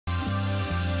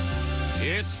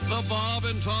It's the Bob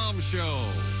and Tom Show.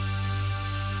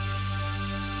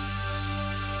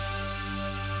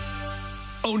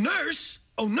 Oh, nurse.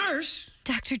 Oh, nurse.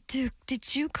 Dr. Duke,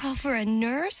 did you call for a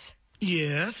nurse?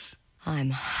 Yes.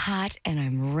 I'm hot and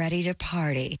I'm ready to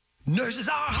party. Nurses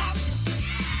are hot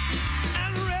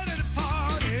and ready to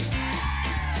party.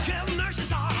 Tell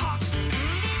nurses are hot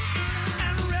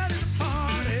and ready to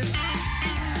party.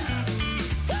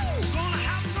 Woo! Gonna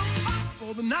have some fun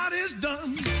before the night is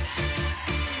done.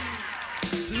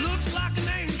 She looks like an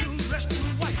angel dressed in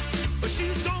white, but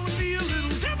she's gonna be a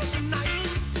little devil tonight.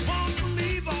 Won't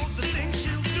believe all the things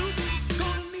she'll do.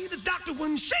 Gonna need a doctor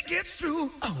when she gets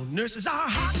through. Oh, nurses are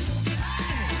hot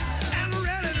and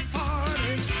ready to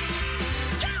party.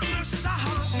 Yeah, nurses are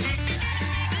hot,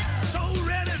 so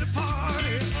ready to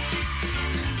party.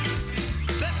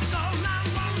 Let's call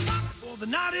 911 before the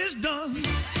night is done.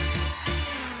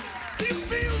 Do you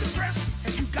feel depressed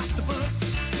and you got the bug?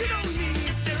 You don't need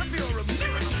therapy or a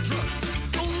miracle drug.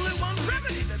 Only one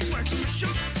remedy that works, you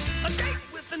should. A date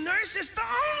with the nurse is the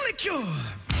only cure.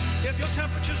 If your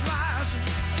temperature's rising,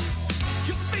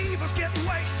 your fever's getting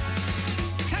worse,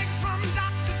 take from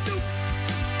Dr. Duke.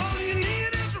 All you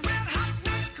need is a red hot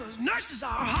nurse, 'cause nurses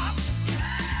are hot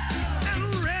and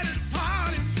ready to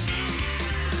party.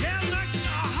 Yeah, nurses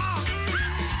are hot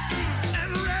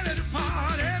and ready to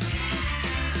party.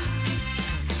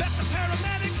 Let the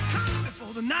paramedics come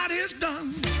before the night is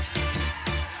done.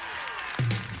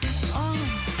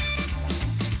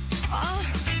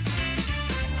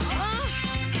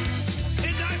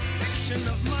 A dissection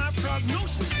of my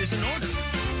prognosis is in order.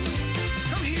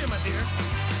 Come here, my dear.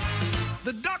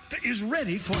 The doctor is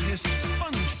ready for his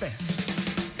sponge bath.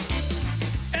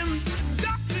 And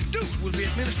Dr. Duke will be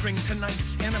administering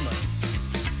tonight's enema.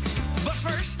 But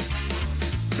first,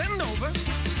 bend over.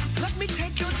 Let me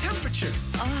take your temperature.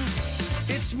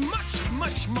 It's much,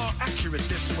 much more accurate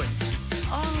this way.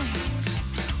 Oh.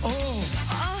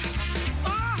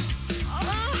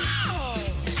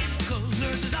 'Cause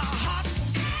nurses are hot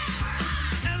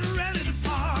and ready to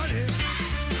party.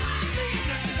 These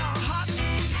nurses are hot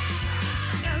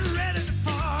and ready to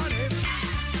party.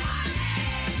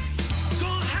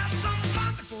 Gonna have some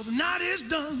fun before the night is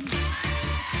done.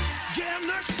 Yeah,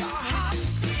 nurses are hot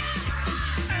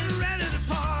and ready to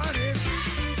party.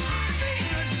 These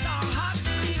nurses are hot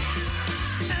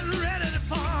and ready to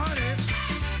party.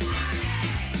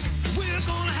 We're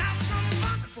gonna have some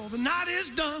fun before the night is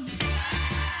done.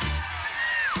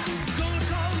 Gonna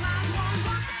call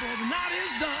 911 before the night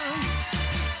is done.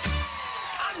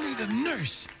 I need a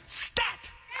nurse.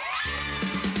 Stat!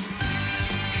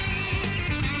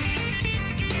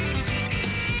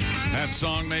 That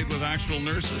song made with actual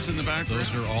nurses in the background.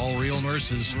 Those are all real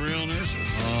nurses. Real nurses.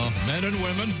 Men and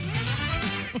women.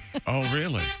 Oh,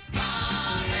 really?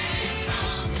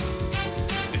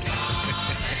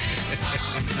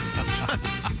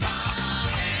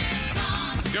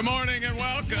 Good morning and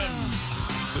welcome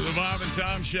to the Bob and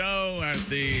Tom Show at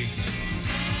the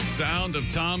sound of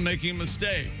Tom making a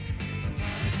mistake.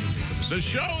 The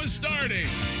show is starting.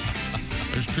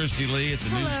 There's Christy Lee at the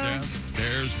news desk.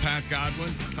 There's Pat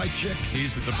Godwin. Hi, Chick.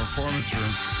 He's at the performance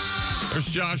room. There's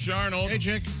Josh Arnold. Hey,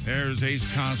 Chick. There's Ace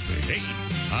Cosby. Hey.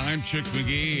 I'm Chick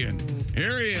McGee, and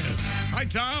here he is. Hi,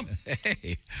 Tom.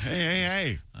 Hey.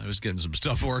 Hey. I was getting some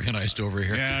stuff organized over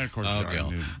here. Yeah, of course you are.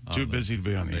 Dude. Too busy to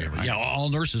be on the air. Right? Yeah, all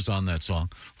nurses on that song.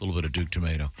 A little bit of Duke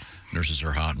Tomato. Nurses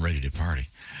are hot and ready to party.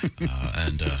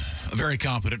 and very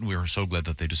competent, and we were so glad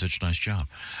that they did such a nice job.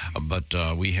 But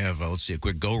we have, let's see, a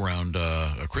quick go-round.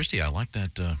 Christy, I like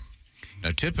that. Now,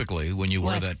 typically, when you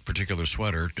wear that particular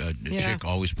sweater, Chick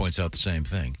always points out the same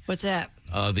thing. What's that?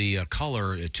 The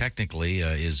color, technically,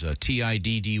 is Tiddy.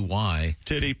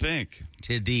 Tiddy pink.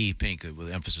 Tiddy pink,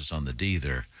 with emphasis on the D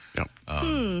there. Yep. Are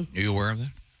you aware of that?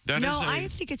 I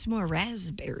think it's more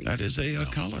raspberry. That is a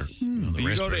color. No,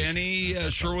 You go to any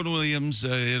Sherwin-Williams,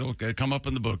 it'll come up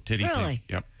in the book, Tiddy Really? pink.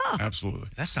 Yep, absolutely.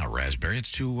 That's not raspberry.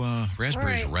 It's too,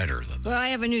 raspberry's redder than that. Well, I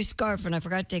have a new scarf, and I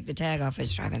forgot to take the tag off.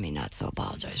 It's driving me nuts, so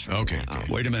apologize for that.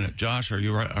 Wait a minute, Josh, are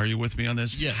you with me on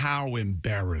this? Yes. How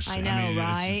embarrassing. I know,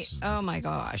 right? Oh, my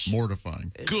gosh.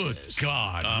 Mortifying. Good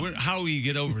God. How will you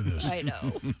get over this? I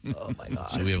know. Oh, my God.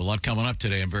 So we have a lot coming up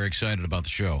today. I'm very excited about the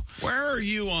show. Where are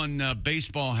you on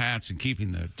baseball hats and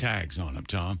keeping the tags on them,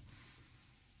 Tom?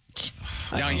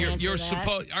 Now you're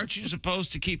supposed, aren't you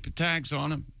supposed to keep the tags on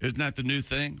them? Isn't that the new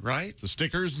thing, right? The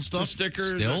stickers and stuff? The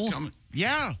stickers. Still?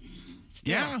 Yeah.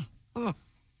 Still. Yeah. Oh.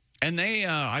 And they,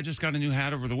 I just got a new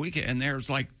hat over the weekend, and there's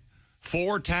like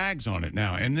 4 tags on it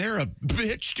now, and they're a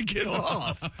bitch to get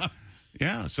off.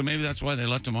 Yeah, so maybe that's why they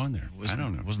left them on there. I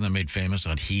don't know. Wasn't that made famous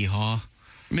on Hee Haw?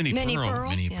 Mini Mini Pearl. Pearl?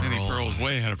 Mini Yeah. Mini Pearl. Pearl's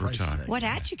way ahead of her Price time. tag. What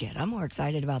hat you get? I'm more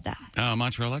excited about that.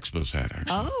 Montreal Expos hat, actually.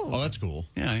 Oh, Oh, that's cool.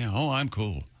 Yeah. Oh, I'm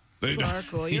cool. you are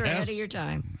cool. You're ahead of your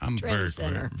time. I'm very,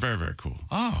 Trendsetter. very, very cool.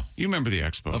 Oh, You remember the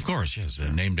Expo? of course, yes.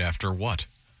 Named after what?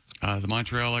 The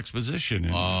Montreal Exposition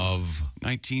in Of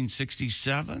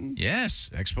 1967. yes,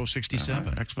 Expo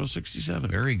 67. Expo 67.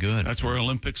 Very good. That's where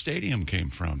Olympic Stadium came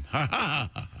from.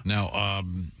 Now,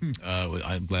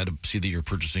 I'm glad to see that you're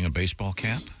purchasing a baseball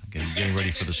cap, getting ready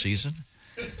for the season.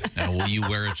 Now, will you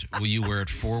wear it? Will you wear it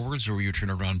forwards, or will you turn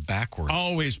it around backwards?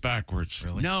 Always backwards.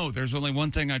 Really? No, there's only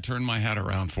one thing I turn my hat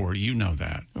around for. You know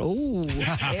that. Oh,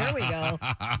 there we go.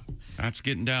 That's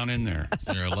getting down in there. Is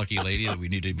there a lucky lady that we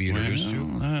need to be introduced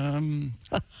to?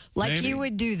 Like Maybe. you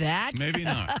would do that? Maybe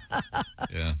not.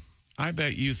 Yeah. I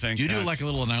bet you think Do you do that's- like a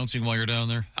little announcing while you're down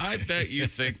there? I bet you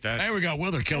think that's Hey, we got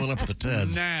weather killing up at the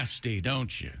Teds. nasty,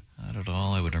 don't you? Not at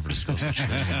all. I would never discuss such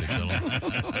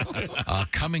thing.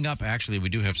 Coming up, actually, we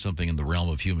do have something in the realm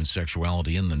of human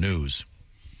sexuality in the news.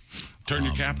 Turn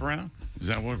your cap around? Is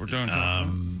that what we're doing?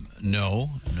 No.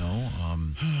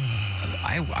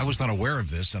 I was not aware of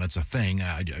this, and it's a thing.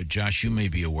 Josh, you may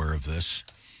be aware of this.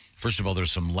 First of all,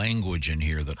 there's some language in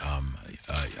here that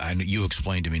you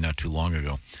explained to me not too long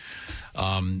ago.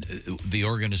 The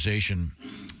organization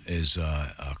is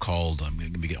called, I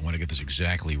want to get this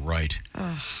exactly right,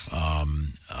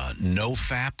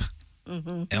 NoFap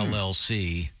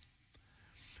LLC.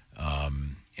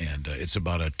 And it's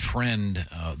about a trend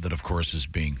that, of course, is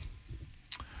being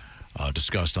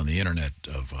discussed on the internet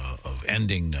of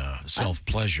ending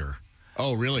self-pleasure.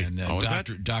 Oh, really? And is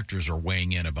that- doctors are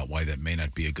weighing in about why that may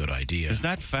not be a good idea. Is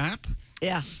that FAP?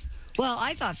 Yeah. Well,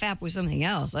 I thought FAP was something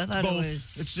else. I thought Both. it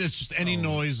was. It's just any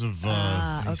noise of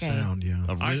okay. sound, yeah.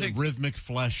 Of I think- rhythmic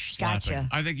flesh slapping. Gotcha.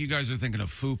 I think you guys are thinking of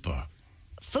FUPA.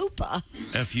 FUPA.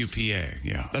 FUPA,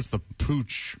 yeah. That's the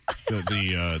pooch,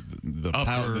 the Upper-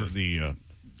 power, the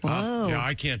Whoa. Yeah,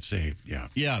 I can't say,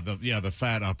 the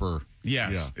fat upper.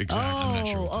 Yes, Yeah. exactly. I'm not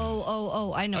sure what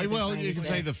that I know. what Well, you're trying you to can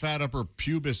say the fat upper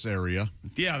pubis area.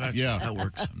 Yeah, that's That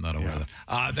works. I'm not aware of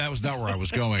that. That was not where I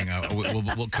was going.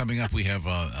 Coming up, we have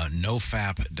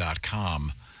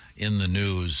nofap.com in the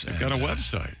news. They've got a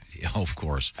website. Oh, of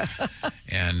course.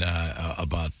 And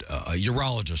about a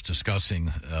urologist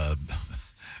discussing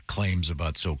claims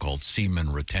about so-called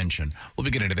semen retention. We'll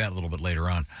be getting to that a little bit later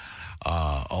on.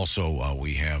 Also,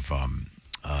 we have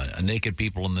naked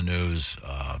people in the news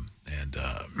and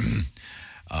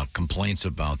complaints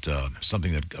about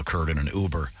something that occurred in an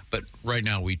Uber. But right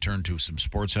now, we turn to some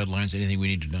sports headlines. Anything we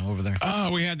need to know over there?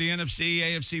 We had the NFC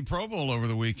AFC Pro Bowl over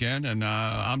the weekend, and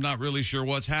I'm not really sure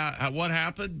what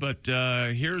happened, but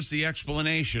here's the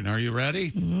explanation. Are you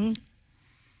ready? Mm-hmm.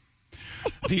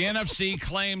 The NFC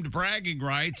claimed bragging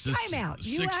rights. Time out.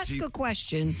 You ask a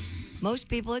question, most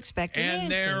people expect an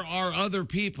and answer. there are other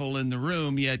people in the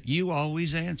room, yet you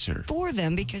always answer. For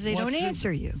them because they don't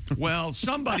answer you. Well,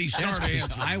 somebody started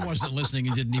answering. I wasn't listening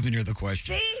and didn't even hear the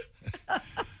question. See?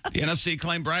 The NFC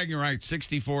claimed bragging rights,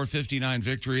 64-59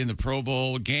 victory in the Pro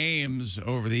Bowl games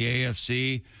over the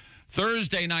AFC.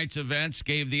 Thursday night's events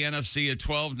gave the NFC a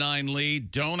 12-9 lead.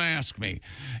 Don't ask me.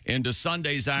 Into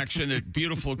Sunday's action at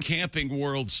beautiful Camping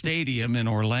World Stadium in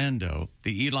Orlando,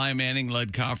 the Eli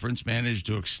Manning-led conference managed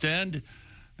to extend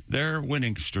their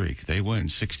winning streak. They win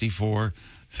 64-59.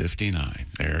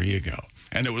 There you go.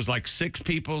 And it was like 7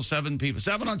 people, 7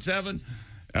 on 7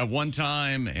 at one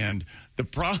time. And the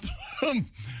problem,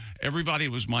 everybody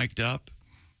was mic'd up.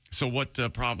 So what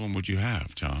problem would you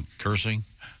have, Tom? Cursing?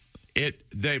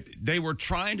 They were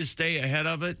trying to stay ahead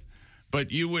of it, but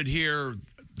you would hear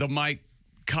the mic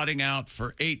cutting out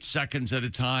for 8 seconds at a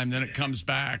time, then it comes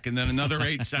back, and then another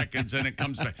 8 seconds, and it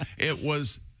comes back. It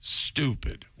was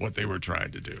stupid what they were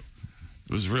trying to do.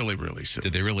 It was really, really silly.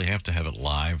 Did they really have to have it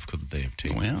live? Couldn't they have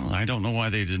taken it? Well, I don't know why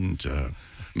they didn't.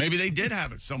 Maybe they did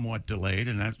have it somewhat delayed,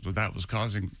 and that was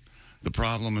causing the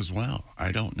problem as well.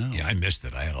 I don't know. Yeah, I missed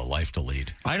it. I had a life to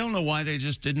lead. I don't know why they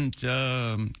just didn't.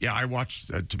 I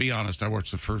watched, to be honest, I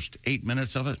watched the first 8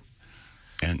 minutes of it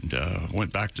and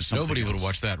went back to something Nobody would have else.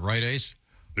 watched that, right, Ace?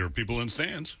 There were people in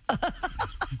stands.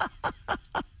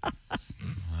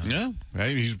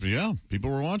 People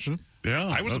were watching it. Yeah.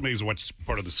 I was amazed to watch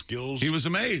part of the skills He was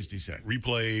amazed, he said.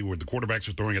 replay where the quarterbacks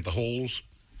are throwing at the holes,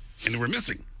 and they were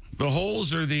missing. The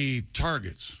holes are the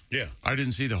targets. Yeah. I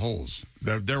didn't see the holes.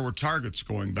 There were targets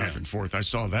going back and forth. I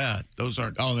saw that. Those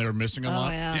aren't. Oh, they were missing a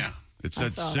lot? Yeah. Yeah. It I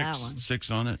said saw that one.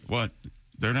 six on it. What?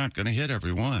 They're not going to hit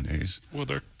every one, Ace. Well,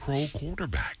 they're pro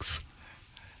quarterbacks.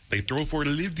 They throw for a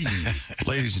living.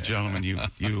 Ladies and gentlemen, you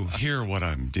hear what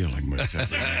I'm dealing with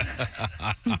every day.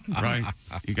 Right?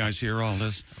 You guys hear all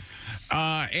this?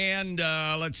 And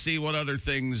let's see what other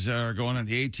things are going on.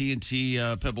 The AT&T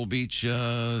Pebble Beach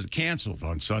canceled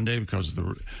on Sunday because of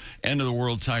the end of the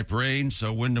world type rain.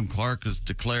 So Wyndham Clark has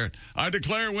declared, I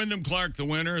declare Wyndham Clark the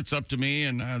winner. It's up to me,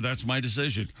 and that's my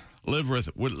decision. Live with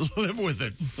it. Live with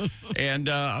it. And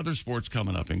other sports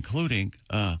coming up, including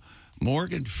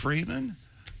Morgan Freeman,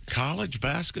 college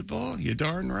basketball. You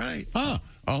darn right. Huh.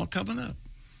 All coming up.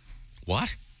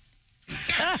 What?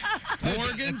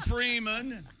 Morgan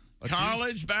Freeman,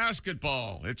 college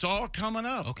basketball. It's all coming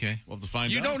up. Okay. We'll have to find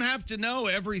out. You don't have to know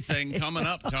everything coming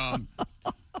up, Tom.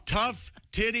 Tough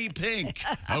titty pink.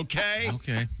 Okay?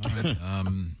 Okay. All right.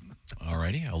 All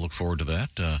righty. I'll look forward to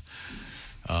that.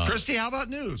 Christy, how about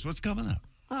news? What's coming up?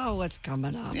 Oh, what's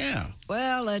coming up? Yeah.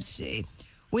 Well, let's see.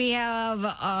 We have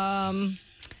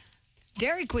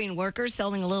Dairy Queen workers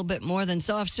selling a little bit more than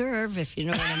soft serve, if you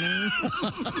know what I mean.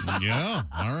 Yeah.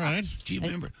 All right. Do you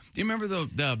remember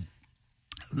the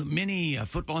mini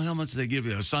football helmets they give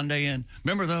you a Sunday in?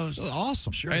 Remember those?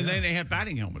 Awesome. Sure. And then they have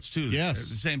batting helmets, too. Yes.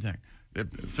 The same thing. They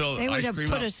fill They would ice have cream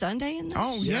put up. a Sundae in there?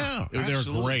 Oh, yeah. They're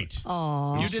absolutely. great.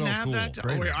 Oh, You They're didn't so have cool. that?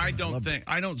 Great. Oh,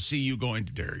 I don't see you going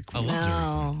to Dairy Queen. I love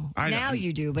no. I Now don't-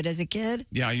 you do, but as a kid?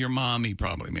 Yeah, your mommy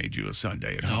probably made you a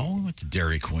Sunday at home. No, it's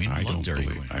Dairy Queen. I I love don't Dairy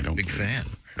believe- Queen. I don't Big believe fan.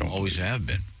 it. I don't Always have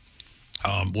been.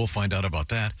 We'll find out about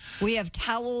that. We have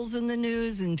towels in the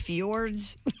news and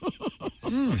fjords.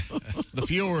 The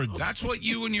fjords. That's what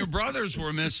you and your brothers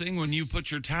were missing when you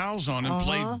put your towels on and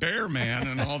played Bear Man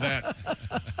and all that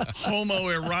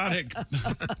homoerotic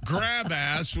grab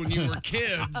ass when you were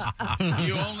kids.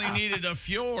 You only needed a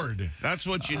fjord. That's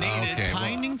what you needed. Okay.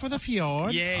 Pining for the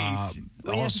fjords. Yes.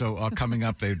 Also, coming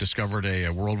up, they've discovered a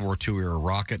World War II era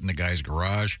rocket in the guy's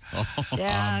garage.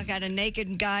 Yeah, got a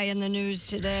naked guy in the news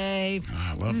today.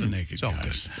 I love the naked It's all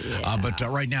guys. good. But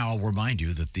right now, I'll remind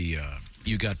you that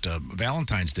you got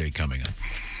Valentine's Day coming up.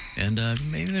 And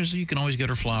maybe you can always get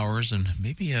her flowers and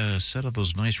maybe a set of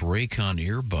those nice Raycon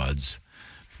earbuds.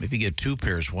 Maybe get 2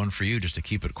 pairs, one for you just to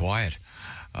keep it quiet.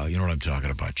 You know what I'm talking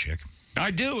about, chick. I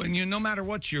do, and no matter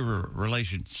what your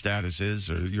relation status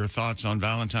is or your thoughts on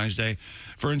Valentine's Day,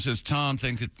 for instance, Tom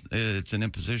thinks it's an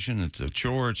imposition, it's a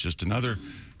chore, it's just another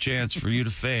chance for you to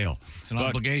fail. It's an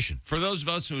obligation. For those of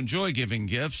us who enjoy giving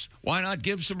gifts, why not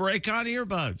give some Raycon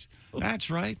earbuds? That's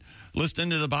right. Listen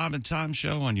to the Bob and Tom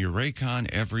Show on your Raycon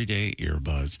Everyday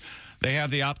Earbuds. They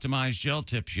have the optimized gel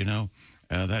tips,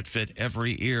 that fit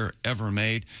every ear ever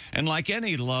made. And like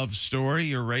any love story,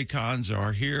 your Raycons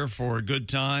are here for a good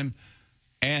time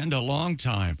and a long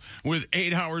time, with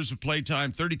 8 hours of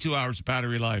playtime, 32 hours of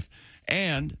battery life,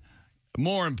 and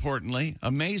more importantly,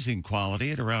 amazing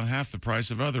quality at around half the price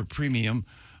of other premium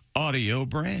audio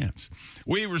brands.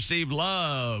 We receive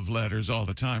love letters all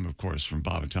the time, of course, from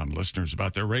Bob and Tom listeners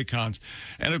about their Raycons,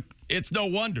 and it's no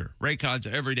wonder Raycon's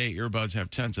everyday earbuds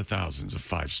have tens of thousands of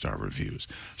 5-star reviews.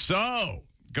 So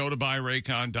go to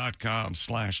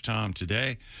buyraycon.com/Tom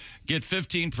today. Get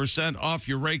 15% off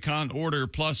your Raycon order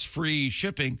plus free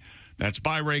shipping. That's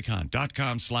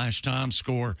buyraycon.com/Tom.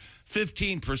 Score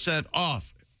 15%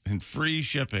 off and free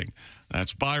shipping.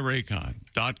 That's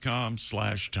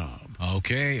buyraycon.com/Tom.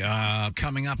 Okay,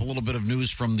 coming up, a little bit of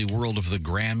news from the world of the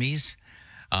Grammys.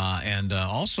 And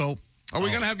also... Are we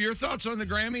going to have your thoughts on the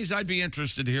Grammys? I'd be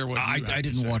interested to hear what you have I to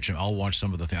didn't say. watch them. I'll watch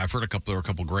some of the things. I've heard there were a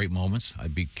couple great moments.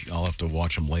 I'll have to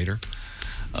watch them later.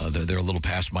 They're a little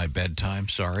past my bedtime,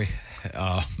 sorry.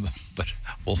 But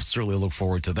we'll certainly look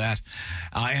forward to that.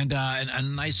 And a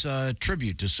nice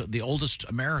tribute to the oldest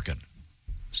American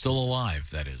still alive,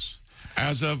 that is.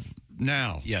 As of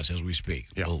now. Yes, as we speak.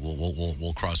 Yeah.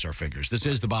 We'll cross our fingers. This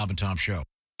is the Bob and Tom Show.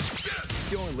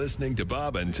 You're listening to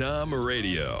Bob and Tom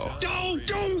Radio.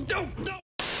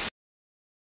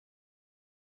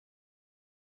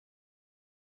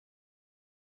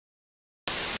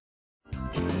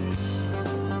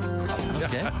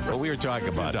 Okay. Well, we were talking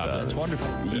about That's wonderful.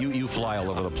 You fly all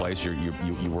over the place. You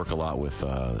work a lot with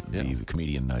the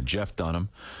comedian Jeff Dunham.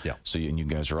 Yeah. So and you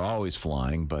guys are always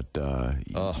flying, but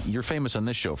you're famous on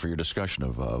this show for your discussion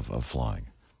of flying.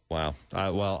 Wow. I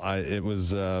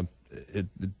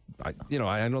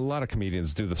know a lot of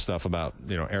comedians do the stuff about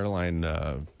airline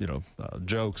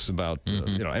jokes about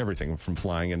everything from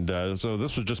flying, and so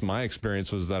this was just my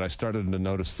experience. Was that I started to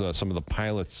notice some of the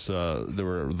pilots. There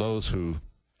were those who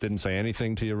didn't say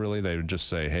anything to you really. They would just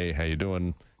say, "Hey, how you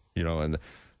doing?" But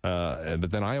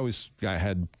then I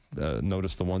had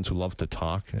notice the ones who love to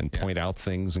talk and point out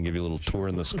things and give you a little tour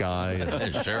in the sky.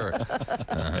 And, Sure.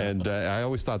 and I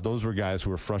always thought those were guys who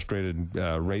were frustrated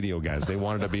radio guys. They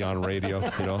wanted to be on radio,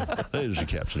 you know. There's your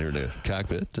captain here in the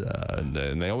cockpit,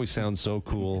 and they always sound so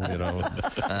cool, you know.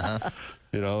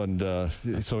 You know, and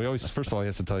so he always, first of all, he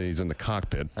has to tell you he's in the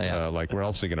cockpit. Like, where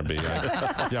else is he going to be?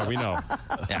 Yeah, we know.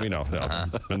 We know. No,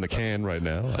 in the can right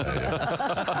now.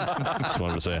 I just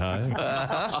wanted to say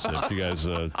hi. So if you guys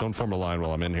don't form a line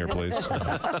while I'm in here, please.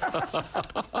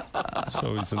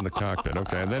 So he's in the cockpit.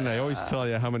 Okay. And then they always tell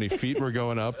you how many feet we're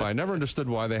going up. I never understood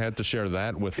why they had to share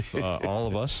that with all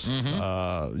of us.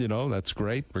 You know, that's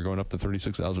great. We're going up to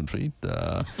 36,000 feet.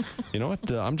 You know what?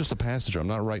 I'm just a passenger. I'm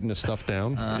not writing this stuff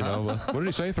down. You know, what did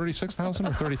he say? 36,000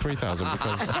 or 33,000?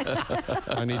 Because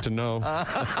I need to know.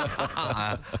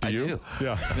 Do you?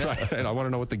 Yeah. Right. And I want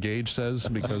to know what the gauge says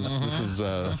because this is,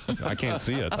 I can't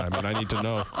see it. I mean, I need to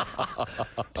know.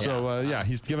 So, yeah,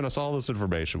 he's given us all this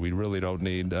information. We really don't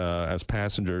need, as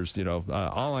passengers, you know,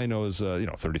 all I know is, you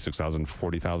know, 36,000,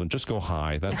 40,000. Just go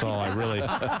high. That's all I really.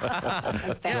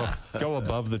 Go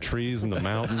above the trees and the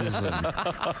mountains and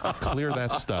clear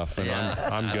that stuff. And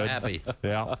I'm good. Happy.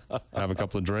 Yeah. Have a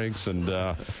couple of drinks and.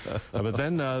 But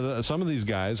then some of these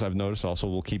guys I've noticed also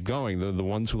will keep going. They're the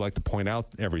ones who like to point out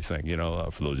everything. You know,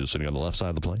 for those of you sitting on the left side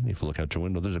of the plane, if you look out your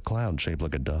window, there's a cloud shaped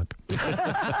like a duck.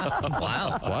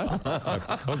 Wow. What?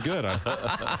 Oh, good.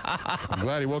 I'm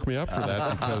glad he woke me up for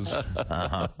that because,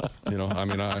 you know, I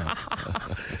mean,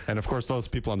 and of course those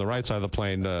people on the right side of the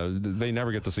plane, they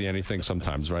never get to see anything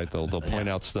sometimes, right? They'll point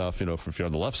out stuff. You know, if you're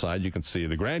on the left side, you can see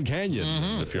the Grand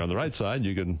Canyon. If you're on the right side,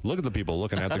 you can look at the people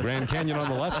looking at the Grand Canyon on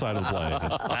the left side of the plane.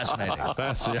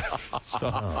 Fascinating.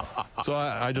 So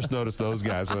I just noticed those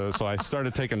guys. So I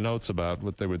started taking notes about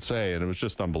what they would say, and it was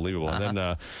just unbelievable. And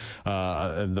then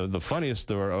the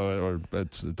funniest, or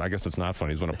I guess it's not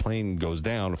funny, is when a plane goes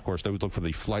down. Of course, they would look for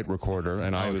the flight recorder,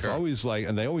 and I was always like,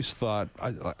 and they always thought,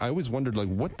 I always wondered, like,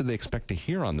 what do they expect to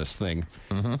hear on this thing?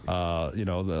 You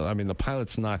know, I mean, the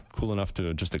pilot's not cool enough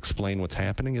to just explain what's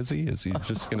happening, is he? Is he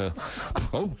just gonna?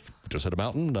 Oh. Just hit a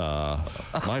mountain.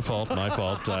 My fault. I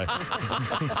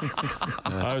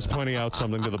was pointing out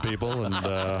something to the people and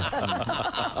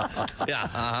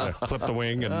clip the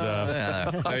wing and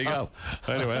there you go.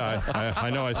 Anyway, I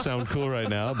know I sound cool right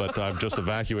now, but I've just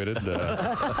evacuated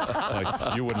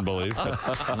like you wouldn't believe. So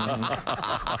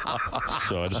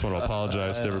I just want to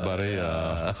apologize to everybody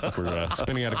for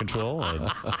spinning out of control. I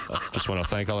just want to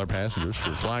thank all our passengers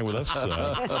for flying with us.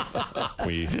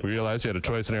 We realized you had a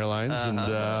choice in airlines and.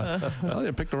 Well,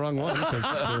 you picked the wrong one because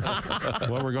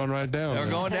we're going right down.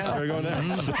 We're going down. We're going down.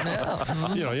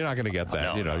 You know, you're not going to get that.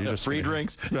 No, you know, you're just free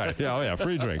drinks. Right? Yeah. Oh, yeah.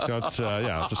 Free drink. Don't. Just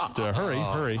hurry.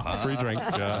 Free drink.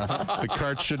 The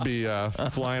cart should be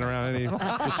flying around.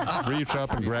 Just reach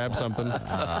up and grab something. Man,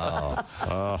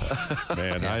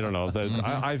 I don't know.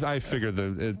 I figured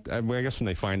that. I guess when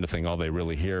they find the thing, all they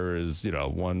really hear is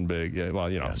one big.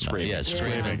 Screaming.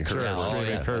 Screaming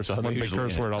curse. One big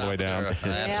curse word all the way down.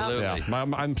 Absolutely. Yeah.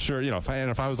 I'm sure,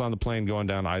 if I was on the plane going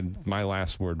down, my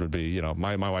last word would be,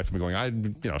 my wife would be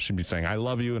going, she'd be saying, I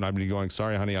love you, and I'd be going,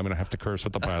 sorry, honey, I'm going to have to curse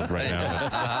with the pilot right now.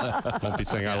 I won't be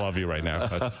saying I love you right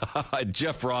now.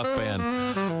 Jeff Rock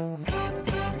Band.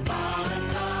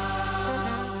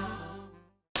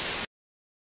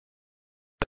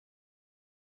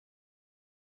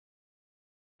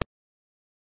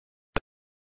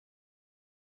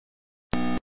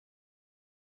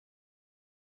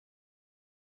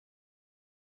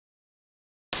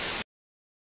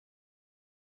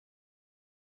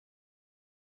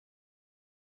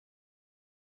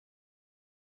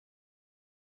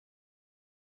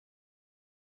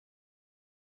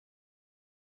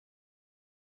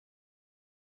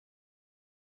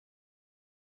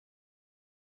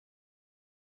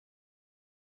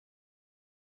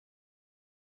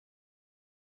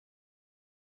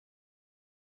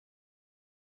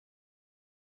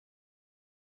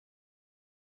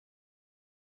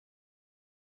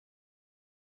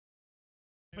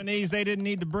 Japanese, they didn't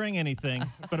need to bring anything,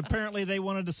 but apparently they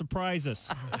wanted to surprise us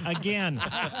again.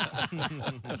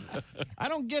 I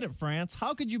don't get it, France.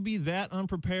 How could you be that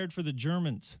unprepared for the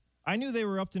Germans? I knew they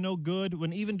were up to no good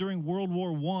when even during World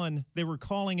War I, they were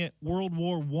calling it World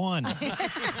War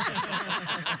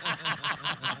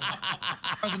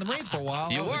I was in the Marines for a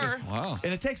while. You were? Wow.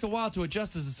 And it takes a while to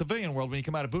adjust as a civilian world when you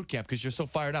come out of boot camp because you're so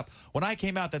fired up. When I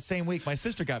came out that same week, my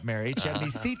sister got married. She had me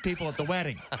seat people at the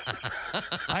wedding.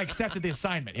 I accepted the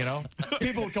assignment,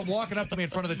 People would come walking up to me in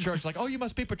front of the church like, oh, you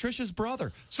must be Patricia's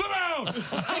brother. Sit down!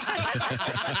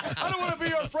 I don't want to be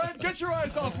your friend. Get Get your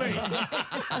eyes off me.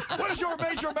 What is your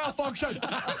major malfunction?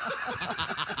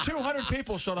 200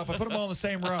 people showed up. I put them all in the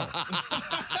same row.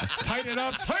 Tighten it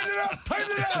up, tighten it up,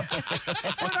 tighten it up.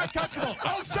 We're not comfortable.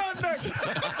 Outstanding.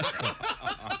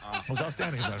 It was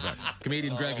outstanding, as a matter of fact.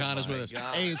 Comedian Greg Hahn is with us.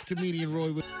 Hey, it's comedian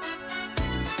Roy.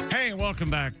 Hey, welcome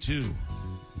back to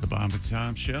the Bob and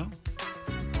Tom Show.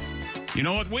 You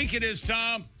know what week it is,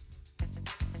 Tom?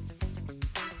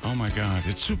 Oh, my God.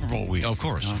 It's Super Bowl week. Of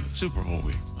course. It's Super Bowl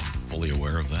week. Fully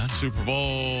aware of that. Super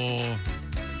Bowl.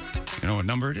 You know what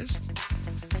number it is?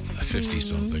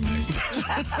 50-something.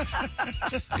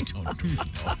 I don't really know.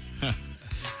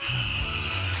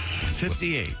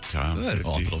 58, Tom. Good. 50,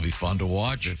 Oh, it'll be fun to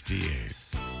watch. 58.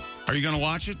 Are you going to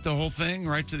watch it, the whole thing,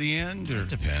 right to the end? Or? It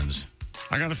depends.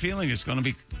 I got a feeling it's going to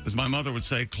be, as my mother would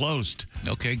say, closed.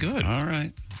 Okay, good. All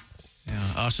right.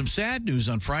 Yeah. Some sad news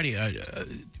on Friday.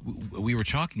 We were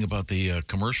talking about the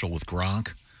commercial with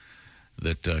Gronk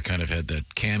that kind of had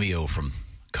that cameo from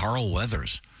Carl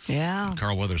Weathers. Yeah.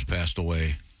 Carl Weathers passed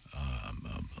away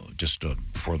just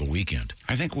before the weekend.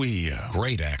 I think we...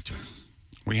 Great actor.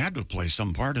 We had to play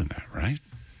some part in that, right?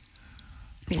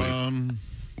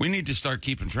 We need to start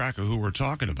keeping track of who we're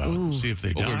talking about and see if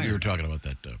they die. We were talking about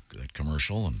that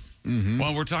commercial. And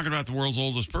Well, we're talking about the world's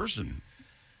oldest person.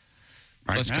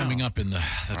 Right that's now. coming up in the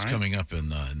coming up in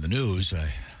the news.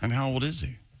 And how old is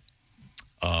he?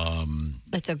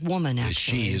 That's a woman, actually.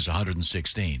 She is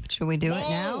 116. Should we do it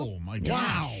now? Oh, my gosh.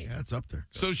 Wow. Yeah, it's up there.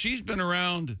 So she's been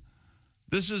around.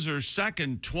 This is her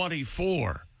second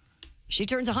 24. She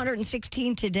turns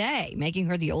 116 today, making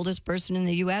her the oldest person in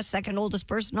the U.S., second oldest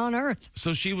person on Earth.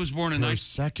 So she was born in Her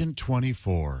second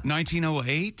 24.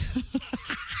 1908?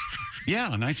 Yeah,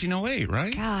 1908,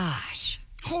 right? Gosh.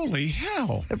 Holy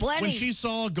hell. They're blending. When she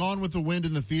saw Gone with the Wind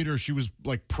in the theater, she was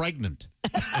like pregnant.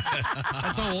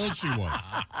 That's how old she was.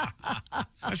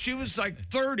 She was like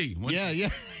 30. When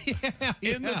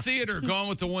in the theater, Gone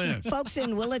with the Wind. Folks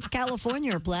in Willits,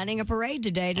 California are planning a parade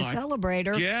today to celebrate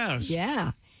her. Yes.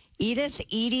 Yeah.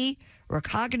 Edie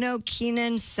Ricagno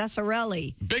Keenan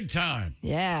Cesarelli. Big time.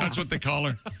 Yeah. That's what they call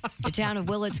her. The town of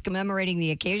Willits commemorating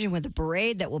the occasion with a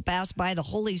parade that will pass by the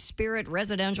Holy Spirit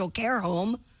Residential Care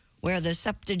Home, where the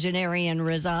septuagenarian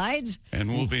resides. And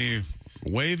we'll be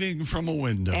waving from a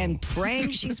window. And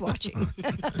praying she's watching.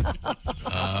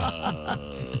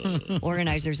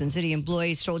 Organizers and city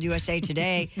employees told USA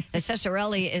Today that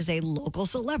Cesarelli is a local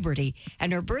celebrity,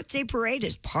 and her birthday parade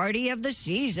is party of the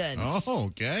season. Oh,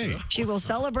 okay. She will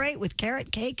celebrate with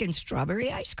carrot cake and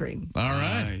strawberry ice cream. All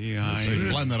right. So you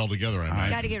blend that all together, I might.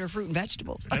 Got to get her fruit and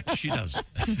vegetables. She does.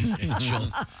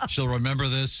 she'll remember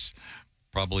this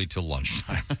probably till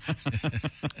lunchtime.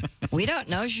 We don't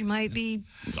know. She might be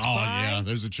spy. Oh, yeah.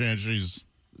 There's a chance she's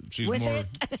With more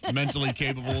it. mentally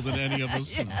capable than any of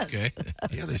us. Yes. Okay.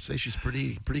 Yeah, they say she's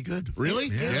pretty good. Really?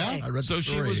 Yeah. I read So the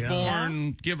she story, was yeah.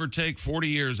 born, give or take, 40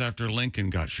 years after Lincoln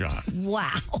got shot. Wow.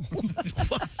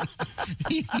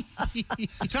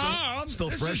 Tom, Still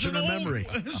this fresh is in an her old- memory.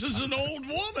 This is an old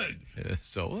woman.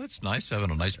 So that's nice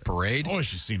having a nice parade. Oh,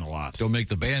 she's seen a lot. Don't make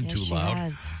the band Yes, too she loud.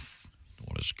 has. Don't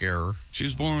want to scare her. She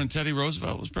was born when Teddy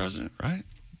Roosevelt was president, right?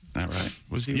 That right?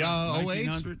 Was he? Yeah, around 08?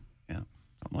 1900? Yeah, something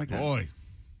like that. Boy.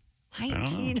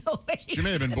 1908. She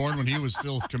may have been born when he was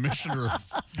still commissioner of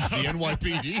the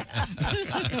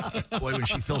NYPD. Boy, when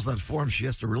she fills that form, she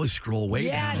has to really scroll way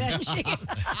Yeah, down. doesn't she?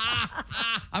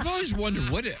 I've always wondered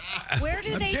Where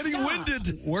do they Getting stop?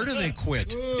 winded. where do they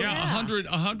quit? Yeah,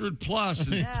 100 plus.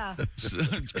 Yeah.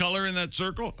 Color in that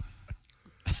circle.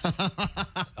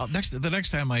 The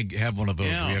next time I have one of those,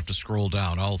 Yeah. where you have to scroll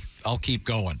down. I'll keep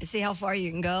going. See how far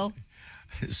you can go?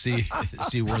 See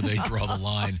where they draw the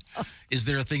line. Is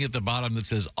there a thing at the bottom that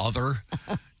says "other,"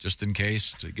 just in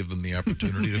case to give them the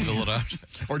opportunity to fill it out?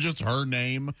 Or just her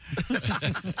name.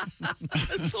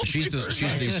 She's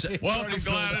the Welcome,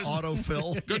 Gladys.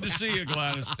 Autofill. Good to see you,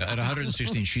 Gladys. at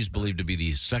 116. She's believed to be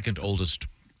the second oldest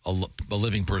a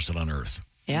living person on Earth.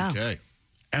 Yeah. Okay.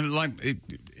 And like,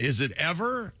 is it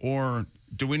ever, or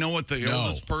do we know what the No.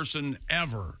 oldest person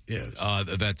ever is?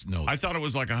 That's no. I thought it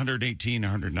was like 118,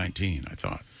 119. I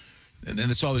thought. And then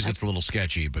this always gets a little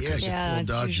sketchy Yeah, because it's Yeah, a little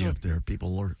it's dodgy usually- up there.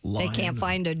 People are They lying. can't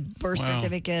find a birth Well,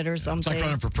 certificate or it's something. like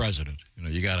running for president.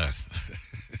 You gotta.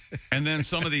 And then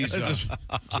some of these. It's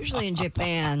usually in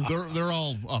Japan. They're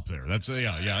all up there. That's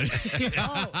yeah. I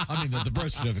mean, the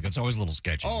birth certificate's always a little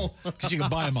sketchy. Oh. Because you can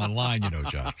buy them online,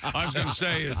 Josh. I was going to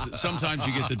say is sometimes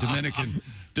you get the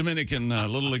Dominican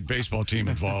Little League baseball team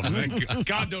involved, and then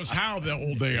God knows how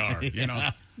old they are.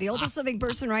 The oldest living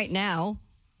person right now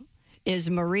is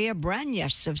Maria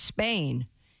Brañas of Spain.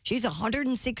 She's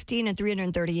 116 and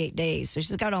 338 days, so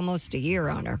she's got almost a year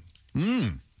on her.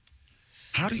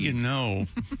 How do you know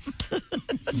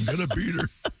I'm going to beat her.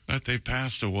 that they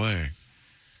passed away?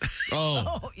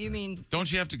 Oh, you mean?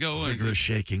 Don't you have to go and Vigorous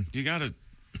shaking. you got to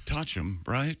touch them,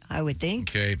 right? I would think.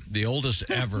 Okay, the oldest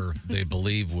ever, they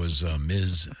believe, was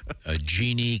Ms.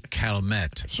 Jeannie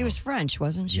Calmette. She was French,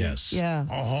 wasn't she? Yes. Yeah.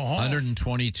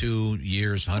 122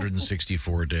 years,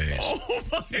 164 days. Oh,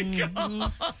 my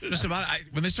God. Just about,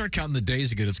 when they start counting the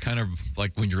days again, it's kind of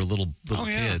like when you're a little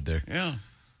kid. They're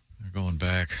going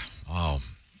back. Oh.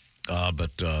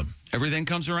 But everything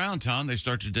comes around, Tom. They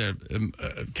start to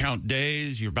count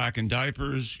days. You're back in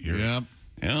diapers. Yeah.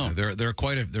 There are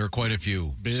quite a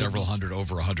few. Bibs. Several hundred,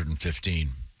 over 115.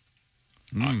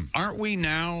 Aren't we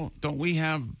now? Don't we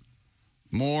have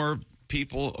more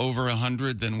people over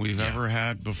 100 than we've ever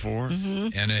had before?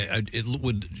 And it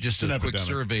would just a quick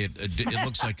survey. It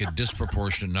looks like a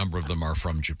disproportionate number of them are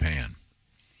from Japan.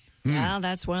 Well,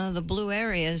 that's one of the blue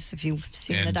areas, if you've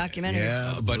seen the documentary.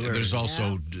 But there's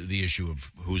also the issue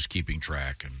of who's keeping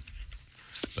track.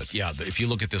 But if you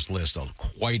look at this list,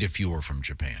 quite a few are from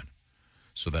Japan.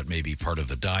 So that may be part of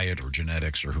the diet or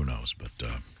genetics or who knows. But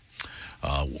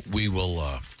we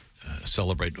will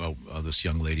celebrate this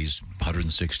young lady's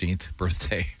 116th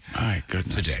birthday. My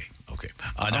goodness. Today. Okay.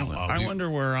 I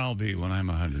wonder where I'll be when I'm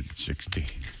 116.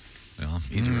 Well,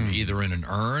 either in an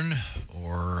urn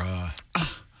or...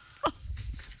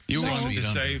 You wanted to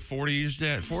say 40 years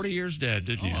dead. 40 years dead,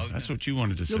 didn't you? That's what you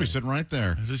wanted to say. You'll be sitting right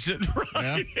there. Sitting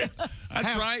right. Yeah.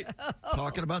 That's right.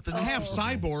 Talking about the half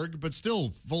cyborg, but still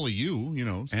fully you. You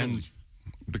know. Still. And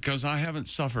because I haven't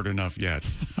suffered enough yet,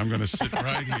 I'm going to sit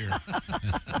right here.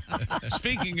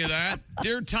 Speaking of that,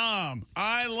 dear Tom,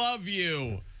 I love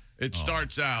you. It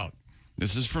starts out.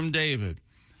 This is from David.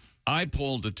 I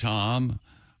pulled a Tom.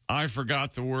 I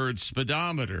forgot the word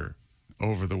speedometer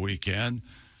over the weekend.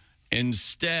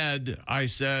 Instead, I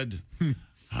said,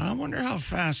 I wonder how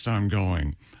fast I'm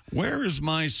going. Where is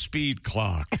my speed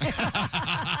clock? That's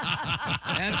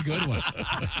a good one.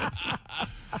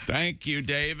 Thank you,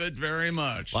 David, very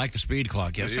much. Like the speed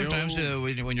clock. Yeah, sometimes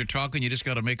when you're talking, you just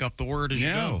got to make up the word as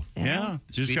you go. Yeah,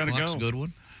 just got to go. Speed clock's a good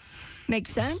one.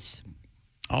 Makes sense.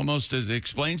 Almost as it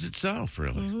explains itself,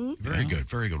 really. Very good,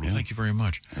 very good. Well, thank you very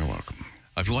much. You're welcome.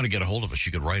 If you want to get a hold of us,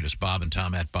 you could write us, Bob and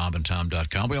Tom at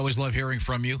bobandtom.com. We always love hearing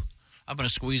from you. I'm going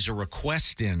to squeeze a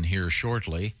request in here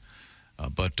shortly.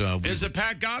 Is it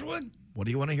Pat Godwin? What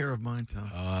do you want to hear of mine, Tom?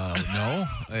 No,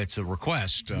 it's a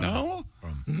request. No?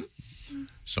 From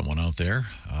someone out there.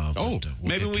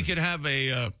 Maybe we could have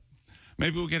a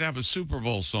Super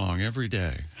Bowl song every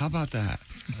day. How about that?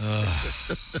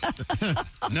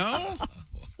 No?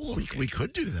 Well, we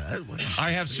could do that.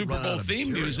 I have Super Bowl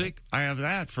theme music. I have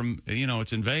that from,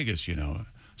 it's in Vegas,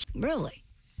 Really?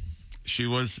 She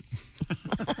was...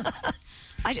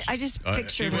 I just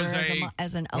pictured her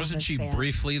as an Elvis Wasn't she fan.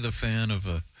 briefly the fan of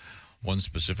one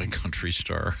specific country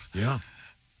star? Yeah.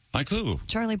 Like who?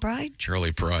 Charlie Pride?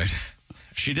 Charlie Pride.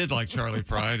 She did like Charlie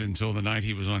Pride until the night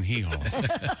he was on Hee Haw.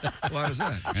 Why was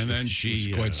that? And then she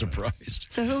was quite surprised.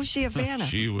 So who's she a fan of?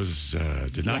 She was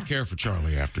did not care for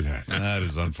Charlie after that. That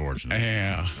is unfortunate.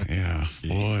 Yeah.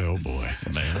 Boy, oh boy.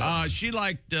 She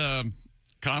liked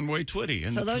Conway Twitty.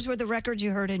 So those were the records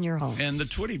you heard in your home. And the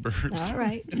Twitty Birds. All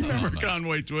right. Remember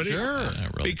Conway Twitty? Sure.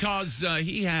 Really. Because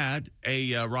he had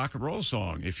a rock and roll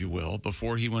song, if you will,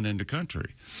 before he went into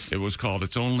country. It was called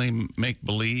It's Only Make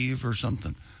Believe or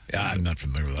something. Yeah, I'm not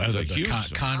familiar with that. It was a huge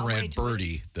song. Conrad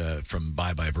Birdie from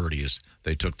Bye Bye Birdie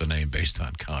they took the name based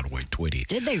on Conway Twitty.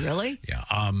 Did they really? Yeah.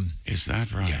 Is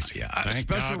that right? Yeah. Thank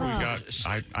God we got.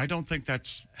 I don't think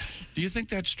that's. Do you think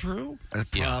that's true?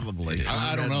 Probably.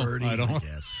 I don't know. I don't.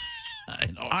 Yes.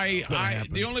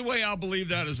 The only way I'll believe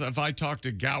that is if I talk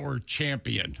to Gower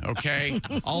Champion, okay?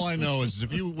 All I know is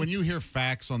when you hear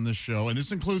facts on this show, and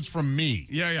this includes from me.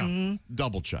 Yeah.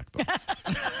 Double check them.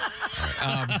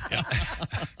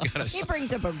 He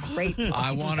brings up a great point.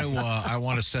 I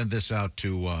want to send this out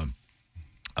to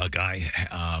a guy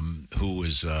who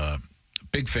is a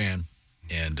big fan,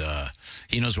 and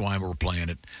he knows why we're playing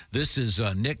it. This is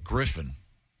Nick Griffin,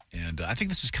 and I think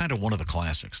this is kind of one of the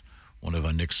classics. One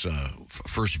of Nick's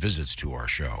first visits to our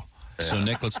show. So,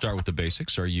 Nick, let's start with the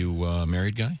basics. Are you a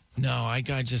married guy? No, I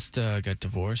just got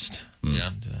divorced.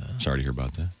 Yeah. Sorry to hear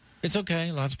about that. It's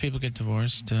okay. Lots of people get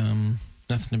divorced. Nothing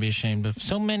to be ashamed of.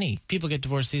 So many people get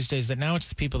divorced these days that now it's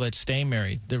the people that stay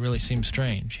married that really seem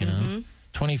strange, you know?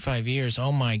 25 years,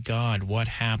 oh my God, what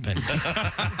happened?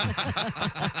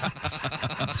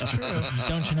 It's true.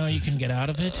 Don't you know you can get out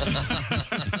of it?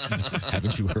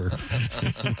 Haven't you heard?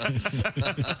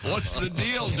 What's the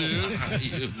deal, dude?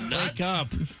 Wake up.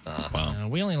 Wow.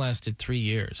 We only lasted 3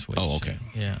 years. Which, okay.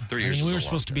 Yeah. 3 years we is were a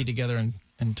supposed to long be together and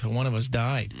until one of us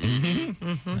died.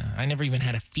 I never even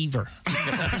had a fever.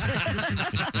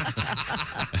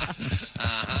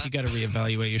 You got to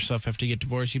reevaluate yourself after you get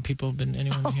divorced. You people have been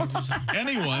anyone here?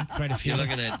 Anyone? Quite a few. You're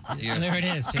looking at. There it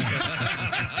is. Yeah.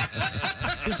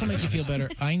 This will make you feel better.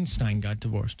 Einstein got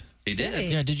divorced. He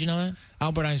did. Yeah, did you know that?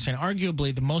 Albert Einstein,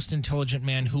 arguably the most intelligent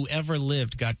man who ever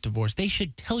lived, got divorced. They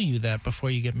should tell you that before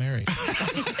you get married.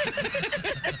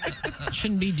 It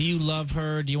shouldn't be, do you love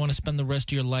her? Do you want to spend the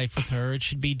rest of your life with her? It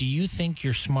should be, do you think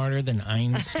you're smarter than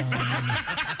Einstein?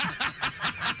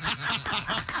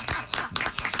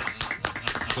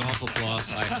 Golf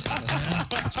applause.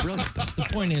 It's brilliant. The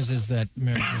point is that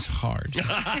marriage is hard.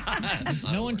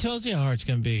 No one tells you how hard it's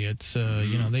going to be. It's,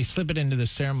 they slip it into the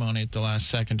ceremony at the last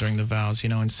second during the vows,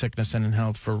 in sickness and in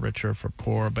health, for rich or for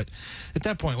poor. But at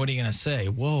that point, what are you going to say?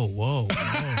 Whoa, whoa,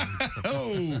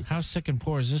 whoa. How sick and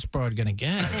poor is this broad going to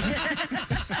get?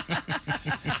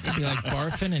 It's going to be like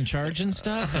barfing and charging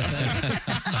stuff? Is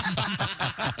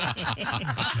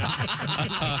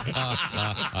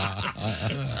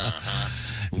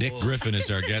Nick Griffin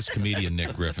is our guest, comedian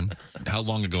Nick Griffin. How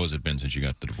long ago has it been since you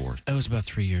got the divorce? It was about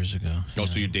 3 years ago. Oh,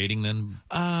 so you're dating then?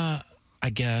 I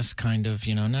guess, kind of,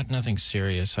 nothing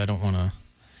serious. I don't want to,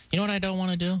 you know what I don't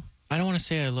want to do? I don't want to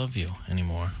say I love you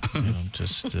anymore.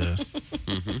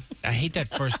 I hate that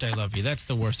first I love you. That's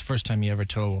the worst. First time you ever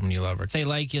tell a woman you love her. If they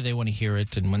like you, they want to hear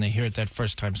it. And when they hear it that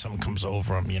first time, something comes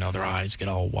over them, their eyes get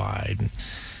all wide. And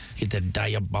get that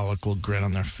diabolical grin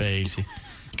on their face.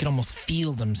 You can almost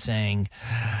feel them saying,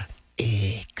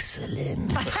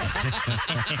 excellent.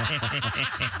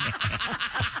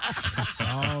 It's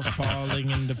all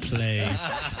falling into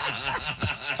place.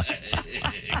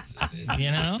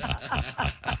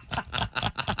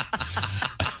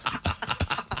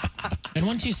 And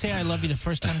once you say I love you the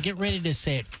first time, get ready to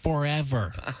say it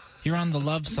forever. You're on the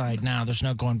love side now. There's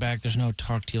no going back. There's no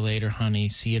talk to you later, honey.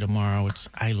 See you tomorrow. It's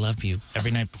I love you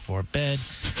every night before bed,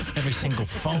 every single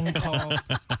phone call.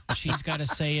 She's got to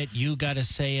say it. You got to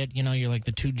say it. You're like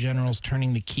the two generals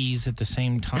turning the keys at the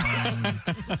same time.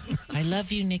 I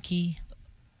love you, Nikki.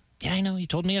 Yeah, I know. You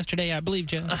told me yesterday. I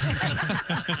believed you.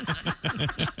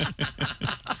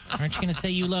 Aren't you going to say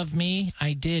you love me?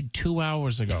 I did 2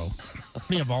 hours ago.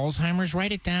 Do you have Alzheimer's?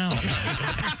 Write it down.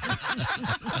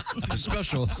 A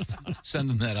special,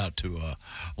 sending that out to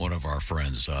one of our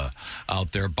friends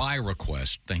out there by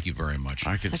request. Thank you very much.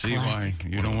 I can see why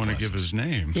you don't want to give his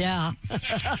name. Yeah.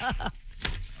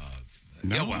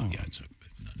 No. Yeah, well, yeah, it's a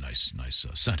nice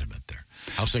sentiment there.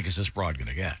 How sick is this broad going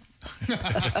to get?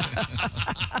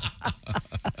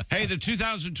 Hey, the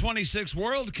 2026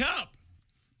 World Cup.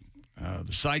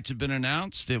 The sites have been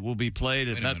announced. It will be played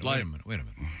at MetLife. Wait a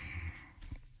minute.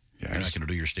 Yes. You're not going to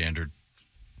do your standard.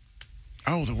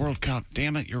 Oh, the World Cup.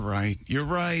 Damn it, you're right. You're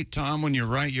right, Tom. When you're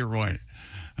right, you're right.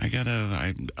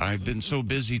 I've been so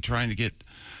busy trying to get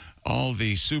all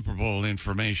the Super Bowl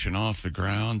information off the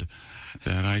ground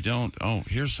that I don't. Oh,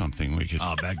 here's something we could.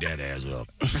 Oh, Baghdad ass up.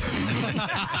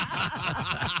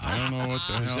 I don't know what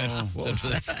the hell. What's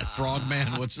that? Frogman?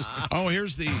 What's this? Oh,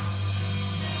 here's the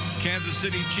Kansas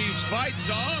City Chiefs fight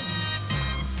song.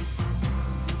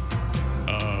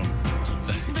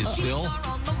 Is still?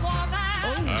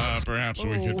 Perhaps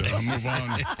we could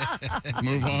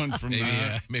move on from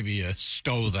that. Maybe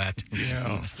stow that.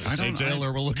 Yeah. Hey,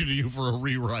 Taylor, we're looking to you for a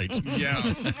rewrite. Yeah.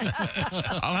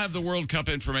 I'll have the World Cup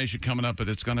information coming up, but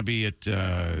it's going to be at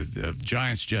the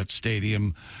Giants Jet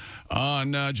Stadium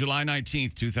on July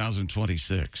 19th,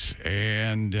 2026.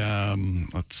 And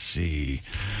let's see.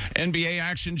 NBA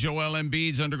action. Joel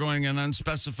Embiid's undergoing an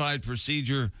unspecified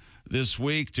procedure this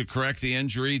week to correct the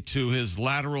injury to his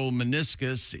lateral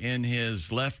meniscus in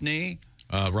his left knee.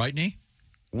 Right knee?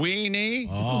 Weenie.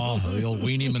 Oh, the old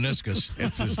weenie meniscus.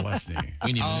 It's his left knee.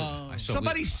 Weenie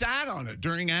Somebody sat on it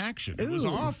during action. It was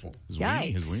awful. His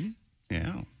weenie?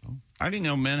 Yeah. I didn't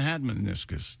know men had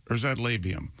meniscus. Or is that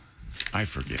labium? I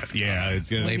forget. Yeah, it's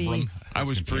labrum. I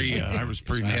was pre.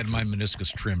 I had my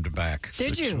meniscus trimmed back.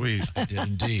 Did you? Sweet. I did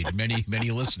indeed. Many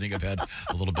listening have had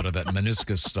a little bit of that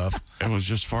meniscus stuff. It was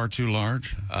just far too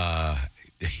large. I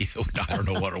don't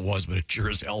know what it was, but it sure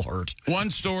as hell hurt. One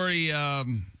story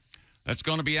that's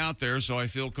going to be out there, so I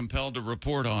feel compelled to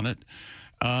report on it.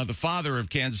 The father of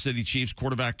Kansas City Chiefs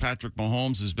quarterback Patrick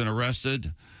Mahomes has been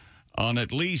arrested on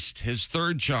at least his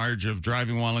third charge of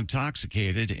driving while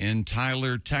intoxicated in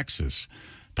Tyler, Texas.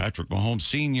 Patrick Mahomes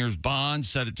Sr.'s bond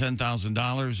set at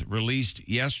 $10,000, released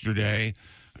yesterday.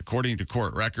 According to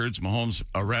court records, Mahomes'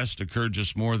 arrest occurred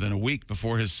just more than a week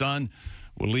before his son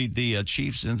will lead the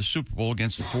Chiefs in the Super Bowl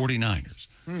against the 49ers.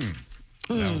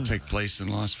 That will take place in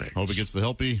Las Vegas. Hope he gets the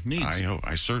help he needs.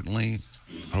 I certainly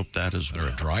hope that as well. Or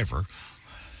a driver.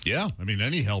 Yeah, I mean,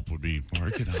 any help would be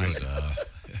organized.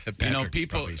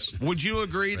 People. Would you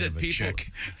agree that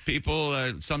people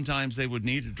sometimes they would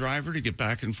need a driver to get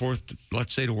back and forth,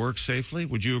 let's say, to work safely?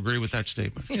 Would you agree with that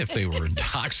statement? If they were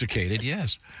intoxicated,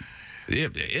 yes.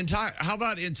 How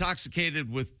about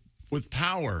intoxicated with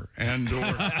power and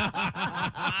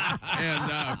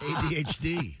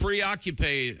ADHD,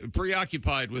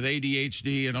 preoccupied with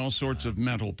ADHD and all sorts of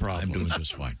mental problems? I'm doing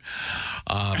just fine.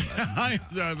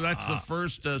 That's the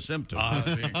first symptom.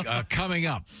 Coming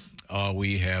up,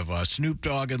 we have Snoop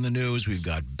Dogg in the news. We've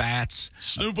got bats.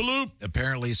 Snoop-a-loop.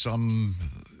 Apparently, some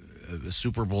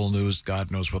Super Bowl news.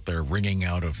 God knows what they're wringing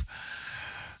out of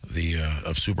the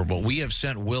of Super Bowl. We have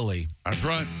sent Willie. That's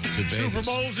right. To Vegas. Super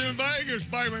Bowl's in Vegas,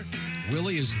 baby.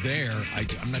 Willie is there.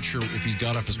 I'm not sure if he's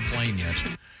got off his plane yet.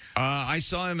 I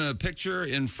saw him a picture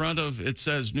in front of, it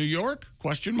says New York, ?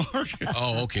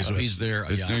 Oh, okay, so he's there.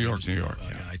 It's New York.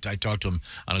 I talked to him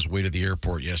on his way to the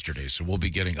airport yesterday, so we'll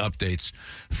be getting updates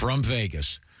from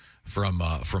Vegas from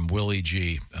Willie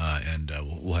G, and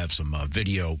we'll have some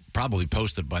video probably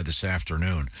posted by this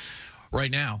afternoon. Right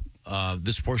now,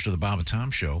 this portion of the Bob and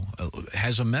Tom Show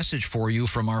has a message for you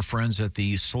from our friends at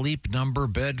the Sleep Number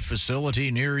Bed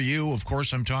facility near you. Of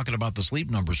course, I'm talking about the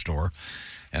Sleep Number store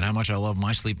and how much I love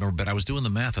my Sleep Number bed. I was doing the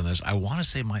math on this. I want to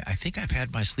say I think I've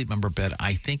had my Sleep Number bed.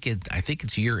 I think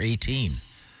it's year 18.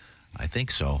 I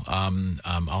think so.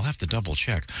 I'll have to double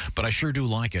check, but I sure do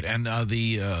like it. And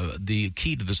the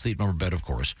key to the Sleep Number bed, of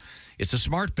course, it's a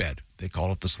smart bed. They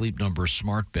call it the Sleep Number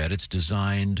Smart Bed. It's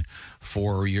designed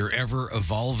for your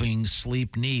ever-evolving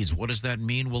sleep needs. What does that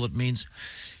mean? Well, it means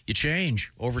you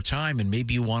change over time, and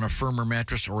maybe you want a firmer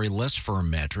mattress or a less firm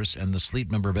mattress, and the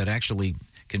Sleep Number bed actually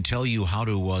can tell you how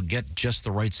to get just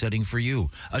the right setting for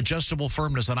you. Adjustable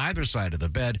firmness on either side of the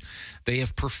bed. They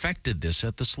have perfected this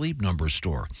at the Sleep Number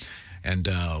store. And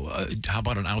how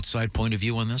about an outside point of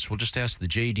view on this? We'll just ask the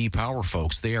J.D. Power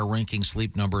folks. They are ranking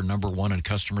Sleep Number #1 in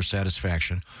customer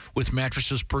satisfaction with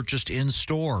mattresses purchased in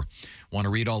store. Want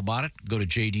to read all about it? Go to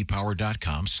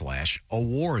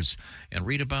jdpower.com/awards and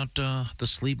read about the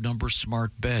Sleep Number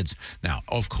smart beds. Now,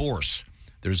 of course,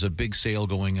 there's a big sale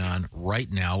going on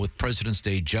right now with President's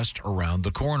Day just around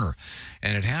the corner.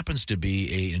 And it happens to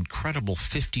be an incredible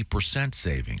 50%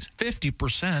 savings.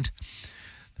 50%?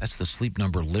 That's the Sleep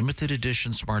Number limited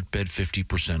edition smart bed,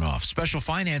 50% off. Special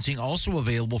financing also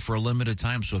available for a limited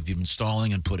time. So if you've been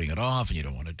stalling and putting it off and you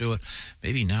don't want to do it,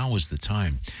 maybe now is the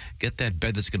time. Get that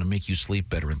bed that's going to make you sleep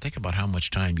better. And think about how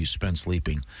much time you spend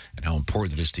sleeping and how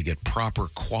important it is to get proper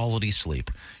quality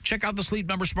sleep. Check out the Sleep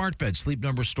Number smart bed. Sleep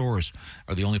Number stores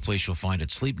are the only place you'll find it.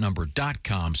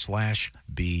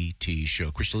 sleepnumber.com/BT show.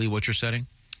 Crystal Lee, what's your setting?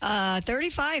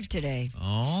 35 today.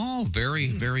 Oh, very,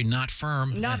 very not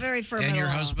firm. Not very firm. And at your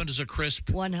all. husband is a crisp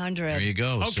 100. There you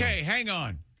go. Okay, hang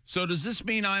on. So does this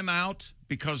mean I'm out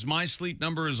because my Sleep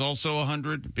Number is also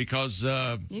 100? Because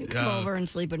you can come over and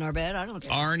sleep in our bed. I don't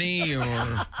care. Arnie or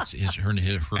her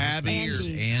Abby or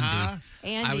Andy. Andy.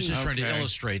 I was just trying to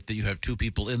illustrate that you have two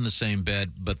people in the same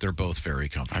bed, but they're both very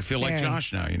comfortable. I feel like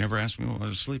Josh now. You never asked me what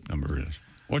a Sleep Number is.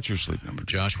 What's your Sleep Number?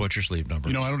 Josh, what's your Sleep Number?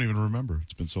 You know, I don't even remember.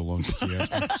 It's been so long since he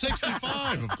asked me.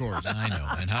 65, of course. I know.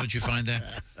 And how did you find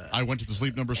that? I went to the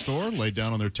Sleep Number store, laid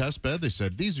down on their test bed. They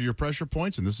said, these are your pressure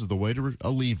points, and this is the way to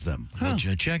alleviate them. Well,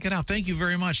 check it out. Thank you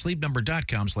very much.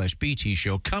 Sleepnumber.com/BT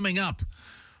show. Coming up,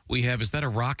 we have, is that a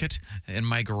rocket in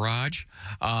my garage?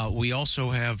 We also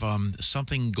have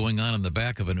something going on in the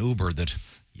back of an Uber that,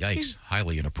 yikes,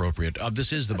 highly inappropriate.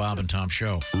 This is the Bob and Tom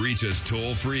Show. Reach us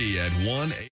toll free at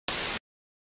 1-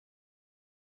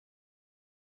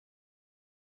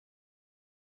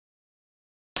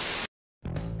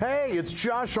 Hey, it's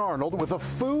Josh Arnold with a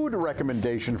food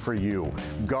recommendation for you.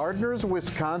 Gardner's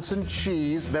Wisconsin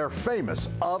cheese, their famous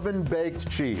oven-baked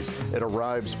cheese. It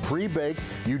arrives pre-baked.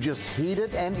 You just heat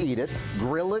it and eat it,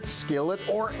 grill it, skillet,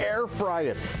 or air fry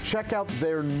it. Check out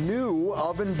their new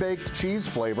oven-baked cheese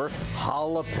flavor,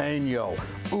 jalapeno.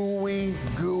 Ooey,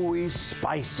 gooey,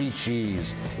 spicy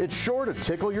cheese. It's sure to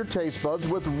tickle your taste buds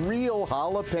with real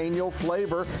jalapeno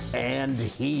flavor and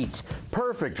heat.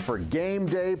 Perfect for game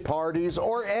day parties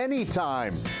or any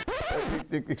time.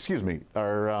 Excuse me,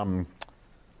 are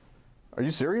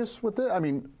you serious with it? I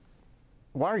mean,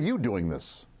 why are you doing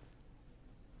this?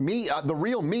 Me, the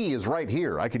real me is right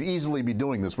here. I could easily be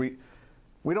doing this. We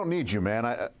don't need you,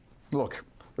 man. Look,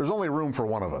 there's only room for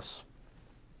one of us.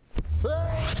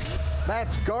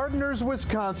 That's Gardner's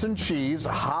Wisconsin Cheese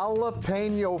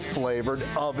jalapeno flavored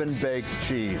oven baked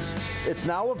cheese. It's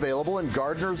now available in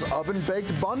Gardner's oven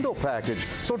baked bundle package.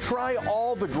 So try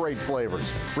all the great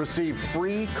flavors. Receive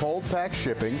free cold pack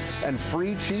shipping and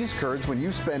free cheese curds when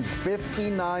you spend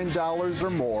 $59 or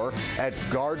more at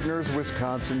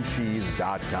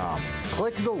Gardner'sWisconsinCheese.com.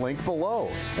 Click the link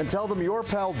below and tell them your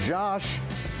pal Josh,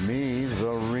 me,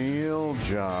 the real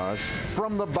Josh,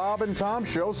 from the Bob and Tom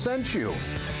Show sent you.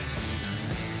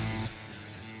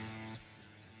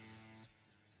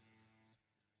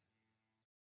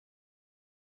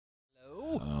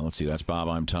 Let's see, that's Bob.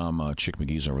 I'm Tom. Chick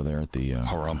McGee's over there at the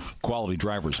Quality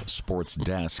Drivers Sports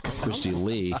Desk. Christy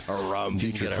Lee,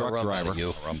 future truck driver.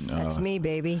 That's me,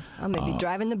 baby. I'm going to be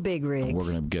driving the big rigs.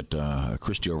 We're going to get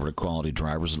Christy over to Quality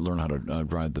Drivers and learn how to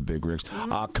drive the big rigs.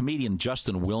 Comedian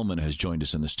Justin Willman has joined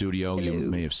us in the studio. Hello. You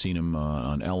may have seen him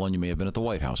on Ellen. You may have been at the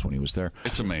White House when he was there.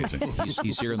 It's amazing.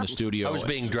 He's here in the studio. I was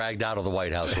being dragged out of the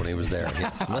White House when he was there.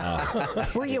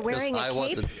 Were you wearing a cape? I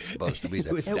wasn't supposed to be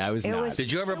there. I was not.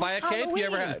 Did you ever buy a cape? You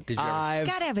ever had? Did you ever?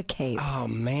 Gotta have a cape. Oh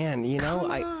man, you know,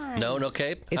 no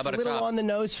cape. It's How about a little top? on the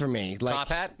nose for me. Like Top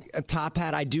hat? A top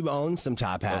hat. I do own some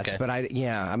top hats, Okay. but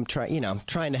I'm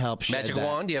trying to help shed Magic that,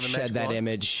 wand? Do you have a shed magic that wand?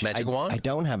 image. Magic wand? I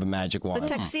don't have a magic wand. The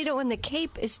tuxedo and the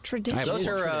cape is traditional. Those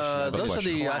are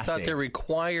the. I thought they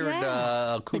required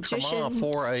accoutrement Magician.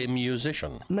 for a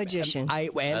musician. Magician. And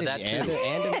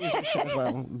a musician as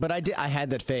well. But I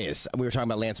had that phase. We were talking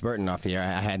about Lance Burton off the air.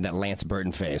 I had that Lance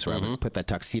Burton phase where I would put that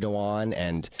tuxedo on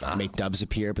and make doves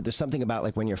appear. But there's something about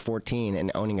like when you're 14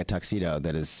 and owning a tuxedo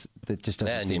that just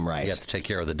doesn't seem right. You have to take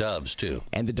care of the doves too.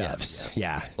 And the doves,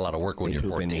 yeah. A lot of work when you're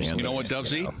 14. You know what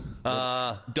doves eat?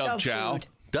 Dove chow.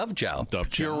 Dove chow.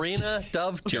 Purina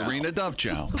Dove chow. Purina Dove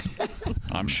chow.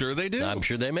 I'm sure they do. I'm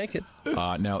sure they make it.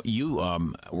 Now, you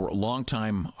were a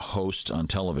longtime host on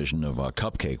television of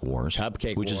Cupcake Wars.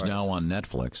 Which is now on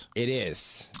Netflix. It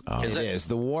is. Is it is.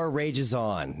 The war rages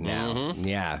on now. Mm-hmm.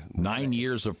 Yeah. 9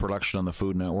 years of production on the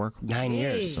Food Network. 9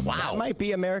 years. Wow. That might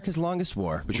be America's longest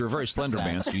war. But you're a very slender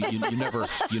man, so you never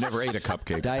ate a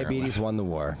cupcake. Diabetes won the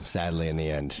war, sadly, in the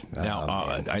end.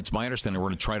 Now, it's my understanding we're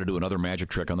going to try to do another magic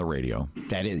trick on the radio.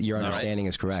 That is, your understanding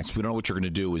is correct. Since we don't know what you're going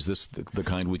to do. Is this the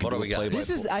kind we can do?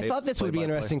 I thought this would be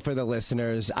interesting for the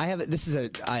listeners. This is a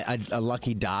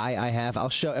lucky die I have. I'll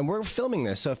show, and we're filming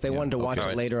this, so if they wanted to watch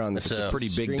it later on, this is a pretty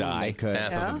big die. They could.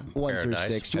 1 through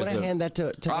 6. Do you want to hand that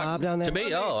to Bob down there? To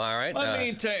me? Oh, all right. Let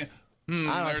me tell you.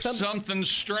 There's something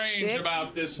strange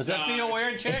about this. Does that feel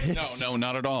weird, Chick? No,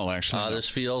 not at all, actually. This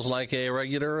feels like a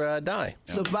regular die.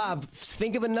 So, Bob,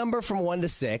 think of a number from 1 to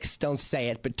 6. Don't say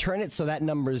it, but turn it so that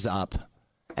number's up,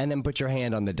 and then put your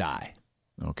hand on the die.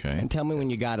 Okay. And tell me when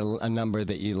you got a number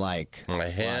that you like. My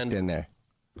hand in there.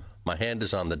 My hand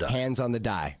is on the die. Hands on the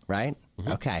die, right?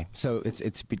 Mm-hmm. Okay. So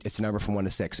it's a number from 1 to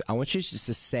 6. I want you just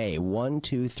to say 1,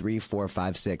 2, 3, 4,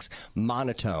 5, 6,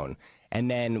 monotone.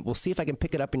 And then we'll see if I can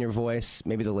pick it up in your voice.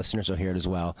 Maybe the listeners will hear it as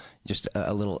well. Just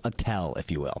a tell, if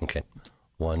you will. Okay.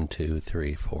 1, 2,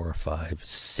 3, 4, 5,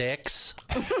 6.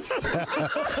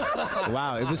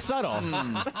 Wow, it was subtle.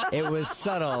 It was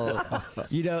subtle.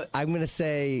 You know, I'm going to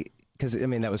say, because,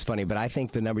 that was funny, but I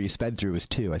think the number you sped through was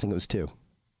 2. I think it was 2.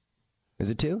 Is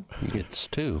it 2? It's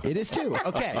 2. It is 2.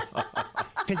 Okay.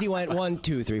 Because he went 1,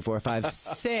 2, 3, 4, 5,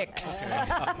 6,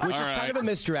 which is kind of a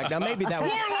misdirect. Now, maybe that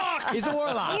was... Warlock! He's a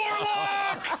warlock.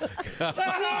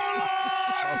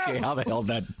 Okay, how the hell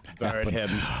did that happen? Him.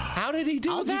 How did he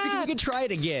do that? You could try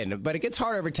it again, but it gets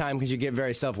harder every time because you get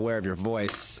very self-aware of your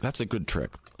voice. That's a good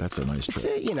trick. That's a nice trick.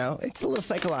 It's a little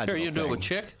psychological. Here, you do it with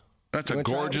Chick? That's a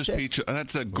gorgeous piece.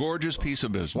 That's a gorgeous piece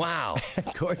of business. Wow,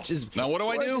 gorgeous. Now what do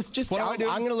I do? What do I do?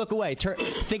 I'm going to look away.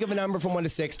 Think of a number from 1 to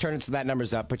 6. Turn it so that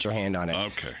number's up. Put your hand on it.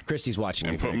 Okay. Christy's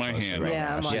watching me. Put my hand. Right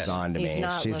now. She's on to me.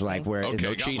 She's like, "Where? Okay,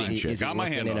 no cheating. Got my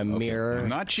hand in a mirror. I'm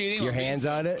not cheating. Your hands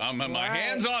on it. My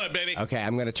hands on it, baby. Okay,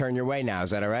 I'm going to turn your way now.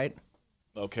 Is that all right?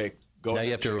 Okay. Go. Now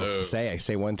you have to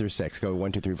say 1 through 6. Go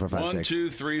 1, 2, 3, 4, 5, 6. 1, 2,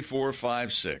 3, 4,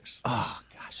 5, 6. Oh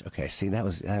gosh. Okay. See, that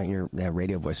was your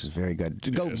radio voice was very good.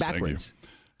 Go backwards.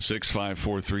 6, 5,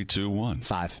 4, 3, 2, 1.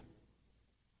 5.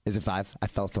 Is it 5? I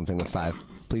felt something with 5.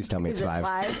 Please tell me it's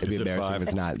 5. It'd be embarrassing if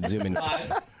it's not. Zoom in.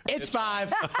 It's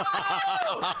 5.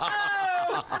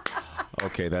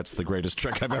 Okay, that's the greatest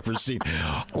trick I've ever seen.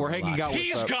 We're hanging out with...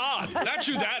 He's God. That's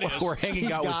who that is. We're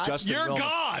hanging out with Justin You're Millman.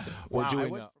 God. We're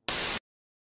doing...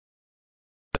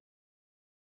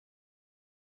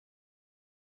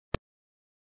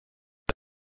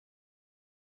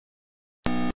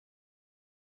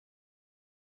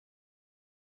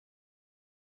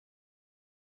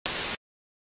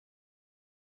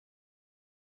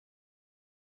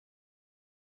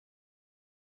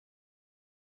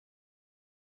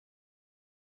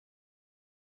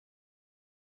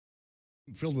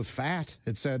 filled with fat.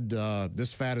 It said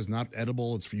this fat is not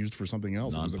edible. It's used for something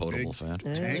else. Non-potable fat.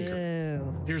 Tanker.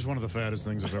 Here's one of the fattest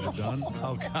things I've ever done.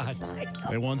 Oh, God.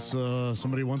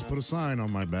 Somebody once put a sign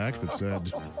on my back that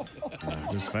said,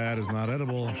 "This fat is not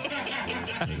edible.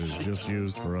 It is just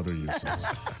used for other uses."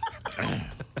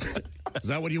 Is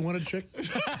that what you wanted, Chick?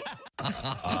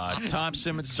 Tom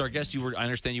Simmons is our guest. I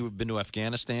understand you've been to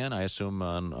Afghanistan, I assume,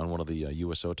 on one of the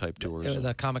USO type tours.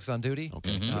 The Comics on Duty.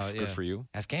 Okay, good for you.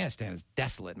 Afghanistan is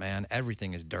desolate, man.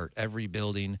 Everything is dirt. Every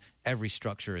building, every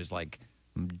structure is like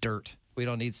dirt. We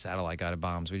don't need satellite guided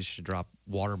bombs. We just should drop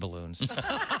water balloons.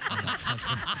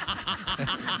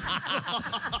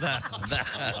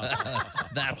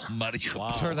 That'll muddy you.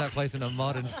 Wow. Turn that place into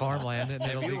mud and farmland, and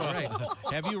it'll be great.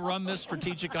 Have you run this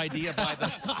strategic idea by the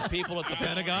people at the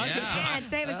Pentagon? Yeah, it'd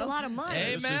save us a lot of money.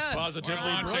 This is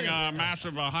positively launching a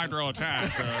massive hydro attack.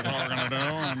 That's what we're going to do.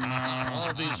 And, all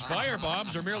of these fire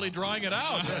bombs are merely drawing it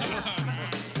out.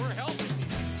 We're helping.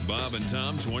 Bob and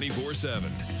Tom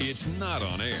 24/7. It's not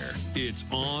on air. It's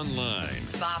online.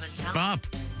 Bob and Tom. Bob.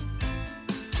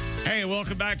 Hey,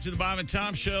 welcome back to the Bob and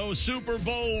Tom Show. Super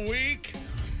Bowl week.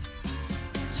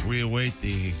 As we await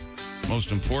the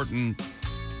most important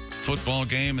football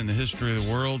game in the history of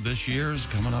the world this year is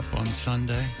coming up on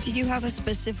Sunday. Do you have a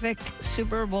specific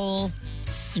Super Bowl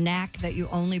snack that you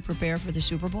only prepare for the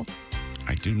Super Bowl?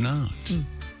 I do not.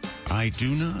 I do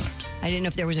not. I didn't know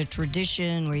if there was a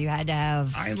tradition where you had to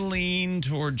have. I lean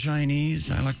toward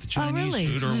Chinese. I like the Chinese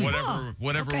food or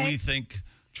whatever we think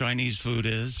Chinese food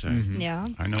is. Yeah.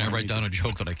 I know. Can I write down a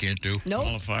joke that I can't do? Nope.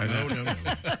 Qualify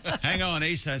that. No. Hang on,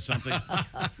 Ace has something.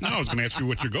 No, I was going to ask you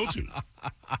what your go-to.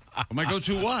 My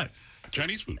go-to what?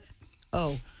 Chinese food.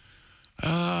 Oh.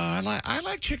 I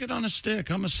like chicken on a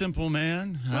stick. I'm a simple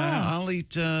man. I'll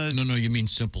eat. No, you mean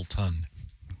simpleton.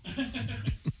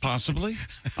 Possibly.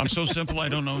 I'm so simple I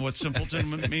don't know what simpleton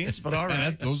means, but all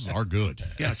right. Those are good.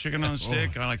 Yeah, chicken on a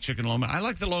stick. I like chicken lo mein. I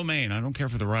like the lo mein. I don't care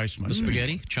for the rice. The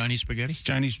spaghetti? Chinese spaghetti? It's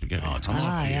Chinese spaghetti. Oh, it's I'm awesome.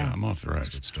 off I'm off the rice.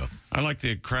 Good stuff. I like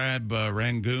the crab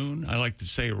rangoon. I like to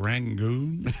say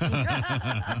rangoon.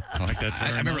 I like that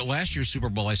very I remember much. last year's Super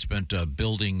Bowl, I spent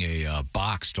building a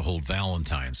box to hold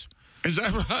Valentine's. Is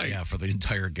that right? Yeah, for the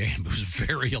entire game. It was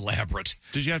very elaborate.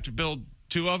 Did you have to build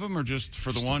two of them or just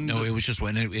for the one? No, it was just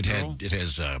one. It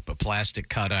has plastic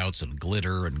cutouts and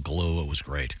glitter and glue. It was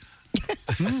great.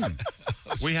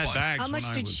 We had bags. How much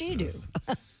did she do?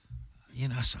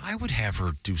 So I would have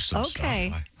her do some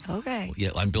stuff. Okay. Yeah,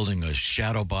 I'm building a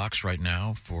shadow box right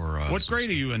now for. What grade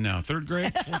are you in now? Third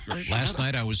grade? Fourth grade? Last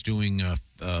night I was doing,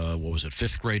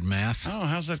 fifth grade math. Oh,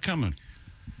 how's that coming?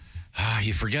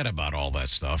 You forget about all that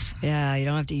stuff. Yeah, you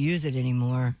don't have to use it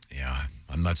anymore. Yeah,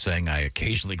 I'm not saying I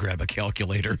occasionally grab a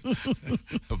calculator,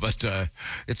 but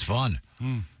it's fun.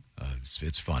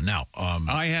 It's fun. Now,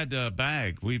 I had a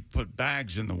bag. We put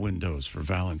bags in the windows for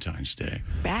Valentine's Day.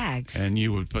 Bags? And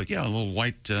you would put, a little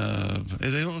white,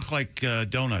 they look like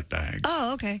donut bags.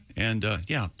 Oh, okay. And,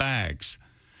 bags.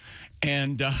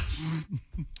 And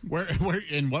where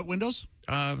in what windows?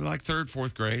 Like third,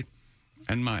 fourth grade.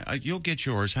 And you'll get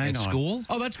yours. Hang on. At school?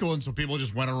 Oh, that's cool. And so people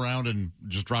just went around and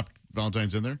just dropped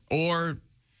Valentine's in there? Or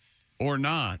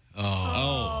not.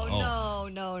 Oh,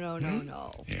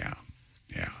 no. Yeah.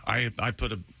 I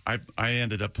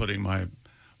ended up putting one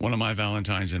of my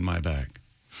Valentines in my bag.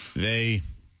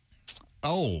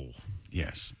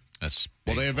 Yes. That's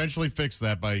well, they eventually fixed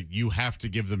that by you have to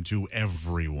give them to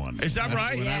everyone. Is that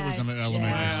right? When I was in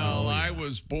elementary school. Well, I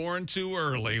was born too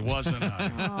early, wasn't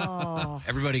I?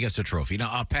 Everybody gets a trophy.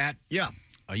 Now, Pat. Yeah.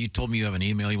 You told me you have an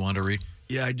email you want to read.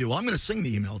 Yeah, I do. Well, I'm going to sing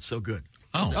the email. It's so good.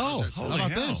 How about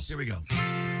this? Here we go.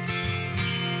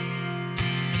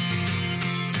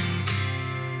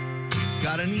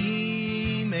 Got an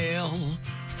email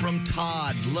from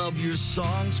Todd. Love your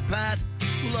songs, Pat.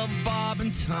 Love Bob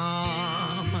and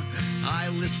Tom. I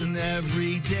listen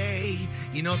every day.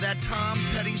 You know that Tom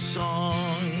Petty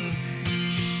song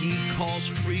he calls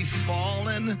Free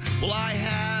Fallin'? Well, I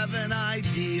have an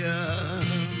idea.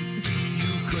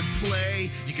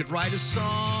 You could write a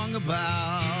song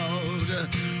about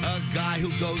a guy who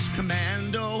goes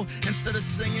commando. Instead of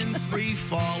singing Free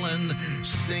Fallin',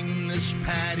 sing this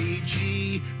Patty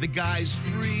G. The guy's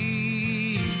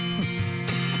free.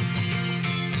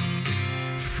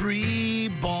 Free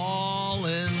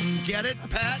ballin'. Get it,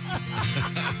 Pat?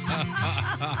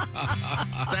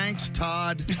 Thanks,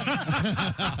 Todd.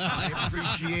 I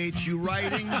appreciate you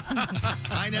writing.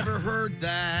 I never heard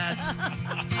that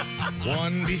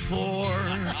one before.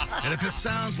 And if it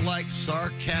sounds like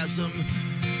sarcasm,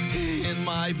 in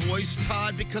my voice,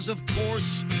 Todd, because of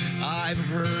course I've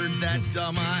heard that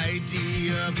dumb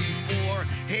idea before.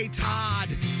 Hey,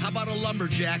 Todd, how about a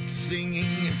lumberjack singing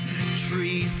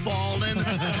Tree Fallen,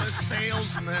 or a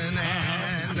salesman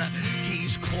and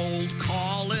he's cold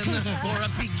calling, or a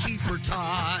beekeeper,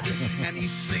 Todd, and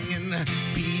he's singing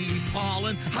bee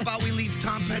pollen? How about we leave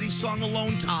Tom Petty's song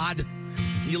alone, Todd?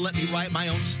 You let me write my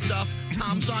own stuff.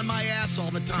 Tom's on my ass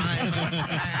all the time.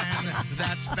 And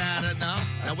that's bad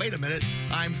enough. Now, wait a minute.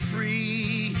 I'm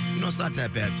free. You know, it's not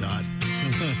that bad, Todd.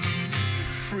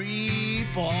 Free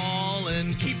ball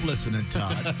and keep listening,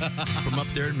 Todd. From up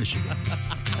there in Michigan.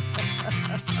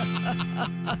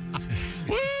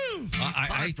 Woo!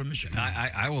 From Michigan.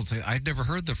 I will tell you, I'd never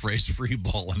heard the phrase free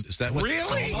balling. Is that what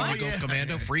Really? it's called? Go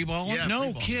commando? Free balling? Yeah,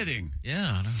 no kidding.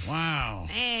 Yeah. Wow.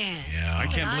 Man. Yeah. I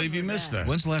can't believe you missed that.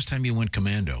 When's the last time you went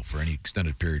commando for any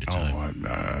extended period of time?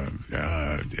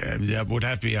 That would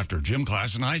have to be after gym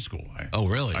class in high school. Oh,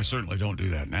 really? I certainly don't do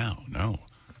that now. No.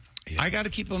 I got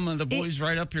to keep the boys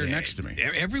right up here next to me.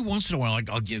 Every once in a while,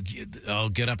 I'll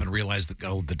get up and realize that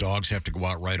the dogs have to go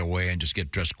out right away and just get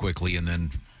dressed quickly, and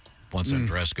then once I'm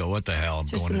dressed, go, what the hell? I'm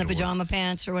Just going in the into pajama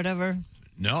pants or whatever?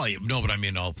 No, but I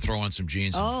mean, I'll throw on some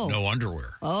jeans and no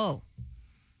underwear. Oh.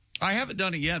 I haven't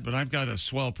done it yet, but I've got a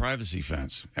swell privacy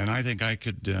fence, and I think I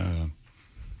could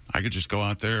just go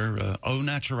out there au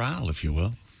natural, if you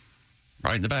will,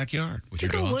 right in the backyard. Did you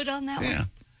go wood on that one?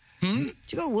 Did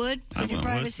you go wood with your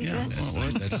privacy fence?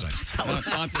 That's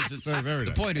nice. Very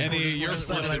The point is, Any of your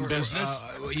flipping business?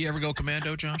 You ever go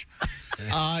commando, Josh?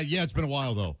 Yeah, it's been a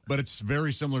while, though. But it's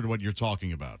very similar to what you're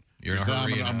talking about. You're in a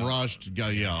hurry, I'm rushed.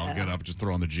 Yeah, I'll get up, just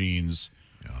throw on the jeans,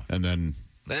 and then...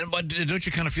 But don't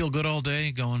you kind of feel good all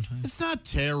day going? It's not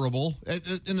terrible.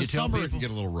 In the summer, it can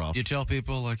get a little rough. You tell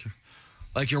people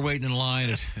like you're waiting in line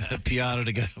at Piata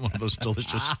to get one of those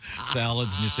delicious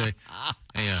salads, and you say,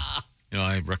 hey,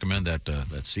 I recommend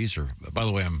that Caesar. By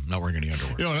the way, I'm not wearing any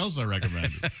underwear. You know what else I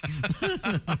recommend?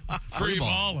 Free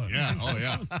balling. Yeah, oh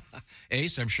yeah.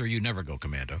 Ace, I'm sure you never go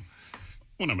commando.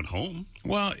 When I'm at home.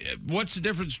 Well, what's the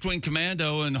difference between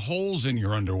commando and holes in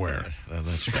your underwear?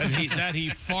 That's that he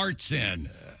farts in.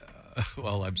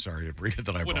 Well, I'm sorry to bring it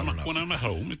that I brought it up. When I'm at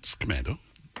home, it's commando.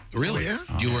 Really? Oh,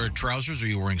 yeah. Do you wear trousers or are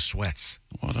you wearing sweats?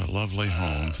 What a lovely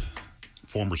home.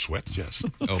 Former sweats, yes.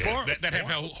 Oh, that have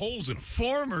holes in them.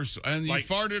 Former, and you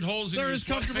farted holes in your his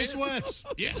comfortable sweats.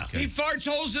 Yeah. Okay. He farts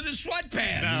holes in his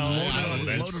sweatpants.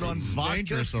 Loaded on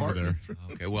dangerous over there.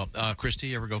 Okay, well, Christy,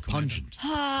 you ever go commando?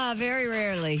 Pungent. Very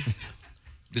rarely.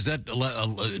 Is that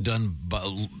done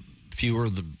by fewer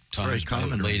the times by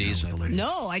ladies?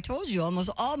 No, I told you, almost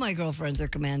all my girlfriends are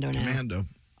commando now. Commando.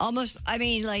 Almost, I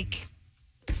mean, like,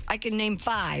 I can name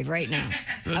 5 right now.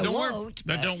 I won't.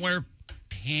 That don't wear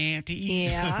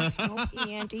panties. Yeah, no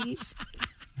panties.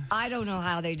 I don't know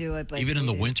how they do it, but even in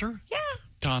the winter? Yeah.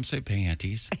 Tom, say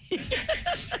panties.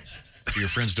 Your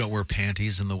friends don't wear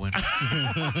panties in the winter?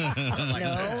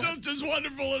 No. Just as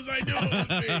wonderful as I knew it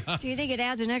would be. Do you think it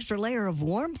adds an extra layer of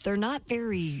warmth? They're not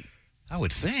very... I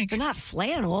would think. They're not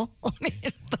flannel. I mean,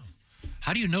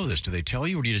 how do you know this? Do they tell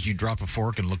you, or do you just drop a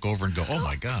fork and look over and go, oh,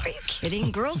 my God? Are you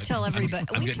kidding? Girls tell everybody.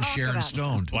 I'm getting Sharon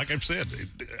stoned. Like I've said,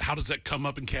 how does that come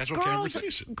up in casual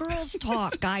conversation? Girls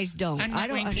talk, guys don't. I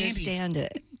don't understand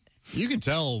it. You can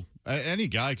tell. Any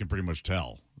guy can pretty much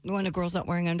tell. When a girl's not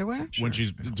wearing underwear? When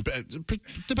she's,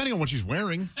 depending on what she's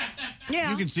wearing. Yeah.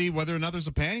 You can see whether or not there's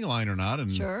a panty line or not.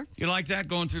 And sure. You like that,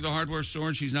 going through the hardware store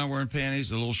and she's not wearing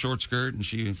panties, a little short skirt, and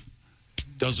she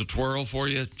does a twirl for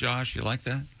you, Josh? You like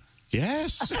that?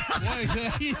 Yes.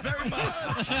 Very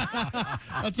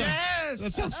much.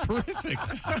 That sounds terrific.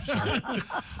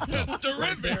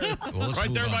 Terrific. Well,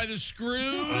 right there by the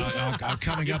screws.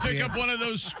 Coming you up, pick up one of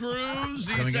those screws.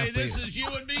 You say, this is you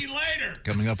and me later.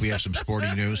 Coming up, we have some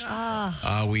sporting news.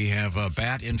 We have a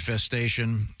bat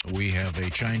infestation. We have a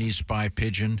Chinese spy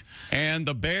pigeon. And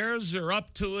the Bears are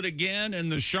up to it again in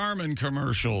the Charmin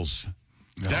commercials.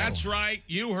 That's right.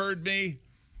 You heard me.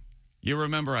 You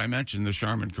remember I mentioned the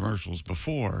Charmin commercials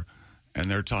before, and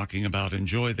they're talking about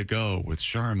enjoy the go with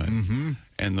Charmin.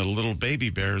 And the little baby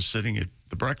bears sitting at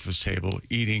the breakfast table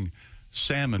eating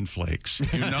salmon flakes.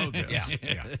 You know this.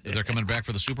 Yeah. They're coming back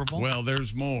for the Super Bowl? Well,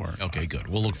 there's more. Okay, good.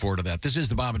 We'll look forward to that. This is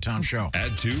the Bob and Tom Show.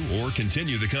 Add to or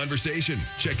continue the conversation.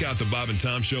 Check out the Bob and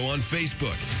Tom Show on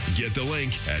Facebook. Get the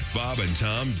link at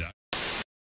bobandtom.com.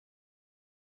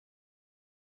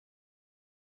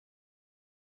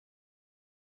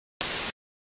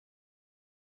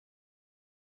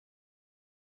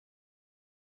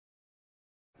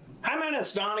 Hey man,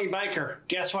 it's Donnie Baker.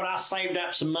 Guess what? I saved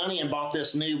up some money and bought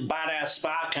this new badass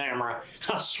spy camera.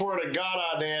 I swear to God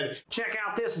I did. Check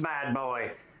out this bad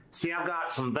boy. See, I've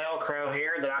got some Velcro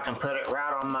here that I can put it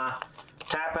right on my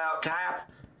tap-out cap.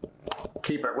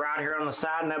 Keep it right here on the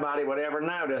side. Nobody would ever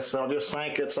notice. They'll just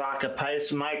think it's like a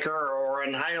pacemaker or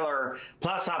inhaler.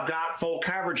 Plus, I've got full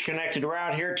coverage connected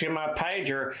right here to my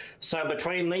pager. So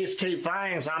between these two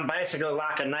things, I'm basically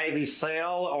like a Navy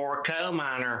SEAL or a coal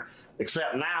miner.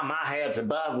 Except now my head's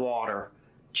above water.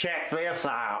 Check this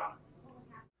out.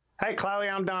 Hey, Chloe,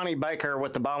 I'm Donnie Baker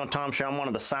with the Bob and Tom Show. I'm one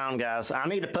of the sound guys. I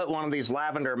need to put one of these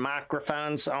lavender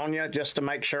microphones on you just to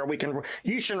make sure we can...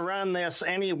 You should run this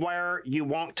anywhere you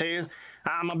want to.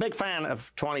 I'm a big fan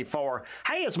of 24.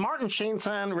 Hey, is Martin Sheen's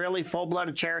son really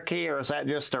full-blooded Cherokee, or is that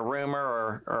just a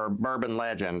rumor or bourbon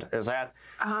legend? Is that...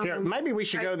 Here, maybe we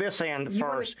should go this end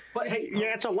first.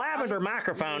 Yeah, it's a lavender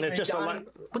microphone. It's just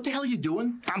What the hell are you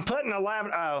doing? I'm putting a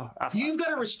lavender... You've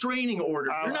got a restraining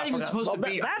order. You're not even supposed to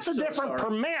be... That's a different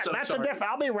permit. That's a different...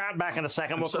 I'll be right back in a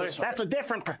second. That's a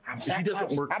different... He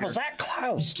doesn't work here. I was that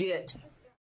close. Get...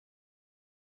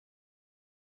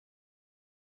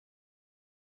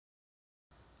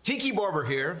 Tiki Barber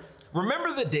here.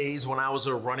 Remember the days when I was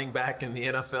a running back in the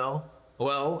NFL?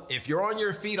 Well, if you're on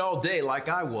your feet all day like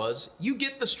I was, you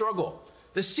get the struggle.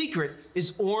 The secret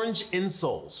is orange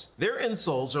insoles. Their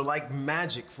insoles are like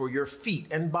magic for your feet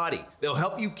and body. They'll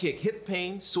help you kick hip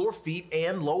pain, sore feet,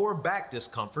 and lower back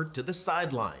discomfort to the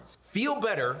sidelines. Feel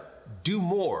better, do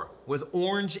more with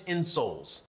orange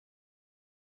insoles.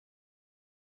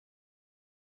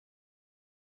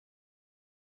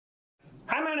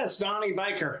 Hey man, it's Donnie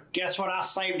Baker. Guess what? I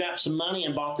saved up some money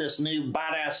and bought this new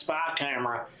badass spy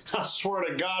camera. I swear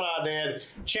to God I did.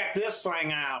 Check this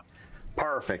thing out.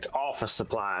 Perfect. Office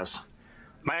supplies.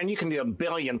 Man, you can do a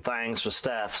billion things with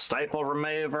stuff. Staple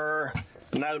remover,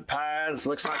 notepads.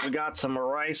 Looks like we got some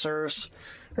erasers.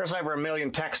 There's over 1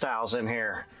 million textiles in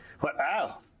here. What?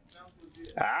 Oh,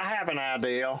 I have an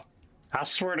idea. I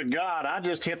swear to God, I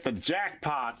just hit the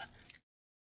jackpot.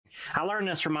 I learned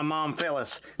this from my mom,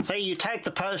 Phyllis. See, you take the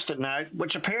Post-it note,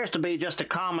 which appears to be just a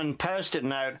common Post-it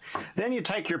note. Then you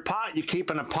take your pot you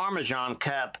keep in a Parmesan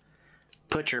cup.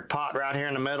 Put your pot right here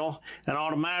in the middle, and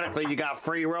automatically you got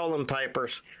free rolling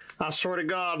papers. I swear to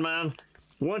God, man,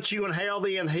 once you inhale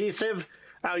the adhesive,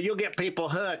 oh, you'll get people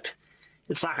hooked.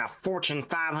 It's like a Fortune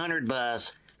 500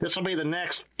 buzz. This will be the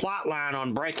next plot line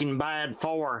on Breaking Bad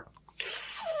 4.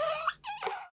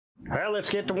 Well, let's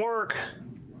get to work.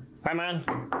 Hey, man.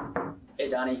 Hey,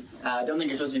 Donnie. I don't think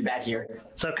you're supposed to be back here.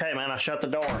 It's okay, man. I shut the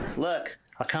door. Look,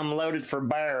 I come loaded for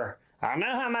bear. I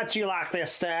know how much you like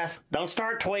this stuff. Don't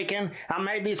start tweaking. I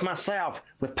made these myself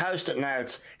with Post-it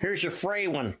notes. Here's your free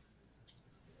one.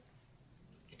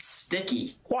 It's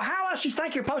sticky. Well, how else you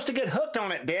think you're supposed to get hooked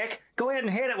on it, Dick? Go ahead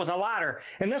and hit it with a lighter,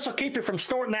 and this will keep you from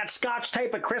snorting that Scotch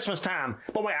tape at Christmas time.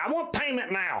 But wait, I want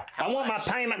payment now. I want my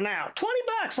payment now.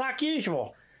 $20 like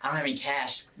usual. I don't have any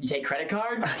cash. You take credit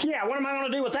card? Yeah, what am I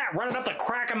going to do with that? Run it up the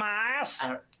crack of my ass?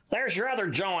 There's your other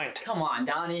joint. Come on,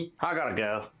 Donnie. I gotta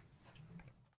go.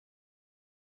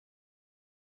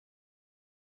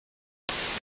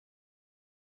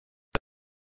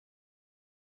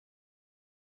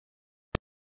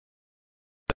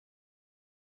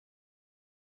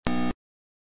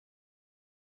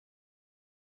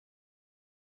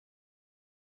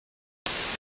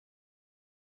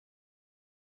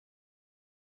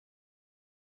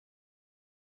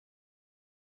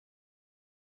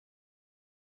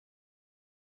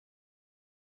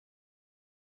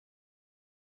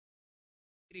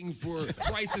 For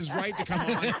Price is Right to come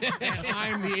on, and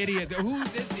I'm the idiot.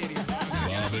 Who's this idiot?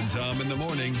 Bob and Tom in the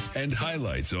morning, and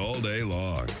highlights all day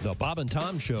long. The Bob and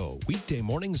Tom Show, weekday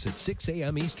mornings at 6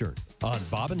 a.m. Eastern on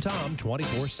Bob and Tom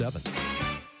 24/7.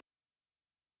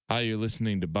 Hi, you're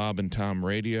listening to Bob and Tom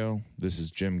Radio. This is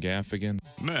Jim Gaffigan.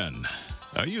 Men,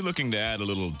 are you looking to add a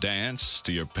little dance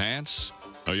to your pants?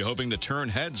 Are you hoping to turn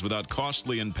heads without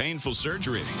costly and painful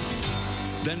surgery?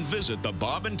 Then visit the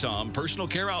Bob and Tom Personal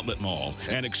Care Outlet Mall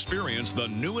and experience the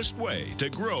newest way to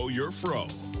grow your fro.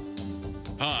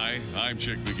 Hi, I'm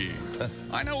Chick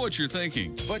McGee. I know what you're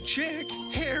thinking, but Chick,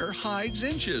 hair hides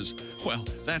inches. Well,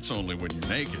 that's only when you're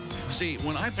naked. See,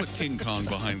 when I put King Kong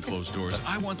behind closed doors,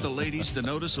 I want the ladies to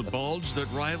notice a bulge that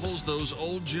rivals those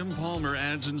old Jim Palmer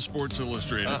ads in Sports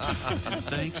Illustrated. And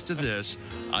thanks to this,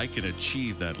 I can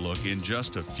achieve that look in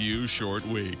just a few short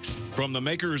weeks. From the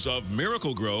makers of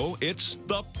Miracle Grow, it's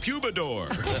the Pubador.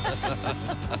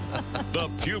 The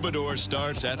Pubador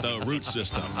starts at the root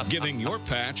system, giving your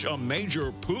patch a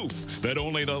major poof that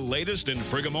only the latest in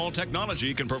Frigomol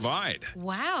technology can provide.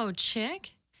 Wow,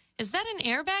 Chick. Is that an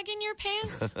airbag in your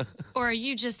pants? Or are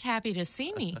you just happy to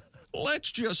see me?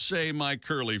 Let's just say my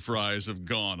curly fries have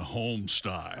gone home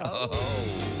style.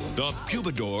 Oh. The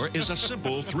Pubidor is a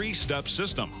simple 3-step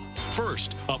system.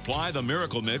 First, apply the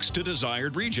Miracle Mix to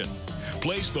desired region.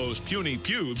 Place those puny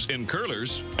pubes in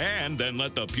curlers, and then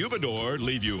let the Pubidor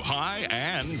leave you high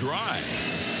and dry.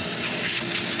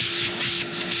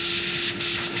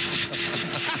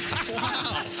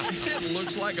 Wow, it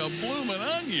looks like a bloomin'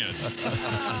 onion.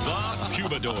 The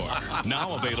Pubidor,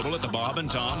 now available at the Bob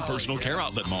and Tom Personal Care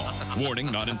Outlet Mall.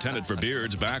 Warning, not intended for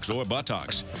beards, backs, or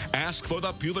buttocks. Ask for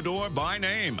the Pubidor by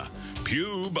name.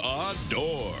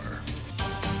 Pubidor.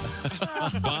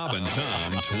 Bob and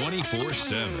Tom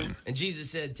 24/7. And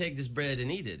Jesus said, take this bread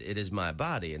and eat it. It is my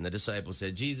body. And the disciples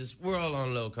said, Jesus, we're all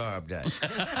on low-carb diet.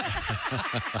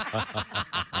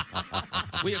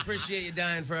 We appreciate you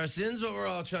dying for our sins, but we're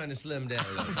all trying to slim down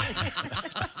a little bit.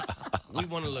 We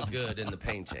want to look good in the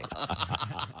painting.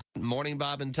 Morning,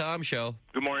 Bob and Tom show.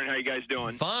 Good morning. How you guys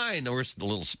doing? Fine. We're a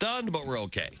little stunned, but we're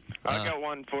okay. I got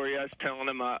one for you. I was telling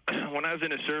him when I was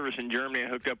in a service in Germany, I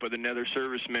hooked up with another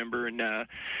service member, and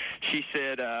she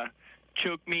said,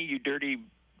 choke me, you dirty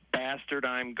bastard.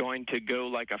 I'm going to go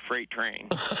like a freight train.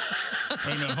 Wait a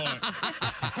minute, hold on.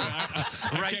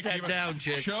 Write that down,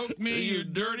 chick. Choke me, you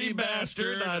dirty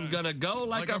bastard. I'm going to go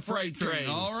like a freight train.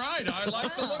 All right. I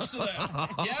like the looks of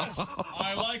that. Yes,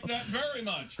 I like that very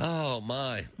much. Oh,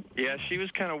 my. Yeah, she was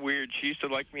kind of weird. She used to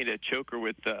like me to choke her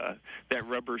with that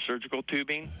rubber surgical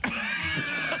tubing.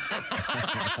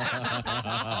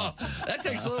 That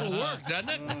takes a little work, doesn't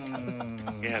it?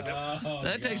 Yeah.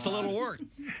 That takes a little work.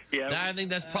 Yeah. I think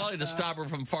that's probably to stop her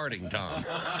from farting, Tom.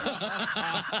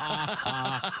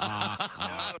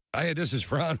 Hey, this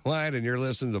is Ron White, and you're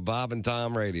listening to Bob and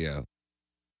Tom Radio.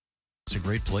 It's a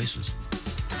great places.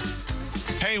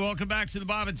 Hey, welcome back to the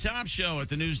Bob and Tom Show. At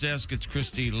the news desk, it's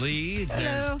Christy Lee.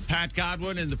 There's Pat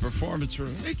Godwin in the performance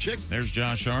room. Hey, chick. There's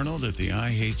Josh Arnold at the I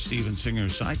Hate Steven Singer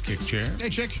sidekick chair. Hey,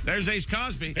 chick. There's Ace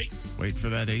Cosby. Hey. Wait for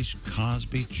that Ace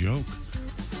Cosby joke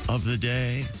of the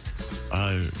day.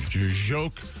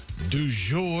 Joke du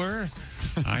jour.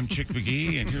 I'm Chick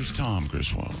McGee, and here's Tom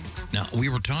Griswold. Now, we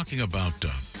were talking about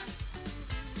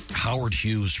Howard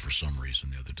Hughes for some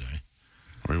reason the other day.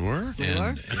 We were?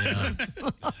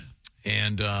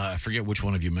 And I forget which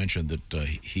one of you mentioned that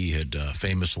he had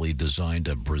famously designed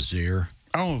a brassiere.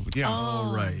 Oh, yeah.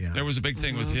 Oh, right, yeah. There was a big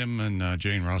thing with him and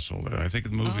Jane Russell. I think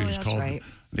the movie was called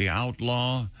The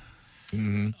Outlaw.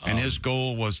 And his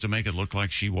goal was to make it look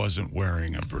like she wasn't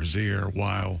wearing a brassiere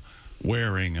while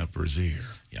wearing a brassiere.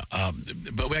 Yeah.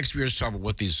 But we actually were just talking about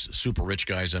what these super rich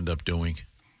guys end up doing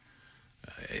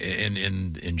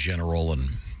in general. And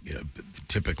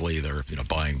typically they're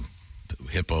buying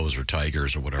hippos or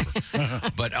tigers or whatever.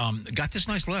 But got this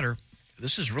nice letter.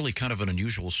 This is really kind of an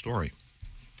unusual story.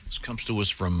 This comes to us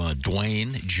from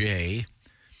Dwayne J.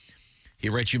 He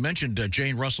writes, you mentioned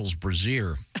Jane Russell's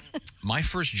brassiere. My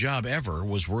first job ever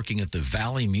was working at the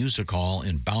Valley Music Hall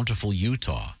in Bountiful,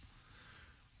 Utah.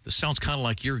 This sounds kind of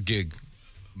like your gig.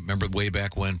 Remember way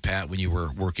back when, Pat, when you were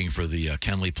working for the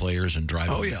Kenley Players and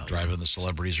driving the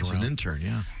celebrities around? As an intern,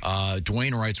 yeah.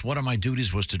 Dwayne writes, one of my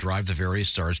duties was to drive the various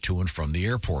stars to and from the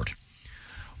airport.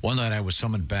 One night I was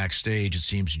summoned backstage. It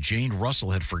seems Jane Russell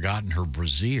had forgotten her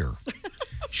brassiere.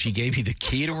 She gave me the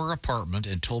key to her apartment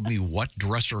and told me what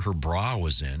dresser her bra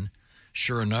was in.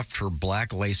 Sure enough, her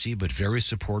black, lacy, but very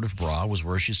supportive bra was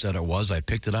where she said it was. I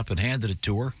picked it up and handed it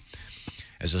to her.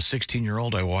 As a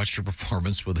 16-year-old, I watched her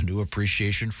performance with a new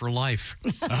appreciation for life.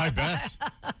 I bet.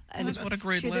 And what a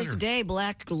great letter. To this day,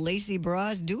 black lacy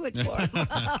bras do it for him.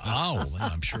 Oh,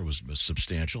 I'm sure it was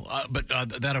substantial. But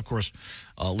that, of course,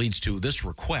 leads to this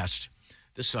request.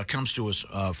 This comes to us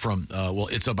from,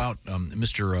 it's about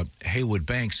Mr. Haywood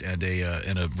Banks and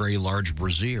a very large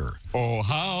brassiere. Oh,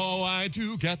 how I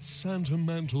do get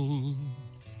sentimental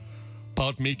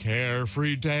about me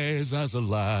carefree days as a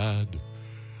lad.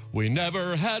 We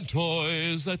never had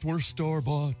toys that were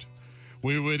store-bought.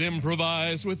 We would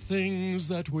improvise with things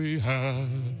that we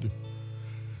had.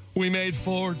 We made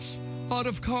forts out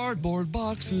of cardboard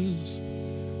boxes.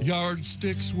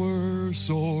 Yardsticks were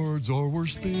swords or were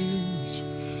spears.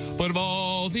 But of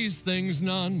all these things,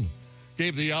 none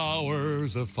gave the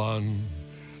hours of fun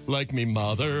like me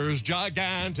mother's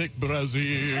gigantic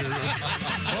brassiere.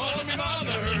 Oh, me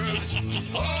mother's,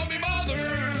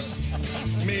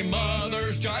 me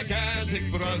mother's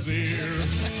gigantic brassiere.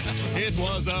 It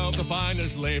was of the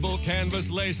finest label,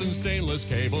 canvas, lace, and stainless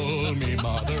cable. Me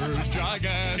mother's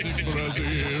gigantic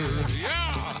brassiere.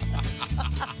 Yeah!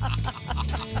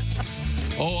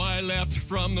 Oh, I leapt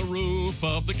from the roof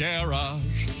of the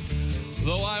garage,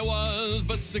 though I was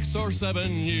but 6 or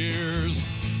 7 years.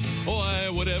 Oh, I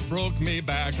would have broke me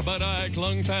back, but I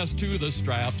clung fast to the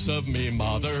straps of me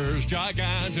mother's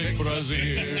gigantic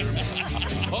brassiere.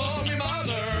 Oh, me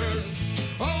mother's,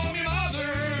 oh, me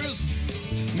mother's,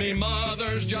 me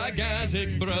mother's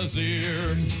gigantic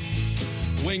brassiere.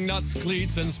 Wing nuts,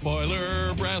 cleats, and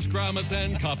spoiler, brass grommets,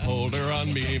 and cup holder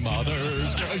on me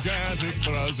mother's gigantic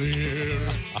brassiere.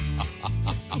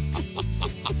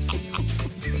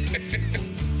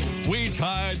 We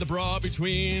tied the bra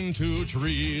between two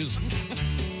trees.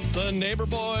 The neighbor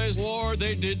boys' war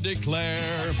they did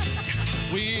declare.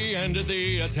 We ended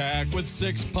the attack with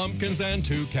 6 pumpkins and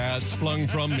 2 cats flung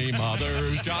from me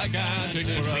mother's gigantic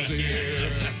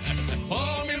brassiere.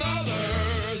 Oh, me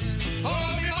mother's,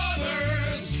 oh, me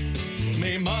mother's,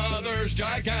 me mother's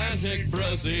gigantic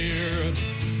brassiere.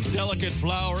 Delicate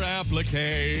flower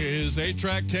appliques,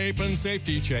 8-track tape and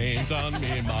safety chains on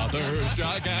me mother's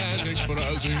gigantic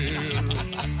brassiere.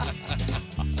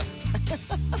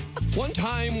 One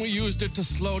time we used it to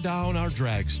slow down our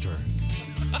dragster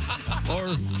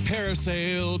or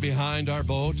parasail behind our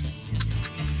boat.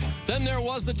 Then there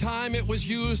was the time it was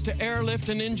used to airlift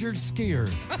an injured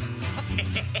skier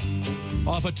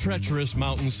off a treacherous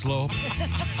mountain slope.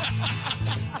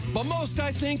 But most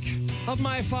I think of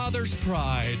my father's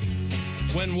pride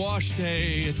when wash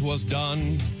day it was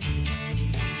done,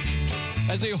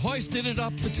 as he hoisted it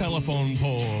up the telephone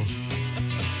pole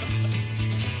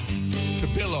to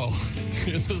billow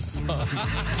in the sun.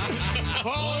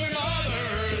 Oh, me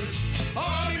mother's,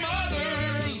 oh, me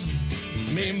mother's,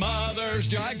 me mother's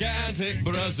gigantic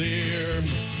brassiere.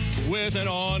 With an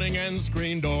awning and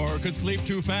screen door, could sleep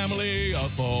 2 family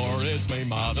of 4. It's me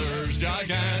mother's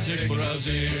gigantic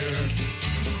brassiere.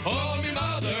 Oh, me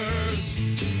mother's,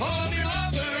 oh, me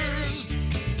mother's,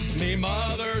 me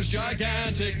mother's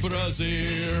gigantic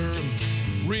brassiere.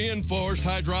 Reinforced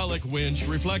hydraulic winch,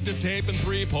 reflective tape, and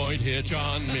 3-point hitch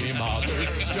on me mother's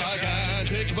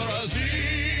gigantic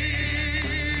brassiere.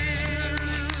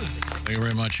 Thank you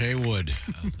very much, Haywood,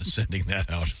 sending that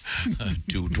out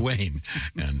to Dwayne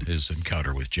and his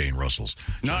encounter with Jane Russell's.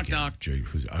 Knock, knock.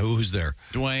 Who's there?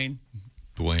 Dwayne.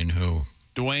 Dwayne who?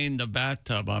 Dwayne the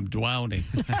bathtub. I'm drowning.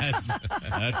 That's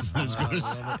as good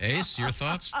as... Ace, your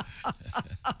thoughts?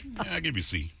 Yeah, I'll give you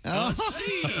C.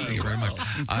 Thank you very much.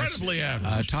 Incredibly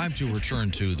average. Time to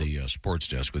return to the sports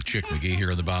desk with Chick McGee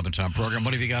here in the Bob and Tom program.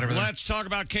 What have you got over there? Let's talk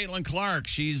about Caitlin Clark.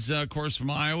 She's, of course, from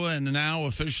Iowa and now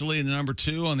officially the number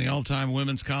 2 on the all-time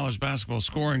women's college basketball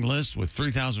scoring list with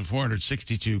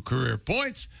 3,462 career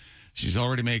points. She's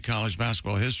already made college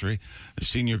basketball history. The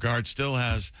senior guard still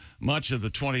has much of the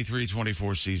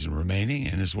 23-24 season remaining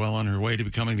and is well on her way to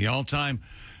becoming the all-time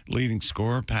leading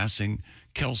scorer, passing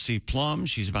Kelsey Plum.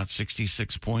 She's about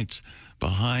 66 points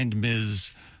behind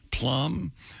Ms.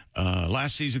 Plum.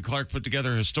 Last season, Clark put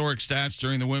together historic stats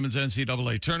during the women's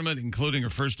NCAA tournament, including her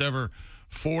first ever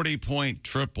 40-point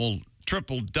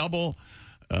triple-double.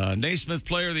 Naismith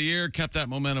Player of the Year, kept that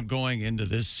momentum going into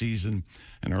this season.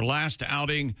 And her last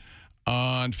outing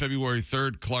on February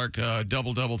 3rd, Clark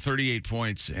double-double, 38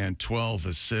 points and 12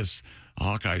 assists.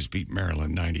 Hawkeyes beat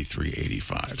Maryland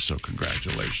 93-85. So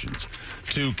congratulations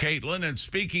to Caitlin. And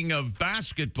speaking of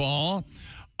basketball,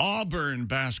 Auburn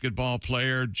basketball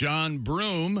player John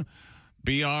Broome,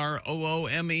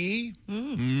 B-R-O-O-M-E.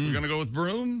 We're going to go with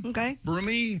Broome. Okay.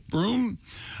 Broome.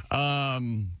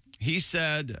 He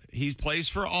said he plays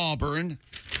for Auburn.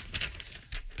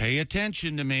 Pay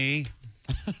attention to me.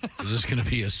 Is this going to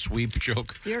be a sweep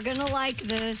joke? You're going to like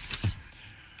this.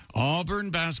 Auburn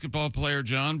basketball player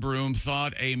John Broome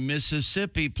thought a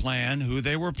Mississippi plan, who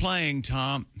they were playing,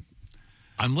 Tom.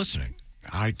 I'm listening.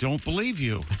 I don't believe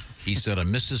you. He said a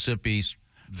Mississippi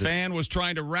fan was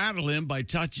trying to rattle him by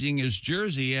touching his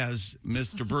jersey as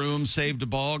Mr. Broome saved a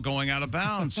ball going out of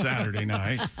bounds Saturday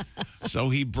night. So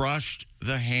he brushed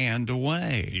the hand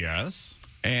away. Yes.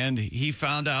 And he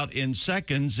found out in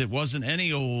seconds it wasn't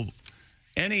any old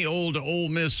Ole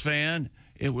Miss fan.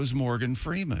 It was Morgan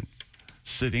Freeman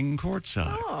sitting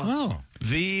courtside. Oh.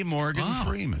 The Morgan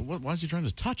Freeman. Why is he trying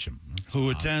to touch him?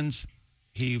 Who attends,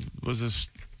 he was a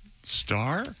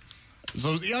star.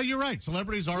 So, yeah, you're right.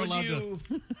 Celebrities are allowed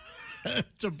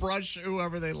to brush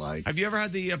whoever they like. Have you ever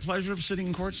had the pleasure of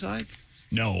sitting courtside?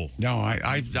 No. No,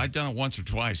 I've done it once or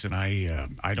twice, and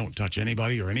I don't touch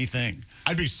anybody or anything.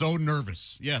 I'd be so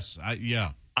nervous. Yes,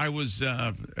 I was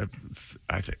the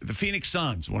Phoenix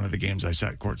Suns, one of the games I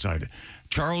sat courtside.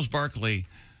 Charles Barkley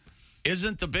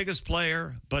isn't the biggest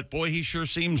player, but boy, he sure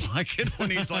seemed like it when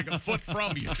he's like a foot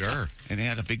from you. Sure. And he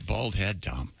had a big bald head,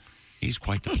 Tom. He's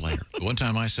quite the player. One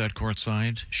time I sat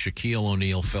courtside, Shaquille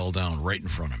O'Neal fell down right in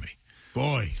front of me.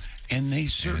 Boy. And they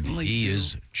certainly he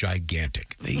is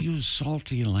gigantic. They use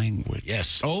salty language.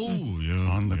 Yes. Oh,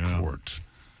 yeah. On the court.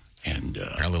 And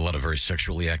apparently a lot of very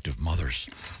sexually active mothers.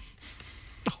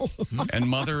 And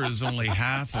mother is only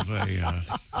half of the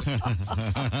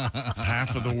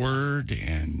word.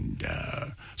 And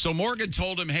so Morgan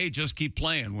told him, hey, just keep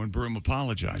playing when Broom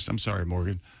apologized. I'm sorry,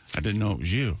 Morgan. I didn't know it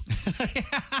was you.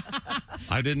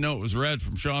 I didn't know it was Red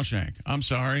from Shawshank. I'm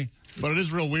sorry. But it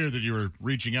is real weird that you were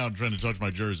reaching out and trying to touch my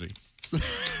jersey.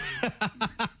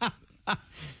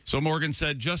 So Morgan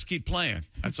said, just keep playing.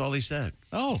 That's all he said.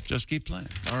 Oh. Just keep playing.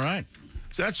 All right.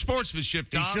 So that's sportsmanship,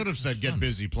 Tom. He should have said, get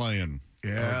busy playing.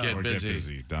 Yeah. Or get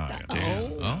busy dying.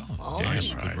 Damn. Damn,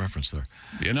 right. Good reference there.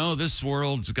 You know, this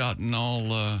world's gotten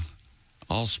all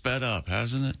sped up,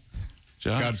 hasn't it,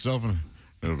 John? Got itself in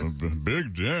a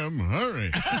big damn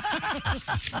hurry.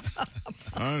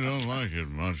 I don't like it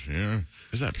much here.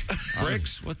 Is that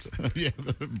Brooks? What's yeah,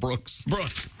 Brooks.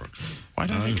 Brooks. Why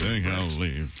don't I think I'll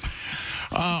leave.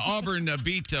 Auburn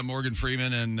beat Morgan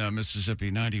Freeman and Mississippi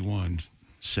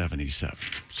 91-77.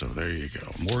 So there you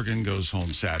go. Morgan goes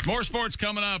home sad. More sports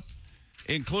coming up,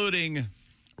 including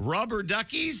rubber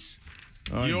duckies.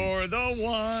 You're the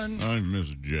one. I miss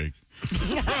Jake.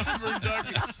 Rubber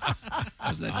duckies.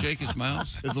 Wasn't that Jake his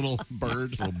mouse? His little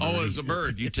bird. Oh, it's a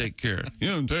bird. You take care.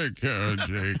 You take care,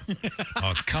 Jake.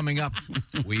 Coming up,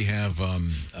 we have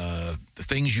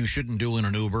things you shouldn't do in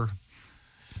an Uber.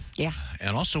 Yeah.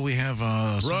 And also we have...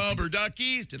 rubber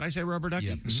duckies. Did I say rubber duckies?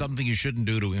 Yeah, something you shouldn't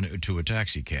do to a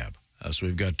taxi cab. So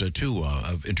we've got two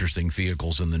interesting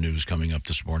vehicles in the news coming up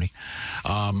this morning.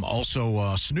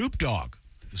 Also, Snoop Dogg,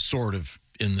 sort of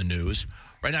in the news.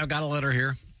 Right now, I've got a letter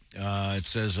here. It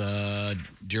says,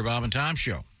 Dear Bob and Tom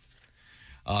Show,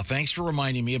 thanks for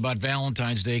reminding me about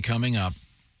Valentine's Day coming up.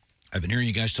 I've been hearing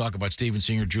you guys talk about Steven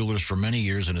Singer Jewelers for many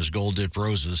years and his gold-dipped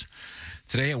roses.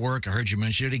 Today at work, I heard you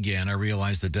mention it again. I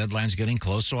realized the deadline's getting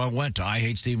close, so I went to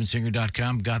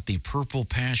IHateStevenSinger.com, got the Purple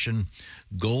Passion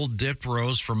gold-dipped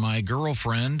rose for my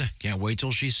girlfriend. Can't wait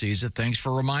till she sees it. Thanks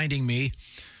for reminding me.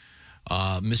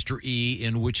 Mr. E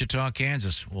in Wichita,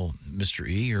 Kansas. Well, Mr.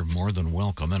 E, you're more than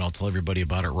welcome, and I'll tell everybody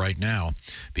about it right now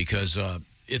because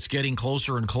it's getting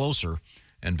closer and closer,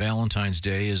 and Valentine's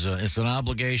Day is it's an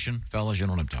obligation. Fellas, you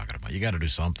know what I'm talking about. You got to do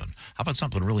something. How about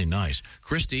something really nice?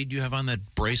 Christy, do you have on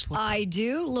that bracelet? I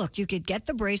do. Look, you could get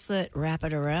the bracelet, wrap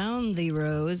it around the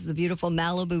rose, the beautiful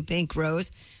Malibu pink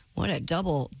rose. What a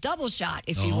double shot,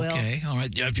 if you will. Okay, all right.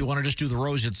 Yeah, if you want to just do the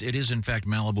rose, it is in fact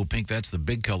Malibu pink. That's the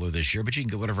big color this year, but you can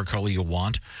get whatever color you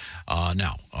want.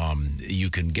 Now, you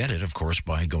can get it, of course,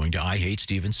 by going to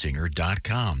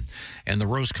IHateStevenSinger.com. And the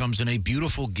rose comes in a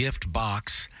beautiful gift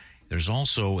box. There's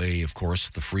also, of course,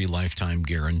 the free lifetime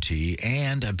guarantee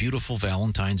and a beautiful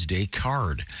Valentine's Day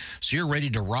card. So you're ready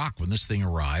to rock when this thing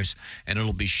arrives, and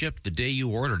it'll be shipped the day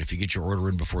you ordered if you get your order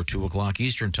in before 2 o'clock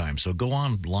Eastern time. So go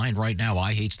online right now,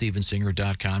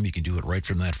 IHateStevenSinger.com. You can do it right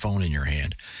from that phone in your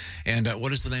hand. And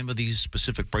what is the name of the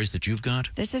specific bracelet you've got?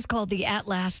 This is called the At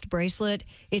Last bracelet.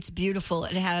 It's beautiful.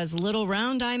 It has little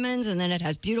round diamonds, and then it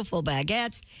has beautiful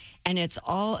baguettes, and it's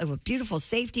all a beautiful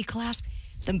safety clasp.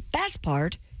 The best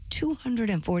part,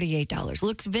 $248.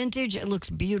 Looks vintage. It looks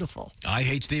beautiful.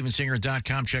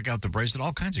 IHateStevenSinger.com. Check out the bracelet.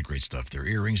 All kinds of great stuff there.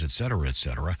 Earrings, et cetera, et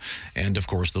cetera. And, of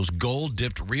course, those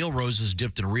gold-dipped, real roses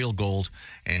dipped in real gold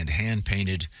and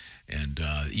hand-painted. And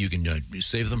you can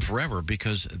save them forever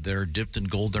because they're dipped in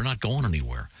gold. They're not going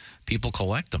anywhere. People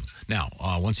collect them. Now,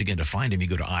 once again, to find them, you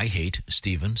go to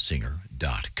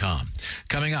IHateStevenSinger.com.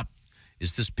 Coming up,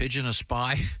 is this pigeon a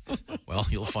spy? Well,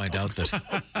 you'll find out that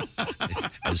it's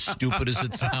as stupid as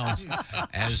it sounds.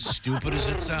 As stupid as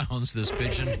it sounds, this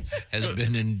pigeon has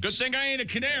been in... Good thing I ain't a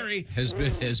canary. Has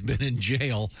been in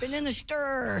jail. It's been in the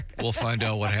stir. We'll find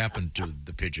out what happened to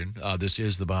the pigeon. This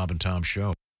is the Bob and Tom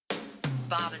Show.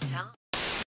 Bob and Tom.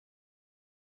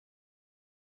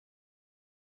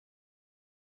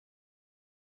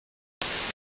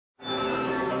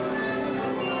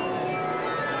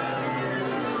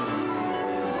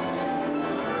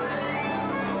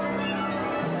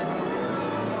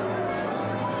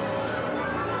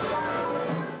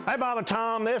 Hey, Bob and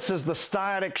Tom, this is the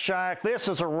Static Shack. This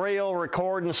is a real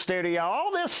recording studio. All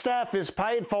this stuff is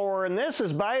paid for, and this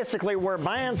is basically where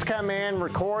bands come in,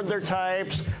 record their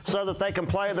tapes so that they can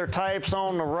play their tapes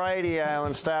on the radio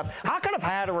and stuff. I could have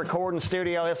had a recording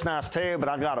studio. It's nice, too, but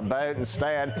I got a boat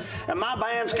instead. And my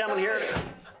band's coming here.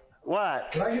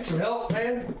 What? Can I get some help,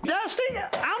 man? Dusty,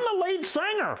 I'm the lead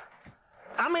singer.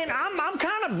 I mean, I'm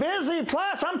kind of busy,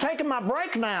 plus I'm taking my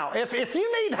break now. If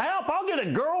you need help, I'll get a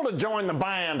girl to join the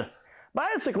band.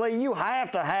 Basically, you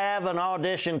have to have an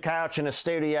audition couch in a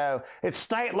studio. It's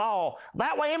state law.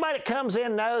 That way, anybody that comes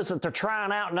in knows that they're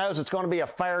trying out, knows it's going to be a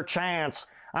fair chance.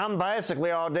 I'm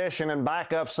basically auditioning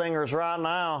backup singers right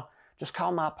now. Just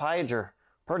call my pager.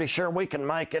 Pretty sure we can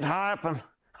make it happen.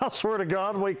 I swear to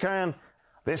God we can.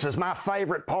 This is my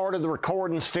favorite part of the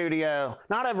recording studio.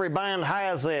 Not every band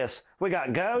has this. We got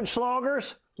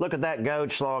Goldschlagers. Look at that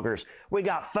Goldschlagers. We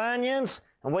got Funyuns,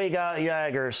 and we got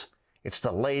Jaegers. It's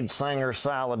the lead singer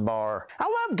salad bar. I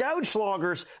love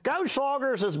Goldschlagers.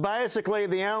 Goldschlagers is basically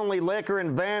the only liquor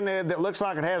invented that looks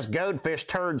like it has goldfish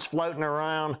turds floating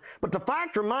around. But the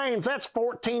fact remains, that's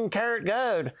 14 karat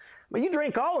gold. But you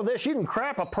drink all of this, you can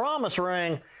crap a promise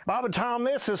ring. Bob and Tom,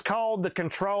 this is called the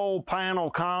Control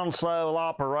Panel Console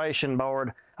Operation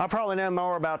Board. I probably know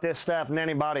more about this stuff than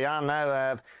anybody I know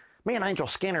of. Me and Angel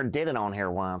Skinner did it on here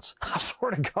once. I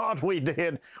swear to God we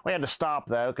did. We had to stop,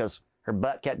 though, because her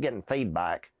butt kept getting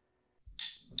feedback.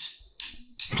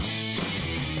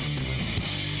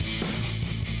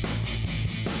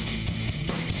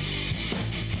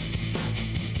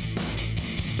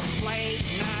 Late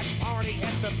night party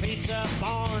at the pizza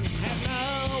barn. Have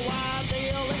no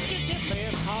idea if you get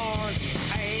this hard.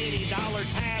 $80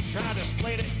 tab, try to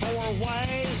split it 4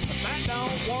 ways. But that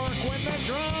don't work when the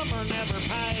drummer never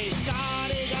pays.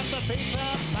 Scotty got the pizza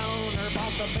boner,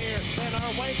 bought the beer. Then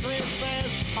our waitress says,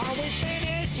 are we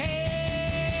finished here?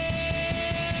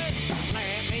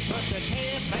 Let me put the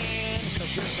tip in,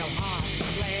 cause you're so hot.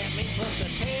 Let me put the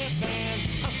tip in,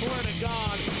 I swear to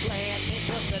God. Let me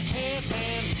put the tip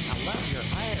in, I love your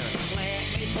hair. Let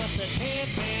me put the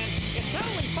tip in, it's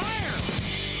only fair.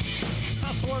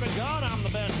 I swear to God I'm the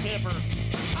best tipper.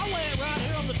 I lay it right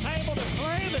here on the table to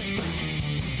prove it.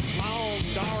 Long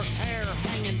dark hair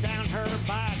hanging down her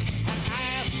back. Had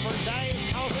asked for days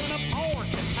causing a pork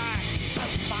attack. So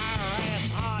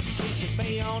fire-ass hot, she should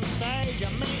be on stage. A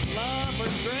meat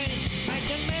lover's dream,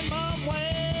 making minimum wage.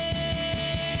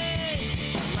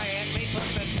 Let me put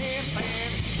the tip in,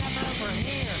 come over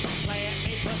here. Let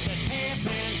me put the tip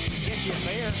in, get you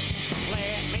beer.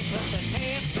 Let me put the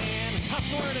tip in, I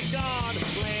swear to God.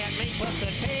 Let me put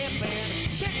the tip in,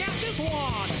 check out this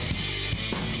wad.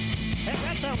 Hey,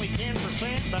 that's only 10%,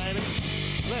 baby.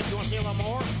 Look, you want to see a little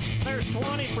more? There's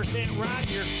 20% right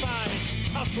in your face.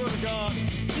 I swear to God,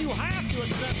 you have to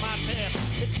accept my tip.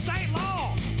 It's state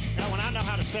law. Now, when I know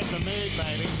how to set the mood,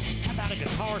 baby, how about a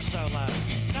guitar solo?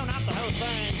 No, not the whole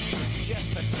thing,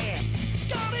 just the tip.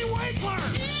 Scotty Winkler!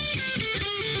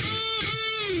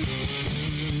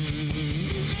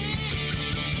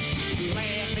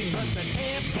 Let me put the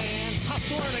tip in, I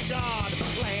swear to God.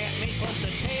 Let me put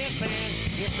the tip in,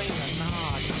 give me the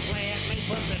nod. Let me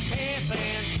put the tip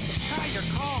in, let's try your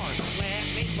card. Let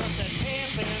me put the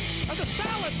tip in, or the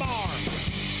salad bar.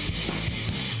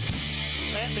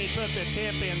 Let me put the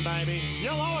tip in, baby.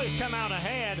 You'll always come out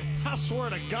ahead. I swear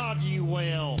to God you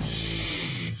will.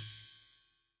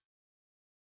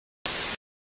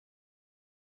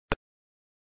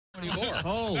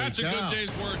 Holy That's a cow. good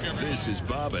day's work, everybody. This is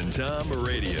Bob and Tom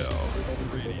Radio.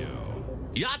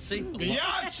 Yahtzee.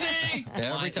 Yahtzee!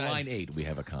 Every time. Line 8, we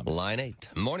have a comment. Line 8.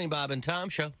 Morning, Bob and Tom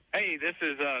show. Hey, this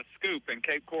is Scoop in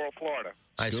Cape Coral, Florida.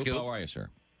 Hi, Scoop. How are you, sir?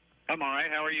 I'm all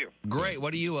right. How are you? Great.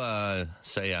 What do you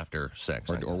say after sex?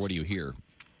 Or what do you hear?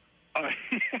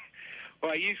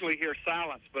 Well, I usually hear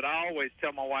silence, but I always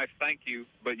tell my wife thank you.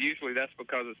 But usually that's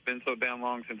because it's been so damn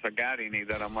long since I got any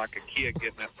that I'm like a kid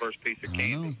getting that first piece of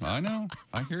candy. I know.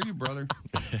 I hear you, brother.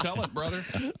 Tell it, brother.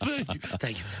 Thank you.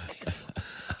 Thank you.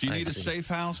 Do you need a safe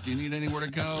house? Do you need anywhere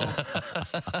to go?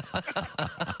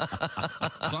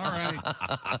 It's all right.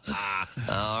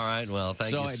 All right. Well,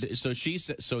 thank you.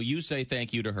 So you say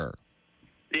thank you to her.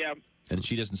 Yeah. And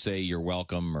she doesn't say you're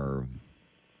welcome or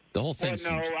the whole thing.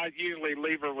 Well, no, I usually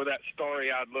leave her with that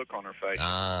starry-eyed look on her face.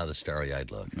 Ah, the starry-eyed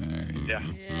look. Yeah.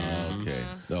 Okay.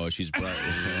 Oh, she's bright.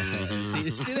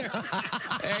 see there?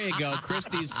 There you go.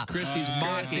 Christy's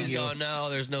mocking you. Oh, no,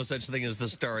 there's no such thing as the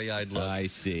starry-eyed look. I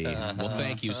see. Well,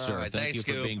 thank you, sir. Right, thank you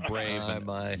for being brave and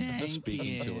bye.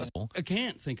 speaking to us. I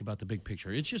can't think about the big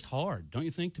picture. It's just hard, don't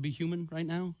you think, to be human right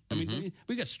now? I mean,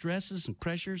 we got stresses and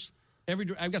pressures.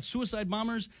 I've got suicide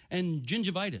bombers and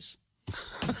gingivitis.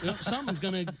 Something's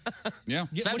gonna,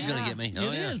 something's gonna get me. It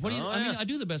is. I mean, I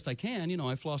do the best I can.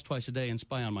 I floss twice a day and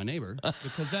spy on my neighbor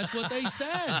because that's what they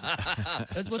said.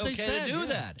 That's what they said. To do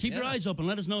that. Keep your eyes open.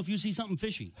 Let us know if you see something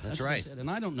fishy. That's what right. they said. And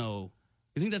I don't know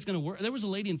You think that's going to work? There was a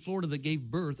lady in Florida that gave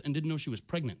birth and didn't know she was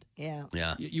pregnant. Yeah.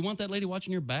 Yeah. You want that lady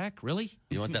watching your back? Really?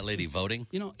 You want that lady voting?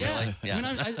 You know, Really? yeah.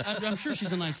 I mean, I'm sure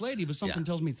she's a nice lady, but something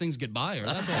tells me things get by her.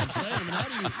 That's all I'm saying. I mean, how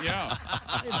do you... Yeah.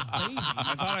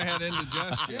 I thought I had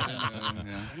indigestion.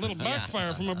 A little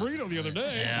backfire from a burrito the other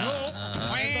day.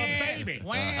 Yeah. It's a baby.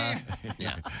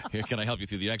 Yeah. Here, can I help you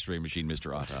through the X-ray machine,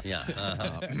 Mr. Otta? Yeah.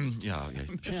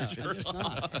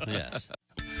 Yes.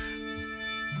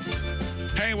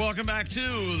 Hey, welcome back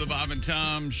to the Bob and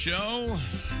Tom Show.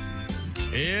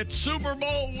 It's Super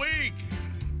Bowl week.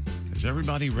 Is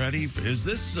everybody ready? Is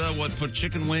this what put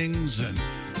chicken wings and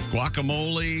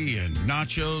guacamole and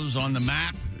nachos on the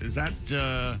map? Is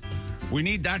that, we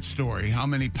need that story. How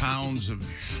many pounds of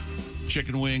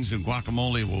chicken wings and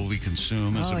guacamole will we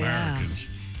consume as Americans? Yeah.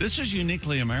 This is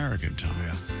uniquely American, Tom.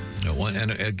 Yeah. No,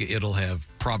 and it'll have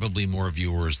probably more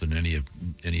viewers than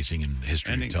anything in the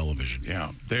history of television.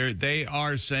 Yeah, they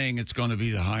are saying it's going to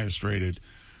be the highest rated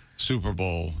Super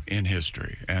Bowl in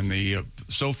history, and the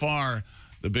so far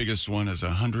the biggest one is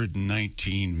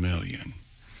 119 million.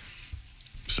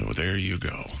 So there you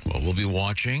go. Well, we'll be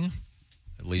watching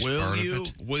at least part of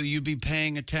it. Will you be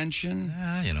paying attention?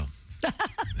 You know.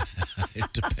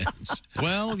 It depends.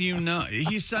 Well, you know,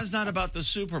 he says that about the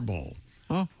Super Bowl.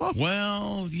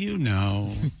 Well, you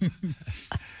know.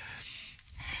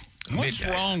 What's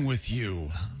wrong with you?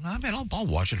 I mean, I'll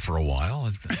watch it for a while.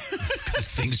 I've got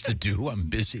things to do. I'm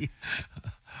busy.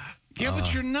 Yeah,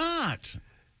 but you're not.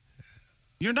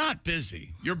 You're not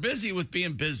busy. You're busy with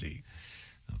being busy.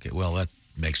 Okay, well, that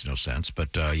makes no sense.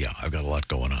 But, yeah, I've got a lot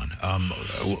going on.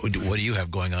 What do you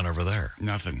have going on over there?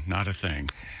 Nothing. Not a thing.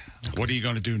 Okay. What are you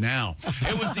going to do now?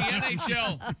 It was the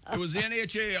NHL. It was the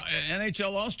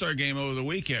NHL All-Star Game over the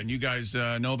weekend. You guys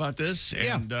know about this?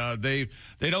 And they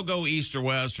don't go east or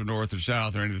west or north or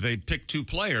south or anything. They pick two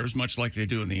players, much like they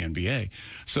do in the NBA.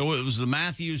 So it was the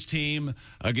Matthews team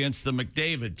against the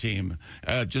McDavid team.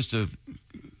 Just a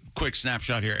quick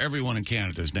snapshot here. Everyone in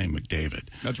Canada is named McDavid.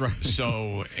 That's right.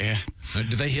 So,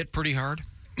 do they hit pretty hard?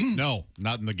 No,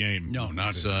 not in the game. No,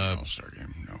 not in the All-Star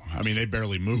game. No. I mean, they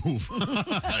barely move.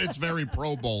 It's very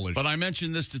Pro Bowl-ish. But I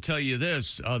mentioned this to tell you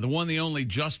this. The one, the only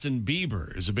Justin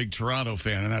Bieber is a big Toronto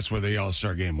fan, and that's where the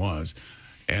All-Star game was.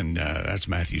 And that's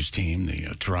Matthew's team,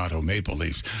 the Toronto Maple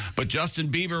Leafs. But Justin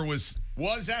Bieber was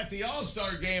at the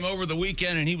All-Star game over the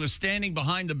weekend, and he was standing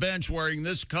behind the bench wearing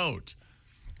this coat.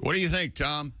 What do you think,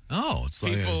 Tom? Oh, it's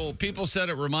like people said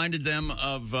it reminded them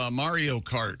of Mario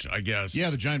Kart, I guess. Yeah,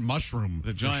 the giant mushroom.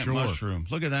 The giant mushroom.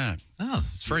 Look at that. Oh,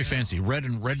 it's very fancy. Red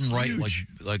and white,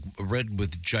 like red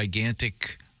with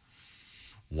gigantic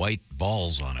white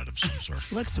balls on it of some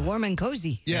sort. Looks warm and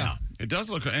cozy. Yeah. It does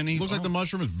look, and he looks like the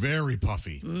mushroom is very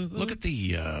puffy. Mm-hmm. Look at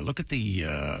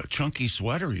the chunky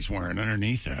sweater he's wearing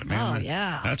underneath that, man. Oh,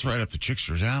 yeah. That's right up the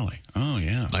Chickster's alley. Oh,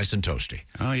 yeah. Nice and toasty.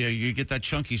 Oh, yeah. You get that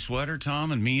chunky sweater,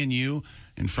 Tom, and me and you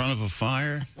in front of a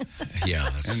fire. Yeah.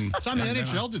 Tom, the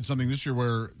NHL did something this year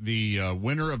where the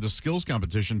winner of the skills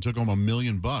competition took home $1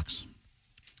 million.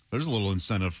 There's a little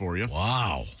incentive for you.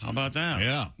 Wow. How about that?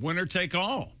 Yeah. Winner take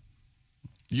all.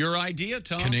 Your idea,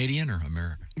 Tom? Canadian or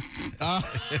American?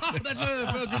 That's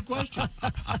a good question.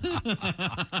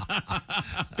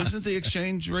 Isn't the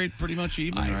exchange rate pretty much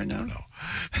even right now? No.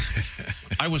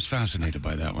 I was fascinated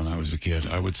by that when I was a kid.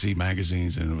 I would see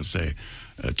magazines and it would say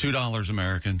 $2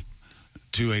 American,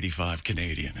 $2.85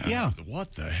 Canadian. Yeah.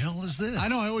 What the hell is this? I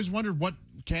know. I always wondered what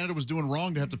Canada was doing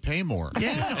wrong to have to pay more.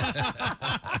 Yeah.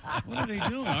 What are they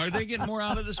doing? Are they getting more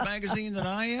out of this magazine than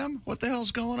I am? What the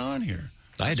hell's going on here?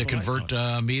 I had to convert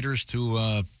meters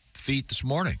to feet this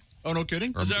morning. Oh, no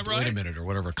kidding? Is that right? Wait a minute, or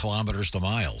whatever, kilometers to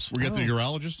miles. We got the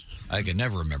urologist? I can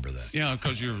never remember that. Yeah,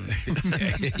 because you're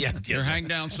you're hang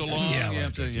down so long. Yeah, you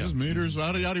have to. Just meters.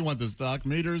 How do you want this, Doc?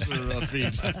 Meters or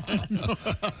feet?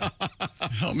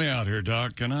 Help me out here,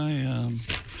 Doc. Can I?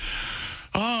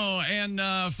 Oh, and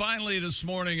finally this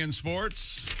morning in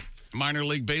sports, minor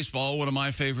league baseball, one of my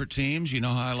favorite teams. You know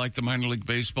how I like the minor league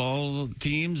baseball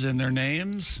teams and their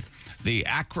names. The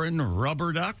Akron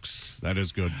Rubber Ducks. That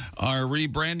is good. Are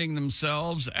rebranding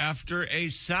themselves after a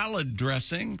salad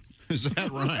dressing. Is that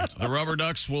right? The Rubber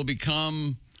Ducks will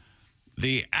become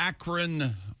the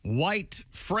Akron White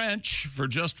French for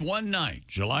just one night,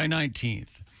 July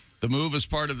 19th. The move is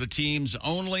part of the team's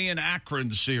Only in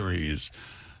Akron series.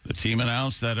 The team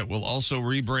announced that it will also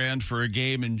rebrand for a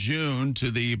game in June to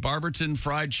the Barberton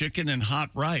Fried Chicken and Hot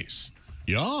Rice.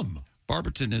 Yum.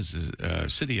 Barberton is a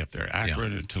city up there,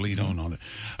 Akron and Toledo and all that.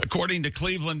 According to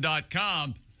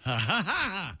Cleveland.com,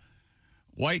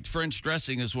 White French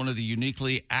dressing is one of the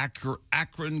uniquely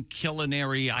Akron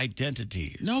culinary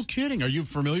identities. No kidding. Are you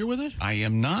familiar with it? I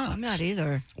am not. I'm not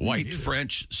either. White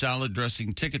French salad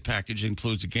dressing ticket package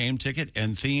includes a game ticket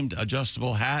and themed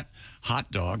adjustable hat,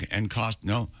 hot dog, and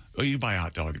you buy a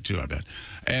hot dog too, I bet,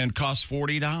 and costs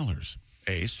 $40.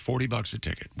 Ace, $40 a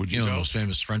ticket. Would you know go? the most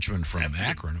famous Frenchman from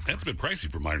Akron? That's been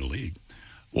pricey for minor league.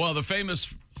 Well, the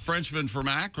famous Frenchman from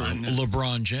Akron.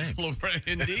 LeBron James.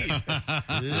 Indeed.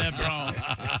 LeBron.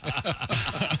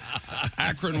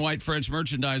 Akron White French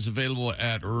merchandise available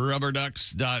at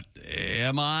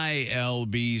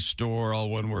rubberducks.milbstore, all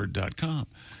one word.com,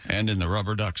 and in the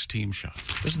Rubber Ducks team shop.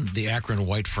 Doesn't the Akron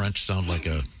White French sound like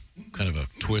a kind of a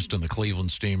twist on the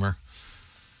Cleveland Steamer?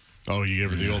 Oh, you gave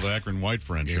her the old Akron White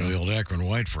French. Gave her the old Akron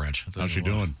White French. How's she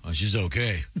doing? Oh, she's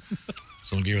okay.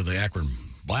 Someone gave her the Akron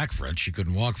Black French. She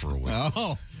couldn't walk for a week.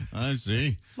 Oh, I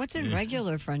see. What's in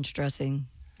regular French dressing?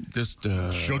 Just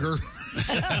sugar.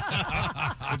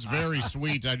 It's very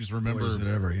sweet. I just remember.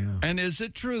 And is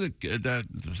it true that the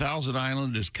Thousand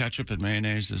Island is ketchup and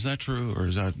mayonnaise? Is that true, or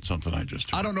is that something I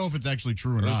just heard? I don't know if it's actually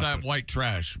true or not. Is that white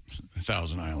trash,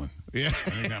 Thousand Island? Yeah. I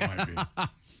think that might be.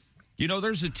 You know,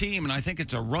 there's a team, and I think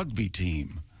it's a rugby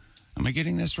team. Am I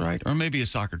getting this right? Or maybe a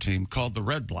soccer team called the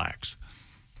Red Blacks.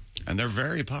 And they're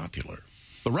very popular.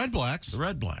 The Red Blacks? The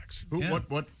Red Blacks. Who, yeah.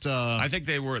 What? I think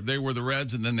they were the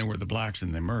Reds, and then they were the Blacks,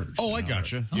 and they merged. Oh, I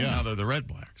gotcha. Yeah. Now they're the Red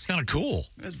Blacks. It's kind of cool.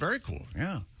 It's very cool,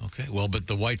 yeah. Okay, well, but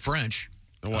the White French,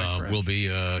 will be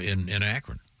in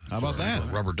Akron. How about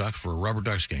that? Rubber Ducks for a Rubber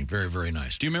Ducks game. Very, very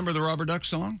nice. Do you remember the Rubber Duck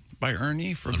song by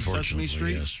Ernie from Sesame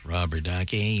Street? Yes, Rubber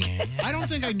Ducky. I don't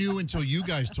think I knew until you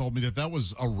guys told me that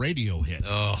was a radio hit.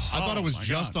 I thought it was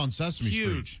just on Sesame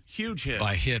Street. Huge hit.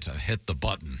 By hit, I hit the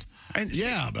button. And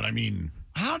yeah, but I mean,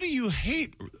 how do you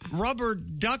hate Rubber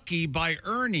Ducky by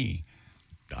Ernie?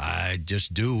 I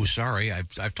just do. Sorry.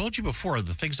 I've told you before,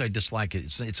 the things I dislike,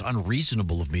 it's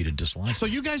unreasonable of me to dislike. So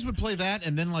you guys would play that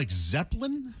and then like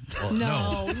Zeppelin? Well,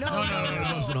 no.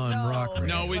 It wasn't on rock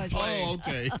radio. No, we'd play. Oh,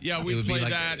 okay. Yeah, it we'd would play be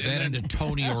like that. And then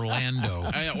Tony Orlando.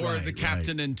 Or the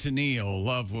Captain and Tennille.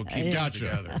 Love will keep us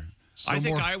together. I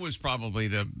think I was probably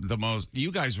the most.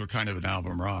 You guys were kind of an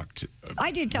album rock.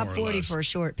 I did top 40 for a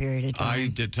short period of time. I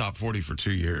did top 40 for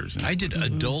 2 years. I did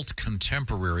adult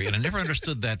contemporary, and I never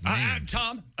understood that name.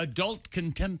 Tom, adult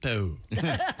contempo.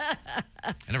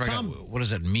 I never got. What does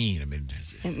that mean? I mean,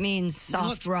 it means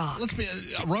soft rock. Let's be.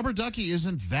 Rubber Ducky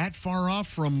isn't that far off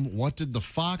from What Did the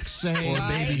Fox Say? Or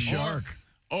Baby Shark.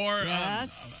 Or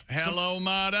Hello,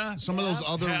 Mata. Some of those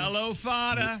other Hello,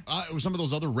 Fada. Some of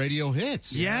those other radio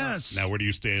hits. Yes. Now, where do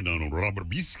you stand on Rubber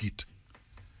Biscuit?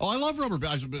 Oh, I love Rubber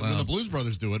Biscuit. When the Blues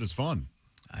Brothers do it, it's fun.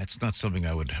 It's not something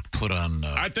I would put on.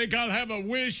 I think I'll have a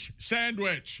Wish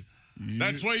sandwich.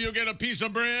 That's where you get a piece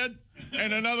of bread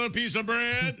and another piece of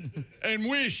bread and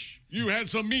wish you had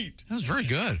some meat. That was very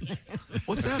good.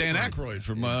 What's that? Dan Aykroyd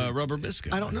from Rubber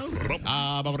Biscuit. I don't know that.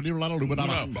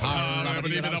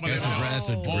 That's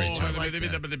a great time.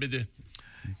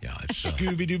 Yeah, it's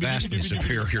vastly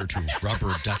superior to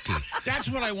Rubber Ducky. That's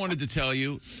what I wanted to tell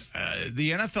you.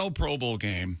 The NFL Pro Bowl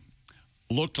game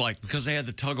looked like, because they had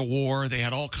the tug of war, they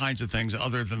had all kinds of things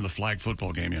other than the flag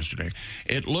football game yesterday.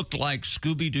 It looked like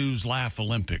Scooby-Doo's Laugh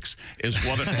Olympics is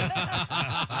what it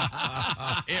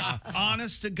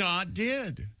honest to God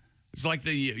did. It's like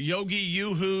the Yogi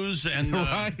Yoo-Hoos and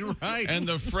the, and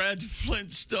the Fred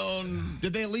Flintstone.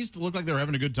 Did they at least look like they were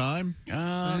having a good time? They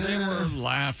were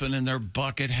laughing in their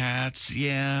bucket hats.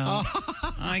 Yeah,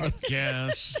 I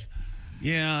guess.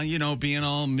 Yeah, you know, being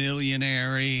all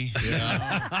millionaire-y.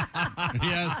 Yeah.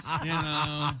 Yes. You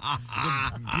know,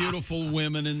 the beautiful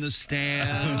women in the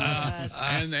stands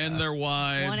and their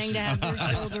wives. Wanting to have their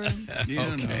children.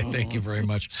 Okay, thank you very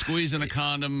much. Squeezing a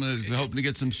condom, hoping to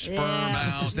get some sperm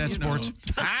out. Is that sports?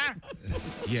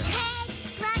 Yeah.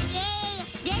 Lucky,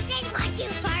 this is what you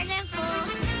farted for.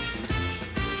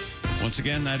 Once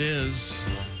again, that is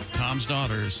Tom's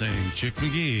daughter saying, Chick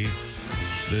McGee,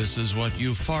 this is what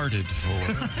you farted for.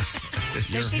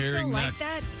 Does she still like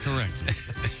that? Correct.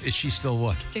 Is she still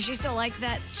what? Does she still like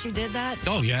that? She did that?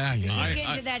 Oh, yeah. She's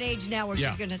getting to that age now where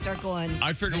she's going to start going,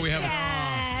 I figure we have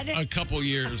Dad. a couple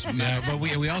years. Yeah, but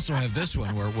we also have this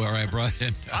one where I brought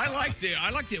in. I like the.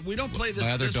 We don't play this.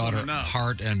 My other this daughter, one enough.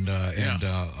 Hart, and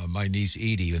my niece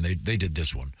Edie, and they did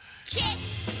this one. Chick,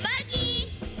 Buggy,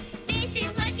 this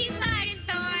is what you farted for.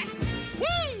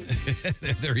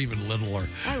 They're even littler.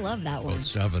 I love that one. About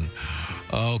 7.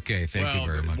 Okay, thank you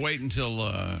very much. Wait until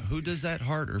who does that?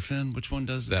 Hart or Finn? Which one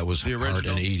does that? Was the original? Hart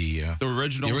and Edie? Yeah, the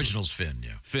original. The original's Finn.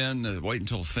 Yeah, Finn. Wait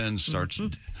until Finn starts.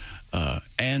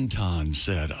 Anton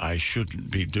said I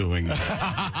shouldn't be doing that.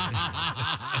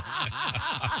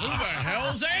 Who the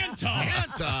hell's Anton?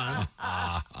 Anton.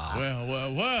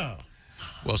 Well.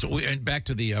 Well, and back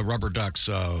to the rubber ducks.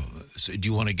 So do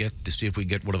you want to see if we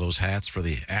get one of those hats for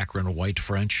the Akron White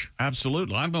French?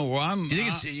 Absolutely. I'm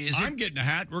getting a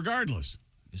hat regardless.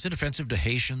 Is it offensive to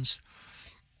Haitians?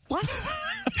 What?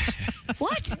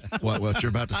 What you're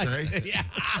about to say?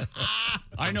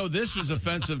 I know this is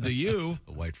offensive to you.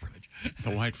 The White French.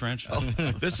 The White French. Oh,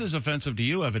 this is offensive to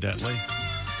you, evidently.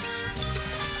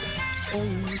 Oh,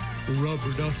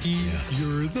 rubber ducky,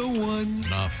 you're the one.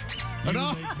 Enough.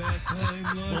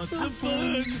 What's the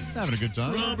fun? Having a good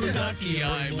time. Rubber ducky,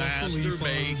 I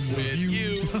masturbate with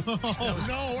you. Oh,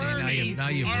 no, Ernie. Now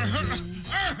you've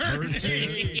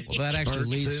Ernie. Well, that actually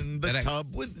leads in the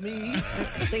tub with me.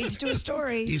 Leads to a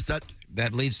story.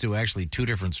 That leads to actually two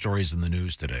different stories in the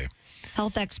news today.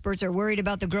 Health experts are worried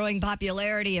about the growing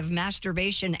popularity of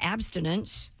masturbation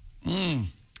abstinence.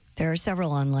 There are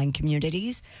several online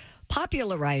communities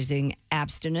popularizing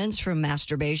abstinence from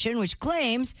masturbation, which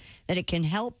claims that it can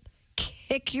help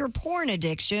kick your porn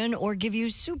addiction or give you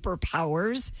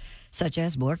superpowers, such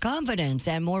as more confidence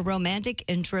and more romantic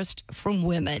interest from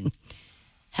women.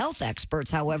 Health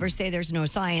experts, however, say there's no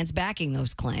science backing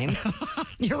those claims.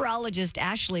 Urologist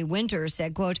Ashley Winter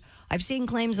said, quote, I've seen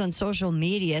claims on social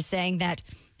media saying that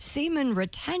semen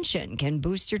retention can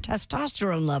boost your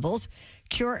testosterone levels,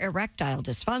 cure erectile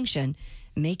dysfunction,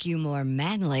 make you more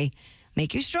manly,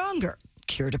 make you stronger,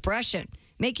 cure depression,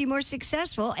 make you more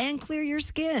successful, and clear your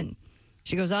skin.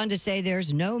 She goes on to say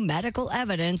there's no medical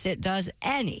evidence it does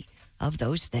any of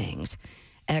those things.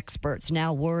 Experts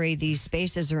now worry these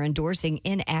spaces are endorsing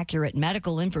inaccurate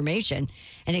medical information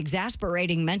and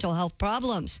exasperating mental health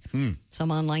problems.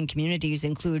 Some online communities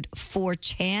include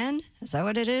 4chan, is that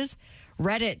what it is?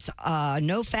 Reddit's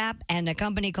NoFap and a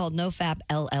company called NoFap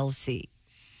LLC.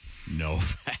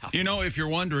 NoFap. You know, if you're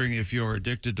wondering if you're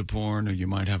addicted to porn or you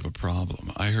might have a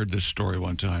problem, I heard this story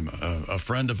one time. A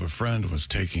friend of a friend was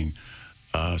taking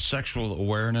sexual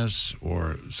awareness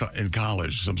or in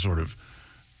college, some sort of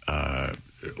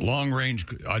long-range,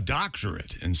 a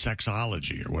doctorate in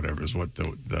sexology or whatever is what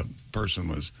the person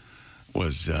was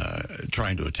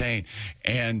trying to attain.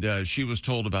 And she was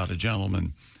told about a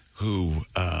gentleman who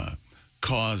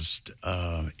caused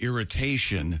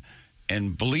irritation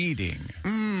and bleeding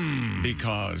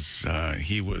because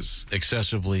he was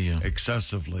excessively.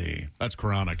 That's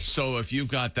chronic. So if you've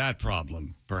got that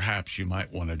problem, perhaps you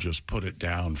might want to just put it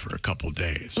down for a couple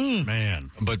days. Man,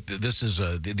 but this is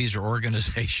these are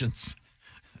organizations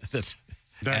that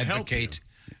advocate.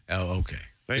 Oh, okay.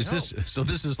 So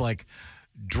this is like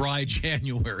dry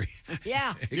January.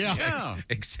 Yeah. Yeah.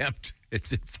 Except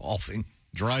it's involving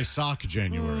dry sock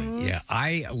January. Yeah,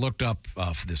 I looked up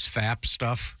this FAP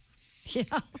stuff. Yeah.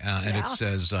 And it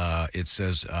says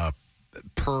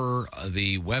per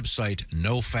the website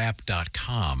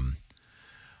nofap.com.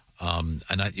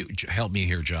 Help me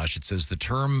here, Josh. It says the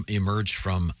term emerged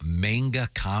from manga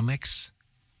comics.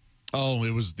 Oh,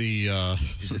 it was the.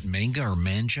 Is it manga or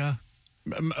manja?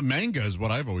 Manga is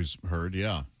what I've always heard.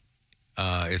 Yeah.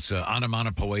 It's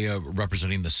onomatopoeia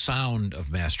representing the sound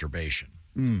of masturbation.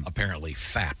 Apparently,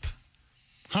 FAP.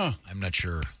 Huh. I'm not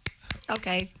sure.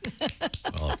 Okay.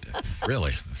 Well,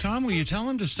 really? Tom, will you tell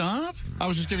him to stop? I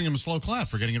was just giving him a slow clap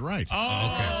for getting it right.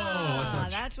 Oh,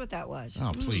 that's what that was.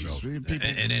 Oh, please.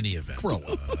 In any event. Grow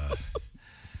up.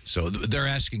 So they're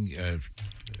asking... to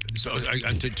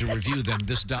review them,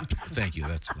 thank you,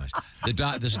 that's nice.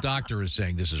 This doctor is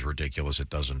saying this is ridiculous. It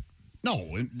doesn't...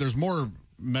 No, there's more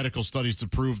medical studies to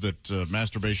prove that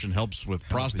masturbation helps with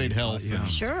prostate health. Yeah.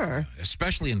 Sure.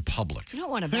 Especially in public. You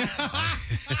don't want to...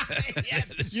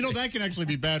 Yes. You know, that can actually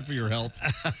be bad for your health.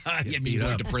 You mean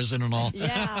going to prison and all?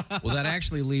 Yeah. Well, that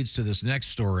actually leads to this next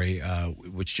story,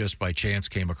 which just by chance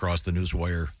came across the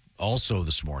Newswire also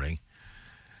this morning.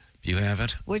 Do you have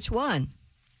it? Which one?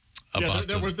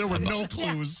 There were no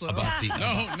clues.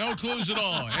 No clues at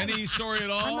all. Any story at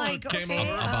all? Like, came okay,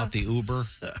 over? About the Uber?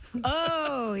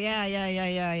 Oh,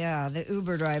 yeah. The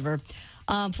Uber driver.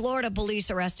 Florida police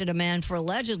arrested a man for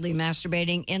allegedly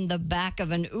masturbating in the back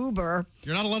of an Uber.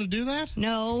 You're not allowed to do that?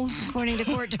 No, according to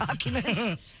court documents.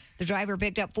 The driver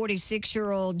picked up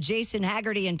 46-year-old Jason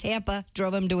Haggerty in Tampa,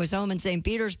 drove him to his home in St.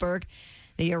 Petersburg.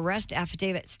 The arrest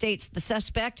affidavit states the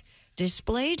suspect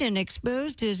displayed and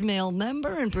exposed his male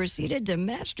member and proceeded to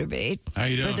masturbate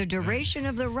for the duration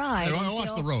of the ride. Hey,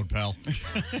 watch the road, pal.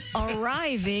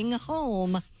 Arriving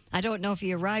home. I don't know if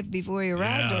he arrived before he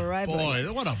arrived or arrived. Boy,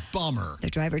 what a bummer. The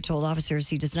driver told officers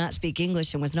he does not speak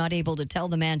English and was not able to tell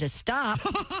the man to stop.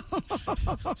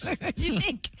 You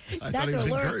think I that's thought he was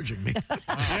alert? encouraging me.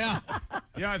 Yeah.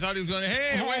 Yeah, I thought he was going,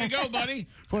 hey, way to go, buddy.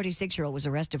 46-year-old was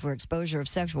arrested for exposure of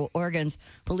sexual organs.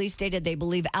 Police stated they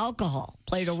believe alcohol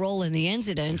played a role in the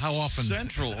incident. How often?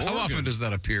 How often does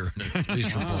that appear in a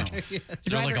police report? Is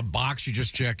there like a box you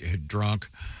just check? Drunk.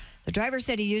 The driver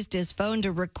said he used his phone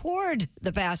to record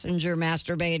the passenger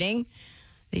masturbating.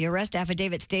 The arrest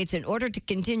affidavit states in order to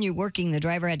continue working, the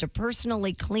driver had to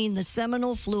personally clean the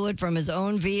seminal fluid from his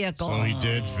own vehicle. So he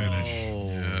did finish.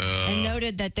 And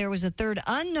noted that there was a third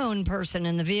unknown person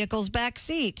in the vehicle's back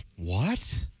seat.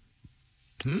 What?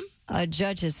 A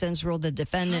judge has since ruled the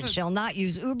defendant shall not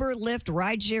use Uber, Lyft,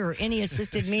 rideshare, or any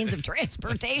assisted means of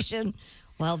transportation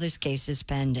while this case is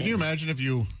pending. Can you imagine if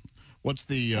you... What's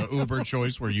the Uber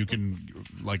choice where you can,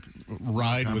 like,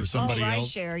 ride with somebody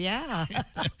else? Rideshare, yeah.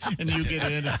 And you get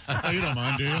in. Oh, you don't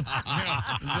mind, do you? Yeah,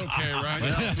 it's okay, right?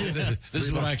 Well, this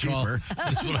is what I call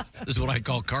this is what I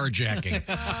call carjacking.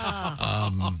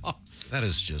 That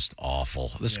is just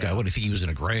awful. This guy, what, do you think he was in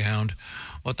a Greyhound?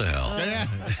 What the hell?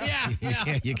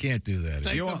 You can't do that.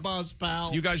 Take the bus,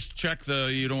 pal. You guys check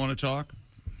you don't want to talk?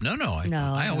 No,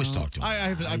 I always talk to him.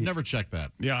 I've never checked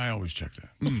that. Yeah, I always check that.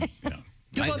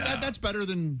 Yeah. That's better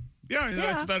than... Yeah,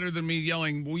 that's better than me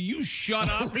yelling, will you shut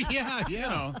up? Yeah. You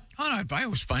know. I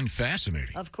always find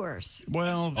fascinating. Of course.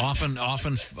 Well... Often,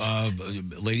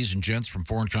 ladies and gents from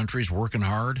foreign countries working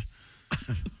hard.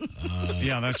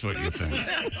 Yeah, that's what you think.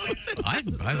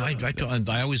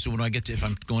 I always, when I get to, if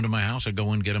I'm going to my house, I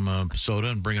go and get them a soda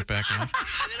and bring it back out.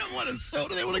 They don't want a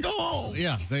soda. They want to go home.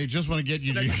 Yeah, they just want to get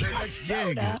you to your next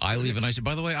gig. I leave and I say,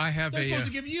 by the way, I have They're supposed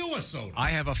to give you a soda. I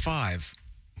have a 5.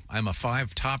 I'm a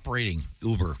 5 top rating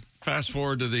Uber. Fast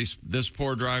forward to this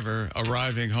poor driver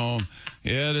arriving home.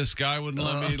 Yeah, this guy wouldn't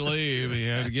let me leave. He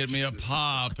had to get me a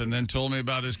pop and then told me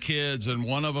about his kids, and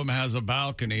one of them has a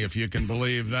balcony, if you can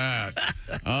believe that.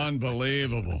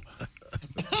 Unbelievable.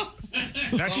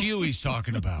 That's you he's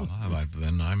talking about.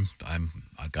 Then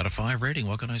I got a 5 rating.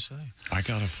 What can I say? I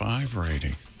got a 5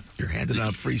 rating. You're handing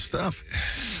out free stuff.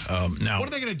 Now, what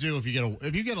are they going to do if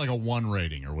you get like a 1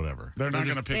 rating or whatever? They're not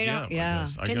going to pick you up. Yeah.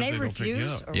 Can they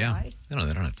refuse? Or yeah. ride? No,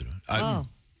 they don't have to do it.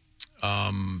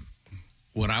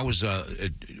 When I was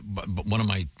one of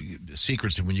my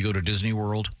secrets when you go to Disney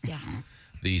World,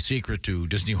 the secret to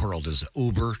Disney World is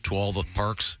Uber to all the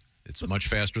parks. It's much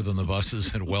faster than the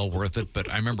buses and well worth it. But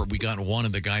I remember we got one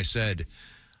and the guy said,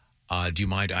 do you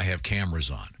mind? I have cameras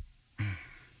on.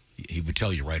 He would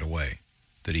tell you right away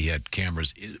that he had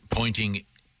cameras pointing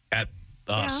at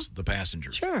us, the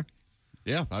passengers. Sure.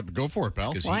 Yeah, go for it,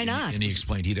 pal. Why not? And he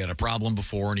explained he'd had a problem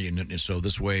before, and so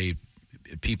this way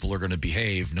people are going to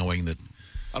behave knowing that.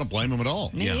 I don't blame him at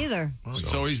all. Me either.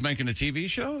 So he's making a TV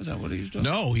show? Is that what he's doing?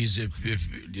 No,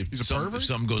 if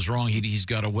something goes wrong, he's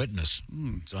got a witness.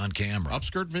 It's on camera.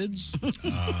 Upskirt vids?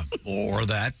 Or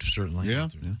that, certainly. Yeah.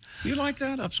 You like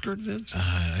that, upskirt vids?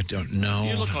 I don't know.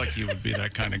 You look like you would be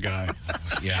that kind of guy.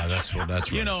 Yeah, that's right.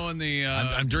 You know, in the...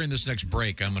 I'm during this next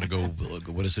break, I'm going to go...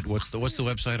 What is it? What's the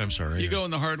website? I'm sorry. You go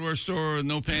in the hardware store with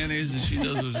no panties, and she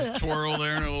does a twirl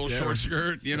there in a little short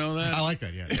skirt. You know that? I like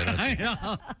that,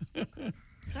 yeah.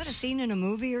 Is that a scene in a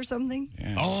movie or something?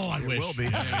 Yeah. Oh, I wish. It will be.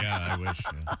 Yeah, I wish.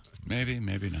 Yeah.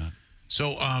 Maybe not.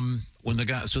 So, when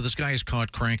this guy is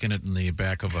caught cranking it in the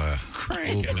back of a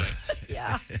Uber.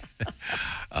 Yeah.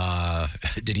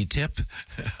 Did he tip?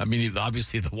 I mean,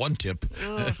 obviously the one tip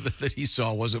that he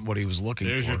saw wasn't what he was looking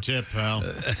There's for. your tip, pal.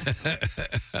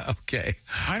 Okay.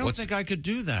 I don't think I could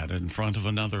do that in front of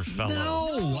another fellow.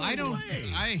 No, I don't.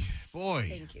 Boy.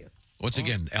 Thank you. Once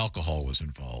again, alcohol was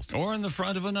involved. Or in the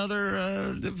front of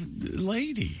another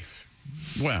lady.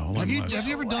 Well, have you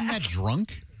ever done that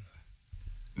drunk?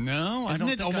 No, Isn't I don't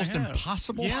it think almost I have.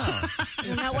 impossible? Yeah.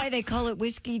 Isn't that why they call it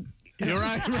whiskey? You're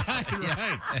right.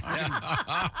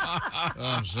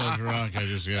 I'm so drunk. I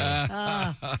just got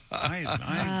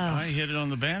I hit it on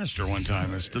the banister one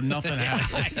time. Nothing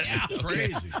happened. It's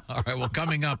crazy. All right. Well,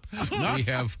 coming up,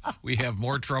 we have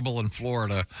more trouble in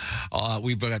Florida.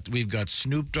 We've got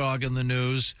Snoop Dogg in the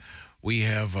news. We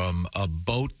have a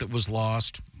boat that was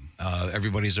lost.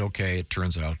 Everybody's okay. It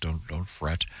turns out. Don't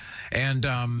fret. And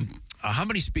how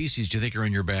many species do you think are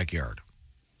in your backyard?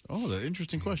 Oh, the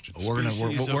interesting question. We're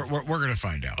gonna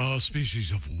find out.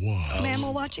 Species of what?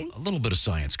 Mammal watching? A little bit of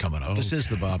science coming up. Okay. This is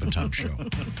the Bob and Tom Show.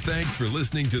 Thanks for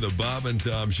listening to the Bob and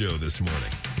Tom Show this morning.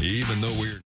 Even though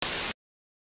we're...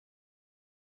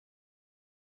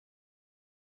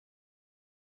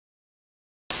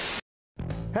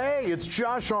 Hey, it's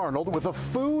Josh Arnold with a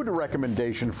food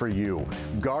recommendation for you.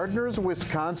 Gardner's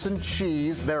Wisconsin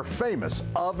cheese, their famous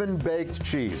oven-baked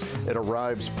cheese. It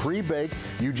arrives pre-baked.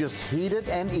 You just heat it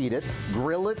and eat it,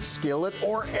 grill it, skillet,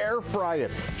 or air fry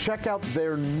it. Check out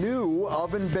their new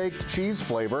oven-baked cheese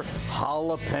flavor,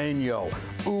 jalapeno.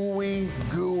 Ooey,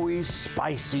 gooey,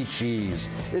 spicy cheese.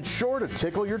 It's sure to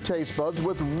tickle your taste buds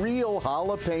with real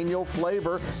jalapeno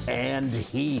flavor and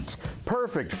heat.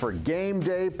 Perfect for game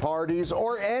day parties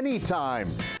or any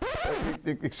time.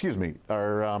 Excuse me,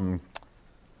 are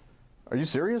you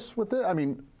serious with it? I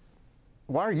mean,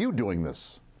 why are you doing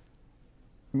this?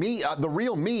 Me, the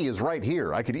real me is right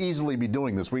here. I could easily be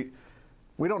doing this. We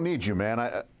don't need you,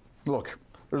 man. Look,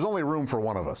 there's only room for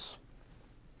one of us.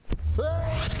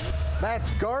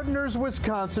 That's Gardner's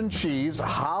Wisconsin cheese,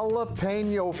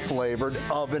 jalapeno flavored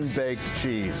oven baked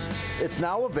cheese. It's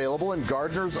now available in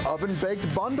Gardner's oven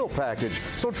baked bundle package.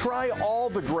 So try all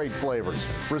the great flavors.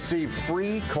 Receive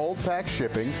free cold pack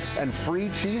shipping and free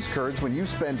cheese curds when you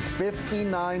spend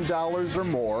 $59 or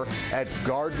more at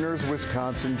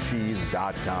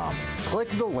Gardner'sWisconsinCheese.com. Click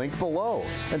the link below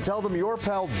and tell them your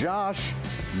pal Josh,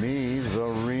 me, the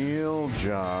real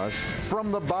Josh,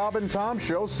 from the Bob and Tom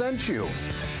Show sent you.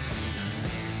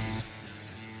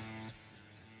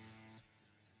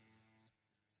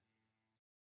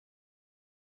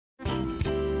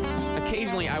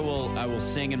 Occasionally, I will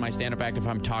sing in my stand-up act if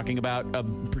I'm talking about a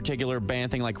particular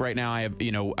band thing. Like right now, I have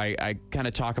I kind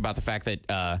of talk about the fact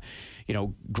that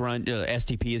Grunt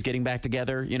STP is getting back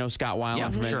together. Scott Weiland. Yeah,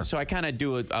 from sure. So I kind of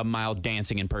do a mild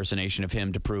dancing impersonation of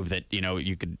him to prove that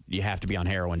you have to be on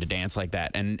heroin to dance like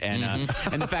that. And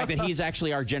the fact that he's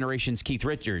actually our generation's Keith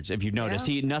Richards. If you've noticed,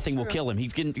 nothing will kill him.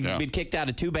 He's been kicked out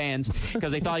of 2 bands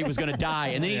because they thought he was going to die,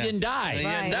 and then he didn't die.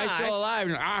 Right. He's still alive.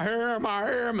 And I hear him,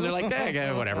 and they're like,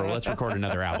 whatever. Let's record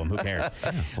another album. Who cares?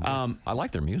 I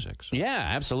like their music. So. Yeah,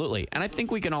 absolutely. And I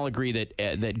think we can all agree that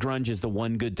that grunge is the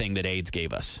one good thing that AIDS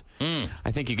gave us.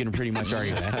 I think you can pretty much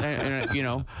argue that.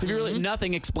 To be really,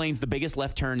 nothing explains the biggest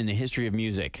left turn in the history of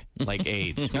music like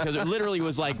AIDS, because it literally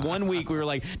was like 1 week we were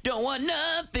like, don't want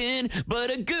nothing but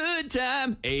a good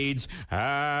time. AIDS,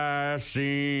 I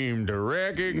seem to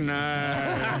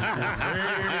recognize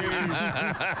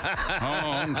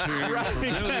your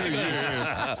face.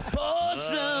 Pour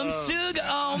some sugar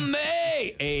on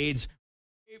me. AIDS.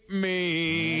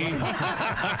 Me.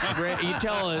 You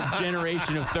tell a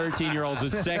generation of 13-year-olds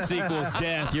that sex equals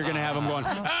death, you're going to have them going,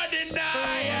 I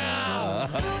deny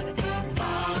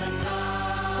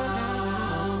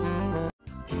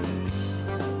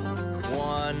you.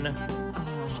 1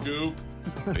 scoop.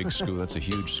 Big scoop. That's a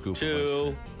huge scoop.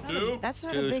 2. That's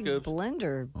not a big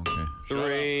blender. Okay.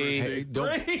 3. Hey, no,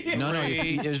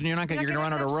 you're not going to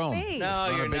run out of room.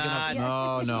 No, you're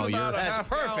not. No, you're. That's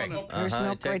perfect. There's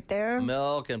milk right there.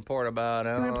 Milk and pour about.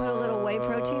 You want to put a little whey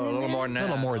protein in there? A little more than that. A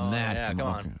little more than that. Yeah, come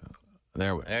on.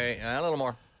 There. A little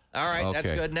more. All right, that's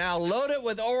good. Now load it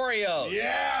with Oreos.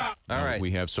 Yeah. All right.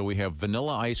 We have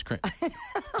vanilla ice cream.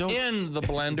 In the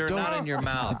blender, not in your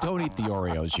mouth. Don't eat the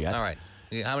Oreos yet. All right.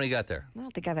 How many you got there? I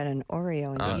don't think I've had an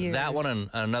Oreo in years. That one and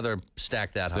another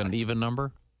stack that. Is that an even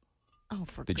number? Oh,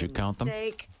 for Did you count them?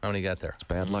 sake. How many you got there? It's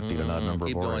bad luck to eat an odd number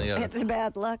of Oreos. It's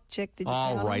bad luck, chick. Did you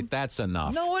All count right, them? that's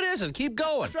enough. No, it isn't. Keep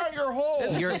going. Shut your hole.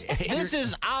 This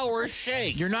is our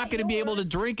shake. You're not going to be able to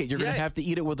drink it. You're going to have to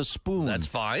eat it with a spoon. That's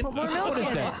fine. Put more milk What is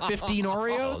in that? 15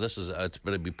 Oreos? Oh, this is it's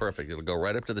going to be perfect. It'll go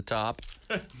right up to the top.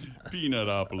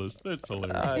 Peanutopolis. That's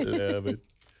hilarious. I love it.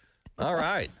 All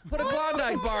right. Put a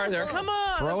Klondike bar there. Come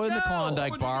on. Throw in the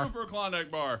Klondike What'd bar. you do for a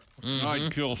Klondike bar?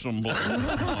 I'd kill somebody.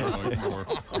 Klondike bar.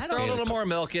 Throw a little more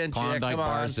milk in, chick. Klondike Come on.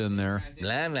 bar's in there.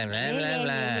 Blah, blah, blah, blah,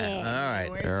 blah. All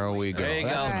right. There we go. There you go.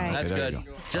 right. That's Okay, there good. you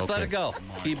go. Just let Okay. it go.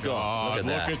 Keep going. God,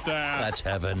 Look at look at that. That's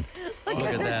heaven. Look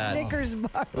at that. Snickers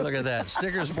bar. Look at that.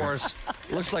 Snickers bar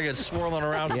looks like it's swirling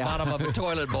around the bottom of a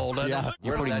toilet bowl, doesn't it?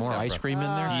 You're Where did putting that more come ice from? cream in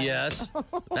there? Yes.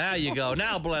 There you go.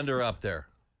 Now blend her up there.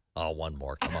 Oh, one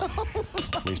more. Come on.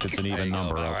 At least it's an even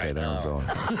number. All Okay, right, there we go.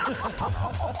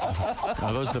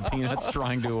 Are those the peanuts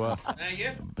trying to... Thank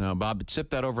you. No, Bob,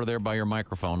 sip that over there by your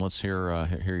microphone. Let's hear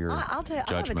your I'll have a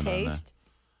judgment on that. taste.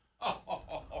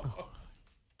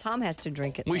 Tom has to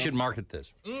drink it. We though. should market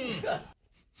this.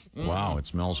 Wow, it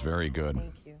smells very good.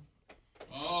 Thank you.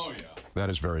 Oh, yeah. That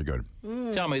is very good.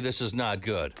 Tell me this is not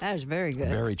good. That is very good.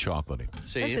 Very chocolatey.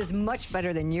 See? This is much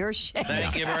better than your shake.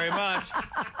 Thank you very much.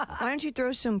 Why don't you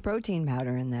throw some protein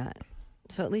powder in that?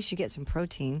 So at least you get some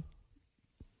protein.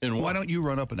 And why don't you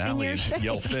run up an alley your and shake.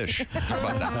 yell fish? How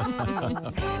about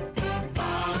that?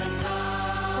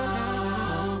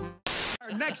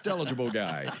 Our next eligible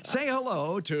guy. Say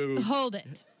hello to... Hold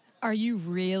it. Are you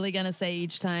really going to say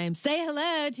each time, say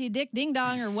hello to Dick Ding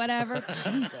Dong or whatever?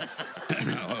 Jesus.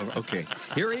 Okay,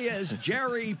 here he is,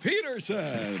 Jerry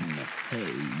Peterson.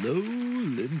 Hello,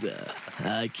 Linda.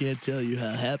 I can't tell you how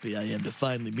happy I am to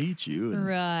finally meet you.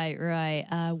 Right.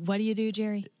 What do you do,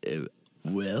 Jerry?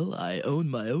 Well, I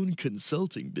own my own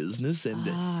consulting business and...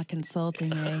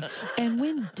 consulting, eh? And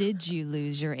when did you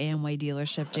lose your Amway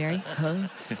dealership, Jerry? Huh?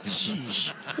 Sheesh,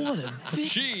 what a bitch.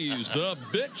 She's the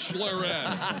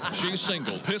bitchlorette. She's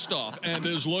single, pissed off, and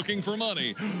is looking for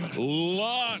money.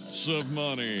 Lots of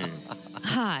money.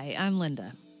 Hi, I'm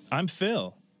Linda. I'm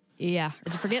Phil. Yeah,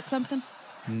 did you forget something?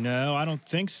 No, I don't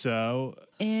think so.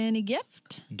 Any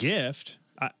gift? Gift?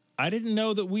 I didn't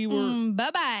know that we were...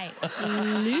 Bye-bye,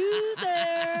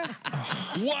 loser.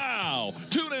 Wow!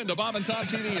 Tune in to Bob and Tom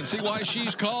TV and see why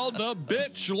she's called the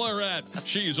bitchlorette.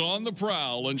 She's on the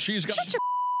prowl, and she's got... Shut your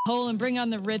hole and bring on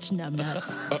the rich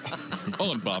numbnuts.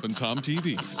 On Bob and Tom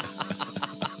TV.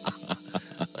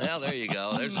 Well, there you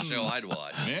go. There's a show I'd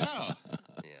watch. Yeah.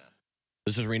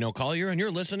 This is Reno Collier, and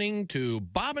you're listening to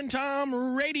Bob and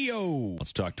Tom Radio.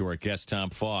 Let's talk to our guest,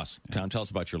 Tom Foss. Tom, tell us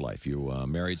about your life. You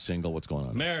married, single? What's going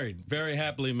on? Married, very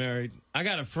happily married. I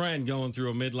got a friend going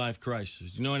through a midlife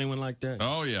crisis. You know anyone like that?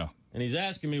 Oh, yeah. And he's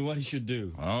asking me what he should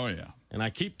do. Oh, yeah. And I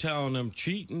keep telling him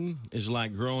cheating is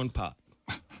like growing pot.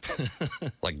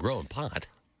 Like growing pot?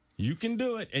 You can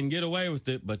do it and get away with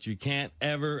it, but you can't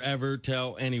ever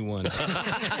tell anyone. Ever.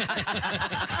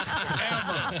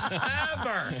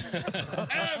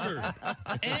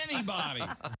 Anybody.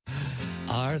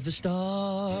 Are the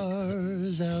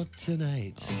stars out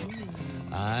tonight?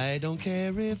 I don't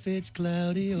care if it's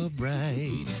cloudy or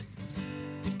bright,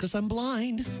 'cause I'm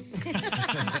blind.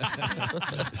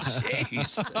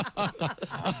 Jeez.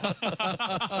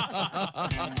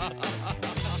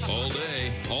 All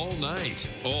day, all night,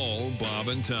 all Bob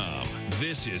and Tom.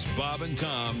 This is Bob and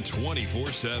Tom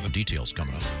 24/7. Details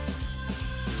coming up.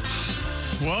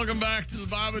 Welcome back to the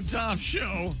Bob and Tom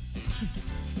Show.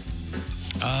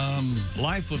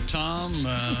 Life with Tom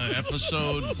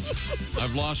episode,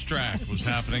 I've lost track, was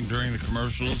happening during the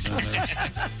commercials, and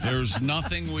there's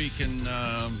nothing we can...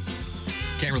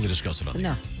 Can't really discuss it on the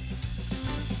No.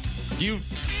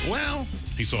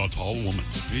 He saw a tall woman.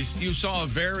 You saw a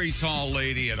very tall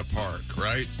lady at a park,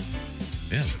 right?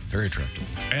 Yeah, very attractive.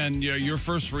 And your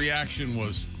first reaction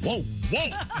was, whoa.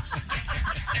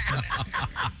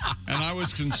 And I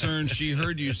was concerned she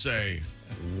heard you say,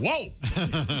 whoa.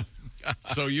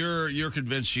 So you're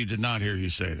convinced she did not hear you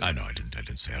say that? I know, I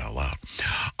didn't say it out loud.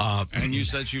 And you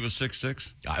said she was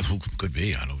 6'6"? Could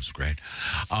be. I know, it was great.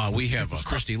 We have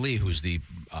Christy Lee, who's the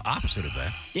opposite of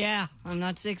that. Yeah, I'm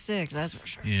not 6'6", that's for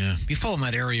sure. Yeah. You fall in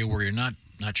that area where you're not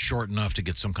short enough to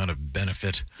get some kind of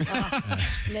benefit.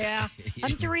 Yeah.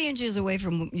 I'm 3 inches away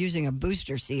from using a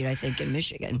booster seat, I think, in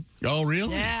Michigan. Oh,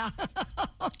 really? Yeah.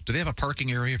 Do they have a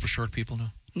parking area for short people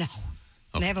now? No.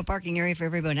 Okay. They have a parking area for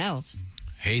everyone else.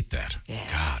 Hate that. Yeah.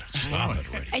 God, stop it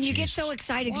already. And you get so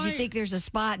excited because you think there's a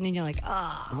spot, and then you're like,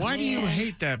 oh, Why do you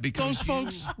hate that? Because those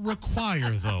folks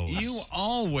require those. You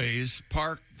always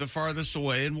park the farthest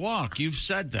away and walk. You've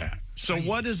said that. So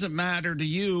what does it matter to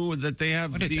you that they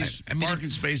have these parking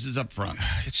spaces up front?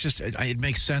 It's just, it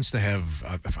makes sense to have,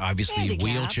 obviously, Handicap.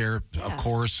 wheelchair, of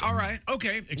course. All right.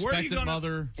 Okay. Expectant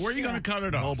mother. Where are you going to cut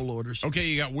it off? Mobile orders. Okay,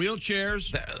 you got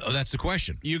wheelchairs. That's the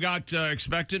question. You got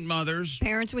expectant mothers.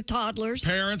 Parents with toddlers.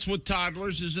 Parents with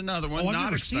toddlers is another one. Oh, I've not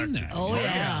never expectant. seen that. Oh,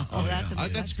 yeah. Oh, that's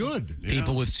amazing. That's good.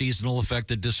 People with seasonal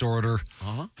affective disorder.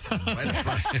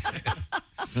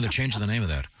 They're changing the name of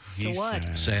that. To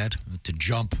what? Sad. To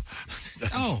jump.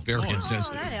 Very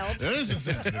insensitive. That helps. It is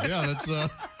insensitive. Yeah, that's...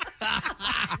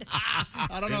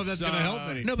 I don't know if that's going to help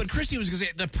any. No, but Christy was going to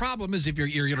say, the problem is if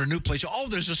you're in a new place,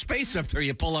 there's a space up there,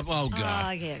 you pull up, oh, God.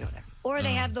 I can't go there. Or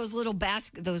they have those little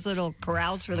those little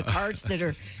corrals for the carts that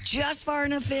are just far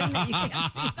enough in that you can't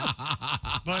see them.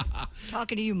 But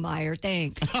talking to you, Meyer,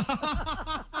 thanks.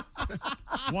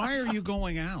 Why are you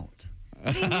going out?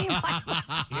 What do you mean?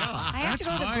 I have to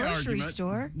go to the grocery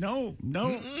store. No,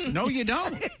 you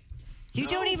don't. You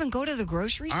don't even go to the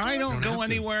grocery store? I don't go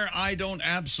anywhere I don't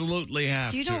absolutely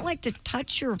have to. You don't like to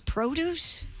touch your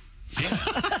produce?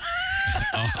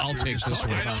 I'll take this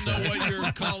one. I don't know what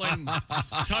you're calling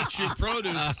touch your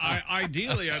produce.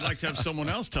 Ideally, I'd like to have someone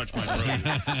else touch my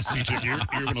produce. See, Chick, you're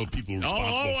one of those people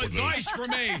responsible for advice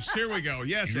from Ace. Here we go.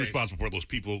 Yes, you're Ace. responsible for those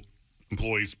people,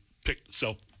 employees,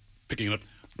 picking it up.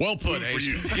 Well put, For Ace.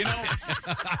 you.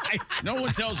 No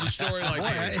one tells a story like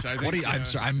Ace. I think, I'm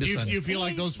sorry, I'm misunderstanding. You feel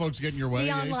like those folks get in your way?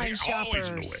 The online They're always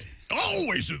in the shoppers. way.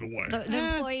 Always in the way. The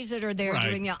employees that are there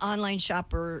doing the online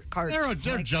shopper carts.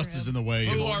 They're just as in the way.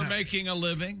 Who are making a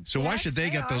living. So why should they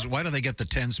get those? Why do they get the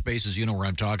 10 spaces, you know, where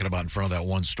I'm talking about in front of that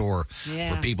one store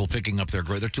for people picking up their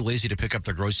groceries? They're too lazy to pick up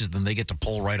their groceries, then they get to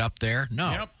pull right up there? No.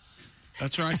 Yep.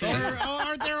 That's right. They're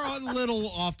a little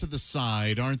off to the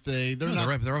side, aren't they? They're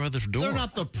not. They're over the door. They're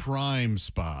not the prime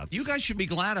spots. You guys should be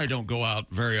glad I don't go out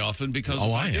very often because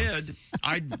if I did,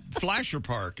 I'd flash your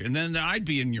park and then I'd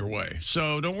be in your way.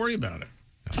 So don't worry about it.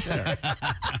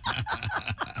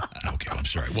 Okay, I'm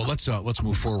sorry. Well, let's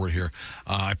move forward here.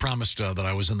 I promised that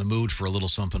I was in the mood for a little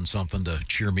something to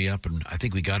cheer me up, and I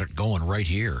think we got it going right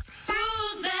here.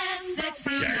 Who's that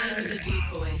sexy man with a deep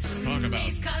voice? Talk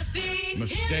about Cosby.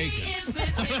 mistaken. Here he is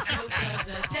with the joke of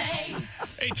the day.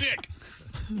 Hey, chick.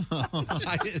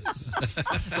 It's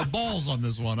the balls on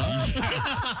this one, huh?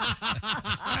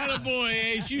 Attaboy,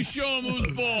 Ace. You show him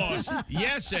who's boss.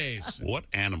 Yes, Ace. What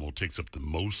animal takes up the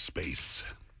most space?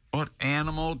 What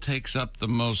animal takes up the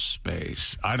most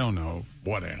space? I don't know.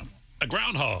 What animal? A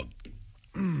groundhog.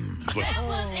 That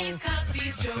was Ace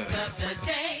Cosby's joke of the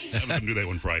day. I'm going to do that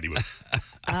one Friday. But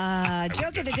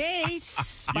Joke of the day. You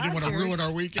Sponsored didn't want to ruin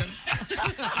our weekend?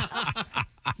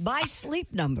 by Sleep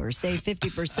Number. Save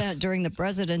 50% during the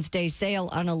President's Day sale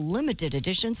on a limited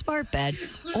edition smart bed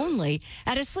only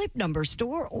at a Sleep Number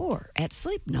store or at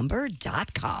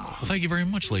sleepnumber.com. Well, thank you very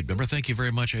much, Sleep Number. Thank you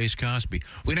very much, Ace Cosby.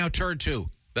 We now turn to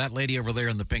that lady over there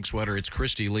in the pink sweater. It's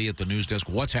Christy Lee at the news desk.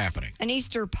 What's happening? An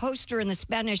Easter poster in the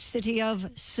Spanish city of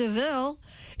Seville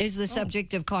is the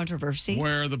subject of controversy.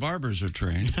 Where the barbers are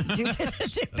trained. Due to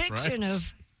the depiction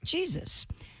of Jesus.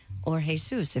 Or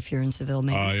Jesus, if you're in Seville,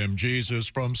 maybe. I am Jesus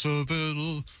from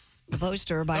Seville. The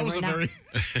poster by That was Renat.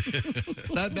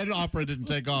 that opera didn't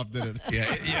take off, did it?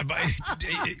 Yeah, but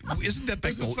isn't that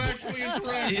This is factually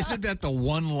incorrect. Isn't that the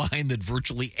one line that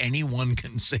virtually anyone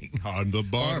can sing? I'm the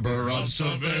barber of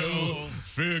Seville,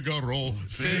 Figaro.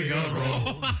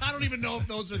 I don't even know if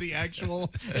those are the actual.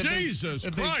 Jesus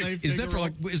Christ! Is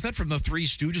that from the Three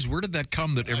Stooges? Where did that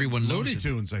come that everyone knows? Looney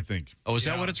Tunes, I think. Oh, is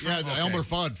that what it's from? Yeah, Okay. Elmer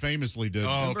Fudd famously did.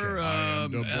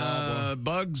 Oh,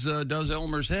 Bugs does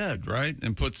Elmer's head, right?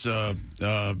 And puts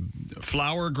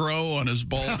flower grow on his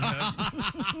bald head.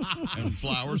 And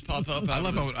flowers pop up. I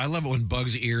love it when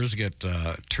Bugs' ears get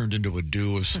turned into a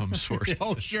dew of some sort.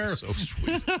 Oh, sure. So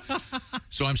sweet.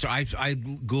 So I'm sorry. I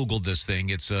Googled this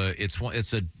thing. It's a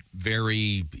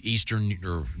very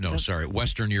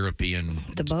Western European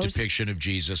depiction of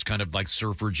Jesus, kind of like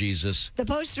surfer Jesus. The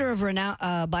poster of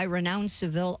by renowned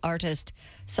Seville artist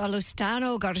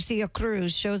Salustano Garcia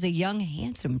Cruz shows a young,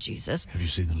 handsome Jesus. Have you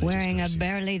seen the latest wearing Garcia? a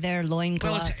barely there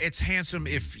loincloth? Well, it's handsome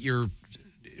if you're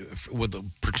with a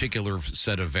particular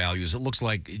set of values. It looks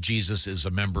like Jesus is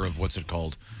a member of what's it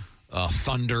called?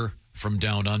 Thunder from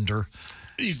Down Under.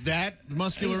 He's that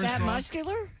muscular and strong?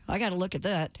 Muscular? I got to look at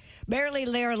that. Barely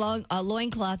there a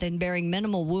loincloth and bearing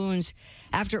minimal wounds.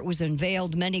 After it was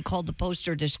unveiled, many called the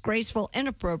poster disgraceful,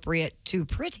 inappropriate, too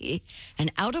pretty,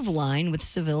 and out of line with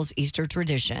Seville's Easter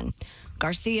tradition.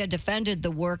 Garcia defended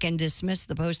the work and dismissed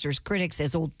the poster's critics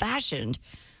as old-fashioned.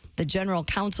 The General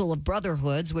Council of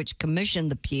Brotherhoods, which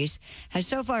commissioned the piece, has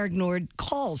so far ignored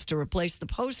calls to replace the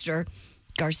poster.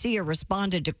 Garcia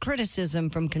responded to criticism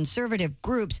from conservative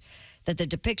groups that the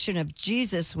depiction of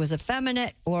Jesus was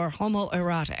effeminate or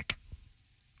homoerotic.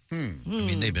 I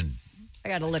mean, they've been I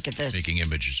got to look at this. making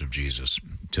images of Jesus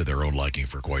to their own liking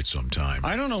for quite some time.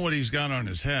 I don't know what he's got on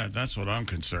his head. That's what I'm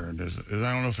concerned. Is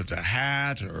I don't know if it's a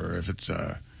hat or if it's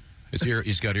a...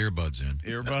 He's got earbuds in.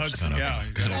 Earbuds? Kind of, Yeah.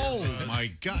 Oh,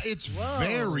 my God. It's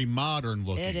very modern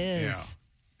looking. It is.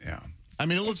 Yeah. I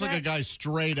mean, it looks like a guy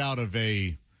straight out of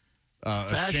a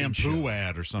shampoo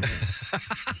ad or something.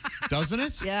 Doesn't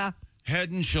it? Yeah.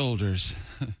 Head and Shoulders.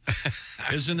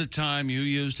 Isn't it time you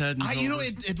used Head and Shoulders? You know,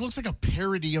 it looks like a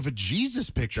parody of a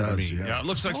Jesus picture to me. Yeah, it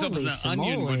looks like something that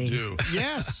Holy Onion would smoly. do.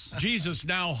 Yes. Jesus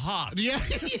now hot. Yeah.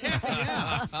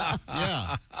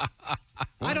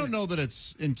 I don't know that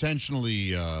it's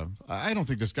intentionally. I don't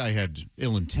think this guy had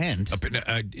ill intent.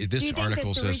 Do This you think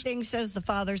article that three says things says the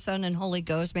Father, Son, and Holy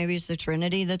Ghost? Maybe it's the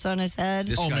Trinity that's on his head?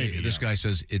 this guy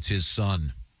says it's his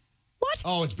son. What?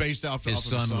 Oh, it's based off His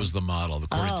of the son was the model.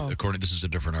 According, this is a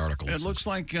different article. It looks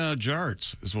like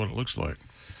jarts is what it looks like.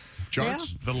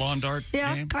 Jarts? The lawn dart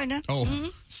Yeah, game? kind of.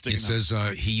 Oh, It says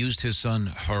he used his son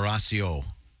Horacio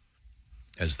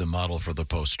as the model for the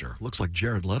poster. Looks like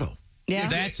Jared Leto. Yeah,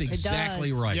 That's it exactly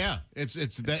does. right. Yeah, it's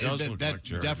does that look like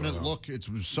Jared definite Leto. look. It's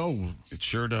so. It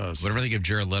sure does. Whenever I think of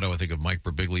Jared Leto, I think of Mike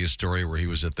Birbiglia's story where he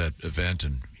was at that event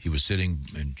and he was sitting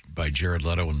by Jared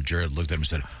Leto, and Jared looked at him and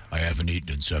said, "I haven't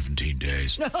eaten in 17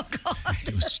 days." Oh, God.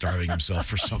 He was starving himself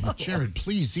for some. Jared,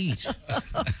 please eat.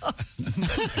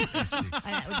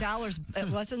 Dollars.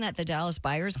 Wasn't that the Dallas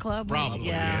Buyers Club? Probably.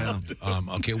 Yeah.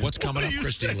 Okay, what's coming up, You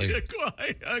Christy say Lee?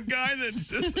 a guy that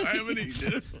says, I haven't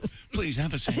eaten. Please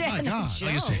have a seat. Yeah, My no God.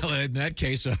 joke. You say, in that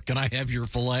case, can I have your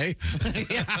filet?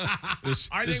 This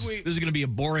is going to be a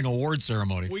boring award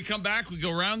ceremony. We come back, we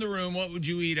go around the room. What would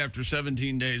you eat after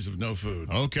 17 days of no food?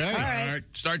 Okay. All right.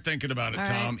 Start thinking about it, All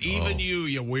Tom. right. Even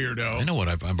you weirdo. I know what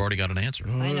I've already got an answer.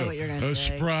 I know what you're going to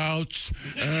say. Sprouts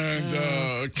and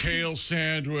a kale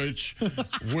sandwich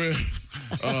with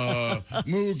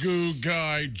Moo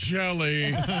Guy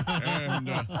jelly. And,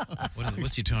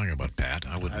 What's he talking about, Pat?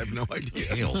 I have no idea.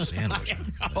 Kale sandwich.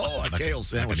 Oh, a kale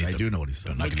sandwich. I do know what he's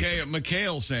saying.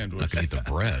 McHale sandwich. Not going to eat the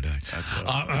bread.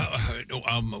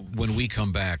 When we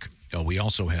come back, we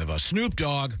also have Snoop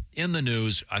Dogg in the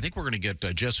news. I think we're going to get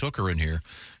Jess Hooker in here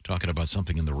talking about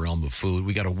something in the realm of food.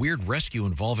 We got a weird rescue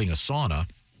involving a sauna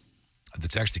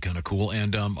that's actually kind of cool,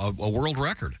 and a world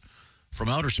record from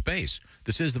outer space.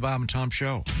 This is the Bob and Tom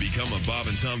Show. Become a Bob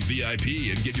and Tom VIP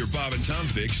and get your Bob and Tom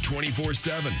fix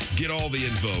 24/7. Get all the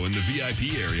info in the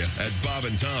VIP area at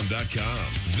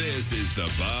bobandtom.com. This is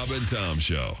the Bob and Tom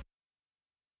Show.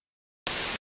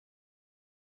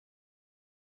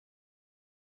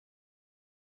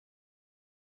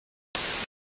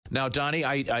 Now, Donnie,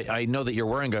 I know that you're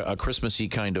wearing a Christmassy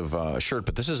kind of shirt,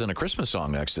 but this isn't a Christmas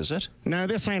song next, is it? No,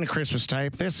 this ain't a Christmas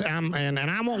tape. This and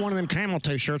I want one of them camel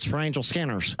toe shirts for Angel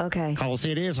Skinners. Okay. Because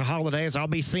it is a holidays. I'll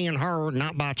be seeing her,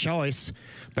 not by choice,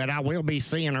 but I will be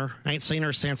seeing her. Ain't seen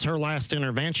her since her last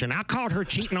intervention. I caught her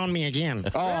cheating on me again.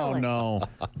 Oh, no.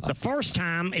 The first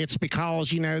time, it's because,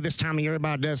 this time of year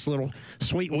everybody does little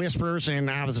sweet whispers, and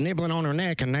I was nibbling on her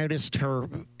neck and noticed her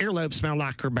earlobe smelled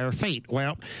like her bare feet.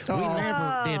 Well, we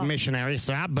never did missionary,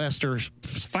 so I bust her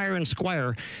fair and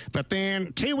square. But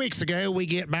then 2 weeks ago, we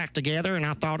get back together, and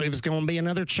I thought it was going to be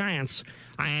another chance.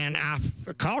 And I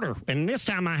caught her. And this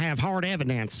time I have hard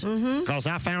evidence because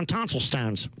I found tonsil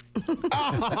stones. Really?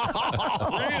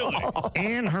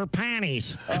 In her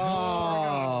panties.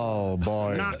 Oh,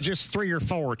 boy. Not just 3 or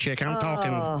 4, chick. I'm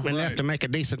talking enough to make a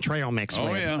decent trail mix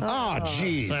with. Yeah. Oh,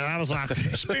 jeez. So I was like,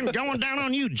 it's been going down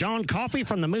on you, John Coffey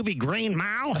from the movie Green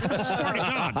Mile. Swear to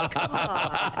God.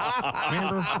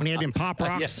 Remember when he had them pop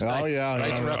rocks? Yes. Oh, yeah.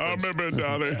 Nice reference. I remember,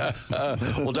 Donnie.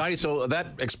 Well, Donnie, so that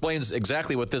explains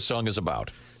exactly what this song is about.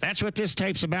 That's what this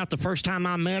tape's about. The first time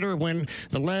I met her, when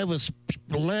the love was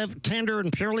tender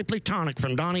and purely platonic,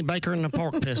 from Donnie Baker and the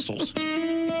Pork Pistols. Oh,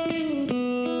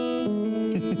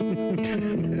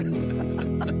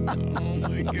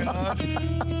 my God.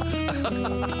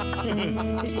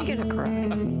 Is he going to cry?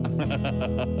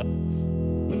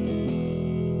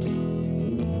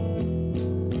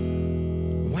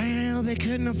 Well, they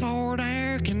couldn't afford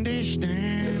air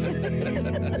conditioning.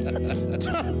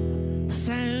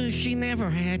 So she never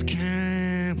had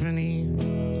company.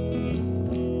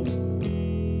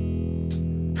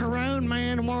 Her own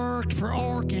man worked for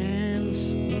organs,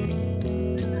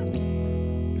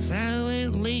 so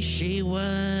at least she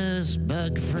was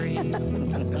bug-free. At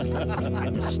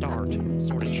the start,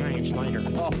 sort of changed later.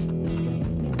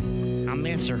 I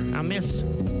miss her. I miss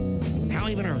how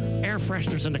even her air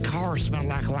fresheners in the car smell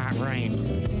like white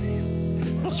rain.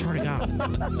 I swear to God.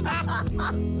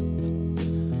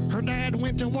 Her dad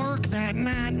went to work that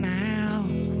night now. I'll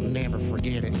never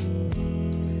forget it.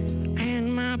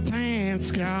 And my pants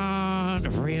got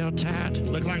real tight.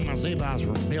 Looked like my Zubas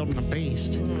were building a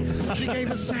beast. She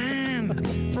gave a sign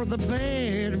for the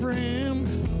bedroom.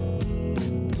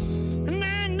 And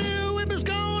I knew it was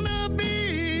gonna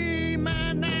be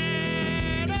my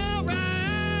night, all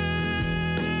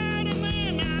right. And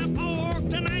then I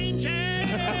porked an angel.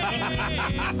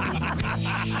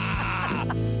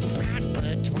 Right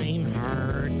between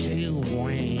her 2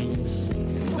 wings.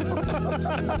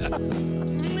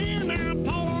 And then I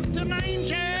porked an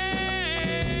angel.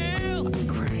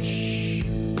 Crash.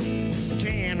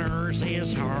 Scanners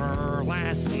is her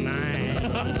last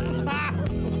name.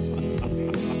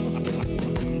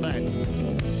 But,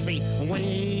 see,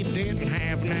 we didn't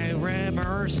have no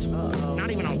rubbers.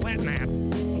 Not even a wet nap.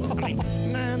 I mean,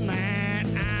 none that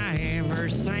I ever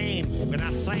seen. But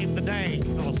I saved the day.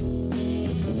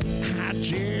 I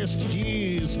just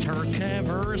used her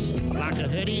covers like a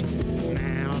hoodie.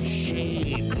 Now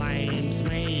she blames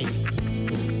me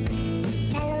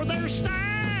for their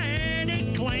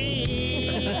static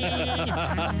clean.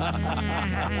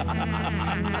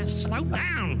 Slow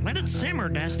down. Let it simmer,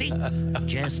 Dusty.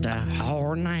 Just a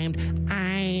whore named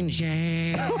Angel.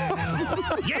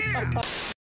 Yeah!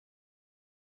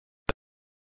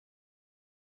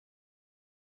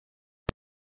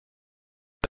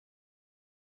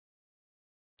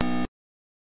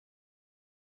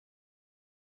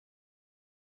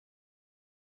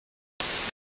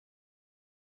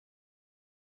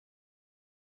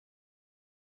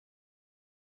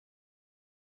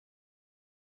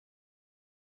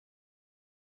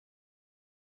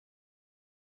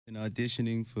 And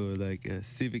auditioning for like a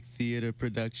civic theater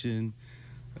production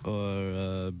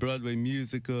or a Broadway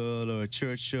musical or a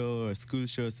church show or a school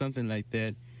show, something like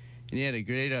that. And you had a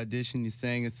great audition, you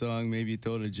sang a song, maybe you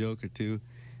told a joke or two,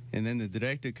 and then the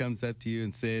director comes up to you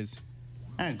and says,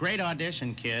 Great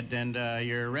audition, kid, and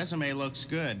your resume looks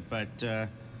good, but do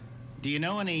you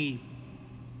know any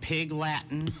pig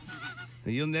Latin?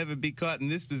 You'll never be caught in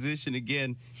this position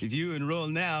again if you enroll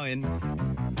now in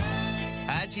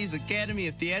Hachi's Academy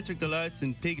of Theatrical Arts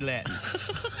and Pig Latin.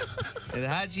 At the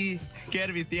Hachi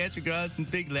Academy of Theatrical Arts and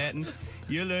Pig Latin,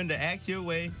 you'll learn to act your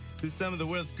way through some of the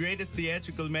world's greatest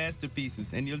theatrical masterpieces,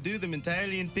 and you'll do them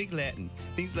entirely in Pig Latin.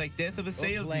 Things like Death of a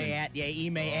Salesman. At ye,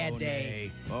 ime ad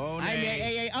day. Oh,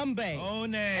 Ay, umbe. Oh,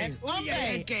 nay.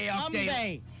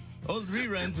 Umbe. Old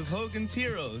reruns of Hogan's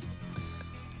Heroes.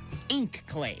 Ink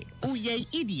clay. Oh, yay,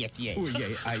 idiot, yay. Oh,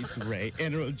 yay, Ice Ray,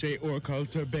 General J.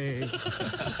 Orculter Bay.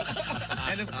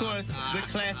 And, of course, the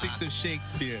classics of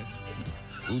Shakespeare.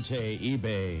 Ute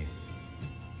eBay.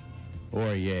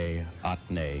 Orye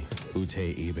atne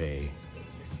ute eBay.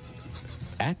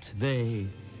 At they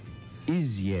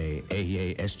is ye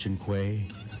aye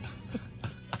eschenque.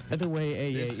 Other way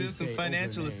aye. There's still some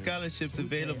financial scholarships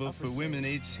available for women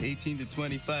aged 18 to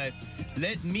 25.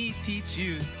 Let me teach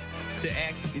you to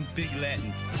act in Pig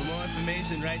Latin. For more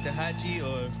information, write to Hachi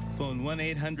or phone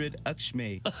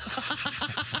 1-800-UKSHME.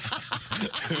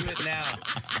 Do it now.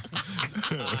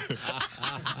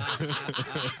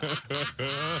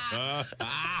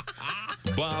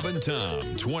 Bob and Tom,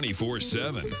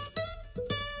 24/7.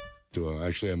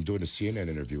 Actually, I'm doing a CNN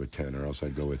interview at 10, or else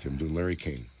I'd go with him. I'm doing Larry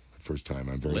King. First time.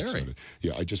 I'm very excited.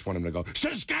 Yeah, I just want him to go,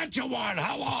 Saskatchewan,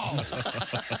 hello!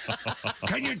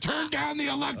 Can you turn down the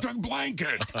electric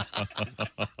blanket?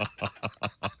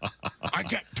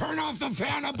 Turn off the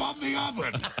fan above the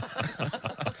oven.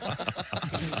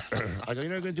 I go, you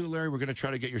know what we're going to do, Larry? We're going to try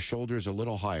to get your shoulders a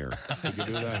little higher. Can you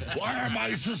do that? Why are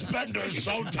my suspenders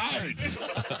so tight?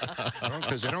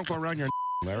 Because they don't go around your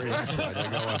Larry, that's why they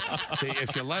go. See,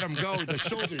 if you let them go, the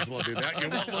shoulders will do that. You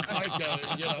won't look like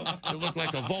you look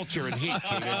like a vulture in heat.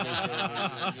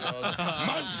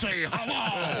 Muncie,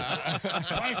 hello.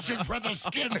 Question for the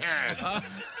skinhead.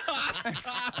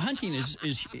 Hunting is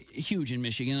huge in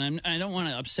Michigan. I don't want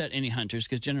to upset any hunters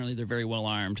because generally they're very well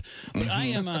armed. But I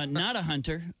am not a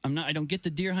hunter. I don't get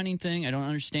the deer hunting thing. I don't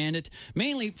understand it.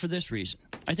 Mainly for this reason.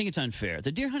 I think it's unfair.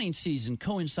 The deer hunting season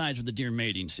coincides with the deer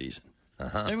mating season.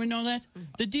 Everyone know that?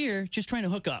 The deer just trying to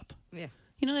hook up. Yeah.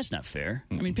 You know, that's not fair.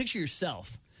 I mean, picture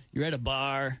yourself. You're at a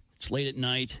bar. It's late at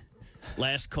night.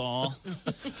 Last call.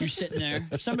 You're sitting there.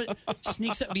 Somebody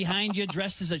sneaks up behind you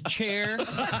dressed as a chair.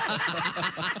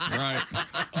 Right.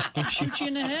 Shoot you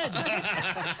in the head.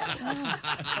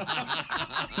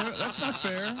 That's not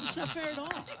fair. It's not fair at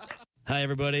all. Hi,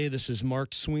 everybody. This is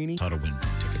Mark Sweeney. How to win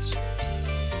tickets.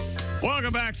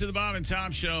 Welcome back to the Bob and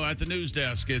Tom Show. At the news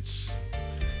desk, it's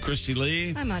Christy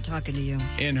Lee. I'm not talking to you.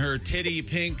 In her titty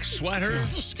pink sweater.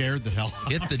 Scared the hell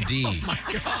out. Hit the D. Oh, my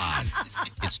God.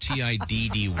 It's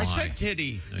TIDDY. I said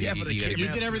titty. Yeah, but you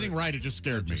did everything right. It just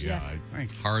scared me. Yeah.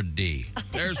 Hard D.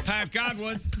 There's Pat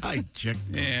Godwin. Hi, chick.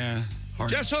 Yeah.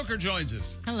 Jess Hooker joins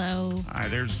us. Hello. Hi,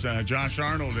 there's Josh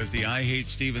Arnold at the I Hate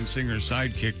Steven Singer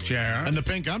sidekick chair. And the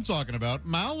pink I'm talking about,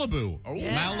 Malibu. Oh,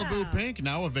 yeah. Malibu pink,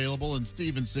 now available in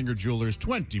Steven Singer Jewelers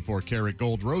 24-karat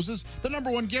gold roses. The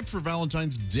 #1 gift for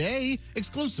Valentine's Day,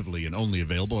 exclusively and only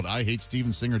available at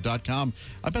IHateStevenSinger.com.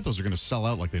 I bet those are going to sell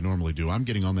out like they normally do. I'm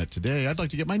getting on that today. I'd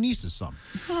like to get my nieces some.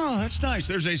 Oh, that's nice.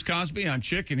 There's Ace Cosby. I'm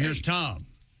Chick, and here's Tom.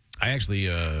 I actually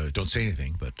don't say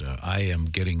anything, but I am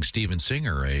getting Steven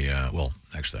Singer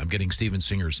I'm getting Steven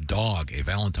Singer's dog a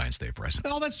Valentine's Day present.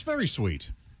 Oh, that's very sweet.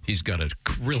 He's got a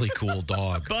really cool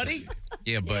dog. Buddy?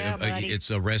 Yeah, but Yeah, buddy. it's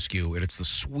a rescue, and it's the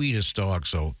sweetest dog.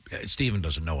 So Steven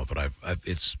doesn't know it, but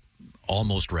it's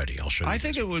almost ready. I'll show you. I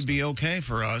think it would be okay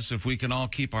for us if we can all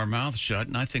keep our mouths shut,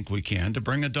 and I think we can, to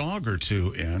bring a dog or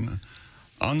two in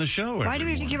on the show. Why do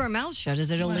we have to keep our mouths shut?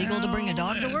 Is it illegal to bring a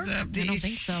dog to work? I don't think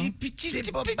so.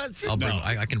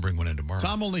 I can bring one in tomorrow.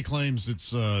 Tom only claims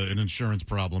it's an insurance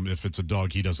problem if it's a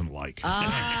dog he doesn't like.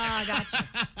 Ah, gotcha.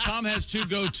 Tom has two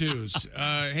go-tos.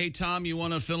 Hey, Tom, you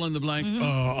want to fill in the blank?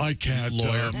 I can't.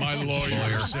 Lawyer. My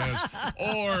lawyer says.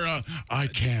 Or I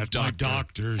can't. My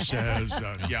doctor says.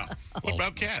 Yeah. What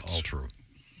about cats? All true.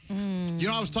 You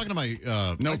know, I was talking to my...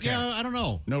 No cats. Yeah, I don't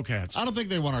know. No cats. I don't think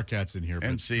they want our cats in here.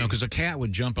 And But see. No, because a cat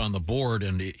would jump on the board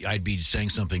and I'd be saying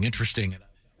something interesting.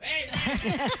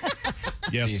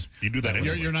 yes, you do that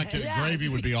anyway. You're not kidding. Yeah. Gravy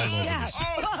would be all over Yeah. this.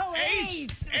 Oh,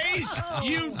 Ace,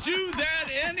 you do that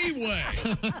anyway.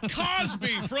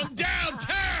 Cosby from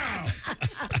downtown.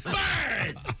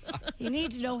 Bang! He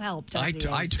needs no help, does he?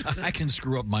 I can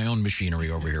screw up my own machinery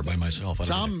over here by myself. I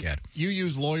don't Tom, need a cat. you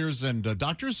use lawyers and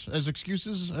doctors as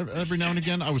excuses every now and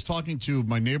again. I was talking to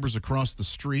my neighbors across the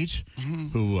street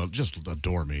who just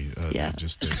adore me. Yeah. You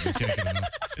can't get enough.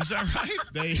 Is that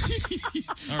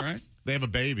right? All right. They have a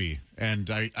baby, and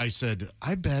I said,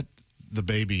 I bet the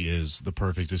baby is the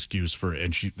perfect excuse for,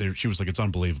 and she was like, it's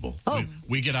unbelievable. Oh.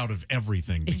 We get out of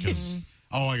everything because,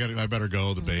 I better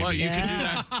go, the baby. Well, you can do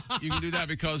that. You can do that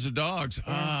because of dogs.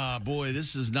 Ah, boy,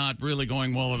 this is not really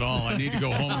going well at all. I need to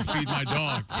go home and feed my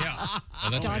dog. Yeah.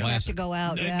 Dogs have to go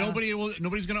out. And Yeah.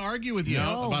 nobody's going to argue with you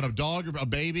about a dog or a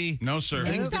baby. No, sir.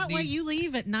 Things Is that why you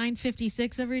leave at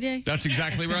 9:56 every day? That's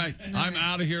exactly right. I'm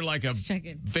out of here like a Just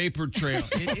checking. vapor trail.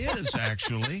 It is,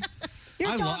 actually.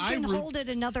 Your dog can hold it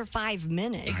another 5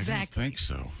 minutes. I don't think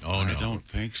so. Oh, no. I don't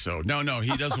think so. No,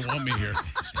 he doesn't want me here.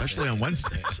 Especially on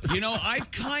Wednesdays. You know, I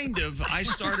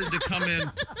started to come in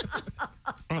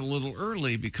a little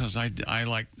early because I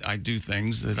do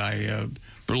things that I,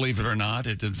 believe it or not,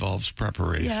 it involves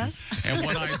preparation. Yes. And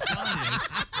what I've done is...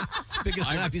 Biggest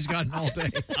laugh he's gotten all day.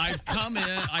 I come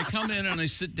in and I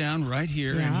sit down right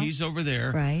here and he's over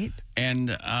there. Right.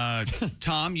 And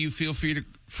Tom, you feel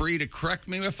free to correct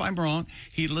me if I'm wrong.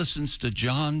 He listens to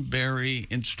John Barry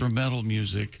instrumental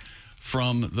music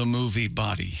from the movie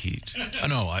Body Heat.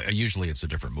 No, usually it's a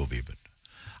different movie, but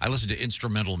I listen to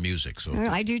instrumental music. So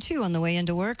I do too on the way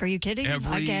into work. Are you kidding?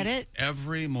 I get it.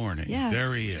 Every morning. Yes.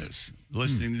 There he is.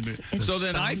 Listening to me. So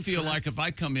then I feel like if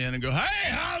I come in and go,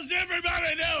 hey, how's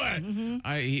everybody doing?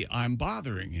 I'm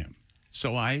bothering him.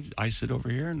 So I sit over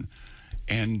here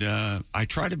and I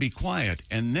try to be quiet.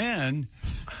 And then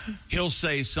he'll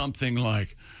say something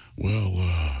like, well,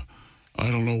 I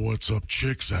don't know what's up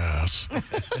Chick's ass,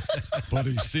 but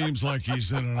he seems like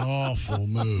he's in an awful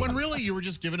mood. When really you were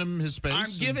just giving him his space?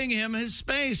 I'm giving him his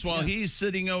space while he's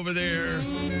sitting over there.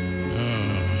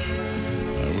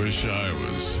 I wish I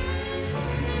was...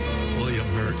 William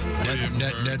Hurt.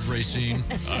 Ned Racine.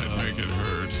 I'd make it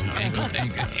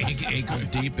hurt. Ankle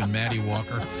deep and Maddie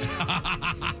Walker.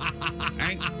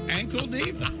 Ankle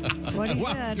deep? What he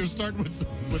said. You're starting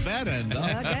with that end.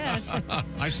 Huh? I guess.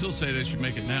 I still say they should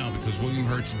make it now because William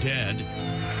Hurt's dead.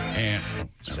 And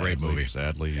it's a great movie.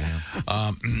 Sadly, yeah.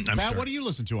 Pat, what do you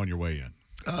listen to on your way in?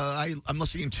 I'm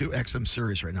listening to XM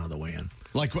Series right now on the way in.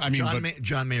 Like, I mean,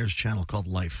 John Mayer's channel called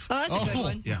Life. Oh, that's a good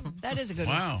one. Yeah. That is a good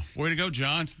one. wow. Way to go,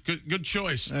 John. Good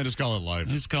choice. Just call it Life.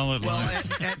 Just call it Well,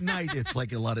 life. at night, it's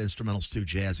like a lot of instrumentals too,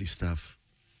 jazzy stuff.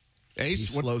 Ace,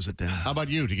 he slows it down. How about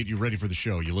you to get you ready for the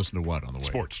show? You listen to what on the way?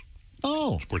 Sports.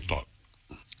 Oh. Sports talk.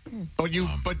 But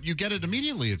you get it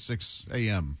immediately at 6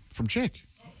 a.m. from Chick.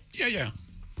 Yeah.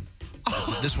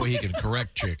 This way he can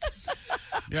correct Chick.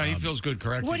 Yeah, he feels good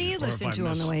correcting. What do you listen to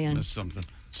on the way in? Miss something.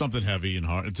 Something heavy and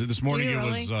hard. This morning Do you it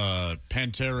was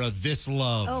Pantera, This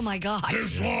Love. Oh, my gosh.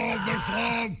 This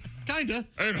love. Kinda.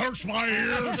 It hurts my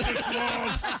ears. This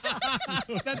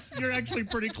love. You're actually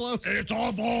pretty close. It's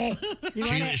awful.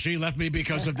 She left me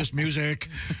because of this music.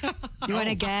 You want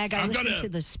to gag? I listen gonna- to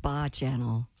the Spa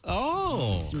channel.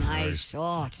 Oh. It's nice.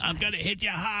 Oh, it's I'm nice. going to hit you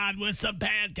hard with some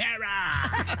Pantera.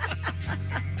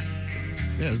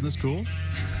 Yeah, isn't this cool?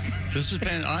 This has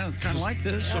been, I kind of like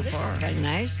this so This far. is kind of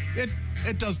nice.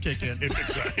 It does kick in.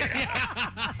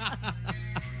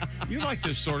 You like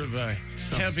this sort of a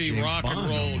heavy James rock and Bond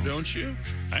roll, almost. don't you?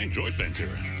 I enjoy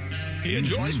Pantera. He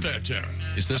enjoys Pantera.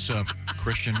 Is this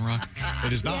Christian rock?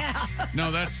 It is not. Yeah.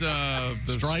 No, that's the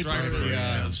Striper,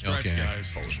 yeah. the Stripe Okay.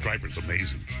 guys. Oh, Striper's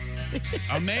amazing.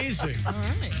 Amazing. All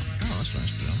right. Oh, that's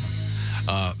nice to know.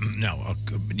 No,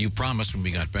 you promised when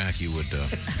we got back you would.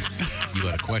 You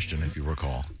had a question, if you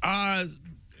recall. Why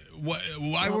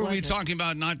were we talking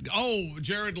about not... Oh,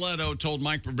 Jared Leto told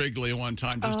Mike Birbiglia one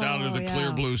time, just out of the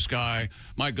clear blue sky.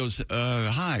 Mike goes,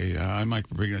 hi, I'm Mike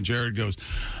Birbiglia. Jared goes,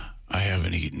 I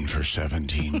haven't eaten for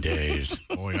 17 days.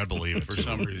 Boy, I believe it. For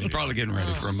some reason. He's probably getting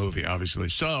ready for a movie, obviously.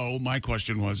 So my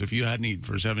question was, if you hadn't eaten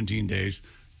for 17 days,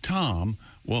 Tom,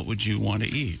 what would you want to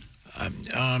eat?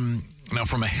 Now,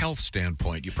 from a health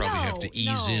standpoint, you probably have to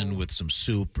ease in with some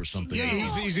soup or something. Yeah,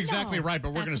 he's exactly right, but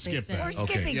we're going to skip that. We're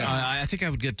skipping it. I think I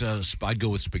would get. I'd go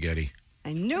with spaghetti.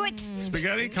 I knew it.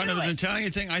 Spaghetti, kind of an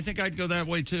Italian thing. I think I'd go that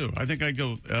way too. I think I'd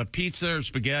go pizza or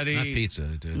spaghetti. Not pizza.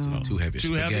 Too heavy.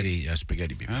 Too spaghetti. heavy?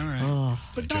 Spaghetti. All right.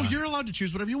 But no, you're allowed to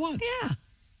choose whatever you want.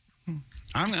 Yeah.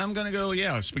 I'm going to go,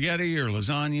 spaghetti or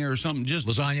lasagna or something. Just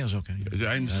lasagna is okay.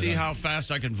 And see how fast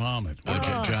I can vomit.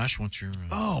 Josh, what's your?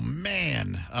 Oh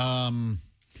man.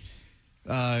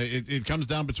 It comes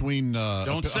down between.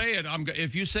 Don't say it.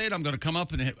 If you say it, I'm going to come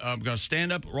up and I'm going to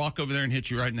stand up, walk over there, and hit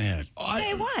you right in the head.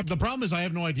 Say what? The problem is I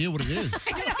have no idea what it is.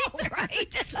 I know,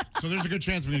 right? So there's a good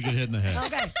chance I'm going to get hit in the head.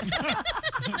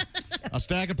 Okay. A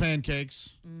stack of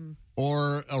pancakes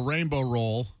or a rainbow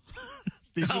roll.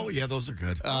 Yeah, those are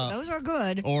good. Those are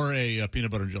good. Or a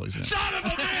peanut butter and jelly sandwich. Son of a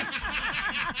bitch!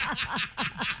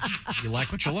 You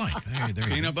like what you like. There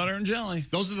you Peanut butter and jelly.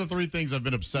 Those are the three things I've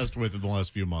been obsessed with in the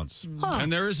last few months.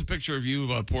 And there is a picture of you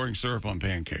pouring syrup on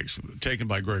pancakes, taken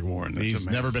by Greg Warren. That's He's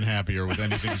amazing. never been happier with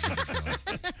anything he's ever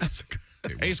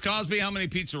done. Ace Cosby, how many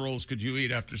pizza rolls could you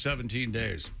eat after 17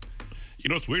 days? You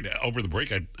know, it's weird. Over the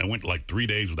break, I went like 3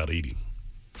 days without eating.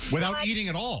 Without eating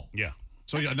at all? Yeah.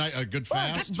 So a good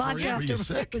fast for you?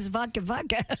 Vodka it was vodka.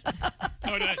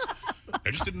 No,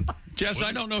 I just didn't. Jess,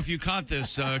 I don't know if you caught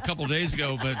this a couple days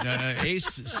ago, but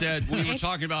Ace said we were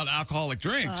talking about alcoholic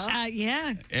drinks.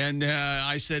 Yeah. And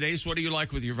I said, Ace, what do you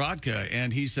like with your vodka?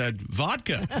 And he said,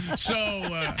 vodka. So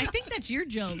I think that's your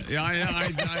joke. yeah,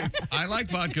 I like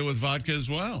vodka with vodka as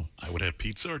well. I would have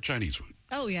pizza or Chinese food.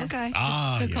 Oh, yeah. Okay.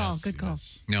 Good call. Good call.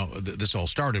 Now, this all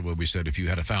started when we said if you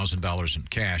had $1,000 in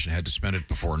cash and had to spend it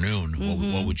before noon,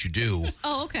 what would you do?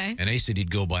 Oh, okay. And Ace said he'd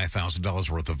go buy $1,000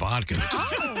 worth of vodka.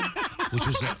 Which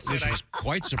was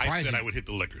quite surprising. I said I would hit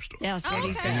the liquor store. Yeah, that's what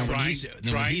he said.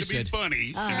 Trying to be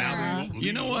funny. So now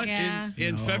you know what? Yeah.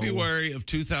 In February of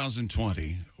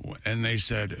 2020, and they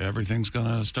said everything's going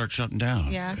to start shutting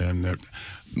down. Yeah. And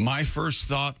my first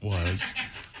thought was,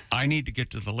 I need to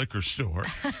get to the liquor store.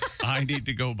 I need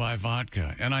to go buy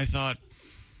vodka. And I thought,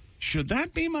 should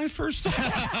that be my first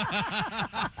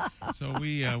thought? So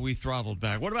we throttled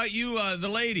back. What about you, the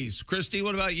ladies? Christy,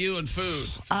 what about you and food?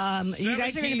 You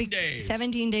guys are going to be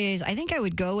 17 days. I think I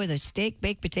would go with a steak,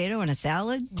 baked potato, and a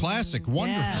salad. Classic.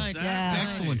 Wonderful. Yeah.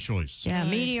 Excellent choice. Yeah,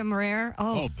 medium rare.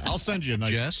 Oh, I'll send you a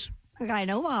nice. Jess? I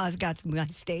know Oz got some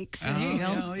nice steaks. There you go.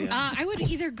 I would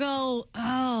either go,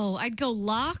 I'd go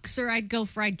lox or I'd go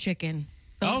fried chicken.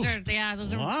 Those are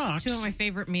lox? two of my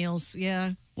favorite meals.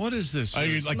 Yeah. What is this? Are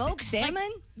you like Smoked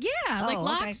salmon? Like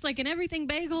lox, like an everything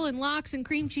bagel and lox and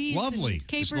cream cheese. Lovely. And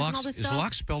capers and all this stuff. Is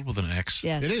lox spelled with an X?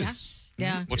 Yes. It is.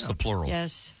 Yeah. What's the plural?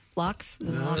 Yes. Lox.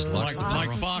 like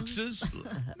foxes?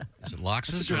 Is it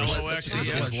loxes? Or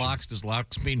L-O-X-E-S. does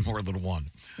lox mean more than one?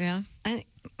 Yeah. I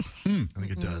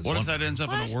think it does. What if that ends up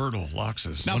in a wordle,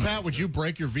 loxes? Now, Pat, would you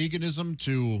break your veganism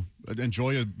to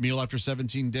enjoy a meal after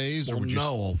 17 days? Well, or would you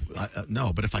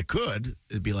no, but if I could,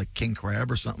 it'd be like king crab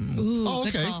or something. Ooh, Oh,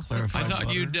 good okay. call. Clarified butter.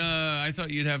 I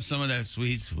thought you'd have some of that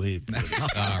sweet. All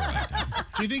right.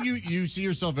 Do you think you see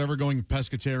yourself ever going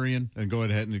pescatarian and go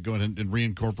ahead and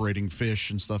reincorporating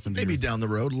fish and stuff into Maybe your... down the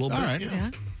road a little bit. All right.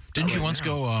 Yeah. Didn't you once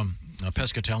go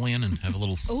pescatarian and have a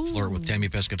little flirt with Tammy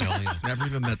Pescatelli? Never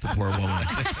even met the poor woman.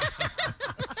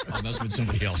 Oh, must have been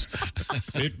somebody else.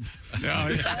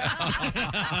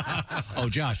 Oh,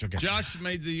 Josh. Okay. Josh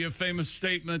made the famous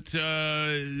statement.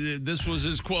 This was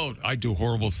his quote: "I do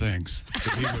horrible things to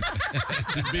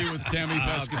be with Tammy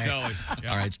Pescatelli." Okay.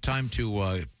 All right, it's time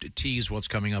to tease what's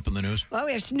coming up in the news. Well,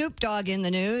 we have Snoop Dogg in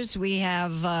the news. We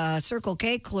have a Circle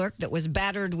K clerk that was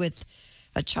battered with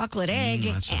a chocolate egg.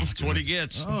 That's what he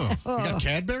gets. Oh, you got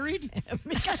Cadburied?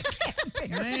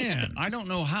 Man, I don't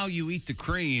know how you eat the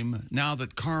cream now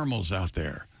that caramel's out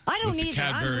there. I don't with the either.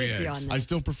 I'm Cadbury with you on eggs. this. I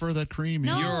still prefer that cream.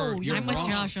 No, You're I'm with wrong.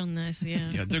 Josh on this. Yeah.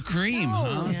 Yeah, the cream, No,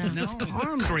 huh? yeah, it's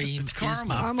caramel. Cream It's caramel. is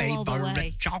my Caramel all the way.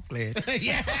 favorite chocolate.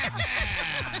 Yeah.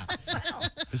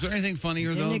 Is there anything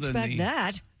funnier Didn't though expect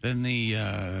that. than the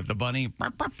bunny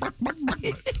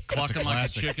clucking like a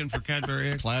chicken for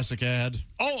Cadbury eggs? Classic ad.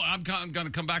 Oh, I'm going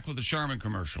to come back with a Charmin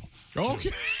commercial. Okay.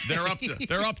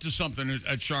 They're up to something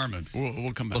at Charmin.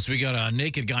 We'll come back. Plus, we got a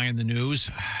naked guy in the news.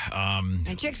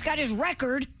 And Chick's got his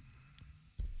record.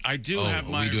 I do have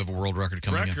my we do have a world record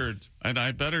coming record, and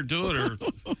I better do it, or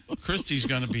Christy's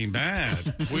going to be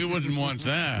mad. We wouldn't want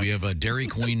that. We have a Dairy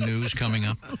Queen news coming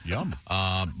up. Yum.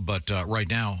 But right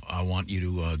now, I want you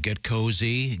to get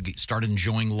cozy, start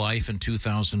enjoying life in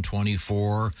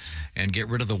 2024, and get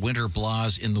rid of the winter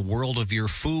blahs in the world of your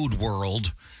food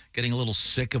world. getting a little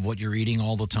sick of what you're eating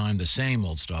all the time, the same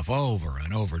old stuff over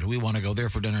and over. Do we want to go there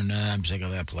for dinner? Nah, I'm sick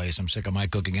of that place. I'm sick of my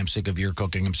cooking. I'm sick of your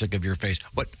cooking. I'm sick of your face.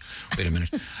 What? Wait a minute.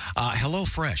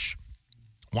 HelloFresh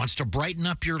wants to brighten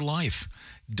up your life.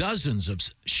 Dozens of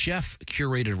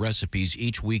chef-curated recipes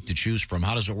each week to choose from.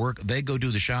 How does it work? They go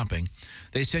do the shopping.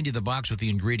 They send you the box with the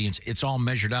ingredients. It's all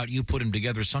measured out. You put them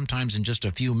together sometimes in just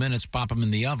a few minutes, pop them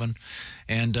in the oven,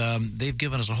 and they've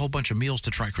given us a whole bunch of meals to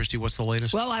try. Christy, what's the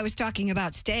latest? Well, I was talking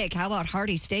about steak. How about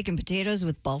hearty steak and potatoes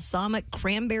with balsamic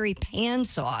cranberry pan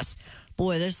sauce?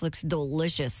 Boy, this looks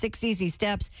delicious. 6 easy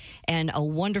steps and a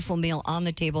wonderful meal on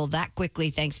the table that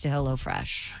quickly thanks to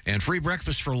HelloFresh. And free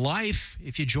breakfast for life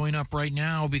if you join up right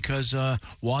now, because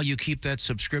while you keep that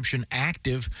subscription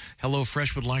active,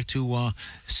 HelloFresh would like to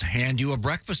hand you a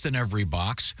breakfast in every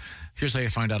box. Here's how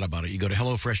you find out about it. You go to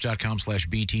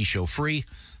HelloFresh.com/BT Show free.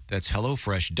 That's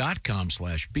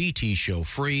HelloFresh.com/BT Show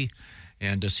free.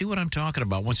 And see what I'm talking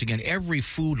about. Once again, every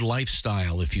food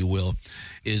lifestyle, if you will,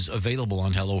 is available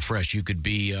on HelloFresh. You could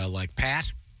be like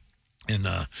Pat and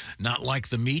not like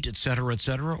the meat, et cetera,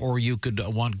 or you could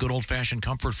want good old-fashioned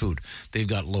comfort food. They've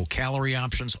got low-calorie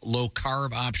options,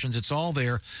 low-carb options. It's all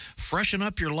there. Freshen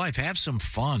up your life. Have some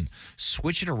fun.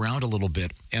 Switch it around a little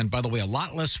bit. And, by the way, a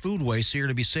lot less food waste, so you're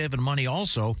going to be saving money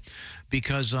also,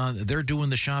 because they're doing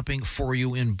the shopping for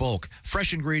you in bulk.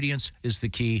 Fresh ingredients is the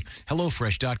key.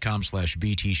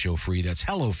 HelloFresh.com/BT Show free. That's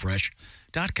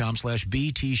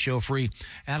HelloFresh.com/BT Show free.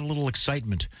 Add a little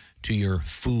excitement to your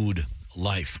food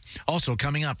life. Also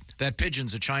coming up, that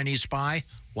pigeon's a Chinese spy.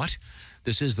 What?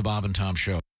 This is the Bob and Tom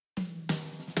Show.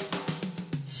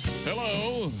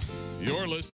 Hello, you're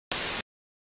listening.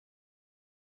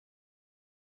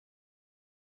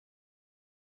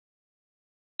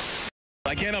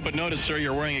 I can't help but notice, sir,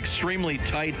 you're wearing extremely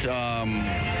tight,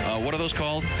 what are those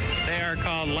called? They are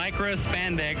called Lycra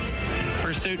Spandex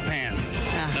Pursuit Pants.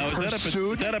 Now, is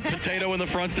that a potato in the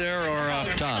front there, or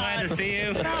Tom? Glad to see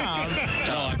you. Tom.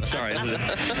 No, I'm sorry.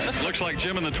 Looks like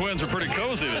Jim and the twins are pretty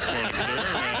cozy this morning, sir.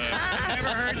 Never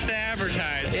hurts to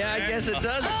advertise. Yeah, I guess it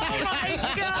does. Oh, my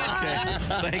God.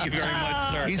 Okay. Thank you very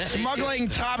much, sir. He's smuggling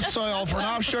topsoil for an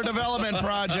offshore development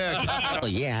project. Well,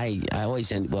 yeah, I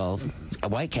always end, well, a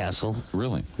White Castle.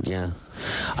 Really? Yeah.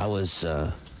 I was,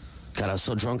 God, I was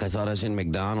so drunk I thought I was in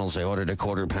McDonald's. I ordered a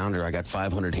quarter pounder. I got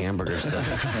 500 hamburgers. You know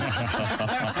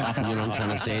what I'm trying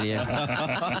to say to you?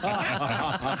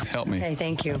 Help me. Okay,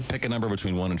 thank you. Pick a number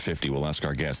between 1 and 50. We'll ask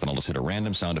our guest, then I'll just hit a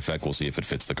random sound effect. We'll see if it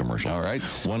fits the commercial. All right.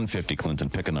 150, Clinton.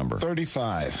 Pick a number.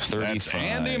 35. 35. That's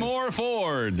Andy Moore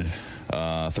Ford.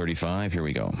 35. Here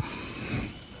we go.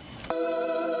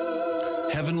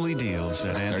 Heavenly deals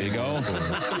at Andy. There you go.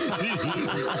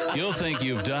 You'll think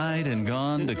you've died and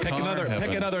gone to Pick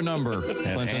another number,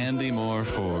 Clinton. Andy Moore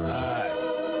Ford.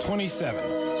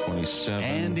 27. 27.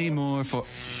 Andy Moore Ford.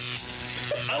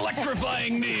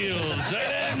 Electrifying deals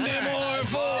at Andy Moore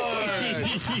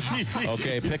Ford.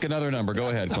 Okay, pick another number. Go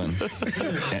ahead, Clinton.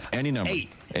 Any number. 8.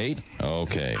 8?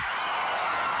 Okay.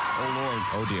 Oh, Lord.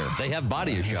 Oh, dear. They have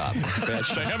body shop.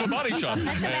 They have a body shop.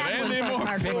 That's a bad Andy one.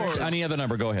 Moore Ford. Ford. Any other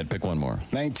number. Go ahead. Pick one more.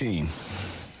 19.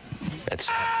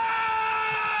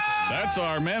 That's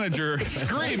our manager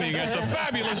screaming at the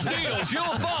fabulous deals you'll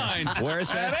find. Where is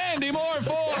that? At Andy Moore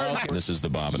Ford. Okay. This is the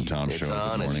Bob and Tom Show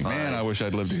this morning. Man, I wish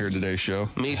I'd lived to hear today's show.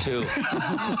 Me too.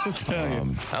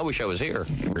 I wish I was here.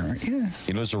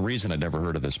 You know, there's a reason I'd never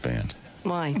heard of this band.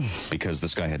 Why? Because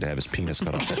this guy had to have his penis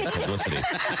cut off for publicity.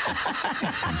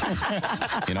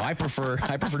 You know, I prefer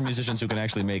musicians who can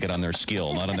actually make it on their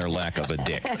skill, not on their lack of a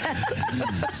dick.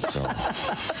 So,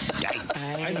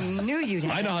 yikes! I knew you'd.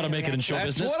 I know how to make it in show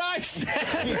business. That's what I said.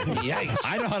 Yikes!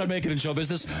 I know how to make it in show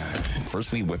business.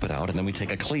 First, we whip it out, and then we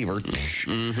take a cleaver.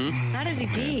 How does he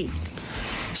pee?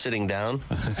 Sitting down.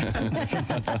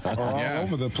 Or all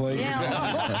over the place. Yeah.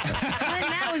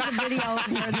 That was the video.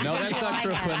 No, that's not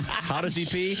true. How does he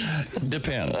pee?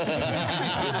 Depends.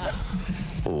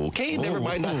 Okay, never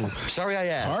mind. Sorry I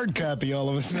asked. Hard copy all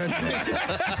of a sudden.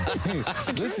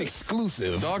 This is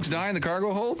exclusive. Dogs die in the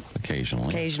cargo hold?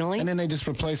 Occasionally. And then they just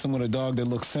replace them with a dog that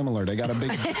looks similar. They got a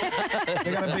big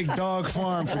dog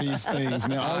farm for these things,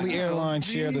 man. All the airlines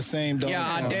share the same dog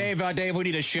farm. Dave, we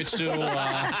need a Shih Tzu.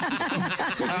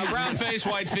 Brown face,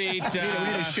 white feet. We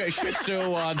need a Shih Tzu,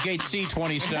 gate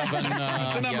C27.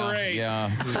 It's a number 8. Yeah.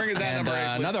 Bring us that number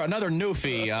 8. Another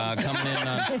Newfie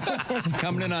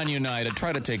coming in on United. Try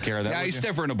try to take care of that. Yeah, he's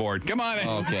stiffer than a board. Come on in.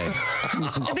 Okay.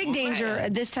 The big danger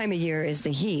this time of year is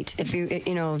the heat. If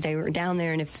they were down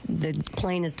there and if the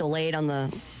plane is delayed on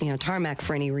the, tarmac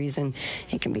for any reason,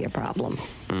 it can be a problem.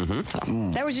 Mm-hmm.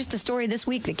 So, that was just a story this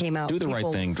week that came out. Do the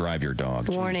People right thing. Drive your dog.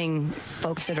 Warning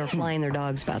folks that are flying their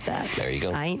dogs about that. There you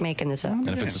go. I ain't making this up. And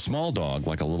if it's a small dog,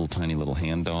 like a little tiny little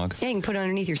hand dog, yeah, you can put it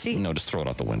underneath your seat. No, just throw it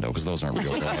out the window because those aren't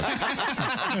real dogs.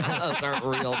 Those aren't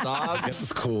real dogs. This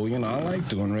is cool. I like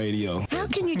doing radio. How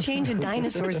can you change a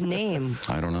dinosaur's name?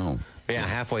 I don't know. Yeah,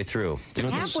 halfway through.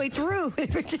 Halfway through. Do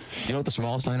you know what the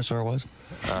smallest dinosaur was?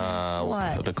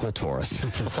 What? The clitoris.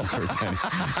 Very tiny.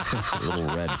 Little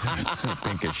red,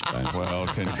 pinkish dinosaur. Well,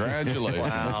 congratulations.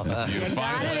 Wow. You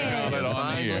finally got it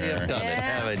on the air. Done it,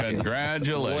 haven't you?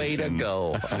 Congratulations. Way to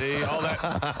go. See, all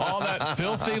that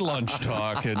filthy lunch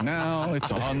talk, and now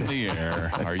it's on the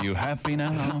air. Are you happy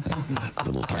now?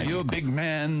 Are you a big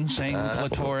man saying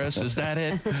clitoris? Is that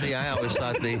it? See, I always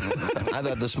thought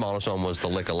the smallest one was the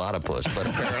lick-a-lot-of-puss, but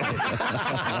apparently.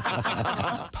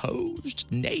 Posed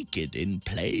naked in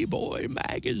Playboy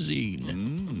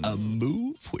magazine. A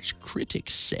move which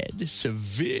critics said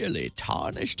severely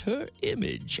tarnished her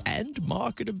image and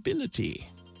marketability.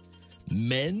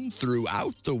 Men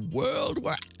throughout the world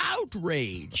were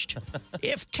outraged.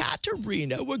 If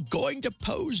Katerina were going to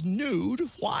pose nude,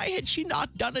 why had she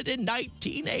not done it in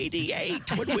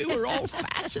 1988 when we were all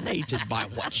fascinated by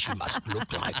what she must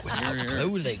look like without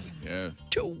clothing? Yeah.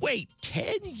 To wait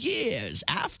 10 years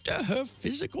after her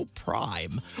physical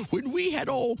prime, when we had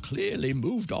all clearly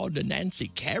moved on to Nancy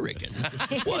Kerrigan,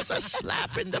 was a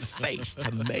slap in the face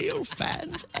to male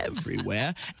fans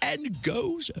everywhere and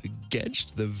goes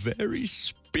against the very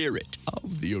spirit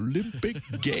of the Olympic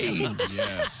Games.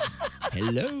 Yes.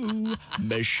 Hello,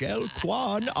 Michelle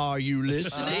Kwan, are you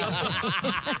listening? It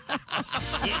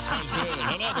has been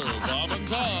another Bob and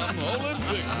Tom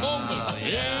Olympic moment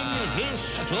in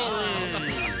history.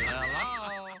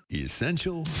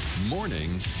 Essential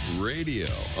Morning Radio.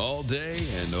 All day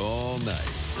and all night.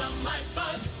 Some like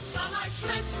Bud, some like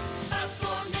Schmitz, but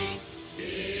for me,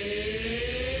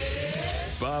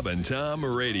 Bob and Tom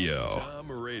Radio.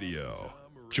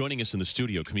 Joining us in the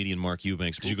studio, comedian Mark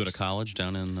Eubanks. Did you go to college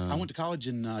down in... I went to college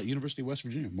in University of West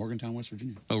Virginia, Morgantown, West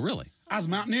Virginia. Oh, really? I was a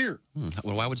mountaineer.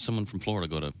 Well, why would someone from Florida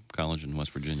go to college in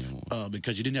West Virginia?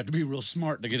 Because you didn't have to be real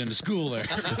smart to get into school there.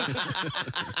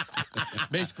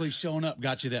 Basically, showing up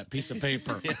got you that piece of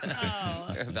paper.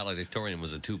 Valedictorian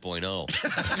was a 2.0.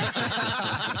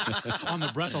 On the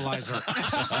breathalyzer.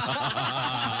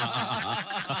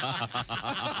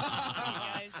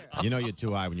 You know you're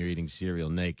too high when you're eating cereal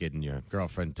naked and your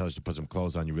girlfriend tells you to put some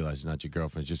clothes on. You realize it's not your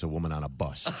girlfriend. It's just a woman on a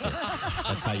bus.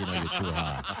 That's how you know you're too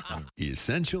high.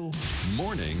 Essential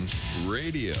Morning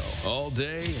Radio. All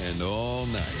day and all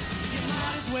night. you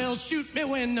might as well shoot me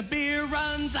when the beer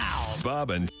runs out.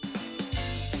 Bob and...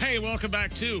 Hey, welcome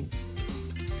back to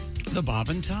the Bob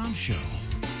and Tom Show.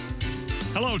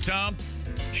 Hello, Tom.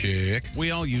 Chick.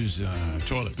 We all use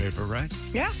toilet paper, right?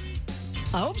 Yeah.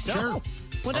 I hope so. Sure.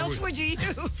 What else would you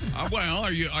use? Well,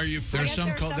 are you? I guess there are some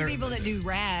people that do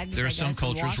rags. There are some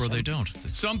cultures where they don't.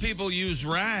 Some people use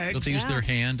rags. Don't they use their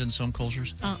hand in some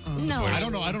cultures? No. I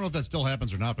don't know. I don't know if that still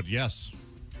happens or not, but yes.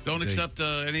 Don't accept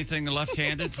anything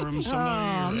left-handed from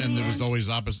somebody. And there was always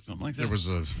opposite. Like that. There was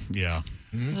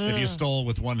if you stole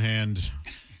with one hand,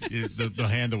 the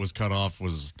hand that was cut off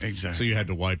was exactly. So you had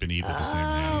to wipe and eat with the same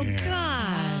hand. Oh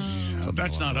gosh.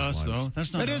 That's not us, though.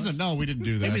 That's not. It isn't. No, we didn't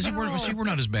do that. Maybe we're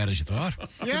not as bad as you thought.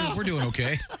 Yeah, we're doing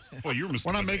okay. Well, you're Mr.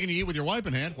 We're not making you eat with your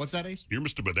wiping hand. What's that, Ace? You're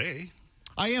Mr. Bidet.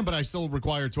 I am, but I still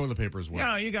require toilet paper as well.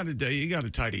 Yeah, you got to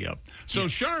tidy up. So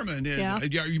Charmin, are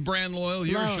you brand loyal?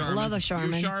 You're Charmin. Love a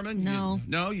Charmin. You Charmin?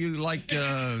 No. You like.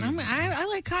 I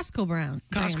like Costco Brown.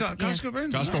 Costco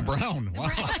Brown. Costco Brown. Wow.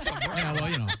 Yeah,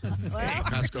 well,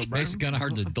 Costco Brown. Makes it kind of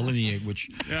hard to delineate which.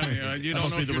 Yeah. You that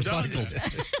don't must know be if the you're done recycled.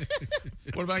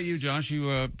 yet. What about you, Josh?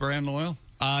 You brand loyal?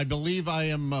 I believe I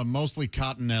am mostly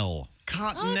Cottonelle.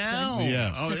 Cottonelle.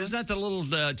 Yes. Oh, is that the little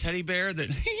teddy bear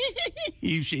that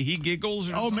he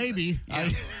giggles? Oh, maybe. Yeah.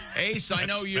 Ace, I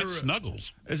know you're. That's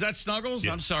Snuggles. Is that Snuggles?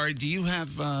 Yeah. I'm sorry. Do you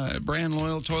have brand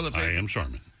loyal toilet paper? I am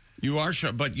Charmin. You are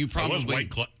sure, but you probably I was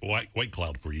White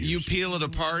Cloud for years. You peel it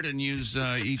apart and use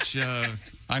each.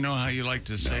 I know how you like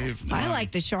to save. I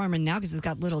like the Charmin now because it's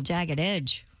got little jagged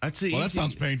edge. That's that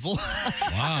sounds painful.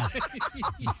 Wow.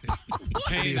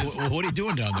 Pain. What are you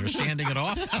doing down there? Standing it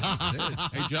off?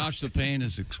 Hey, Josh, the pain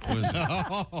is exquisite.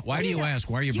 Why do you ask?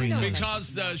 Why are you bringing it up?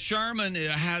 Because the Charmin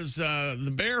has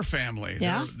the bear family.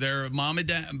 Yeah. They're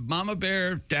mama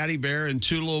bear, daddy bear, and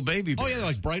two little baby bears. Oh, yeah, they're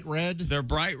like bright red. They're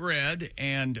bright red,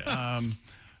 and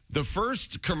The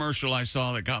first commercial I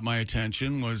saw that got my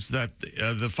attention was that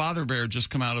the father bear just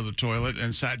come out of the toilet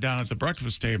and sat down at the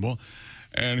breakfast table.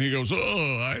 And he goes,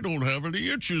 oh, I don't have any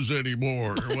itches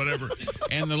anymore, or whatever.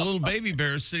 And the little baby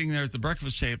bear is sitting there at the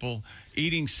breakfast table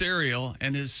eating cereal,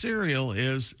 and his cereal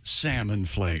is salmon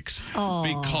flakes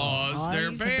because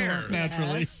they're bears.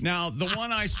 Naturally. Now, the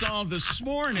one I saw this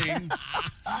morning,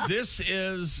 this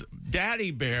is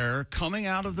Daddy Bear coming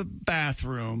out of the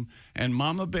bathroom, and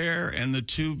Mama Bear and the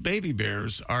two baby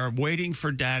bears are waiting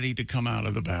for Daddy to come out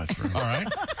of the bathroom. All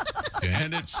right.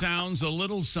 And it sounds a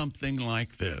little something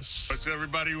like this. What's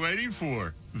everybody waiting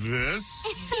for? This?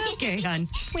 Okay, hon.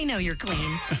 We know you're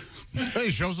clean.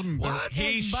 Hey, shows him what?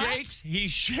 He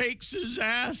shakes his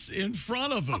ass in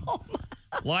front of him.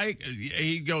 Like,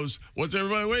 he goes, what's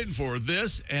everybody waiting for?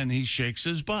 This, and he shakes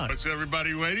his butt. What's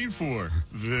everybody waiting for?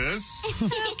 This?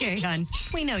 Okay, hon.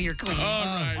 We know you're clean. All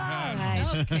right, All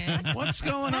right. Okay. What's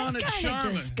going on at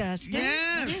Charmin? Disgusting.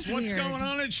 Yes, what's going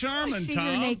on at Charmin, I see Tom?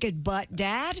 your naked butt,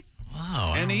 Dad.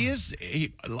 Wow. And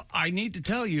I need to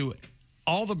tell you,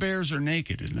 all the bears are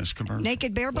naked in this commercial.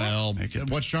 Naked bear butt? Well,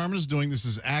 what Charmin is doing, this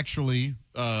is actually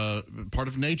part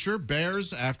of nature.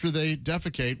 Bears, after they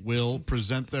defecate, will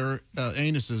present their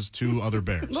anuses to other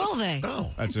bears. Will they? Oh.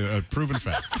 That's a proven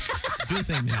fact. Do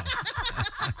they now?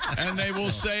 And they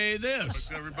will say this.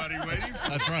 What's everybody waiting for?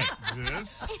 That's right.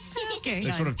 This? Okay, They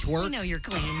hon. sort of twerk. We know you're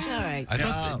clean. All right. I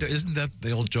thought, isn't that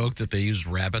the old joke that they used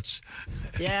rabbits?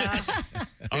 Yeah.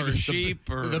 Or sheep.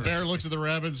 Or The bear looks at the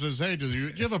rabbit and says, hey, do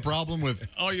you have a problem with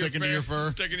sticking to your fur?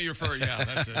 Sticking to your fur, yeah,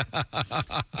 that's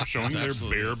it. Showing their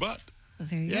bare butt. Well,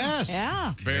 there you Yes. go.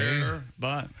 Yeah. Bear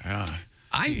butt, yeah.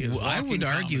 I would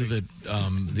argue that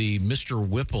the Mr.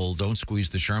 Whipple Don't Squeeze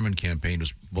the Charmin campaign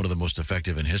was one of the most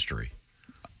effective in history.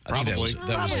 Probably.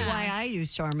 Probably why I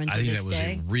use Charmin to I think this that was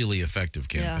day. a really effective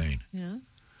campaign. Yeah.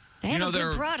 They have a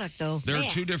good product, though. There are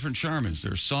two different Charmins.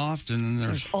 There's soft and then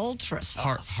there's ultra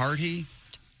soft. Hearty.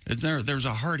 There's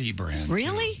a Hearty brand.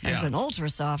 Really? Too. There's Yeah. an ultra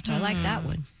soft. I like that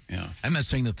one. Yeah. I'm not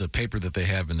saying that the paper that they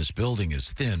have in this building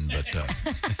is thin, but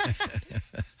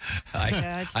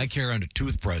I carry on a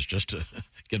toothbrush just to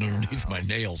get underneath my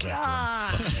nails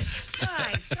after.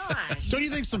 Don't you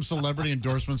think some celebrity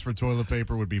endorsements for toilet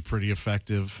paper would be pretty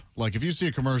effective? Like if you see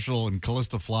a commercial in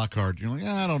Callista Flockhart, you're like,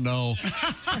 I don't know.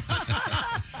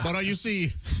 But you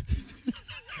see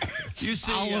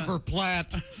Oliver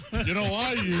Platt. You know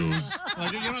I use.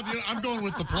 Like, I'm going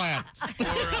with the Platt.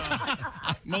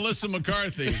 Or Melissa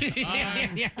McCarthy.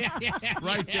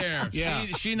 Right there. Yeah.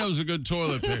 She knows a good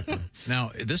toilet paper.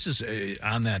 Now, this is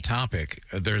on that topic.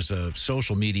 There's a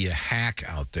social media hack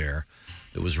out there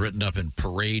that was written up in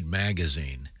Parade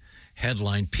magazine.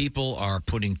 Headline, people are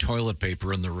putting toilet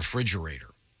paper in the refrigerator.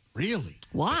 Really?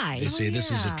 Why? They say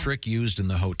this is a trick used in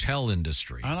the hotel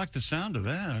industry. I like the sound of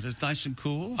that. It's nice and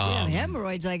cool.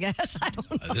 Hemorrhoids, I guess. I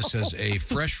don't know. This says a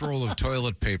fresh roll of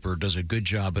toilet paper does a good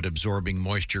job at absorbing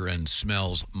moisture and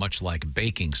smells much like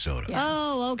baking soda.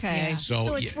 Oh, okay. Yeah.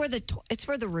 So it's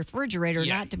for the refrigerator,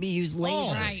 not to be used later.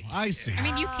 Oh, right. I see. I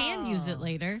mean, you can use it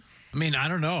later. I mean, I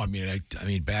don't know. I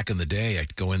mean, back in the day,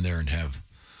 I'd go in there and have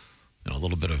a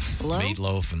little bit of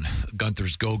meatloaf and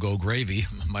Gunther's Go-Go gravy.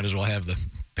 Might as well have the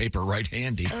paper right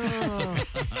handy.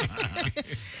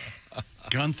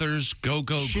 Gunther's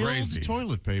Go-Go gravy. Chilled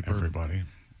toilet paper. Everybody.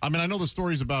 I mean, I know the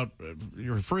stories about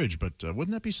your fridge, but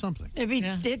wouldn't that be something?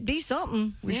 It'd be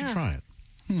something. We should try it.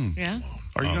 Yeah.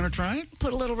 Are you going to try it?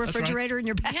 Put a little refrigerator in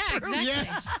your bathroom. Yeah, exactly.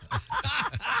 Yes.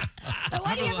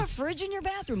 Why do you have a fridge in your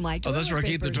bathroom, Mike? Oh, that's where I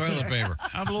keep the toilet paper.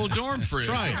 Have a little dorm fridge.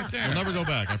 Try it. Right there. We'll never go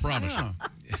back. I promise you.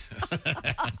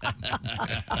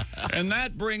 And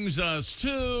that brings us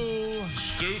to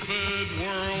Stupid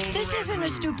World This isn't a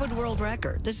stupid world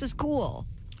record. This is cool.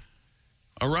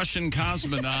 A Russian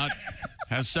cosmonaut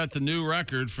has set the new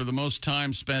record for the most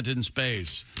time spent in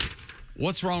space.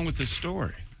 What's wrong with this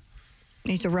story?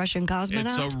 He's a Russian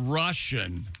cosmonaut? It's a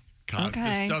Russian cosmonaut.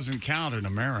 Okay. This doesn't count in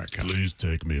America. Please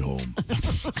take me home.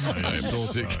 I am so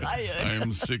sick. tired. I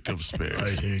am sick of space.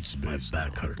 I hate space. My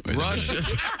back hurts. Russia.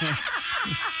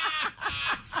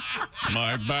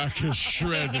 My back is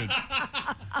shredded.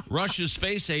 Russia's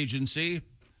space agency,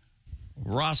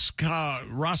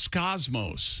 Roscosmos.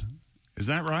 Is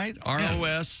that right?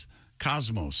 R-O-S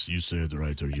Cosmos. You say it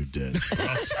right or you dead.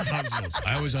 Roscosmos.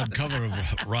 I was on cover of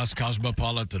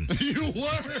Roscosmopolitan. You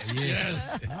were?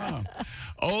 Yes. Oh.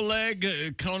 Oleg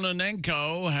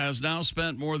Kononenko has now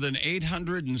spent more than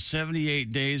 878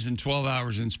 days and 12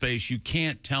 hours in space. You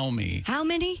can't tell me. How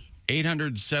many?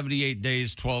 878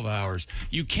 days, 12 hours.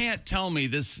 You can't tell me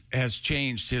this has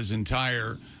changed his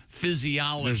entire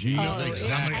physiology. There's no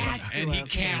exactly. And he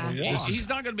can't walk. He's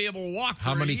not going to be able to walk for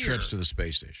How many a year. trips to the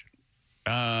space station?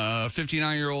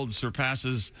 59-year-old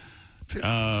surpasses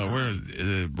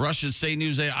Russian state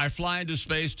news. I fly into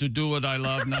space to do what I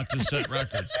love, not to set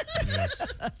records. Yes.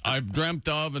 I've dreamt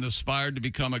of and aspired to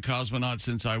become a cosmonaut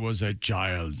since I was a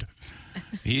child.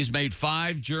 He's made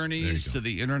 5 journeys to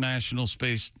the International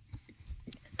Space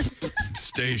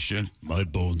Station. My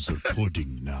bones are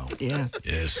pudding now. Yeah.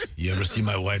 Yes. You ever see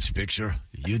my wife's picture?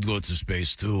 You'd go to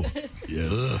space too.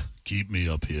 Yes. Keep me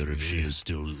up here if she is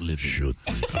still living. Shoot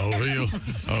me. A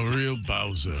real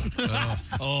Bowser.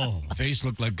 Face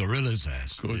looked like gorilla's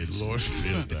ass. Good Lord.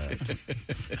 Real bad.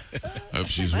 Hope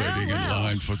she's waiting in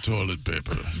line for toilet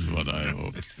paper. That's what I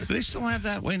hope. Do they still have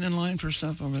that waiting in line for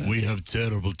stuff over there? We have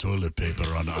terrible toilet paper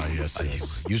on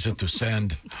ISS. Use it to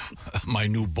sand my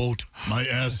new boat. My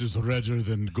ass is redder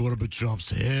than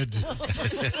Gorbachev's head.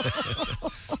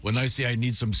 When I say I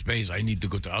need some space, I need to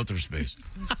go to outer space.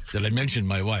 Did I mention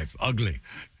my wife? Ugly.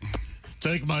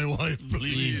 Take my wife,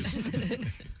 please.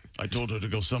 I told her to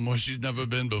go somewhere she's never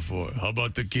been before. How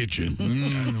about the kitchen?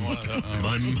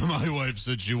 My wife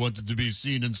said she wanted to be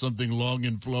seen in something long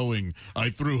and flowing. I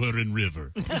threw her in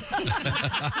river.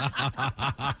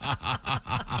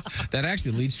 That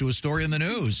actually leads to a story in the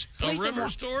news. A river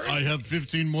story? I have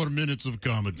 15 more minutes of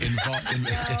comedy.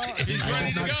 He's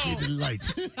ready to go. See the light.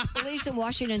 Police in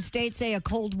Washington State say a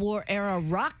Cold War-era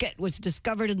rocket was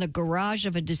discovered in the garage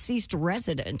of a deceased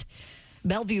resident.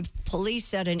 Bellevue police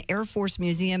said an Air Force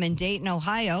museum in Dayton,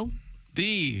 Ohio.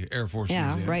 The Air Force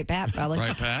Museum. Yeah, right, Pat, probably.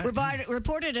 Right, Pat.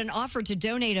 Reported an offer to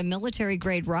donate a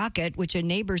military-grade rocket, which a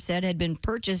neighbor said had been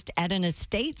purchased at an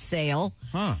estate sale.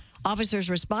 Huh. Officers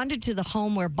responded to the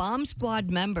home where bomb squad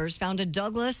members found a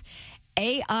Douglas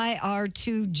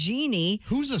AIR-2 Genie.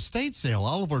 Who's estate sale?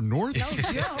 Oliver North? No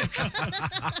joke.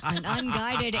 An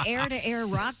unguided air-to-air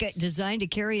rocket designed to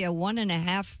carry a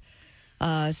 1.5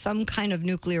 some kind of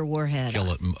nuclear warhead.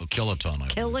 Kiloton.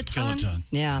 Kiloton.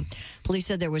 Yeah. Police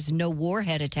said there was no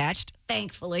warhead attached,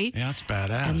 thankfully. Yeah, that's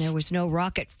badass. And there was no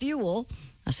rocket fuel,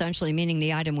 essentially meaning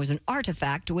the item was an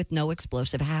artifact with no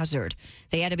explosive hazard.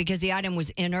 They added because the item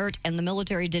was inert and the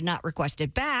military did not request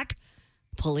it back,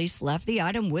 police left the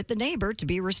item with the neighbor to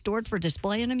be restored for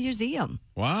display in a museum.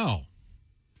 Wow.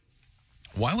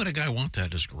 Why would a guy want that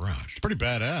in his garage? It's pretty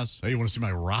badass. Hey, you want to see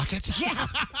my rocket? Yeah.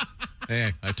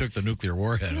 Hey, I took the nuclear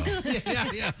warhead off.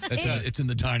 Yeah. It's in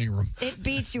the dining room. It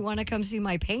beats you want to come see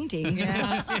my painting.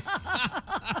 Yeah.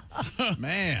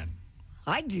 Man.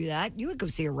 I'd do that. You would go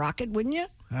see a rocket, wouldn't you?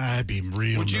 I'd be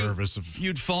real nervous if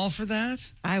you'd fall for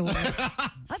that. I would.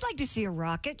 I'd like to see a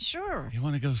rocket, sure. You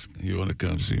want to go? You want to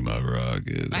come see my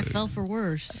rocket? I fell for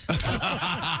worse.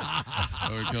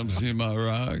 Come see my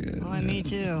rocket. Oh, me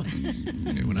too.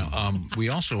 Okay, well, now, we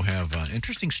also have an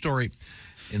interesting story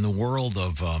in the world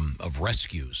of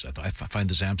rescues. I find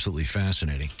this absolutely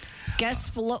fascinating.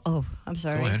 I'm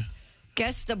sorry. Go ahead.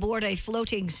 Guests aboard a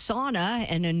floating sauna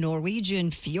in a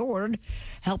Norwegian fjord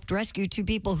helped rescue 2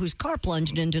 people whose car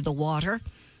plunged into the water.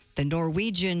 The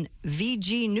Norwegian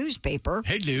VG newspaper.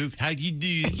 Hello, how you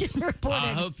doing?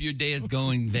 I hope your day is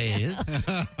going well.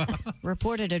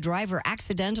 Reported a driver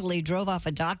accidentally drove off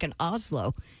a dock in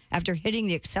Oslo after hitting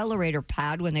the accelerator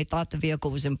pad when they thought the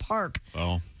vehicle was in park.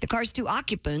 Oh. The car's 2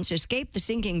 occupants escaped the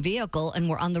sinking vehicle and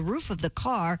were on the roof of the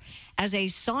car as a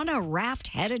sauna raft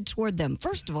headed toward them.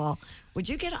 First of all, would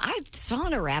you get a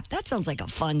sauna raft? That sounds like a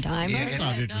fun time. That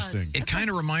sounds interesting. It kind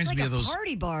of reminds me of those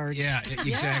party barge. Yeah,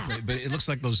 exactly. But it looks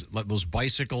like those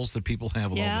bicycles that people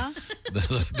have. Yeah.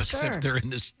 Except they're in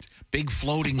this big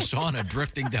floating sauna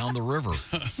drifting down the river.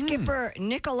 Skipper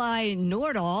Nikolai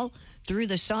Nordahl threw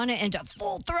the sauna into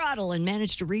full throttle and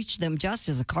managed to reach them just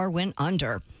as the car went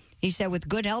under. He said with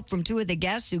good help from 2 of the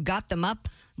guests who got them up,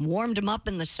 warmed them up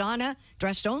in the sauna,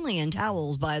 dressed only in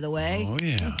towels, by the way. Oh,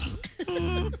 yeah.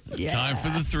 Yeah. Time for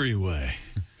the 3-way.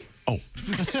 Oh.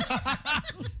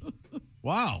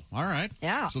 Wow. All right.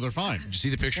 Yeah. So they're fine. Did you see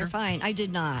the picture? They're fine. I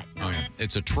did not. Oh, yeah.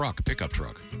 It's a pickup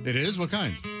truck. It is? What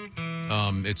kind?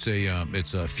 It's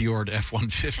a Fjord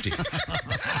F-150.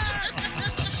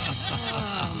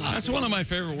 That's one of my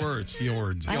favorite words,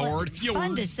 fjord. Fjord. It's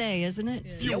fun to say, isn't it?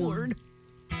 Fjord.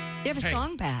 You have a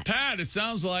song, Pat. Pat, it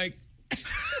sounds like...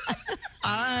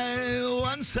 I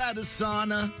once had a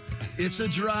sauna. It's a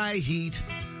dry heat,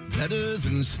 better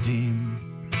than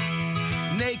steam.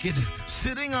 Naked,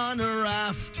 sitting on a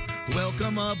raft.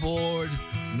 Welcome aboard,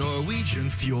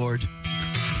 Norwegian fjord.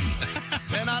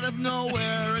 And out of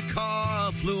nowhere, a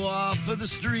car flew off of the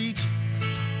street.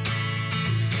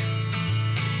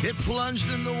 It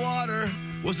plunged in the water.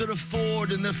 Was it a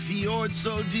ford in the fjord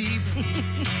so deep?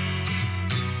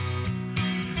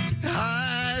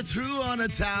 I threw on a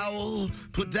towel,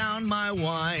 put down my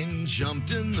wine,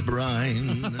 jumped in the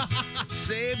brine.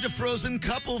 Saved a frozen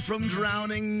couple from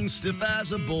drowning, stiff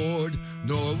as a board,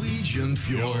 Norwegian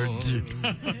fjord.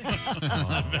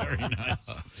 Very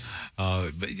nice.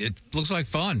 But it looks like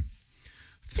fun.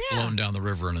 Floating down the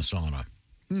river in a sauna.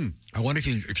 I wonder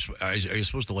if are you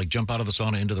supposed to like jump out of the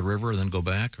sauna into the river and then go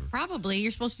back? Or? Probably.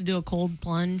 You're supposed to do a cold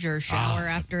plunge or shower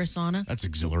after a sauna. That's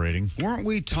exhilarating. Weren't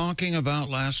we talking about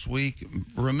last week?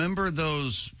 Remember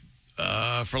those,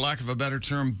 for lack of a better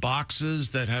term,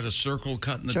 boxes that had a circle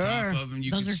cut in the top of them?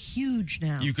 Those are huge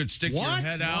now. You could stick your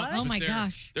head out. Oh, my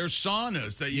gosh. They're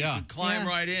saunas that you could climb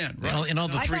right in. Right? Well, in all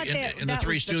the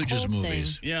Three Stooges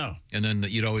movies. Yeah. And then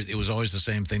it was always the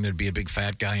same thing. There'd be a big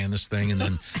fat guy in this thing, and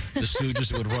then the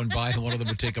Stooges would run by, and one of them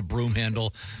would take a broom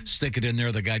handle, stick it in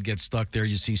there. The guy'd get stuck there.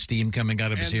 You see steam coming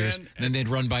out of his ears. And then they'd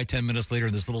run by 10 minutes later,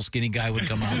 and this little skinny guy would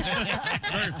come out.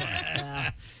 Very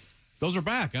fun. Those are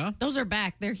back, huh? Those are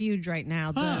back. They're huge right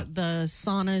now. The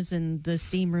saunas and the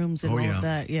steam rooms and all of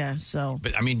that. Yeah. So.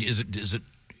 But I mean, is it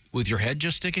with your head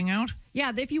just sticking out?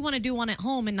 Yeah, if you want to do one at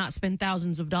home and not spend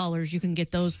thousands of dollars, you can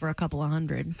get those for a couple of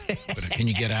 $100. But can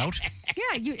you get out?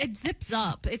 Yeah, it zips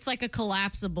up. It's like a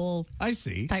collapsible. I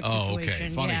see. Type situation.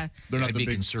 Okay. Funny. Yeah. They're not the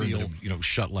big steel. That,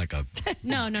 shut like a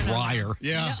no dryer. No.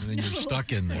 Yeah, and then you're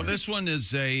stuck in there. Well, this one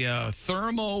is a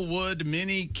thermal wood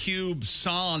mini cube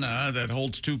sauna that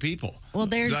holds 2 people. Well,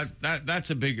 there's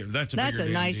that's a bigger. That's a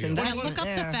nice deal. investment. Look up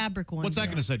the fabric one. What's that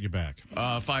going to set you back?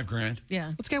 $5,000.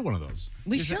 Yeah. Let's get one of those.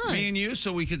 We should. Me and you,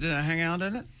 so we could hang out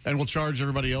in it. And we'll charge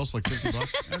everybody else like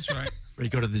 $50. That's right. Or you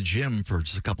go to the gym for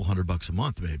just a couple $100 a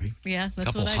month, maybe. Yeah, that's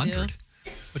couple what I do. $100.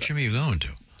 What gym are you going to?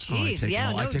 Jeez,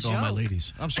 I take all my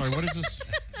ladies. I'm sorry. What is this?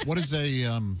 What is a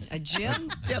gym?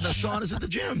 Yeah, the sauna's at the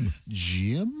gym.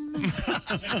 Gym?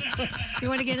 You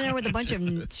want to get in there with a bunch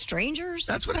of strangers?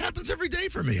 That's what happens every day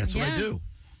for me. That's what I do.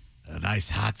 A nice,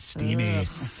 hot, steamy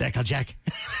Circle Jack.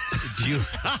 Do you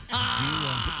put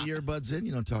the earbuds in?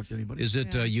 You don't talk to anybody? Is it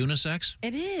unisex?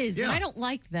 It is. Yeah. And I don't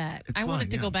like that. It's I want fine,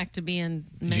 it to go back to being.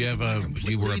 Do you have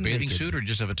do you wear a bathing naked. suit or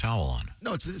just have a towel on?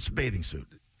 No, it's a bathing suit.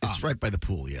 It's right by the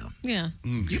pool, yeah. Yeah.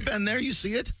 You've been there, you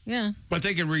see it? Yeah. But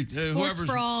they can reach Sports whoever's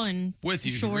bra and with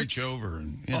you shorts. can reach over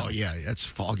and Oh yeah, that's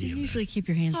foggy. You in usually keep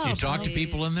your hands. Do you talk to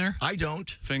people in there? I don't.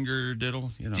 Finger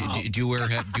diddle. You know. Do you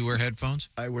wear headphones?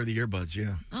 I wear the earbuds.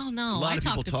 Yeah. Oh no, A lot I of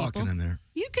talk people to talking in there.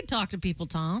 You could talk to people,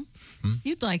 Tom.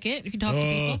 You'd like it if you talk to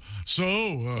people. So,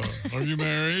 are you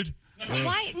married?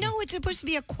 Why? No, it's supposed to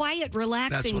be a quiet,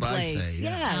 relaxing That's what I place. say,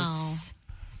 yeah. Yes.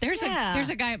 There's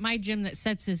a guy at my gym that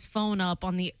sets his phone up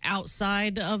on the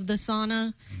outside of the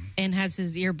sauna and has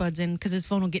his earbuds in because his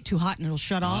phone will get too hot and it'll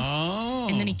shut off. Oh.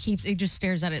 And then he just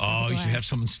stares at it. Oh, you should have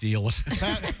someone steal it.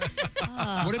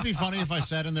 Would it be funny if I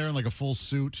sat in there in like a full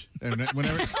suit and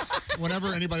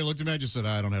whenever anybody looked at me, I just said,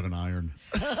 I don't have an iron.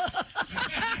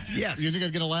 Yes. You think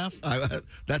I'd get a laugh?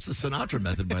 That's the Sinatra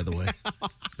method, by the way.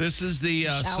 This is the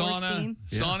steam?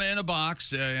 sauna in a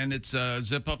box, and it's a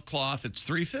zip-up cloth. It's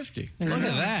 $350. Look at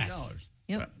that.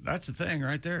 Yep. That's the thing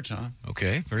right there, Tom.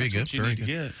 Okay, very That's good. What you very need good.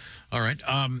 to get. All right.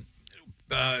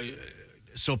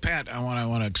 So, Pat, I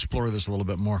want to explore this a little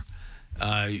bit more.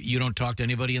 You don't talk to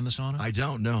anybody in the sauna? I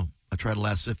don't know. I try to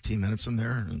last 15 minutes in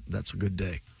there, and that's a good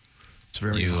day. It's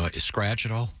very hot. Scratch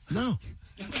at all? No.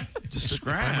 Just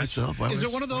scratch by myself. Is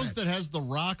it one of those that has the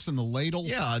rocks and the ladle?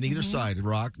 Yeah, on either side.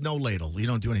 Rock, no ladle. You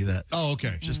don't do any of that. Oh,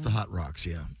 okay. Just the hot rocks,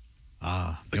 yeah.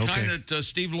 The kind that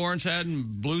Steve Lawrence had in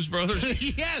Blues Brothers?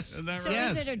 Yes. Is that So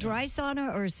right? is it a dry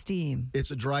sauna or a steam?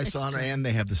 It's a dry sauna, and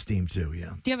they have the steam, too,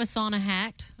 yeah. Do you have a sauna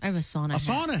hat? I have a sauna hat.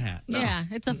 Sauna hat? No. Yeah,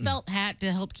 it's a felt hat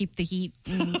to help keep the heat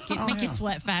and make you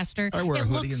sweat faster. I wear a it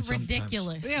hoodie looks and sometimes-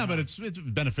 ridiculous. Yeah, but it's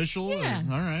beneficial. Yeah.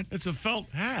 All right. It's a felt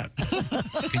hat.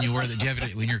 Can you wear that? Do you have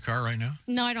it in your car right now?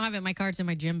 No, I don't have it in my car. It's in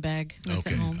my gym bag. It's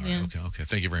Okay. at home. All right. Yeah. Okay.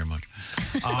 Thank you very much.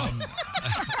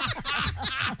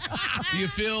 Do you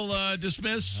feel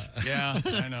dismissed? Yeah,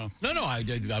 I know. No, I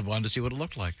wanted to see what it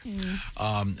looked like.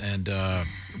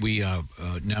 We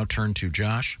now turn to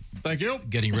Josh. Thank you.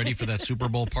 Getting ready for that Super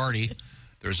Bowl party.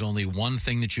 There's only one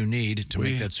thing that you need to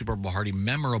make that Super Bowl party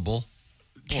memorable.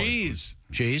 Cheese.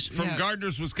 Cheese? From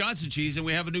Gardner's Wisconsin Cheese, and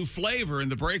we have a new flavor in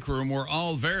the break room. We're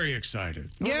all very excited.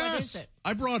 Yes. What is it?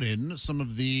 I brought in some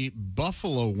of the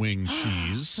buffalo wing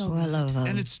cheese. Oh, I love them.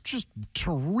 And it's just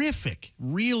terrific.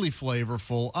 Really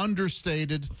flavorful,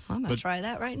 understated. I'm going to try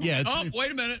that right now. Yeah,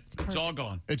 Wait a minute. It's all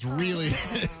gone. It's really,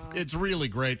 it's really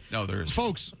great. No, there is.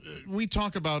 Folks, we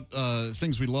talk about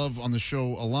things we love on the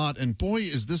show a lot, and boy,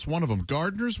 is this one of them.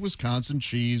 Gardner's Wisconsin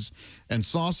Cheese and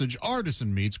Sausage,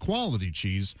 artisan meats, quality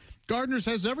cheese. Gardner's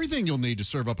Gardner's has everything you'll need to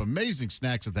serve up amazing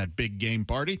snacks at that big game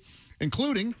party,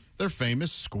 including their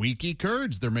famous squeaky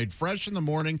curds. They're made fresh in the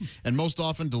morning and most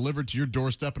often delivered to your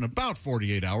doorstep in about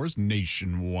 48 hours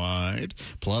nationwide.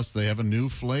 Plus, they have a new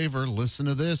flavor. Listen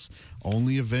to this.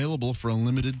 Only available for a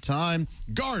limited time.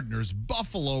 Gardner's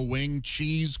Buffalo Wing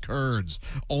Cheese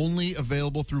Curds. Only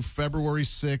available through February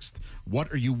 6th.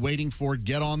 What are you waiting for?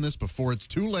 Get on this before it's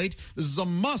too late. This is a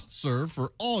must-serve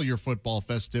for all your football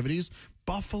festivities.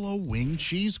 Buffalo Wing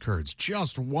Cheese Curds.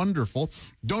 Just wonderful.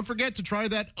 Don't forget to try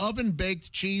that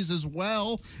oven-baked cheese as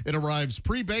well. It arrives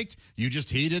pre-baked. You just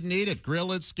heat it and eat it.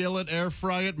 Grill it, skillet, air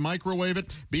fry it, microwave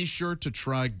it. Be sure to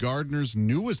try Gardner's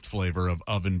newest flavor of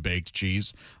oven-baked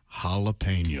cheese,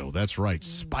 jalapeno. That's right,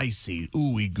 spicy,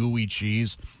 ooey gooey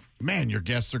cheese. Man, your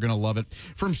guests are going to love it.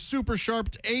 From super sharp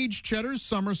aged cheddars,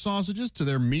 summer sausages, to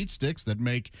their meat sticks that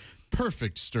make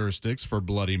perfect stir sticks for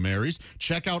Bloody Marys.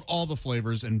 Check out all the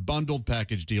flavors and bundled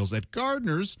package deals at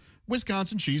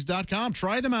GardnersWisconsinCheese.com.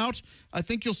 Try them out. I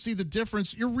think you'll see the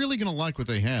difference. You're really going to like what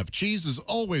they have. Cheese is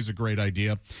always a great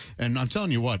idea. And I'm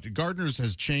telling you what, Gardner's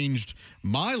has changed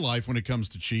my life when it comes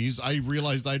to cheese. I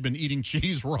realized I'd been eating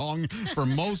cheese wrong for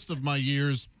most of my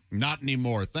years. Not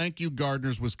anymore. Thank you,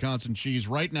 Gardner's Wisconsin Cheese.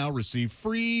 Right now, receive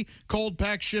free cold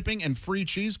pack shipping and free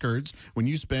cheese curds when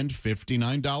you spend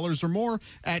 $59 or more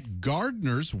at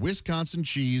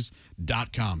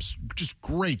GardnersWisconsinCheese.com. Just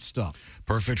great stuff.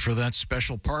 Perfect for that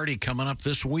special party coming up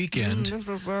this weekend. This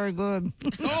is very good.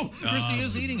 Oh, Christy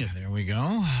is eating it. There we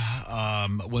go.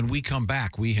 When we come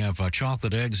back, we have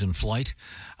chocolate eggs in flight,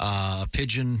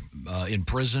 pigeon in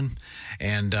prison,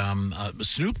 and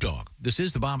Snoop Dogg. This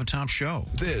is the Bob and Tom Show.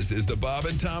 This is the Bob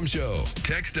and Tom Show.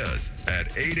 Text us at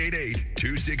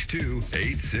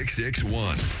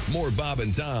 888-262-8661. More Bob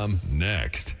and Tom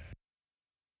next.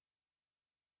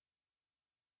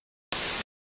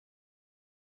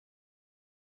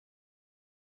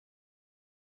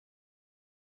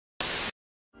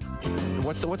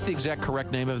 What's the exact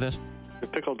correct name of this? The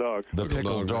pickle dog. The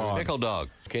pickle dog. Pickle dog.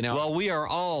 Okay, now. Well, we are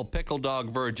all pickle dog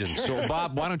virgins. So,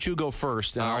 Bob, why don't you go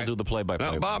first, and I'll do the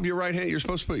play-by-play. Now, Bob, your right hand. You're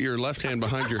supposed to put your left hand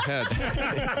behind your head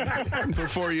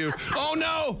before you. Oh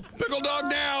no! Pickle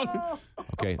dog down.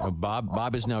 Okay,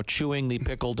 Bob is now chewing the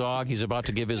pickle dog. He's about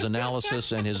to give his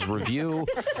analysis and his review.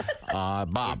 Bob,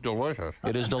 it's delicious.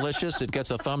 It is delicious. It gets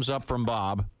a thumbs up from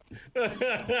Bob.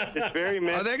 It's very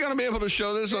messy. Are they going to be able to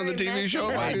show this on the TV show?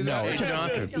 No, it's John.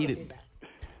 Eat it.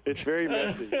 It's very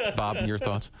messy. Bob, your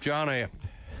thoughts? John, I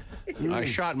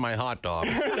shot my hot dog.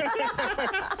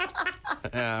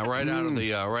 Right out of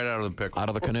the pickle. Out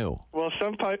of the canoe. Well,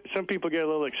 some people get a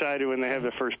little excited when they have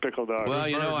their first pickle dog. Well,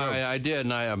 you know, I did,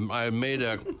 and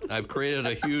I've created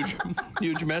a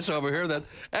huge mess over here that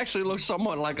actually looks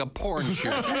somewhat like a porn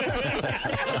shoot.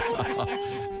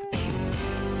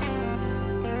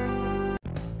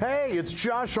 Hey, it's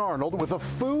Josh Arnold with a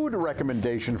food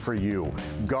recommendation for you.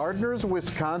 Gardner's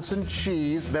Wisconsin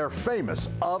Cheese, their famous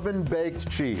oven-baked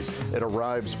cheese. It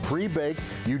arrives pre-baked.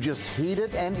 You just heat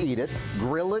it and eat it,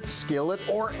 grill it, skillet,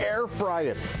 or air fry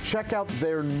it. Check out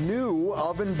their new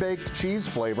oven-baked cheese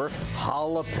flavor,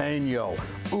 jalapeno.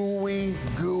 Ooey,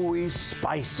 gooey,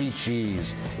 spicy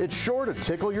cheese. It's sure to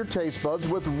tickle your taste buds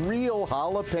with real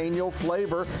jalapeno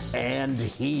flavor and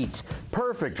heat.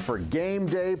 Perfect for game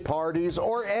day parties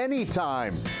or any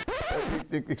time.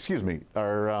 Excuse me,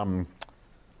 are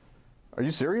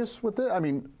you serious with it? I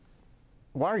mean,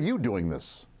 why are you doing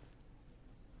this?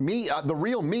 Me, the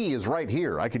real me is right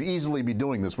here. I could easily be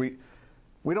doing this. We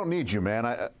don't need you,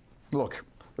 man. Look,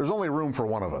 there's only room for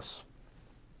one of us.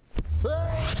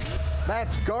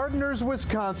 That's Gardner's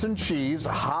Wisconsin Cheese,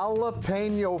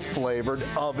 jalapeno flavored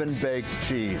oven baked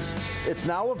cheese. It's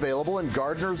now available in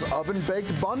Gardner's oven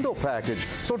baked bundle package,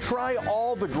 so try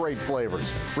all the great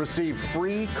flavors. Receive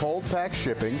free cold pack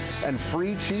shipping and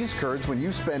free cheese curds when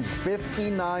you spend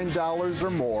 $59 or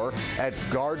more at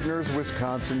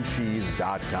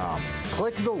GardnersWisconsinCheese.com.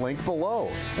 Click the link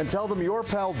below and tell them your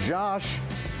pal Josh,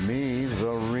 me,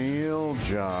 the real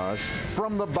Josh,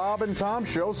 from the Bob and Tom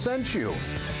Show sent you.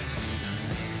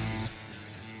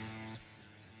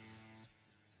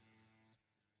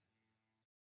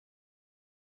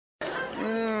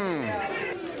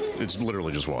 It's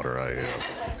literally just water.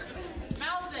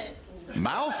 Mouth it.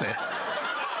 Mouth it?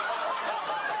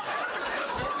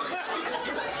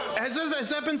 Has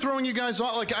that been throwing you guys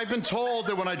off? Like, I've been told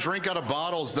that when I drink out of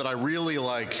bottles that I really,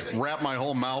 like, wrap my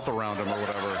whole mouth around them or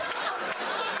whatever.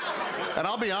 And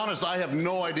I'll be honest, I have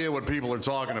no idea what people are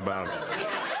talking about.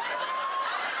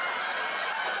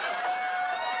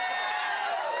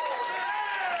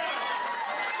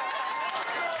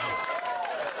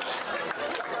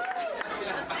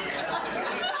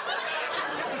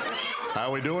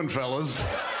 How we doing, fellas?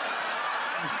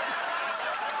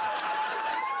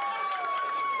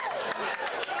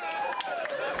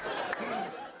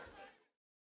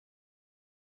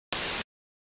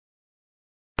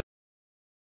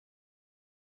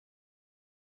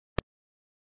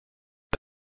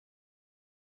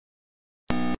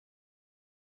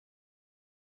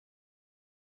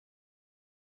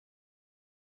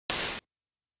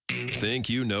 Think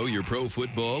you know your pro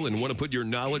football and want to put your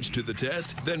knowledge to the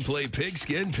test? Then play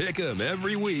Pigskin Pick'em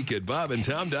every week at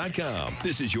bobandtom.com.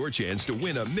 This is your chance to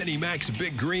win a Mini Max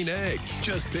Big Green Egg.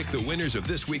 Just pick the winners of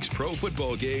this week's pro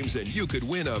football games and you could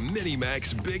win a Mini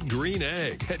Max Big Green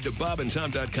Egg. Head to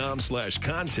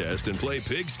bobandtom.com/contest and play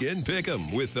Pigskin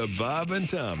Pick'em with the Bob and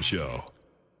Tom Show.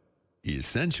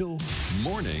 Essential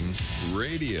morning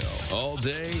radio. All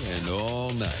day and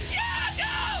all night.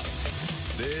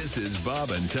 This is Bob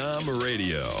and Tom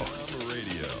Radio.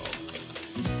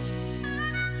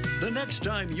 The next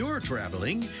time you're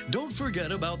traveling, don't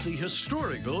forget about the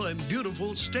historical and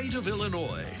beautiful state of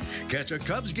Illinois. Catch a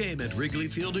Cubs game at Wrigley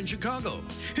Field in Chicago.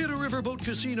 Hit a riverboat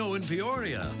casino in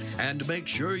Peoria. And make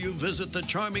sure you visit the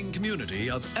charming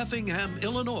community of Effingham,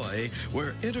 Illinois,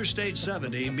 where Interstate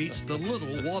 70 meets the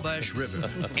Little Wabash River.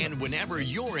 And whenever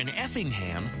you're in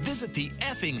Effingham, visit the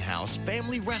Effing House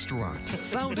Family Restaurant.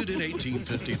 Founded in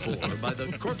 1854 by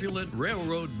the corpulent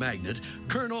railroad magnate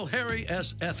Colonel Harry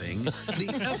S. Effing, the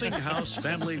Effing House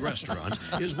Family Restaurant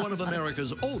is one of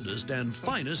America's oldest and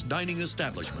finest dining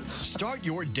establishments. Start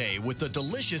your day with the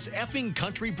delicious effing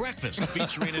country breakfast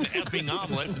featuring an effing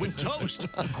omelet with toast,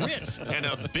 grits, and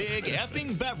a big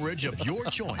effing beverage of your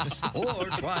choice. Or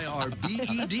try our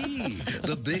BED,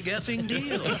 the Big Effing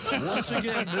Deal. Once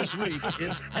again this week,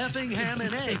 it's effing ham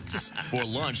and eggs. For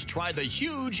lunch, try the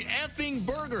huge effing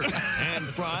burger. And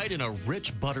fried in a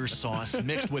rich butter sauce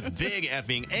mixed with big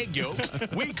effing egg yolks,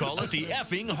 we call it the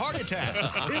effing heart attack.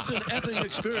 It's an effing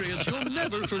experience you'll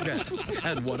never forget.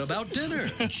 And what about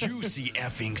dinner? Juicy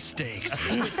effing steaks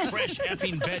with fresh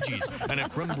effing veggies and a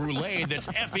creme brulee that's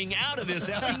effing out of this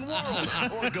effing world.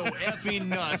 Or go effing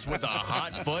nuts with a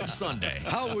hot fudge sundae.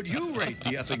 How would you rate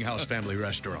the Effing House Family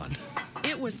Restaurant?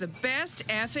 It was the best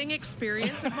effing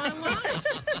experience of my life.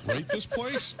 Rate this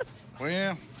place?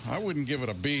 Well, I wouldn't give it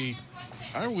a B.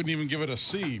 I wouldn't even give it a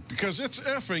C because it's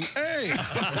effing A.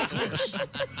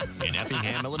 In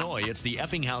Effingham, Illinois, it's the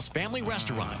Effing House Family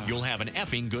Restaurant. You'll have an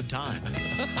effing good time.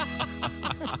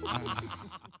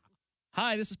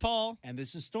 Hi, this is Paul. And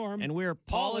this is Storm. And we're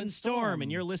Paul and Storm, and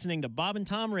you're listening to Bob and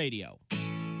Tom Radio.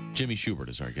 Jimmy Schubert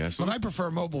is our guest. But I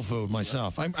prefer mobile food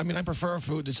myself. I mean, I prefer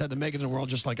food that's had to make it in the world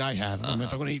just like I have. I mean,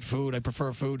 if I'm going to eat food, I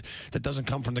prefer food that doesn't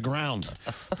come from the ground.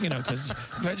 You know, because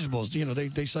vegetables, you know,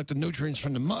 they suck the nutrients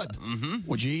from the mud.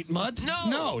 Would you eat mud?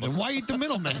 No. Then why eat the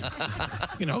middleman?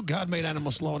 You know, God made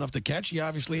animals slow enough to catch. He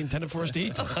obviously intended for us to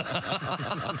eat them.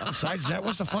 Besides that,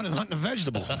 what's the fun in hunting a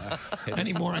vegetable?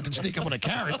 Any moron can sneak up with a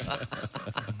carrot.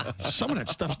 Some of that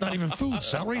stuff's not even food.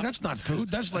 Celery, that's not food.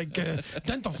 That's like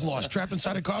dental floss trapped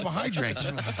inside a carbohydrates.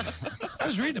 I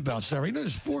was reading about celery. You know,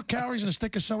 there's 4 calories in a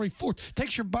stick of celery. 4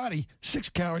 takes your body 6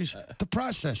 calories to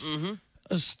process.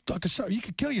 A stalk of celery. You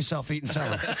could kill yourself eating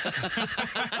celery.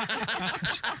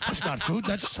 That's not food.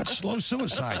 That's slow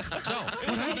suicide. So,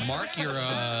 Mark, you're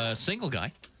a single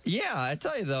guy. Yeah, I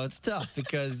tell you though, it's tough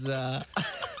because I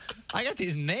got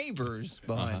these neighbors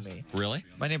behind me. Really?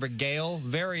 My neighbor Gail,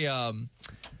 very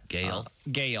Gail?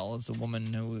 Gail is a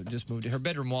woman who just moved. Her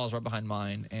bedroom wall is right behind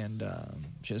mine, and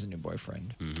she has a new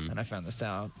boyfriend. And I found this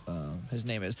out. His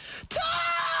name is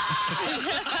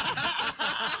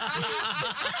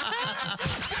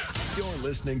You're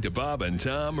listening to Bob and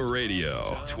Tom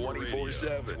Radio.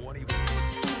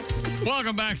 24/7.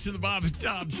 Welcome back to the Bob and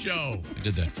Tom Show. I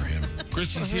did that for him.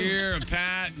 Christy's here, and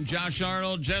Pat, and Josh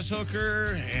Arnold, Jess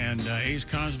Hooker, and Ace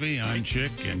Cosby. I'm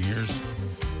Chick, and here's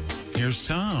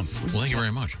Tom. Well, thank you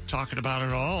very much. Talking about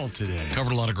it all today.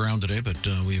 Covered a lot of ground today, but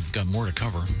we've got more to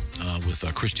cover with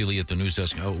Christy Lee at the news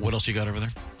desk. What else you got over there?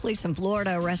 Police in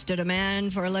Florida arrested a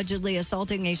man for allegedly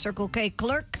assaulting a Circle K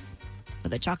clerk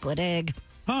with a chocolate egg.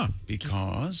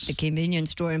 Because? The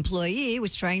convenience store employee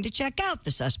was trying to check out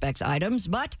the suspect's items,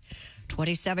 but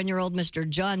 27-year-old Mr.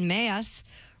 John Mayas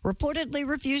reportedly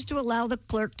refused to allow the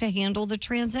clerk to handle the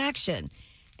transaction.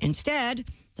 Instead,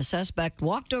 the suspect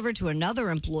walked over to another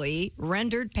employee,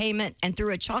 rendered payment, and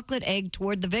threw a chocolate egg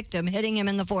toward the victim, hitting him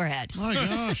in the forehead. My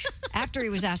gosh. After he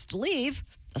was asked to leave,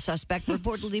 the suspect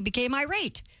reportedly became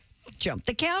irate, jumped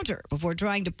the counter before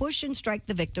trying to push and strike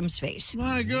the victim's face.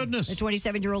 My goodness. The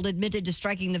 27-year-old admitted to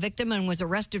striking the victim and was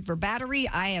arrested for battery.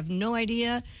 I have no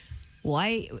idea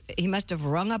why. He must have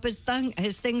rung up his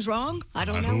things wrong. I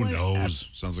don't know. Who knows?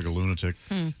 Sounds like a lunatic.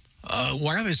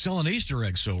 Why are they selling Easter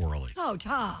eggs so early? Oh,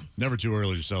 Tom. Never too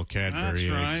early to sell Cadbury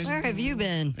eggs. Where have you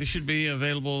been? They should be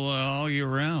available all year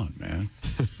round, man.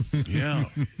 Yeah.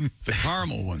 The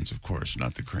caramel ones, of course,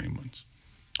 not the cream ones.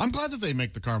 I'm glad that they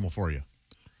make the caramel for you.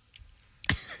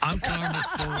 I'm caramel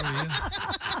for you.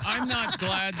 I'm not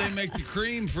glad they make the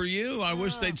cream for you. I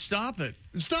wish they'd stop it.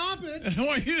 Stop it!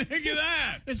 What do you think of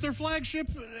that? It's their flagship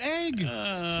egg.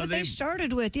 That's what they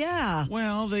started with, yeah.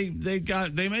 Well, they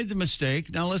made the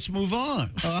mistake. Now let's move on.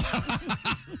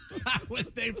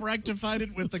 They've rectified it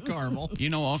with the caramel. You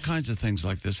know, all kinds of things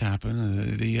like this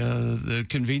happen. The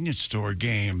convenience store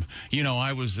game. You know,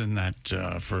 I was in that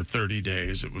for 30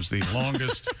 days. It was the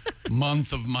longest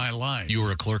month of my life. You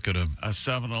were a clerk at a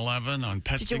 7-Eleven on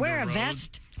Petzinger Did you wear a Road.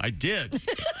 vest? I did.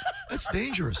 That's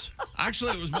dangerous.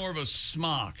 Actually, it was more of a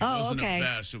smock. It Oh, wasn't okay. a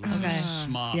vest. It was a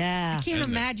smock. Yeah. I can't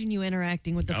imagine you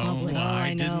interacting with the public.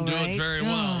 I didn't do right? it very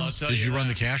well. I'll tell you. Did you run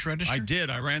that. the cash register? I did.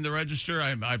 I ran the register.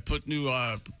 I put new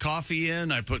coffee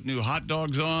in. I put new hot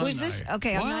dogs on. Was this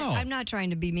okay? I'm not trying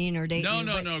to be mean or date No, you,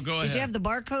 no, but no, go Did ahead. you have the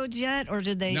barcodes yet, or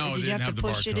did they? No, did they you didn't have to the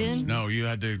push it barcodes. in? No, you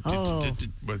had to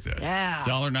with it. Yeah.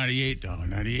 $1.98,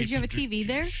 $1.98. Did you have a TV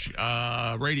there?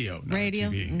 Radio. Not Radio?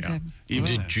 A TV. Okay. Yeah.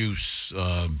 Did juice?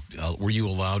 Were you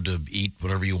allowed to eat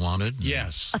whatever you wanted?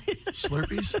 Yes.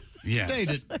 Slurpees? Yes. They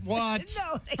did what?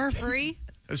 No, For free?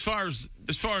 As far as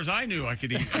I knew, I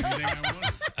could eat everything I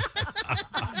wanted.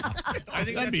 I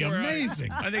think That'd be that's where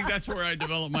amazing. I think that's where I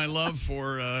developed my love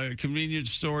for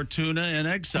convenience store tuna and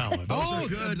egg salad. Oh,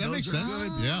 good. That makes sense.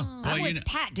 Yeah. Well, I'm you with know-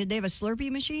 Pat. Did they have a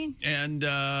Slurpee machine? And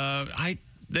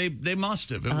they must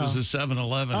have. It was a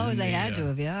 7-Eleven. Oh, in they the, had to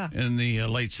have, yeah. In the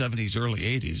late 70s, early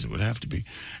 80s, it would have to be.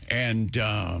 And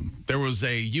there was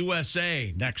a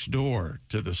USA next door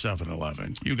to the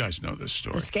 7-Eleven. You guys know this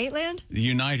story. The Skateland? The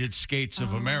United Skates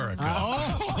of America.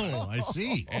 Oh, I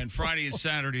see. And Friday and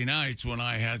Saturday nights, when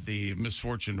I had the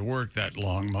misfortune to work that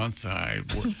long month,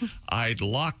 I'd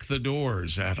lock the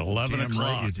doors at 11 Damn o'clock.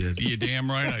 right you did. You damn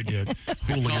right I did.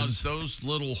 Because those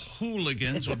little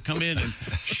hooligans would come in and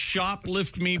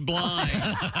shoplift me blind. So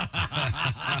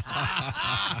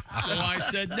I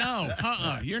said, no,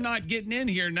 you're not getting in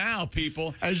here now,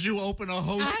 people. As you open a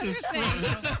Hostess.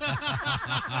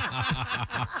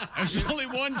 There's only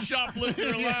one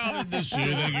shoplifter allowed in this Do you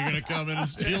store. think you're going to come in and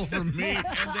steal from me? And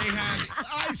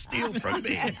I steal from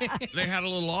me. they had a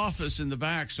little office in the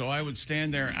back, so I would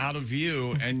stand there out of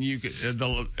view, and you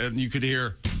could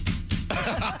hear.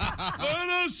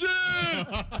 Oh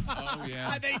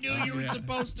yeah. They knew you were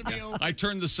supposed to be open. I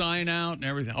turned the sign out and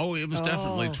everything. Oh, it was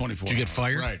definitely 24. Did you get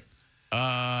fired? Right.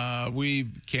 We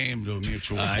came to a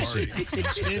mutual I party. see.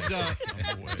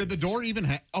 Did the door even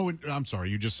have... Oh, I'm sorry.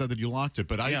 You just said that you locked it.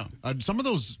 But some of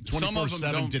those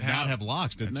 24/7 did not have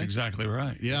locks, didn't That's they? exactly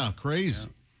right. Yeah, crazy.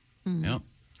 Yep.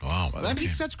 Wow. Well,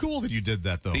 that's cool that you did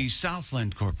that, though. The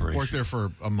Southland Corporation Worked there for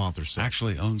a month or so.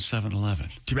 actually owns 7-Eleven.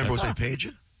 Do you remember what they paid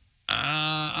you?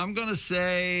 I'm going to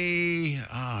say,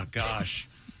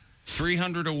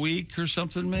 $300 a week or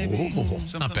something, maybe.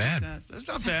 Something not bad. Like that. That's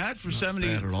not bad for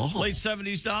late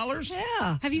 70s dollars.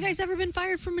 Yeah. Have you guys ever been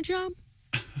fired from a job?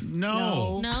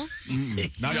 No. No?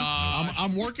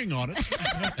 I'm working on it.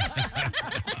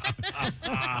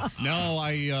 No,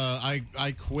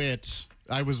 I quit.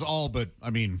 I was all but,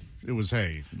 it was,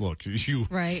 hey, look,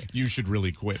 you should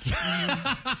really quit.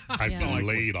 I've been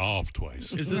laid off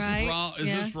twice. Is this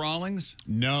this Rawlings?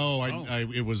 No,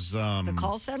 it was... The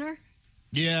call center?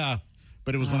 Yeah,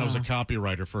 but it was when I was a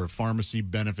copywriter for a pharmacy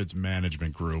benefits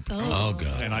management group. Oh,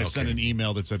 God. And I sent an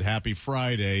email that said, Happy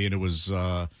Friday, and it was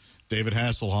David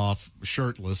Hasselhoff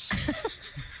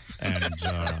shirtless. And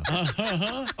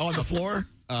on the floor?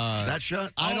 That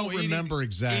shot? I don't remember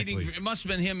exactly. It must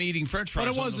have been him eating French fries.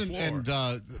 But it wasn't. And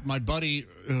my buddy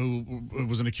who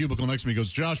was in a cubicle next to me goes,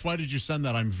 Josh, why did you send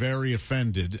that? I'm very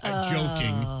offended.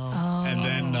 Joking. And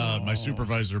then my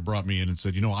supervisor brought me in and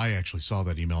said, I actually saw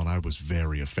that email and I was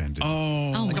very offended.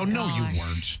 I go, no, you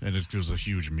weren't. And it was a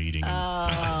huge meeting.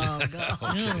 Oh,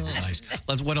 God. Nice.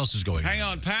 What else is going on? Hang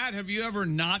on, Pat. Have you ever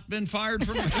not been fired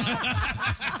from a job?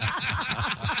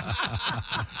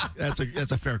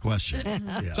 That's a fair question.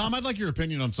 Yeah. Tom, I'd like your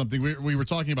opinion on something. We were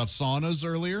talking about saunas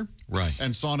earlier. Right.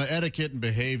 And sauna etiquette and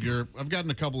behavior. I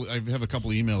have a couple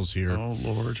emails here. Oh,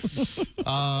 Lord.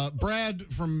 Brad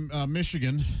from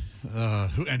Michigan,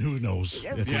 who knows?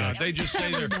 They just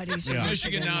say they're Everybody's from from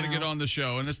Michigan now to now. get on the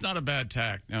show, and it's not a bad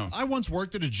tack. No. I once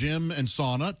worked at a gym and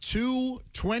sauna. Two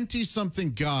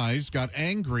 20-something guys got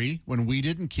angry when we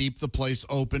didn't keep the place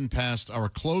open past our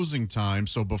closing time.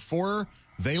 So before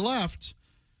they left,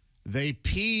 they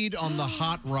peed on the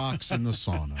hot rocks in the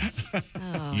sauna.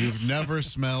 You've never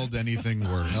smelled anything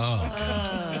worse.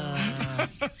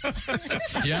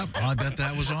 Yep, I bet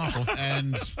that was awful.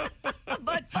 And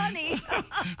but funny.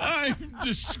 I'm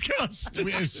disgusted.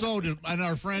 And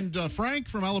our friend Frank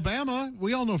from Alabama,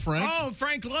 we all know Frank. Oh,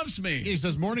 Frank loves me. He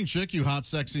says, "Morning, chick, you hot,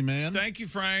 sexy man." Thank you,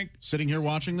 Frank. Sitting here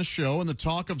watching the show and the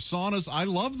talk of saunas, I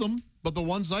love them, but the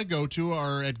ones I go to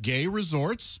are at gay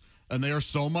resorts, and they are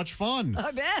so much fun.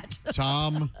 I bet.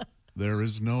 Tom, there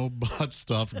is no butt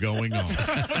stuff going on.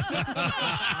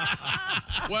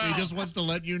 Well, he just wants to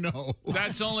let you know.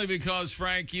 That's only because,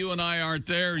 Frank, you and I aren't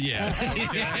there yet.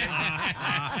 Okay?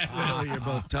 Well, you're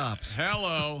both tops.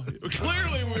 Hello.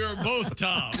 Clearly, we are both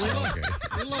tops.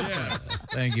 We love that.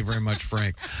 Thank you very much,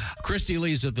 Frank. Christy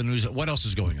Lee's at the news. What else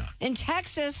is going on? In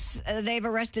Texas, they've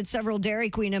arrested several Dairy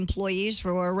Queen employees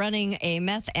for running a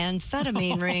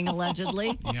methamphetamine ring,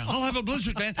 allegedly. Yeah, I'll have a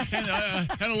blizzard, man,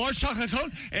 and a large chocolate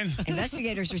cone. And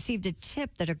investigators received a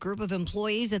tip that a group of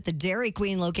employees at the Dairy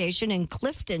Queen location in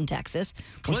Clifton, Texas,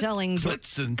 were selling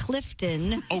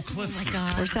Clifton. Oh, Clifton. Oh my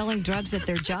God. Were selling drugs at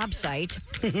their job site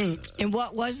in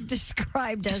what was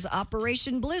described as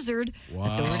Operation Blizzard. Wow.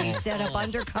 Authorities set up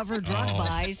undercover drug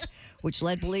buys, which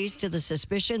led police to the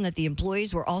suspicion that the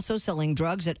employees were also selling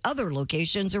drugs at other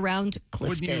locations around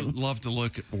Clifton. Wouldn't you love to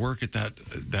work at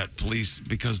that police?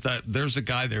 Because there's a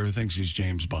guy there who thinks he's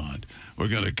James Bond. We're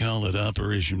going to call it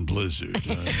Operation Blizzard.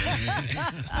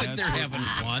 Like they're having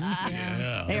fun.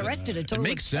 Yeah. They arrested a total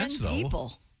of 10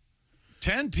 people.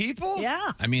 10 people?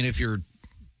 Yeah. I mean, if you're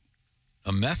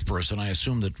a meth person, I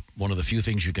assume that one of the few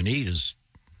things you can eat is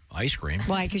ice cream.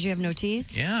 Why? Because you have no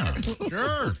teeth? Yeah.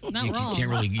 Sure.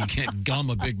 You can't gum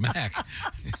a Big Mac.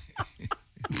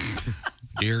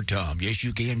 Dear Tom, yes,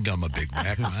 you can gum a Big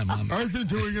Mac. I've been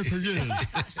doing it for years.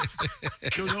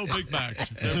 So no Big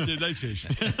Macs.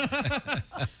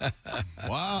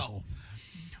 Wow.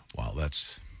 Wow,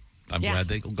 I'm glad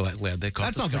they caught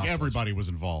that sounds like everybody was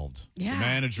involved. Yeah. The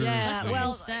managers. Yeah,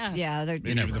 the staff. Yeah,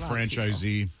 maybe the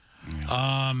franchisee.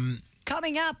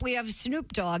 Coming up, we have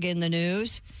Snoop Dogg in the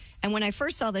news. And when I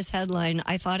first saw this headline,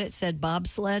 I thought it said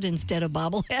bobsled instead of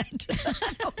bobblehead.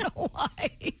 I don't know why.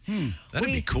 That'd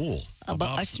be cool.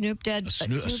 A Snoop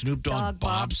Dogg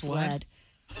bobsled.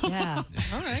 Yeah.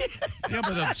 All right. Yeah,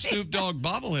 but a Snoop Dogg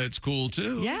bobblehead's cool,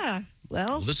 too. Yeah.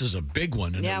 Well, this is a big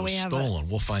one, and it was stolen.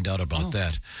 We'll find out about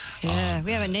that. Yeah,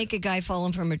 we have a naked guy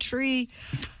falling from a tree.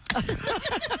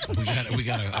 we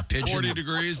got a pigeon. 40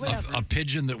 degrees. A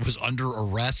pigeon that was under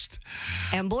arrest.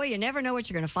 And boy, you never know what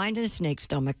you're going to find in a snake's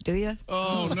stomach, do you?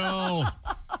 Oh, no.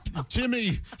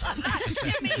 Timmy.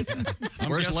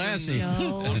 Where's Lassie?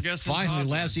 No. Finally,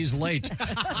 Lassie's late.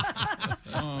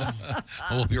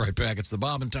 We'll be right back. It's the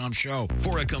Bob and Tom Show.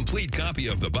 For a complete copy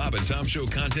of the Bob and Tom Show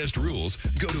contest rules,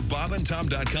 go to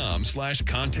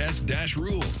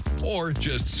bobandtom.com/contest-rules. Or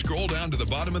just scroll down to the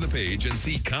bottom of the page and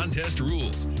see contest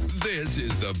rules. This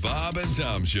is the Bob and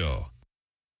Tom Show.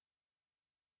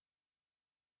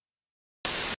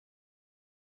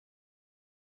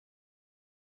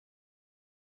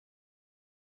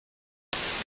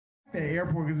 The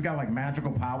airport has got like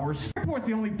magical powers. The airport's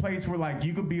the only place where like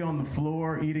you could be on the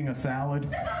floor eating a salad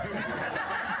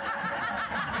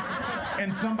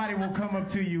and somebody will come up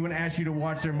to you and ask you to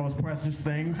watch their most precious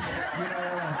things. You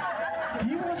know, like, can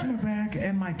you watch my back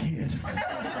and my kid?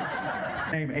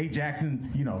 Name A. Jackson,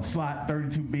 slot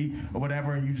 32B or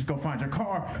whatever, and you just go find your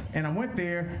car. And I went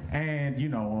there, and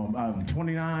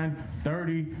 29,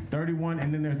 30, 31,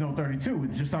 and then there's no 32.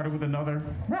 It just started with another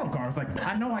rental car. It's like,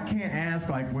 I know I can't ask,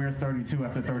 like, where's 32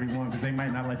 after 31, because they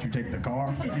might not let you take the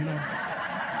car,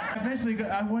 Eventually,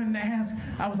 I went and asked.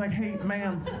 I was like, "Hey,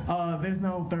 ma'am, there's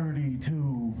no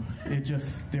 32. There's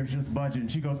just budget." And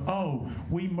she goes, "Oh,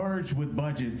 we merged with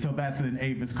budget, so that's an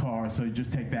Avis car. So you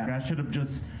just take that." I should have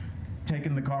just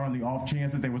taken the car on the off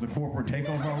chance that there was a corporate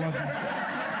takeover.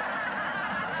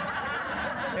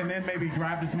 And then maybe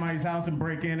drive to somebody's house and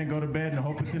break in and go to bed and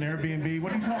hope it's an Airbnb.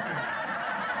 What are you talking about?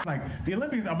 Like, the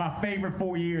Olympics are my favorite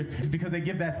 4 years because they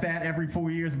give that stat every 4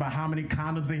 years about how many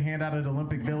condoms they hand out at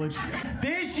Olympic Village.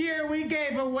 This year, we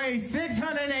gave away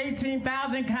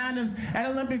 618,000 condoms at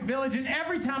Olympic Village, and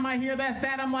every time I hear that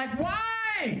stat, I'm like,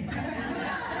 why?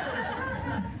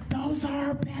 Those are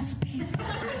our best people.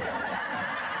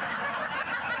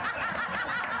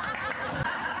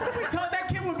 What are we talking? That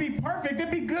kid would be perfect. It'd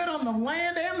be good on the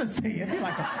land and the sea. It'd be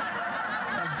like a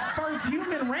first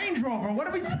human Range Rover. What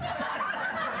are we...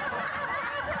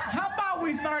 How about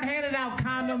we start handing out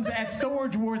condoms at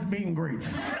Storage Wars meet and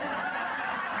greets?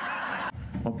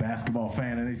 I'm a basketball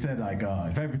fan, and they said, like,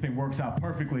 if everything works out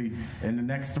perfectly in the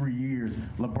next 3 years,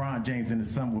 LeBron James and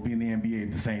his son will be in the NBA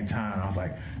at the same time. And I was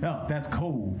like, no, that's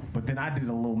cool. But then I did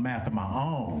a little math of my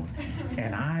own,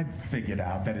 and I figured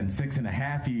out that in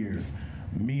 6.5 years,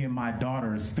 me and my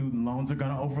daughter's student loans are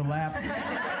going to overlap.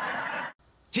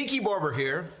 Tiki Barber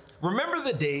here. Remember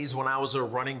the days when I was a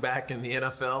running back in the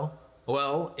NFL?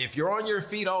 Well, if you're on your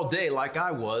feet all day like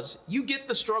I was, you get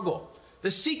the struggle.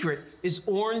 The secret is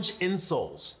Orange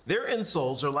insoles. Their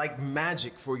insoles are like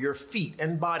magic for your feet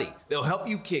and body. They'll help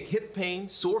you kick hip pain,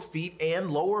 sore feet,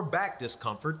 and lower back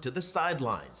discomfort to the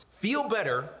sidelines. Feel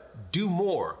better, do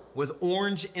more with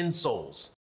Orange insoles.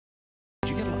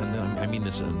 Did you get a lot of, I mean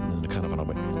this in kind of an odd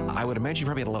way. I would imagine you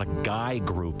probably had a lot of guy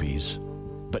groupies,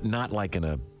 but not like in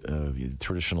a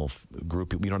traditional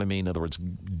group. You know what I mean? In other words,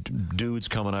 dudes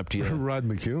coming up to you. Rod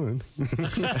McEwen.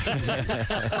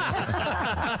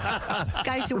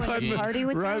 Guys who want to party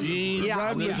with Rod, them?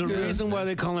 Rod, there's a reason why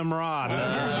they call him Rod.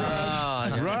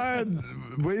 Rod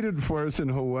waited for us in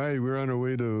Hawaii. We were on our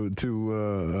way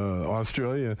to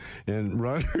Australia, and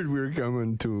Rod heard we were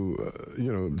coming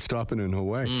to, stopping in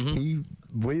Hawaii. Mm-hmm. He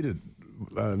waited.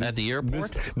 At the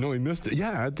airport? He missed it.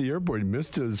 Yeah, at the airport. He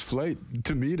missed his flight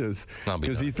to meet us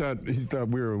because he thought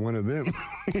we were one of them.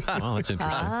 Oh, that's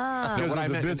interesting. Because of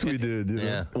the bits we did.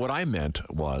 Yeah. What I meant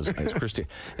was, as Christy,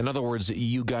 in other words,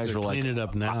 you guys were like, clean it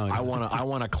up now. I want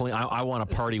to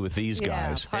party with these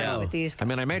guys. Party with these guys. I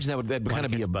mean, I imagine that'd kind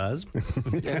of be a buzz.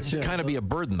 kind of be a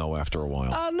burden though after a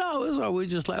while. Oh no, it was we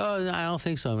just like, I don't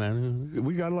think so, man.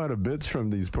 We got a lot of bits from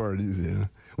these parties.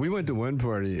 We went to one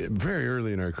party very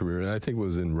early in our career. I think it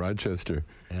was in Rochester.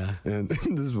 Yeah. And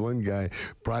this one guy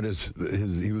brought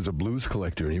he was a blues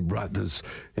collector, and he brought his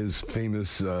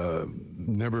famous,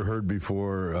 never heard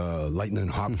before, Lightning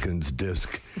Hopkins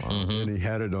disc. And he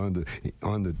had it on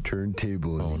the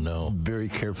turntable. And very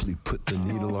carefully put the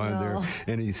needle on there.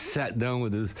 And he sat down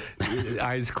with his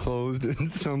eyes closed,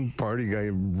 and some party guy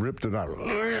ripped it out.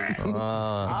 Threw it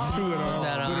on,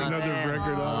 put another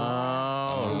record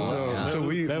on. So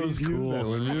that was cool. That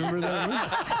one. Remember that one?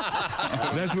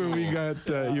 That's where we got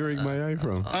Earache My Eye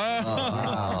from.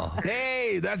 Oh.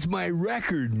 Hey, that's my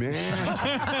record, man.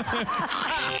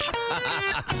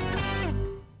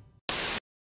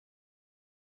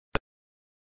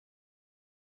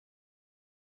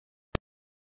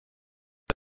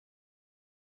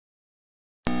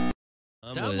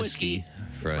 Tom Whiskey,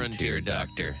 Frontier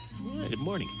Doctor. Good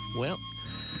morning. Well,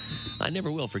 I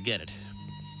never will forget it.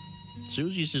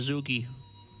 Susie Suzuki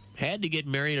had to get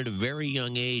married at a very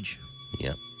young age.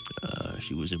 Yep.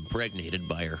 She was impregnated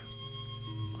by her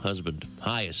husband,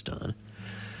 Hyaston.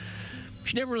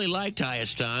 She never really liked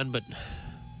Hyaston, but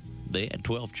they had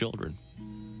 12 children.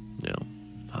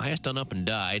 Hyaston up and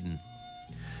died, and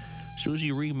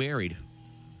Susie remarried.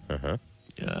 Uh-huh.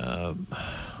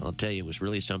 I'll tell you, it was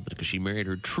really something because she married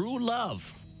her true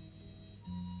love,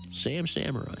 Sam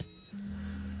Samurai.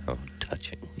 Oh,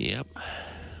 touching. Yep.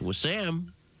 With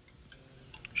Sam,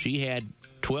 she had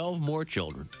 12 more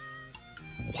children.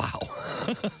 Wow.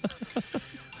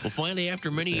 Well, finally, after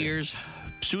many years,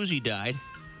 Susie died.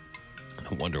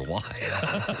 I wonder why.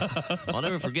 I'll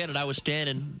never forget it. I was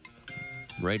standing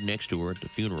right next to her at the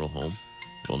funeral home,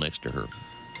 well, next to her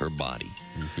body.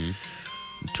 Mm-hmm.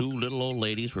 Two little old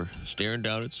ladies were staring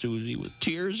down at Susie with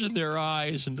tears in their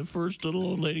eyes, and the first little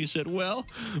old lady said, well,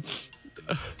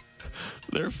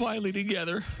 they're finally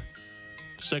together.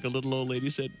 The second little old lady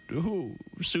said, who,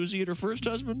 Susie and her first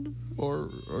husband?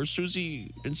 Or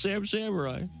Susie and Sam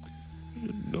Samurai?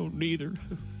 No, neither.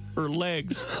 Her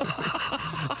legs.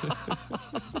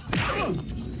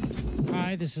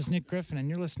 Hi, this is Nick Griffin, and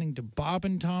you're listening to Bob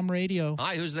and Tom Radio.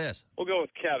 Hi, who's this? We'll go with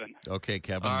Kevin. Okay,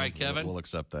 Kevin. All right, Kevin. We'll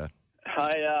accept that.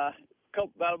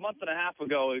 About a month and a half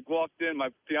ago, my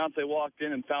fiance walked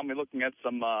in and found me looking at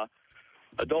some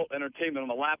adult entertainment on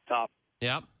the laptop.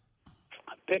 Yep.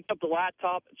 I picked up the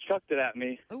laptop and chucked it at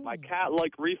me. Ooh. My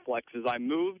cat-like reflexes, I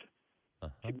moved.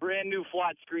 A brand new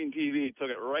flat screen TV took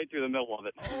it right through the middle of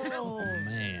it. Oh,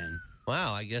 man.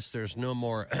 Wow, I guess there's no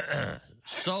more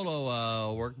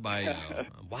solo work by...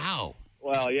 wow.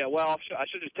 Well, yeah. Well, I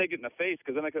should just take it in the face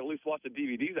because then I could at least watch the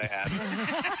DVDs I had.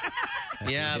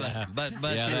 But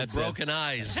your broken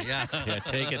eyes. Yeah. Yeah,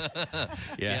 take it.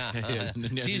 Yeah.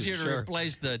 It's easier to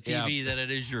replace the TV than it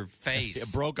is your face. A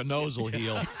broken nose will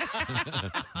heal.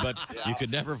 But you could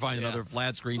never find another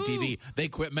flat screen TV. They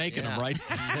quit making them, right?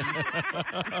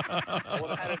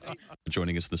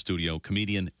 Joining us in the studio,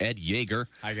 comedian Ed Yeager.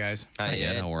 Hi, guys. Hi,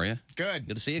 Ed. How are you? Good.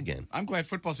 Good to see you again. I'm glad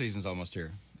football season's almost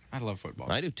here. I love football.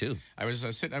 I do too. I was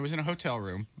in a hotel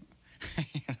room,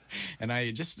 and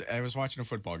I was watching a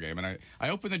football game, and I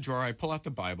opened the drawer, I pull out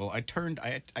the Bible, I turned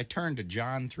to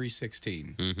John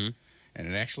 3:16, and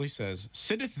it actually says,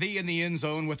 "Sitteth thee in the end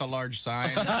zone with a large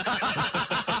sign."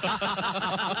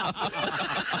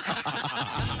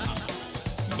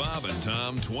 Bob and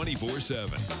Tom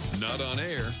 24/7. Not on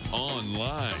air,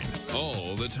 online,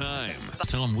 all the time.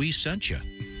 Tell them we sent you.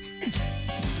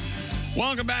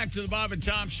 Welcome back to the Bob and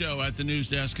Tom Show. At the news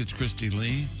desk, it's Christy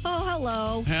Lee. Oh,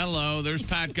 hello. Hello. There's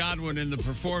Pat Godwin in the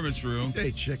performance room.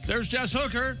 Hey, chick. There's Jess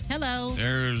Hooker. Hello.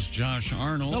 There's Josh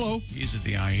Arnold. Hello. He's at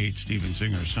the I Hate Steven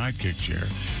Singer sidekick chair.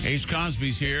 Ace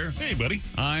Cosby's here. Hey, buddy.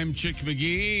 I'm Chick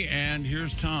McGee, and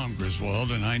here's Tom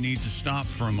Griswold, and I need to stop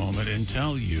for a moment and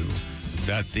tell you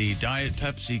that the Diet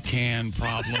Pepsi can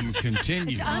problem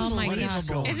continues. It's Oh my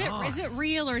unbelievable. God! Is it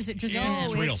real or is it just No,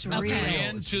 him? it's real. Okay.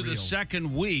 Into the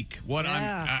second week. What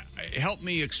help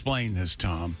me explain this,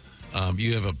 Tom.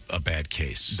 You have a bad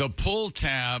case. The pull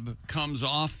tab comes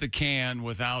off the can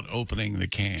without opening the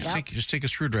can. Just take a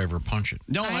screwdriver and punch it.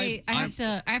 No, I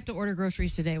have to order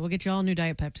groceries today. We'll get you all a new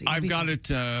Diet Pepsi. I've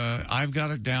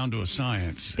got it down to a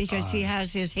science. Because he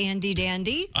has his handy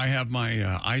dandy. I have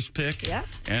my ice pick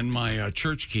and my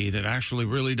church key that actually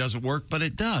really doesn't work, but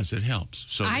it does. It helps.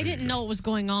 So I didn't know what was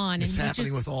going on. It's and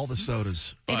happening with all the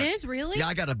sodas. It is really? Yeah,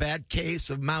 I got a bad case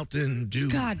of Mountain Dew.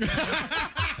 God.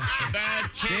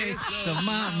 Bad case of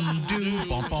Mountain Dew.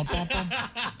 Bum, bum, bum, bum.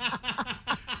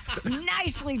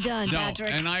 Nicely done,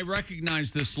 Patrick. And I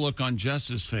recognize this look on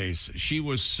Jess's face. She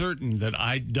was certain that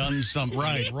I'd done something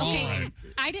wrong. Okay.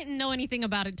 I didn't know anything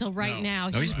about it till right now.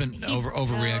 No, he's been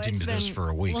overreacting to this for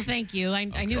a week. Well, thank you. I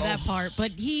knew that part,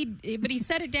 but he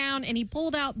set it down and he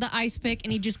pulled out the ice pick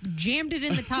and he just jammed it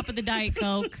in the top of the Diet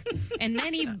Coke, and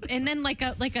then like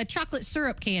a chocolate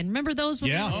syrup can. Remember those?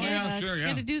 When we were kids? Sure, yeah.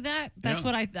 Had to do that. That's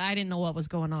what I didn't know what was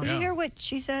going on. Did you hear what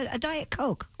she said? A Diet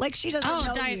Coke. Like she doesn't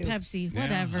know Diet you. Pepsi.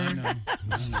 Whatever.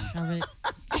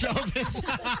 Shove it.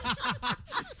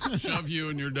 Shove you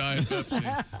and your Diet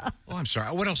Pepsi. Oh, I'm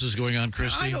sorry. What else is going on,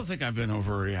 Christy? I don't think I've been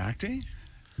overreacting.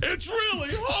 It's really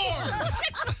hard.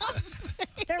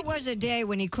 There was a day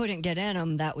when he couldn't get in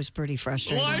them. That was pretty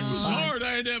frustrating. Life was hard.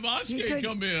 I had to have Oscar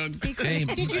come in.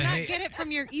 Did you not get it from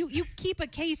your? You keep a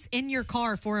case in your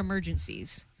car for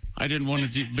emergencies. I didn't want to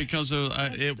do because of,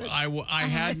 I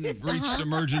hadn't reached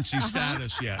emergency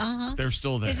status yet. They're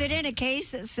still there. Is it in a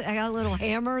case that's a little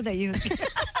hammer that you?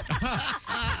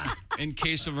 In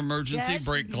case of emergency,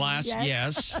 break glass.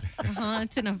 Yes.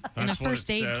 It's in a first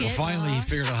aid kit. Well, finally, he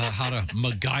figured out how to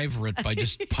MacGyver it by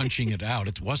just punching it out.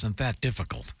 It wasn't that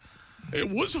difficult. It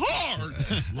was hard.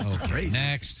 Okay,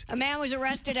 next. A man was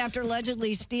arrested after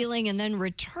allegedly stealing and then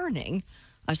returning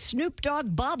a Snoop Dogg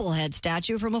bobblehead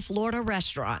statue from a Florida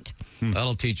restaurant.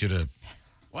 That'll teach you to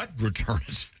return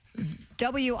it.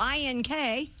 WINK.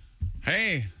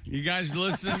 Hey, you guys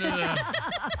listen to the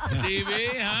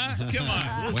TV, huh? Come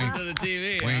on, listen to the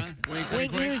TV, Wink. Huh?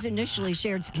 Wink News initially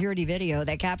shared security video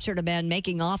that captured a man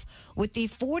making off with the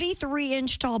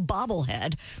 43-inch tall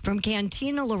bobblehead from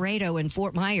Cantina Laredo in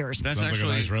Fort Myers. That's Sounds actually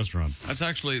like a nice restaurant. That's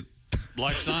actually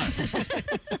life size.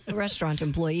 The restaurant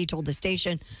employee told the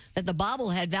station that the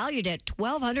bobblehead, valued at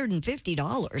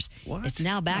 $1,250, is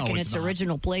now back in its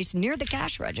original place near the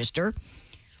cash register.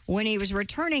 When he was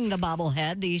returning the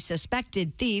bobblehead, the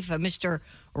suspected thief, Mr.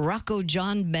 Rocco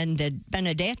John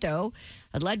Benedetto,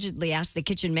 allegedly asked the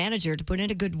kitchen manager to put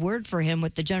in a good word for him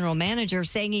with the general manager,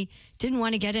 saying he didn't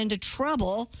want to get into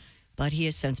trouble, but he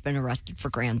has since been arrested for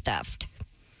grand theft.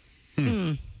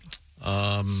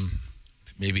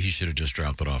 Maybe he should have just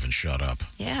dropped it off and shut up.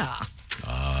 Yeah.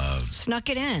 Snuck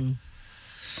it in.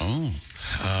 Oh.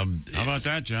 How about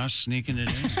that, Josh? Sneaking it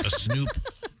in?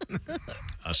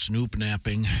 A Snoop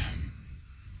napping.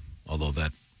 Although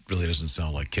that really doesn't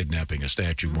sound like kidnapping a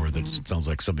statue, more than it sounds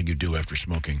like something you do after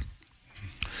smoking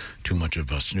too much of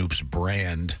Snoop's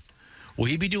brand. Will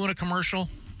he be doing a commercial?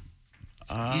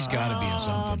 He's got to be in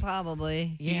something.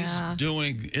 Probably. He's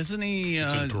doing, isn't he?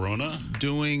 Corona?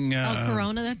 Doing.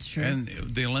 Corona, that's true. And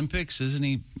the Olympics, isn't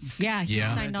he? Yeah, he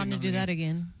signed on to do that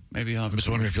again. Maybe I'll have I'm just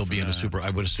wondering if he'll be in I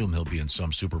would assume he'll be in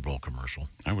some Super Bowl commercial.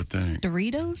 I would think.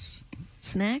 Doritos?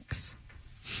 Snacks?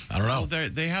 I don't know.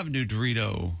 They have a new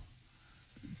Dorito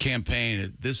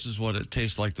campaign. This is what it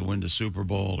tastes like to win the Super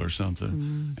Bowl or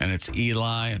something. And it's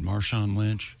Eli and Marshawn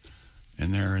Lynch.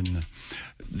 And they're in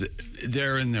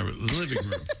their living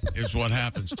room is what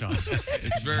happens, Tom.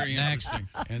 It's very interesting.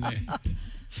 And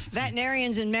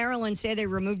Veterinarians in Maryland say they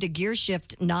removed a gear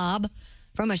shift knob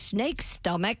from a snake's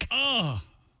stomach. Oh.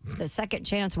 The Second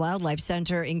Chance Wildlife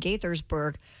Center in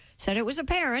Gaithersburg said it was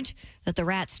apparent that the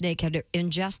rat snake had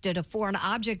ingested a foreign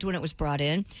object when it was brought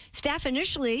in. Staff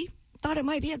initially thought it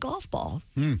might be a golf ball,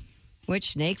 which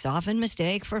snakes often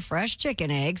mistake for fresh chicken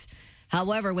eggs.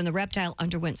 However, when the reptile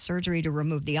underwent surgery to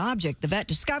remove the object, the vet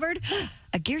discovered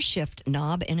a gear shift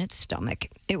knob in its stomach.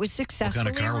 It was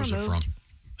successfully removed. What kind of car was it from?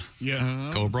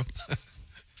 Yeah. Cobra?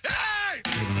 Hey!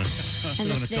 And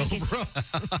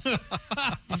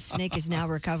the snake is now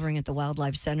recovering at the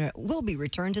Wildlife Center. It will be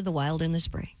returned to the wild in the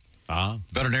spring.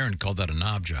 Veterinarian called that a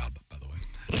knob job, by the way.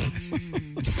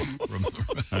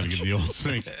 How to get the old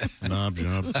snake knob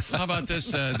job. How about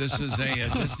this? This is a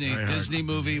Disney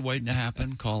movie waiting to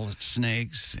happen. Call it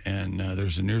Snakes. And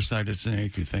there's a nearsighted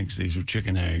snake who thinks these are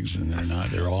chicken eggs, and they're not.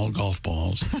 They're all golf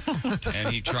balls. And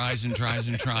he tries and tries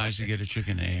and tries to get a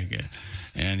chicken egg.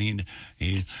 And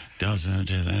he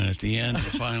doesn't. And then at the end,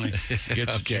 he finally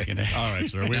gets a chicken egg. All right,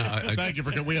 sir. Thank you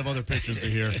for. We have other pitches to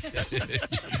hear.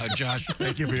 Josh,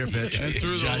 thank you for your pitch. And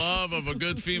through the love of a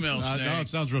good female snake. No, it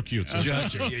sounds real cute. So.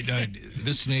 Josh,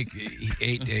 this snake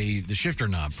ate the shifter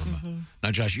knob from.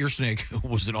 Now, Josh, your snake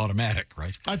was an automatic,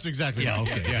 right? That's exactly right.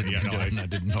 Okay. Yeah. No, I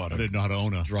didn't know how to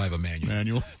own a drive a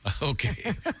manual.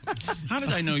 Okay. How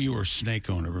did I know you were a snake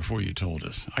owner before you told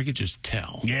us? I could just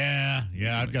tell. Yeah.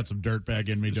 I've got some dirtbag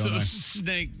in me, don't I?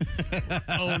 Snake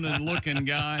owning looking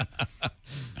guy.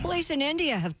 Police in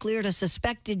India have cleared a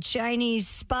suspected Chinese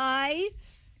spy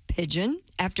pigeon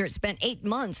after it spent 8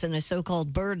 months in a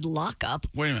so-called bird lockup.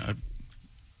 Wait a minute.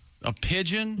 A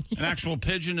pigeon? An actual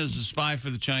pigeon is a spy for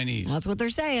the Chinese. That's what they're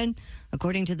saying.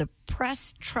 According to the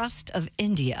Press Trust of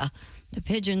India, the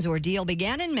pigeon's ordeal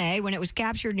began in May when it was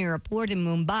captured near a port in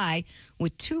Mumbai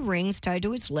with 2 rings tied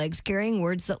to its legs carrying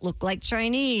words that looked like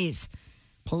Chinese.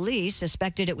 Police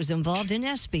suspected it was involved in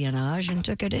espionage and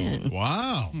took it in.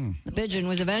 Wow. The pigeon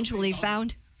was eventually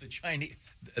found. The Chinese,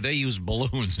 they use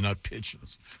balloons, not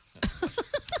pigeons.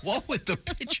 What would the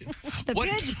pigeon?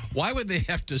 Why would they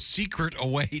have to secret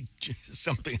away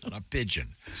something on a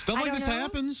pigeon? Stuff like this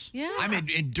happens. Yeah. I mean,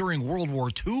 during World War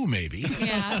II, maybe.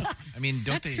 Yeah. I mean,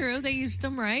 That's true. They used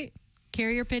them, right?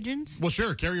 Carrier pigeons? Well,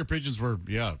 sure. Carrier pigeons were,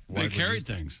 They carried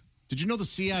things. Did you know the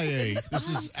CIA, this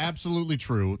is absolutely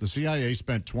true, the CIA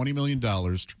spent $20 million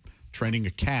training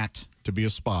a cat to be a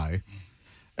spy.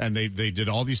 And they did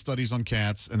all these studies on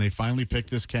cats, and they finally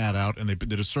picked this cat out, and they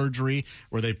did a surgery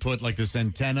where they put like this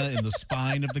antenna in the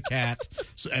spine of the cat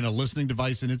and a listening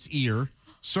device in its ear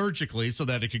surgically so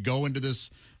that it could go into this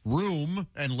room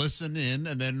and listen in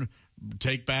and then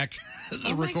take back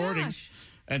the recordings.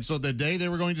 And so the day they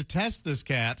were going to test this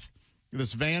cat,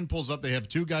 this van pulls up. They have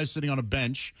 2 guys sitting on a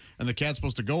bench, and the cat's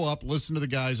supposed to go up, listen to the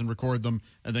guys, and record them,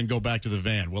 and then go back to the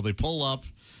van. Well, they pull up.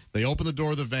 They open the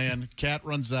door of the van. Cat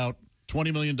runs out.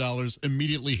 $20 million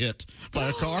immediately hit by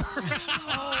a car.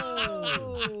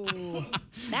 Oh,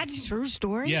 that's a true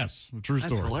story? Yes, a true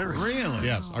story. That's hilarious. Really?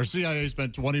 Yes. Our CIA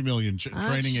spent $20 million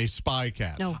training a spy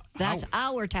cat. No, that's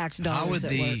our tax dollars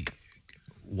at work.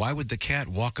 Why would the cat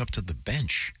walk up to the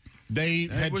bench? They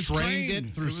had trained it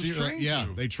through.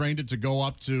 They trained it to go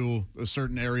up to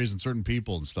certain areas and certain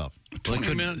people and stuff.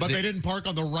 But they didn't park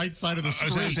on the right side of the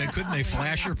street. Couldn't they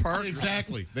flash your park?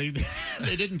 Exactly. They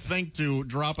didn't think to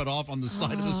drop it off on the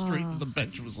side of the street that the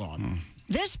bench was on.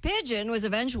 This pigeon was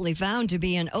eventually found to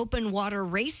be an open water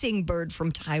racing bird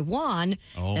from Taiwan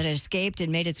that escaped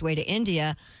and made its way to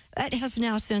India. It has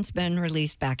now since been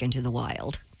released back into the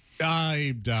wild.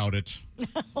 I doubt it.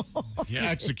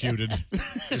 Executed.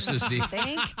 This is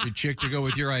the chick to go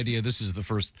with your idea. This is the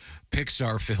first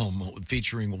Pixar film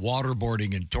featuring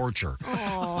waterboarding and torture.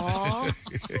 Aww.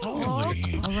 All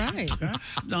right.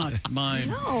 That's not my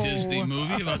Disney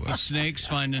movie about the snakes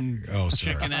finding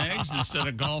chicken eggs instead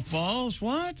of golf balls.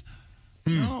 What?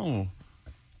 No.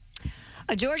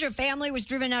 A Georgia family was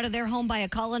driven out of their home by a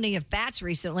colony of bats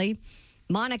recently.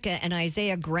 Monica and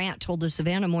Isaiah Grant told the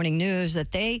Savannah Morning News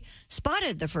that they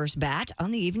spotted the first bat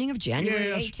on the evening of January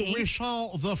 18th. We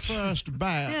saw the first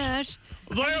bat. Yes.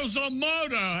 There's a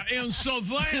murder in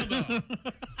Savannah.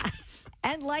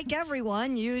 And like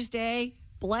everyone, used a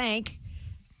blank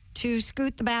to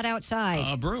scoot the bat outside.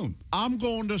 A broom. I'm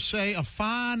going to say a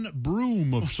fine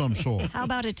broom of some sort. How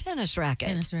about a tennis racket?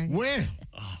 Tennis racket. Well,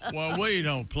 well, we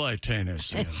don't play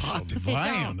tennis in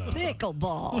Savannah. It's a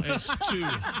pickleball. It's too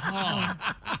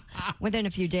hot. Within a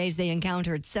few days, they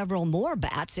encountered several more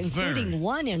bats, including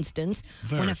one instance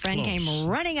when a friend came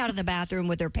running out of the bathroom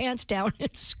with their pants down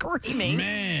and screaming.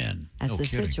 Man. As the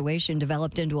situation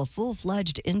developed into a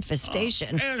full-fledged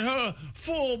infestation. And her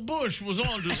full bush was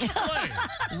on display.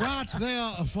 Right there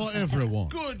for everyone.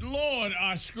 Good Lord,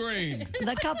 I screamed.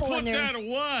 The couple Put and their that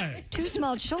away. 2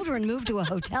 small children moved to a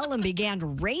hotel and began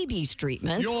rabies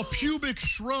treatments. Your pubic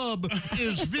shrub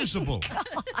is visible.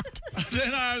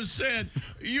 Then I said,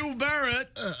 you better wear it,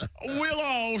 we'll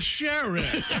all share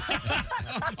it.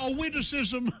 A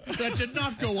witticism that did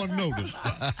not go unnoticed.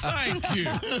 Thank you.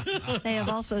 They have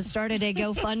also started a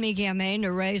GoFundMe campaign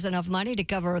to raise enough money to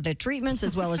cover the treatments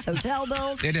as well as hotel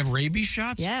bills. They'd have rabies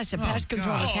shots? Yes, a pest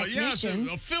control technician.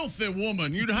 Yes, a filthy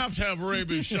woman. You'd have to have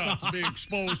rabies shots to be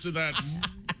exposed to that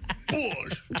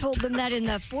bush. Told them that in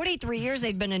the 43 years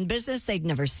they'd been in business, they'd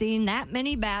never seen that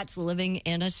many bats living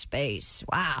in a space.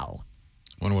 Wow.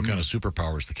 Wonder what kind of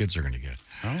superpowers the kids are going to get.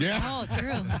 Yeah. Oh,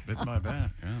 true. Bit my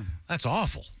bat, yeah. That's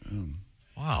awful.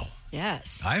 Wow.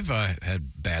 Yes. I've had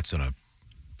bats in a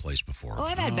place before. Oh,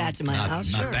 I've had bats in my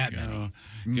house, Not sure. that many.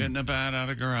 Getting a bat out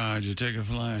of the garage, you take a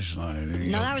flashlight.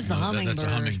 No, that was the hummingbird. That's a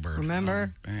hummingbird.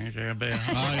 Remember? Yes.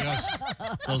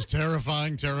 Those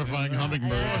terrifying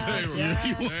hummingbirds.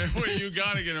 Well, you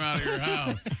got to get them out of your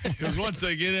house. Because once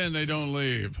they get in, they don't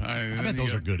leave. I bet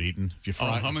those are good eating. If you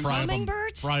fry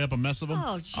up a mess of them.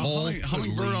 Oh, geez.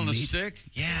 Hummingbird on a stick?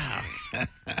 Yeah.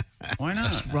 Why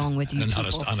not? What's wrong with you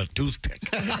people? On a toothpick.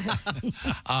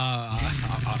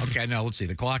 Okay, now let's see.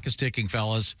 The clock is ticking,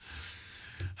 fellas.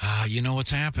 You know what's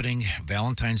happening.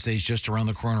 Valentine's Day is just around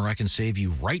the corner. I can save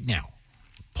you right now.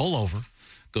 Pull over.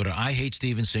 Go to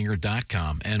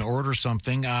IHateStevenSinger.com and order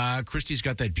something. Christy's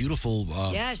got that beautiful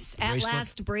yes, At bracelet.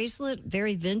 Last bracelet.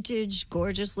 Very vintage,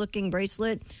 gorgeous-looking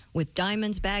bracelet with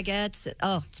diamonds, baguettes.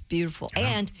 Oh, it's beautiful.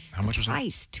 And how much was it?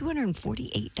 price,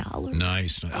 $248.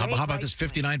 Nice. How about this?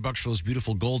 $59 for those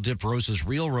beautiful gold-dipped roses,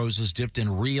 real roses dipped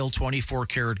in real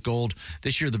 24-karat gold.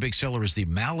 This year, the big seller is the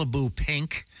Malibu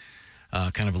Pink.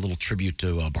 Kind of a little tribute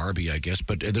to Barbie, I guess.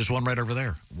 But there's one right over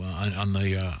there, on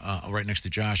the right next to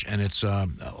Josh, and it's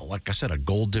like I said, a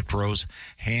gold-dipped rose,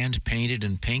 hand-painted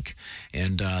in pink.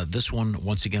 And this one,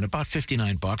 once again, about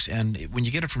 $59. And when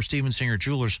you get it from Steven Singer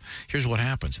Jewelers, here's what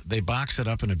happens: they box it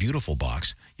up in a beautiful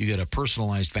box. You get a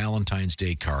personalized Valentine's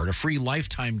Day card, a free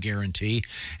lifetime guarantee,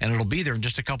 and it'll be there in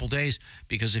just a couple days.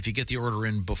 Because if you get the order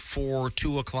in before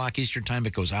 2:00 Eastern time,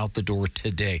 it goes out the door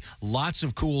today. Lots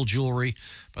of cool jewelry.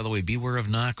 By the way, beware of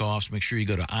knockoffs. Make sure you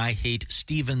go to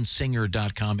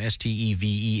IHateStevenSinger.com,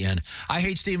 STEVEN.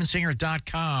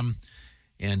 IHateStevenSinger.com,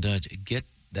 and get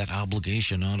that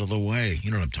obligation out of the way.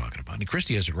 You know what I'm talking about. And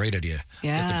Christy has a great idea.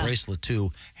 Yeah. Get the bracelet,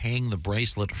 too. Hang the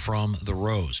bracelet from the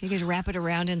rose. You could wrap it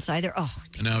around inside there. Oh,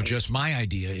 now, just my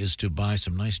idea is to buy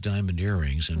some nice diamond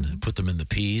earrings and put them in the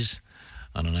peas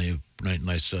on a nice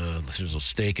there's a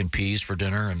steak and peas for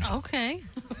dinner. And Okay.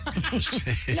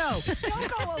 No,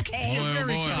 don't go okay. You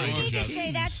need to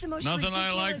say that's the most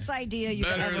ridiculous idea you've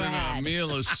better ever than had. a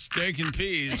meal of steak and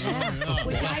peas.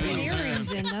 With diamond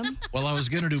earrings in them. Well, I was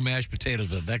going to do mashed potatoes,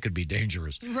 but that could be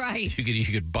dangerous. Right. You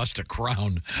could bust a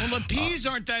crown. Well, the peas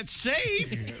aren't that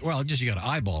safe. Well, just you got to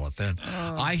eyeball it then.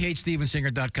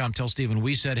 IHateStevenSinger.com. Tell Steven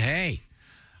we said, hey,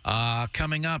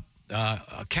 coming up,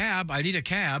 a cab. I need a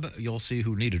cab. You'll see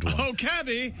who needed one. Oh,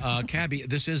 cabby. Cabby.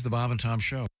 This is the Bob and Tom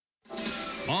Show.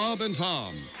 Bob and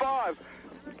Tom. 5.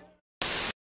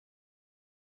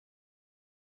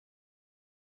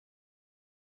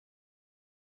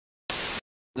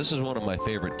 This is one of my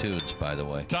favorite tunes, by the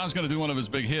way. Tom's going to do one of his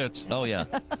big hits. Oh, yeah.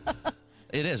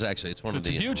 It is, actually. It's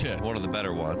a huge hit. One of the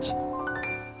better ones.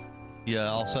 Yeah,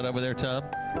 all set over there, Tom?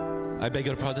 I beg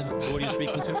your pardon? Who are you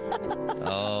speaking to?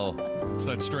 Oh. It's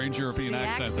that strange European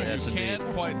accent that you can't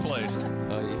quite place.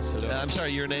 Yes, hello. I'm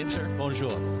sorry, your name, sir?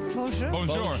 Bonjour. Bonjour.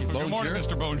 Bonjour. Good morning,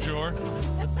 Mr. Bonjour.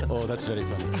 Oh, that's very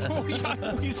funny. Oh,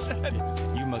 yeah, we said.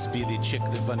 You must be the chick,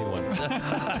 the funny one.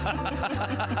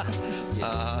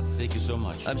 Yes. Thank you so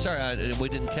much. I'm sorry, we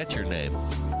didn't catch your name.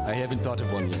 I haven't thought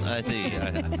of one yet. I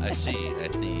see.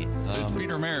 It's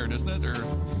Peter Merritt, isn't it? Or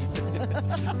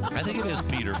I think it is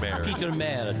Peter Merritt. Peter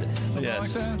Merritt. something Yes.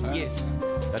 like that? Yes.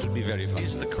 That would be very funny.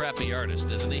 He's the crappy artist,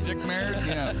 isn't he? Dick Merritt?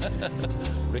 Yeah.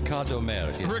 Ricardo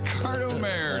Merritt. Yes. Ricardo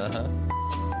Merritt.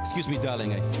 Excuse me,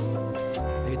 darling. I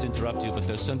hate to interrupt you, but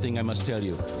there's something I must tell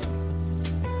you.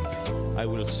 I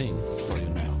will sing for you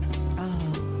now.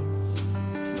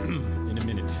 In a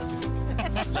minute.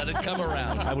 Let it come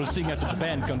around. I will sing after the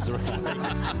band comes around.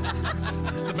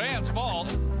 It's the band's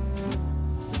fault.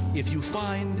 If you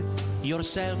find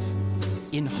yourself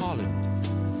in Holland,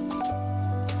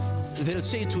 they'll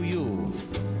say to you,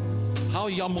 how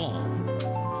yaman?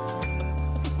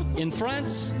 In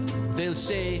France, they'll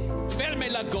say, ferme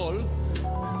la gueule.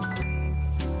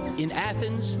 In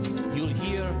Athens, you'll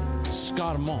hear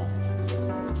scarmont.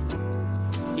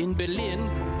 In Berlin,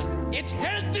 it's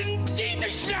Helden Sie die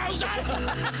Schnauze!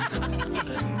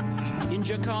 In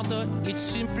Jakarta, it's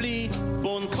simply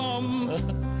bon com.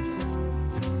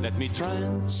 Let me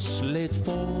translate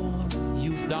for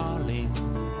you, darling.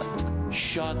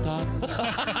 Shut up.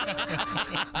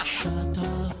 Shut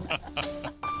up.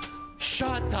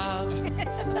 Shut up.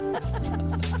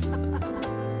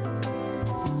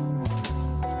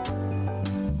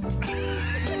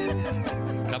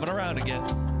 Coming around again.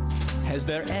 Has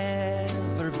there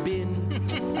ever been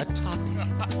a topic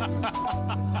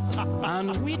on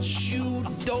which you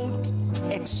don't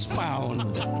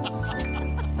expound?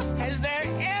 Has there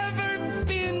ever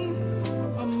been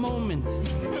a moment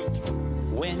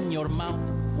when your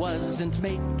mouth wasn't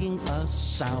making a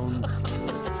sound?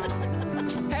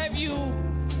 Have you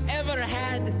ever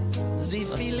had the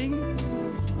feeling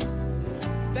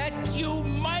that you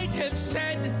might have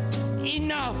said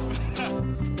enough?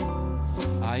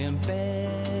 I am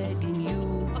begging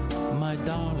you, my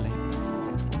darling,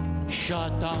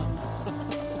 shut up,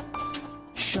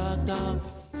 shut up,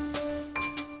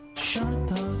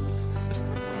 shut up.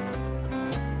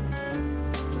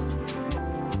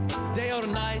 Day or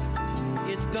night,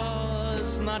 it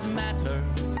does not matter.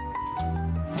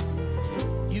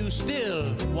 You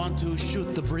still want to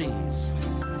shoot the breeze.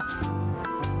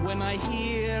 When I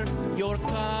hear your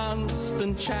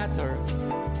constant chatter,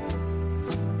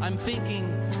 I'm thinking,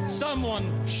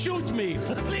 someone shoot me,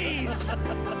 please.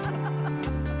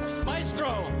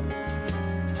 Maestro.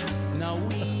 Now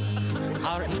we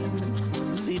are in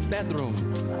the bedroom,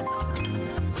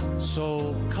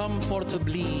 so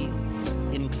comfortably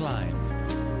inclined.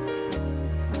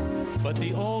 But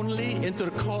the only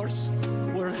intercourse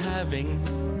we're having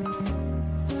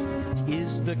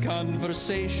is the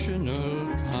conversational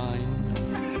kind.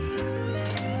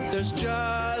 There's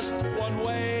just one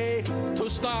way to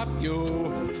stop you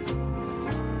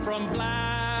from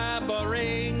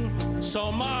blabbering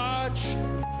so much.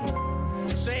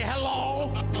 Say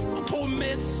hello to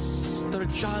Mr.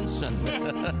 Johnson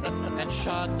and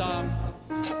shut up.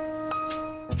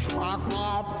 Shut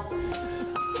up.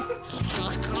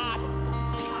 Shut up.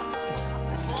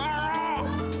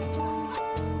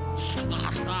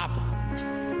 Shut up.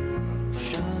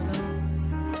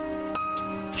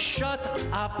 Shut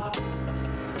up.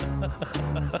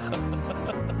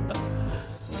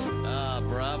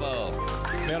 Bravo.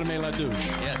 Fermez la douche.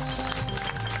 Yes.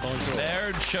 Bonjour.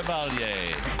 Laird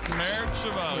Chevalier. Laird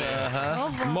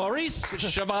Chevalier. Maurice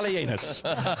Chevalieris.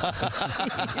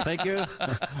 Thank you.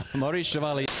 Maurice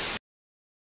Chevalier.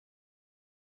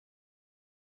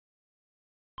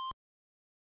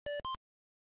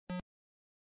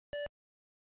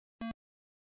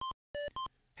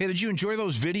 Hey, did you enjoy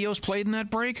those videos played in that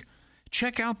break?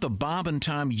 Check out the Bob and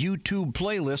Tom YouTube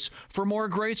playlist for more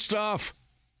great stuff.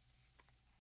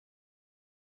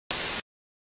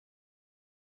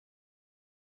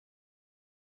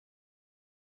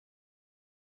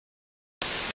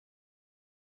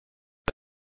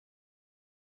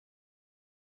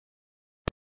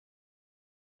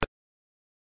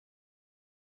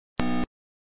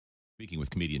 Speaking with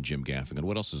comedian Jim Gaffigan,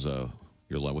 what else is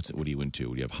your life? What are you into?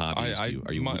 Do you have hobbies? Do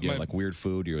you like weird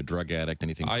food? You're a drug addict?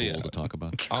 Anything cool to talk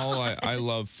about? I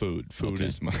love food. Food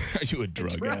is my. Are you a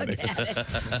drug addict?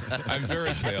 I'm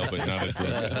very pale, but not a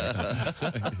drug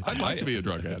addict. I'd like to be a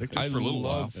drug addict just for a little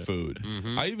while. I love food.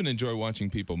 Mm-hmm. I even enjoy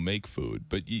watching people make food.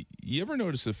 But you ever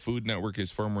notice the Food Network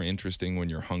is far more interesting when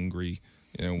you're hungry?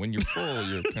 You know, when you're full,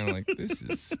 you're kind of like, this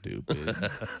is stupid.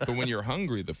 But when you're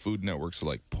hungry, the Food Network's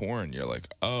like porn. You're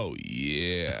like, oh,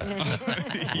 yeah.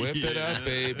 Whip it up,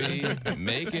 baby.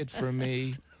 Make it for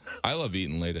me. I love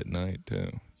eating late at night,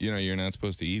 too. You know, you're not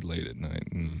supposed to eat late at night.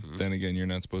 And then again, you're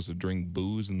not supposed to drink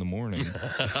booze in the morning.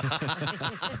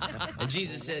 And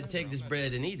Jesus said, take this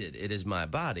bread and eat it. It is my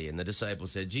body. And the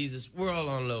disciples said, Jesus, we're all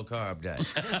on low-carb diet.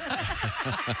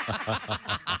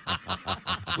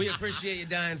 We appreciate you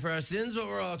dying for our sins, but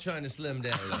we're all trying to slim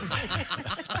down a little bit.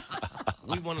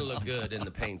 We want to look good in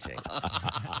the painting.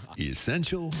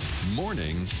 Essential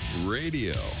Morning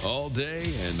Radio. All day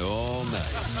and all night.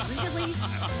 Really?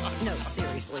 No,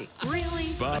 seriously.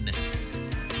 Really? Bob.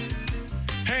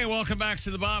 Hey, welcome back to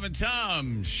the Bob and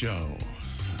Tom Show.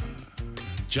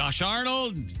 Josh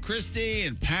Arnold, Christy,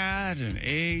 and Pat, and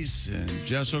Ace, and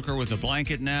Jess Hooker with a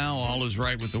blanket now. All is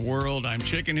right with the world. I'm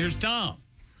Chicken. Here's Tom.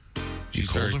 She's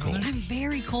very cold. I'm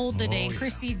very cold today.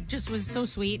 Christy just was so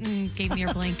sweet and gave me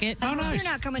her blanket. Oh, nice. You're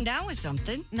not coming down with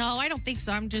something. No, I don't think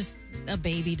so. I'm just a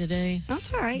baby today.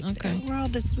 That's all right. Okay.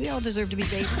 We all deserve to be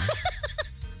babies.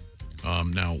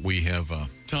 Now we have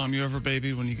Tom, you ever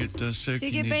baby when you get sick? You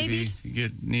get babied?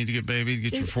 Need to get babied.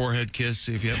 Get your forehead kissed.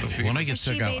 See if you have a fever. When I get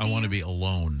sick, I want to be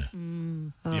alone.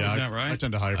 Yeah, is that right? I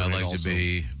tend to hibernate. I like to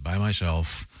be by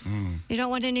myself. You don't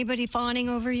want anybody fawning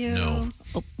over you? No.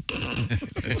 Oh.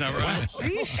 Is that right? Are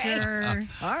you sure?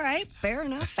 All right, fair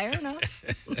enough. Fair enough.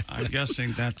 I'm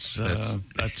guessing that's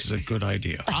a good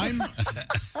idea. I'm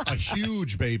a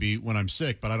huge baby when I'm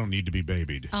sick, but I don't need to be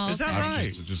babied. Oh, Is that okay.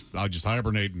 right? I'll just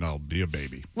hibernate and I'll be a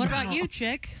baby. What about you,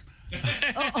 chick?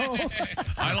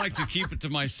 I like to keep it to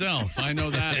myself. I know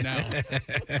that now.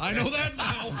 I know that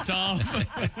now.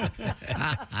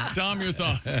 Tom, your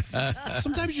thoughts?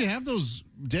 Sometimes you have those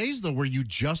days, though, where you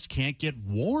just can't get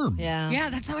warm. Yeah,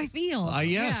 that's how I feel.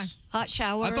 Yes. Hot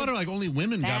shower. I thought like only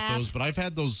women got bath. those, but I've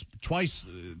had those twice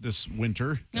this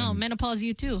winter. No, menopause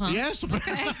you too, huh? Yes.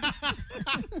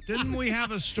 Didn't we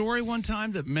have a story one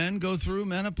time that men go through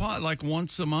menopause like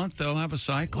once a month? They'll have a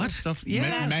cycle. What stuff?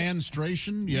 Yeah.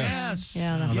 Menstruation. Yes.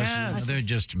 Yeah. Yes. They're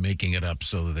just making it up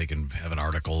so that they can have an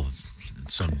article in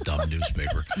some dumb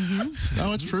newspaper.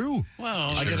 No, it's true.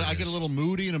 Well, I get a little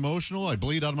moody and emotional. I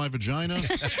bleed out of my vagina.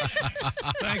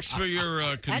 Thanks for your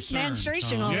concern. That's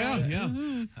menstruation, Tom. all Yeah, right. yeah.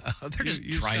 They're just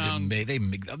You trying sound to make.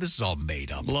 This is all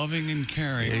made up. loving and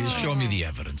caring. Yeah, show me the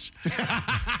evidence.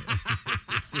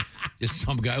 Just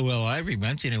some guy. Well, every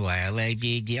once in a while,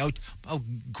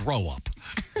 grow up.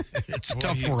 It's a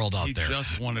tough world out there. He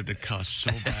just wanted to cuss so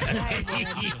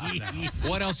bad.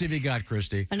 What else have you got,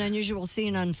 Christy? An unusual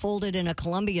scene unfolded in a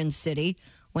Colombian city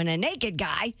when a naked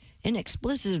guy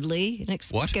inexplicably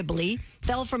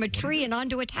fell from a tree and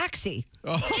onto a taxi.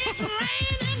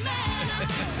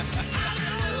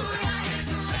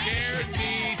 Scared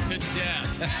me to death.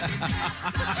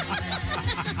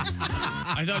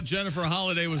 I thought Jennifer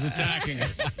Holliday was attacking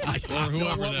us, or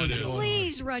whoever that is.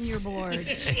 Please run your board.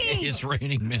 Jeez. It's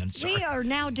raining men. Sorry. We are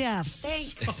now deaf.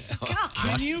 Thank God.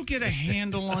 Can you get a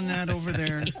handle on that over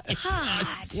there?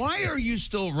 Why are you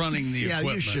still running the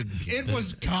equipment? You should. It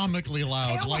was comically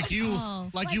loud, like you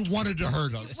wanted to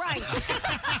hurt us. Right.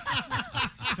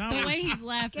 The way he's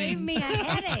laughing. Gave me a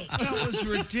headache. That was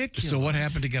ridiculous. So what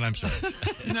happened again? I'm sorry.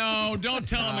 No, don't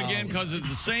tell him again, because it's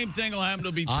the same thing will happen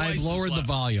to be twice. I've lowered the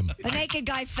volume. A naked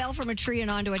guy fell from a tree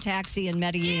and onto a taxi in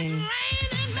Medellin.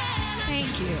 Thank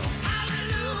you.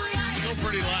 Still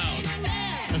pretty loud.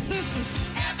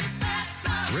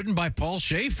 Written by Paul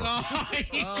Schaefer.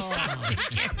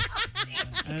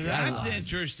 That's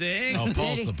interesting. Oh,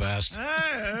 Paul's the best.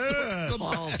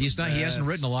 He's not. He hasn't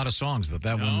written a lot of songs, but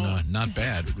that one not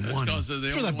bad. That's because of the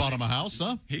Sure, only that bought one him a house,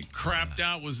 huh? he crapped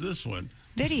out was this one.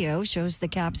 Video shows the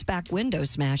cab's back window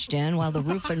smashed in while the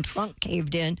roof and trunk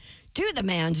caved in to the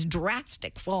man's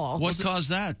drastic fall. What caused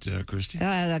that, Christy?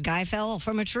 The guy fell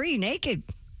from a tree naked.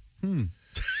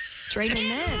 Training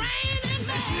men.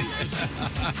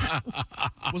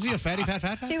 Was he a fatty,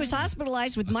 fat? He was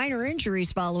hospitalized with minor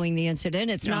injuries following the incident.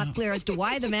 It's not clear as to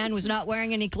why the man was not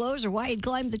wearing any clothes or why he'd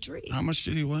climbed the tree. How much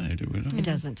did he weigh? Do we know? It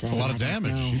doesn't say. It's a lot of I don't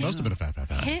damage. know. He must have been a fat.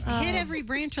 Hit every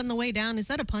branch on the way down. Is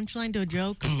that a punchline to a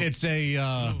joke? It's a.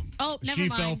 Oh, never she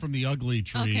mind. fell from the ugly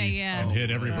tree Okay, yeah. and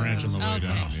hit every branch on the way Okay,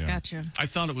 down. Yeah. gotcha. I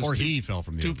thought it was Or he fell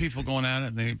from the two ugly people going at it,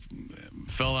 and they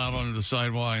fell out onto the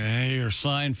sidewalk. Hey, your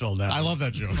sign fell down. I love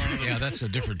that joke. Yeah, that's a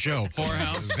different joke.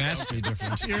 Whorehouse. Vastly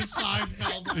different. Your sign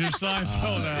fell down. Your sign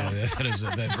fell down.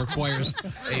 That requires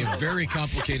a very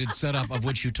complicated setup of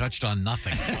which you touched on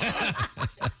nothing.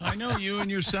 I know you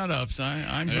and your setups.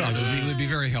 I'm Yeah, it would be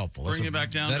very helpful. Bring it back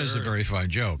down That to is a earth. very fine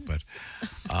joke, but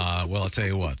well, I'll tell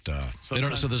you what. So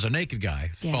there's a naked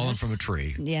guy falling from a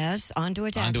tree Yes, onto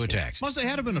a taxi. onto a taxi. Must have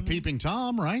had been a peeping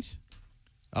Tom, right?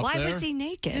 Up Why there. was he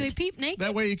naked? Do they peep naked?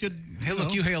 That way you could. Hey,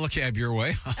 look, you hail a cab your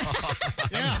way.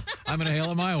 Yeah. I'm going to hail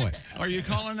it my way. Are you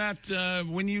calling that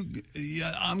when you?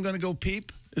 I'm going to go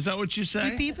peep. Is that what you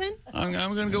say? You peeping? I'm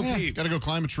going to go peep. Got to go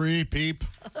climb a tree, peep.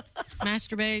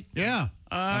 Masturbate. Yeah.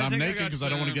 I And I'm think I naked got, because I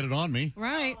don't want to get it on me.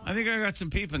 Right. I think I got some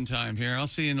peeping time here. I'll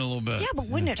see you in a little bit. Yeah, but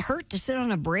wouldn't it hurt to sit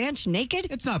on a branch naked?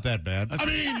 It's not that bad. I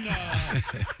mean,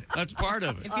 That's part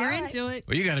of it. If you're into it.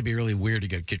 Well, you got to be really weird to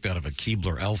get kicked out of a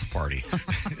Keebler elf party.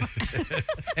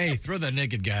 Hey, throw that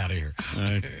naked guy out of here.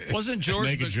 Wasn't George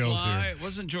Naked Joe's here.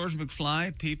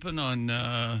 McFly peeping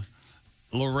on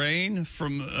Lorraine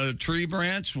from a tree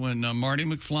branch when Marty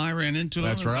McFly ran into him?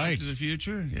 That's in Back right. to the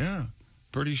Future. Yeah,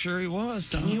 pretty sure he was.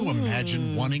 Tom. Can you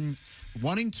imagine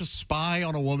wanting to spy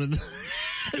on a woman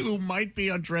who might be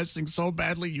undressing so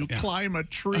badly you climb a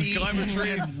tree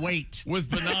and wait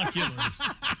with binoculars?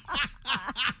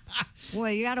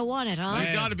 Boy, you gotta want it, huh?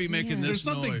 You got to be making There's this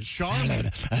something noise. charming.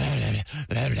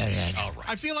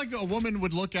 I feel like a woman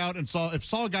would look out and saw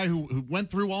a guy who went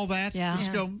through all that. Yeah.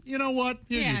 Just go, you know what?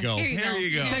 Here you go. Here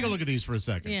you go. Take a look at these for a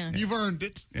second. Yeah. You've earned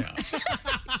it. Yeah.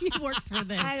 You worked for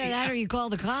this. Either that or you call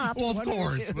the cops. Well, of One or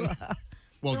course. two.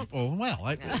 Well,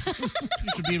 you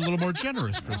should be a little more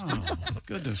generous, Christy. Oh,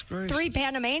 goodness gracious. 3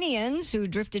 Panamanians who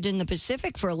drifted in the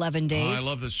Pacific for 11 days. Oh, I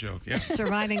love this joke. Yeah.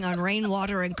 Surviving on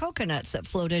rainwater and coconuts that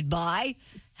floated by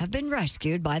have been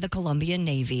rescued by the Colombian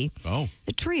Navy. Oh.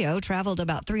 The trio traveled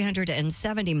about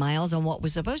 370 miles on what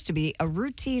was supposed to be a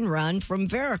routine run from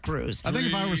Veracruz. I think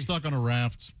if I were stuck on a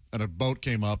raft and a boat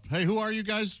came up, hey, who are you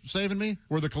guys saving me?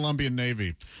 We're the Colombian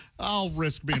Navy. I'll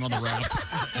risk being on the raft.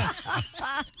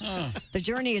 The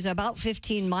journey is about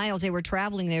 15 miles. They were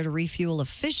traveling there to refuel a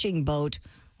fishing boat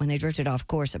when they drifted off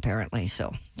course, apparently.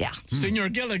 So, yeah. Senor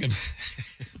Gilligan.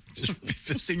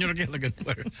 Senor Gilligan,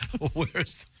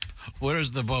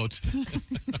 where's the boat?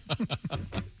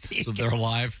 So they're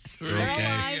alive? They're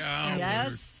alive. Yeah,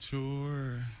 Yes.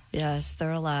 Tour. Yes,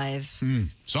 they're alive.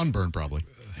 Sunburn, probably.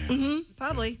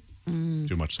 Probably.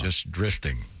 Too much sun. Just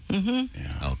drifting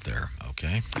out there.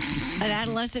 Okay. An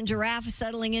adolescent giraffe is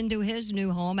settling into his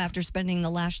new home after spending the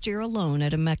last year alone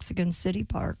at a Mexican city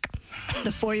park.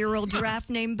 The 4-year-old giraffe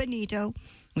named Benito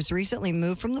was recently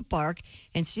moved from the park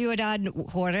in Ciudad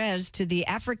Juarez to the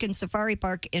African Safari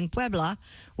Park in Puebla,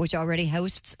 which already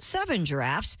hosts 7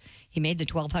 giraffes. He made the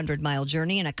 1,200-mile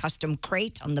journey in a custom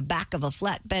crate on the back of a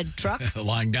flatbed truck.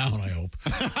 Lying down, I hope.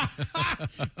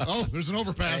 Oh, there's an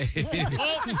overpass.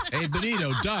 Hey,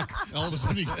 Benito, duck. All of a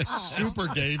sudden, he super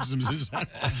Dave's him.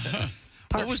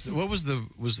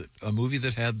 Was it a movie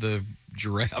that had the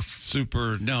giraffe?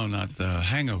 No, not the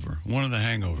Hangover. One of the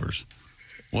Hangovers.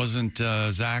 Wasn't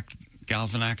Zach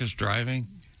Galifianakis driving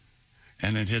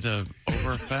and it hit a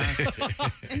overpass?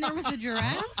 And there was a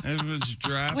giraffe? It was a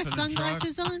giraffe With in a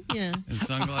sunglasses truck. on? Yeah. And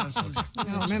sunglasses. I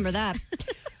don't remember that.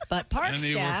 But park And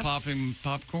they staff were popping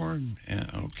popcorn? Yeah,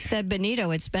 okay. said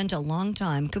Benito had spent a long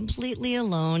time completely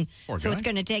alone, Poor so guy. it's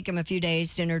going to take him a few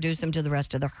days to introduce him to the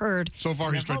rest of the herd. So far,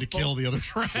 And he's they're tried to kill the other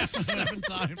giraffes 7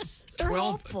 times. They're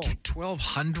hopeful.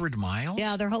 1,200 miles?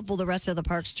 Yeah, they're hopeful the rest of the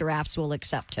park's giraffes will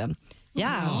accept him.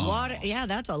 Yeah, water. Yeah,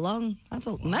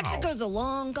 Mexico's a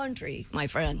long country, my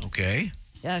friend. Okay.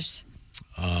 Yes.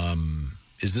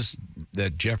 Is this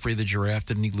that Jeffrey the giraffe,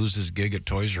 didn't he lose his gig at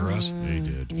Toys R Us? He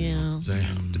did. Yeah.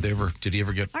 Did he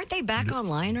ever get... Aren't they back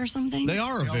online or something? They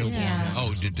are available. Yeah.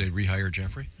 Oh, did they rehire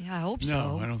Jeffrey? Yeah, I hope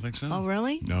so. No, I don't think so. Oh,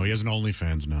 really? No, he has an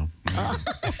OnlyFans now.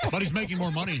 But he's making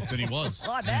more money than he was.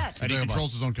 Oh, I bet. And he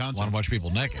controls his own content. Want to watch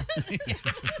people naked?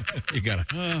 You gotta.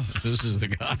 This is the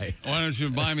guy. Why don't you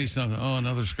buy me something? Oh,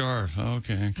 another scarf.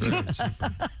 Okay. Good.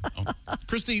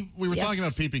 Christy, we were talking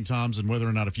about peeping Toms and whether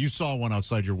or not if you saw one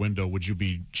outside your window, would you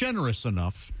be generous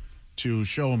enough to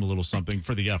show him a little something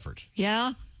for the effort?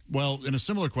 Yeah. Well, in a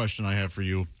similar question I have for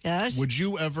you, Yes. would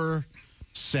you ever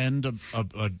send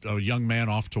a young man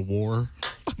off to war?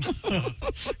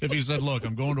 If he said, look,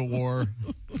 I'm going to war.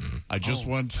 I just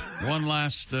want one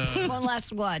last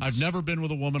what? I've never been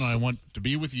with a woman. I want to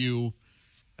be with you.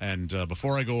 And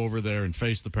before I go over there and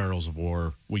face the perils of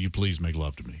war, will you please make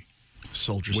love to me?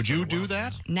 Soldiers. Would you do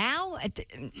that? Now, at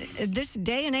this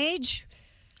day and age?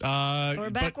 Or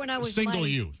back when I was single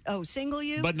you. Oh, single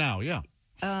you? But now, yeah.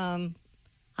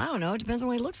 I don't know. It depends on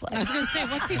what he looks like. I was going to say,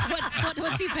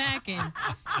 what's he packing?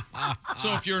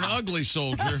 So if you're an ugly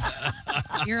soldier,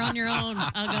 you're on your own,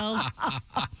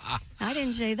 Uggo. I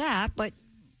didn't say that, but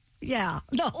yeah,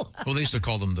 no. Well, they used to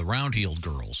call them the round-heeled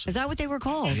girls. Is that what they were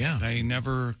called? Yeah. They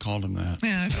never called him that.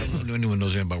 Yeah, I don't know anyone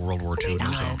knows anything about World War II. Knows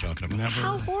what I'm talking about. Never.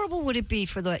 How horrible would it be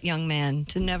for that young man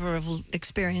to never have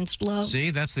experienced love? See,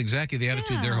 that's exactly the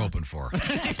attitude they're hoping for.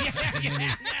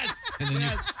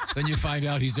 Then you find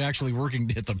out he's actually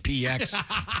working at the PX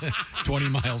 20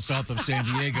 miles south of San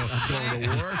Diego going to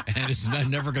war, and is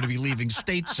never going to be leaving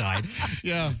stateside.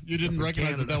 Yeah, you didn't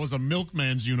recognize that was a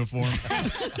milkman's uniform.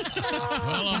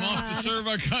 Well, I'm off to serve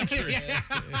our country.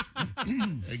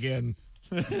 Again.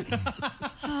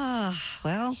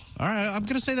 Well. All right, I'm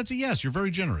going to say that's a yes. You're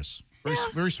very generous.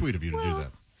 Very sweet of you to do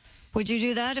that. Would you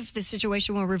do that if the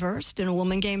situation were reversed and a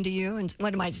woman came to you and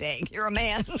what am I saying? You're a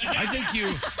man. I think you.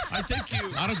 I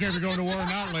don't care if you're going to war or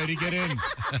not, lady. Get in.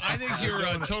 I think you're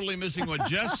totally missing what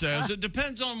Jess says. It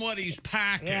depends on what he's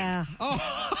packing. Yeah.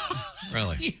 Oh.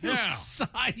 Really? Yeah.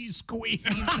 Size queen.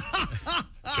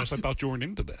 Jess, I thought you weren't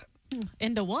into that.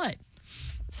 Into what?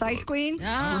 Size queen?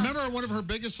 Remember one of her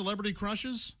biggest celebrity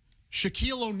crushes?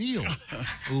 Shaquille O'Neal.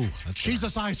 Ooh, she's a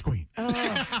size queen.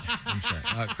 I'm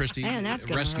sorry. Christy, Man, that's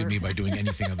gonna rescue hurt. me by doing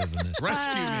anything other than this.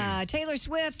 Rescue me. Taylor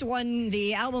Swift won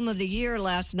the Album of the Year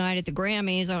last night at the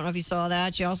Grammys. I don't know if you saw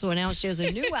that. She also announced she has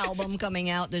a new album coming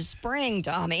out this spring,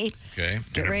 Tommy. Okay.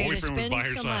 Get ready to boyfriend was spend by her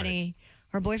some side. money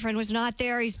Her boyfriend was not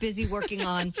there. He's busy working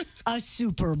on a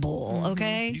Super Bowl,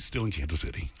 okay? He's still in Kansas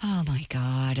City. Oh, my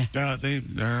God.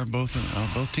 They're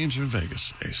both teams are in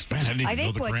Vegas. Ace. Man, I didn't even I think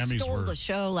know the what Grammys stole were. the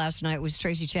show last night was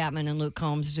Tracy Chapman and Luke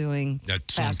Combs doing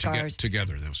That song Fast Cars.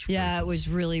 together. That was Yeah, it was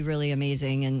really, really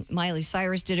amazing. And Miley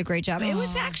Cyrus did a great job. It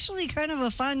was actually kind of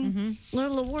a fun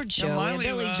little award show. Miley,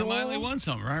 Billy Joel. Miley won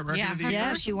something, right? Record of the year?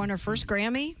 Yeah, she won her first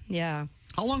Grammy. Yeah.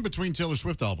 How long between Taylor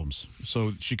Swift albums?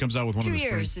 So she comes out with one 2 of the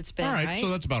years it's been, All right, right? so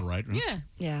that's about right.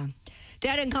 Yeah.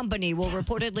 Dead & Company will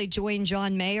reportedly join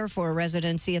John Mayer for a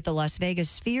residency at the Las Vegas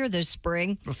Sphere this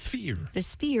spring. The Sphere. The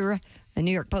Sphere. The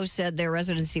New York Post said their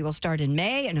residency will start in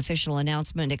May. An official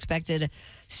announcement expected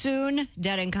soon.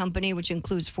 Dead & Company, which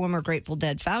includes former Grateful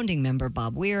Dead founding member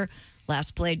Bob Weir,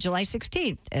 last played July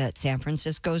 16th at San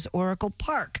Francisco's Oracle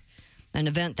Park, an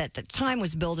event that at the time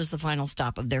was billed as the final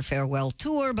stop of their farewell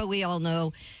tour. But we all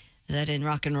know that in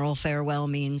rock and roll, farewell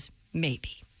means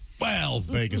maybe. Well,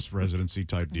 Vegas residency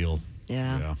type deal.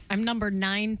 Yeah. I'm number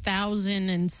 9,000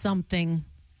 and something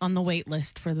on the wait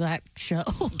list for that show.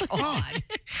 God.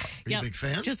 Are you a big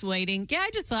fan? Just waiting. Yeah,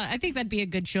 I think that'd be a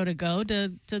good show to go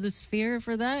to the Sphere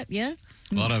for that. Yeah.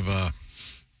 A lot of, I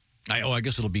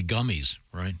guess it'll be gummies,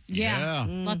 right? Yeah.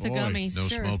 Lots of gummies. No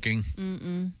sure. smoking.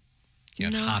 Mm-mm. You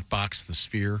got Hot Box the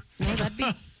Sphere. No, that'd be,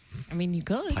 I mean, you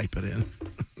could. Pipe it in.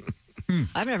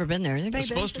 I've never been there. Has anybody It's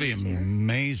been supposed to be Sphere?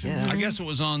 amazing. Yeah. I guess it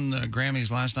was on the Grammys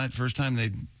last night. First time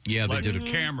they they did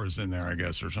cameras in there, I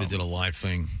guess, or something. They did a live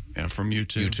thing. Yeah, from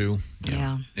U2. U2.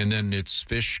 Yeah. And then it's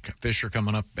Fish are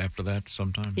coming up after that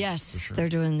sometime. Yes, For sure. they're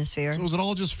doing the Sphere. So was it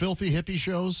all just filthy hippie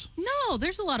shows? No,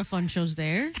 there's a lot of fun shows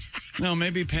there. No,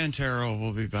 maybe Pantera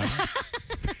will be back.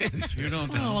 You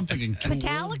don't know. Well, I'm thinking Tool.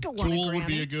 Metallica won a Tool would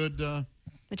be Grammy. a good.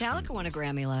 Metallica won a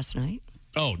Grammy last night.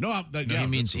 Oh no! He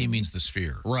means the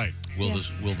Sphere. Right. Will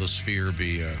the Sphere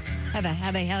be? Have a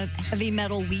heavy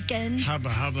metal weekend. Hubba,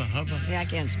 hubba, hubba. Yeah, I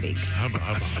can't speak. Hubba,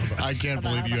 hubba, hubba. I can't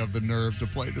believe you have the nerve to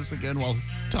play this again while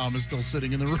Tom is still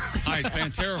sitting in the room. All right,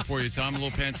 Pantera for you, Tom. A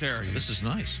little Pantera. This is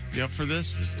nice. You up for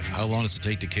this? How long does it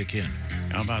take to kick in?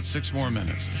 About 6 more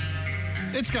minutes.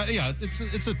 It's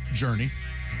a journey,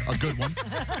 a good one.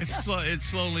 It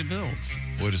slowly builds.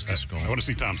 What is this called? I want to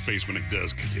see Tom's face when it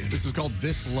does kick in. This is called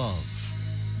This Love.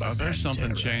 Oh, there's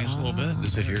something changed a little bit.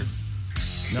 Is it here?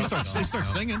 No, they start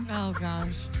singing. Oh,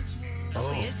 gosh.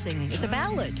 Oh, he is singing. It's a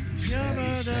ballad.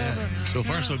 So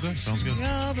far, so good. Sounds good.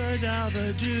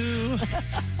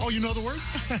 Oh, you know the words?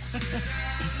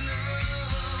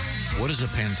 What is a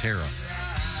Pantera?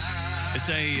 It's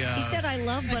a. He said, I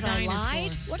love, but I dinosaur.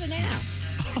 lied. What an ass.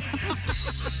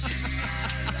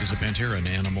 Is a Pantera an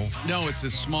animal? No, it's a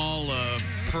small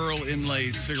pearl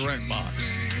inlay cigarette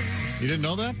box. You didn't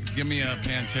know that? Give me a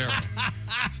Pantera.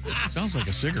 Sounds like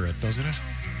a cigarette, doesn't it?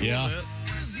 Yeah.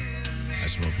 I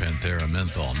smoke Pantera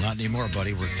menthol. Not anymore,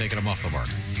 buddy. We're taking them off the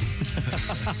market.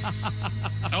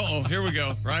 Uh-oh, here we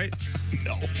go, right?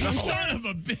 No. Son of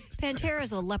a bitch.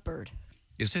 Pantera's a leopard,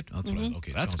 Is it? That's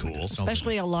okay. That's sounds like cool. it. Sounds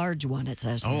especially a large one, it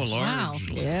says. Oh, a large. Wow.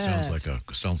 Yes.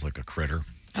 sounds like a critter.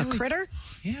 A critter?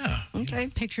 Yeah.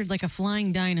 Okay. Pictured like a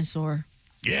flying dinosaur.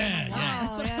 Yeah.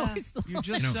 That's what I always thought. You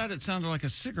just said it sounded like a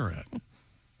cigarette.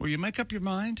 Will you make up your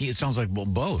mind? It sounds like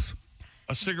both.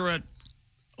 A cigarette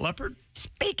leopard?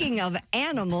 Speaking of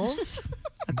animals,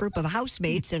 a group of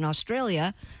housemates in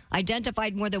Australia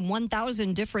identified more than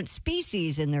 1,000 different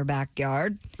species in their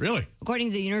backyard. Really? According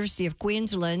to the University of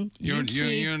Queensland.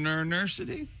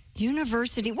 University?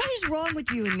 University. What is wrong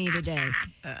with you and me today?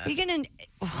 You gonna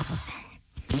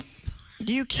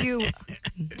UQ,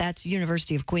 that's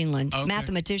University of Queensland. Okay.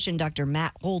 Mathematician Dr.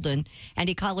 Matt Holden and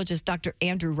ecologist Dr.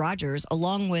 Andrew Rogers,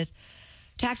 along with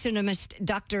taxonomist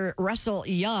Dr. Russell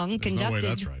Young, conducted. No way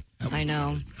that's right. I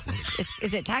know.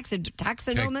 Is it taxonomist?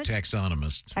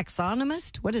 Taxonomist.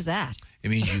 Taxonomist? What is that? It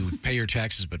means you pay your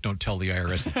taxes, but don't tell the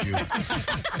IRS that you.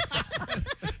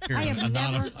 You're I have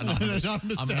never.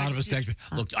 anonymous tax.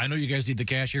 Look, I know you guys need the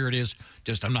cash. Here it is.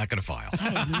 Just I'm not going to file. I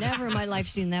have never in my life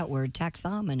seen that word.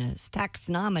 Taxonomist.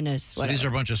 So these are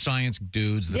a bunch of science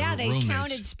dudes that are they roommates.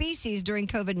 counted species during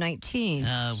COVID-19.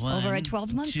 Over a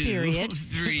 12-month period.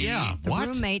 3. Yeah. The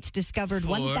roommates discovered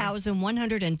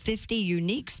 1,150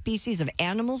 unique species of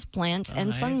animals, plants,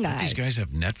 and fungi. These guys have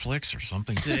Netflix or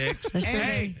something. 6.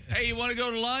 Hey, you want to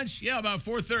go to lunch? Yeah, about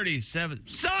 4:37.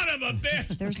 Son of a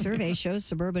bitch! Their survey shows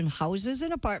suburban houses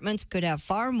and apartments could have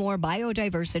far more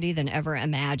biodiversity than ever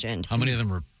imagined. How many of them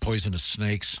were poisonous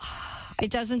snakes?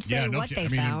 It doesn't say what they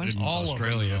found. In All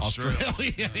Australia.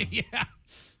 Australia. Yeah.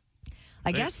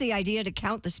 I guess the idea to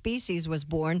count the species was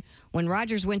born when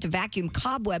Rogers went to vacuum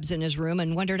cobwebs in his room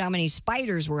and wondered how many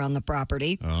spiders were on the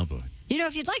property. Oh, boy. You know,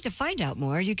 if you'd like to find out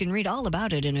more, you can read all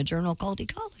about it in a journal called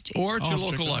Ecology. Or at your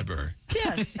local library.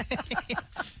 Yes.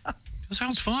 That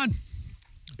sounds fun.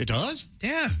 It does?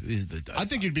 Yeah. I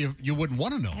think you wouldn't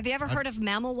want to know. Have you ever heard of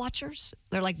mammal watchers?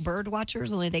 They're like bird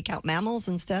watchers, only they count mammals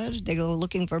instead. They go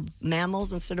looking for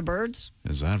mammals instead of birds.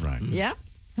 Is that right? Yeah.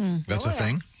 That's a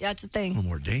thing? Yeah, it's a thing. A little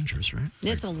more dangerous, right?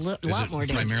 It's a lot more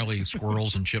dangerous. Primarily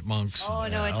squirrels and chipmunks? Oh,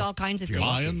 no, it's all kinds of things.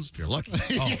 Lions? If you're lucky. If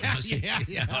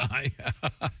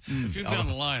you've got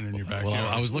a lion in your backyard. Well,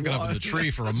 I was looking up in the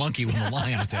tree for a monkey when the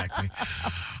lion attacked me.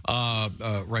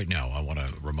 Right now, I want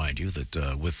to remind you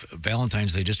that with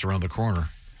Valentine's Day just around the corner,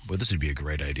 boy, this would be a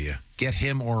great idea. Get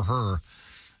him or her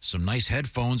some nice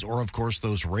headphones, or, of course,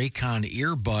 those Raycon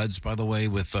earbuds. By the way,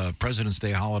 with President's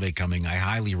Day holiday coming, I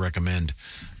highly recommend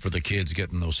for the kids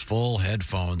getting those full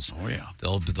headphones. Oh, yeah.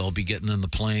 They'll be getting in the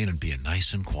plane and being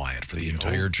nice and quiet for the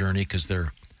entire journey because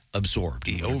they're absorbed.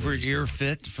 The over-ear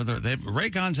fit for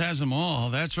Raycons has them all.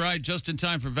 That's right. Just in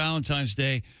time for Valentine's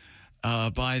Day.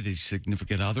 Buy the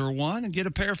significant other one and get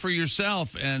a pair for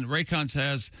yourself. And Raycons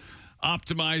has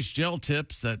optimized gel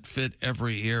tips that fit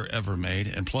every ear ever made.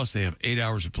 And plus, they have 8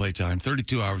 hours of playtime,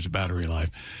 32 hours of battery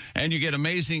life. And you get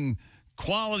amazing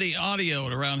quality audio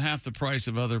at around half the price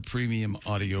of other premium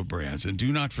audio brands. And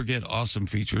do not forget awesome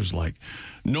features like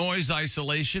noise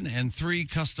isolation and 3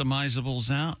 customizable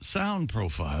sound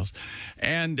profiles.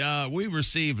 And we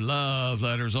receive love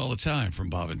letters all the time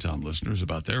from Bob and Tom listeners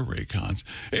about their Raycons.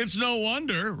 It's no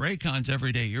wonder Raycons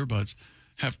everyday earbuds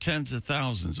have tens of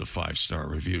thousands of 5-star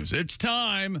reviews. It's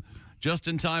time, just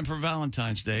in time for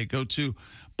Valentine's Day. Go to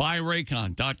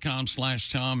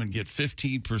buyraycon.com/Tom and get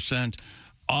 15%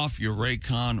 off your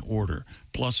Raycon order,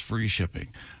 plus free shipping.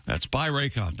 That's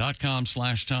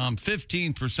buyraycon.com/Tom,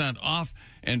 15% off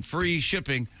and free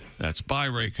shipping. That's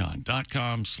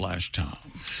buyraycon.com/Tom.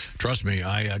 Trust me,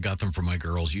 I got them for my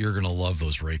girls. You're going to love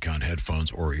those Raycon headphones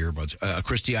or earbuds.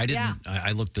 Christy, I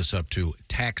looked this up too.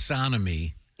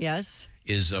 Taxonomy. Yes.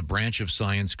 Is a branch of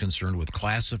science concerned with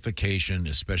classification,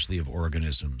 especially of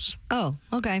organisms. Oh,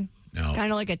 okay. No.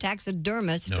 Kind of like a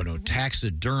taxidermist. No.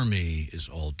 Taxidermy is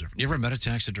all different. You ever met a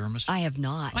taxidermist? I have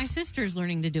not. My sister's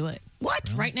learning to do it. What?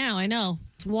 Really? Right now, I know.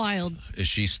 It's wild. Is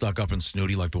she stuck up and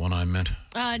snooty like the one I met?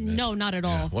 No, not at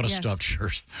all. Yeah, what a stuffed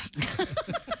shirt.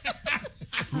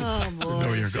 Oh, boy. I know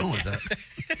where you're going with that.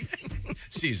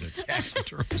 She's a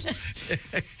taxidermist.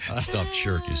 Stuffed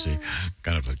shirt, you see.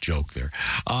 Kind of a joke there.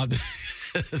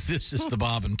 This is the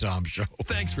Bob and Tom Show.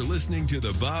 Thanks for listening to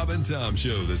the Bob and Tom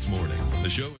Show this morning. The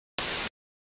show.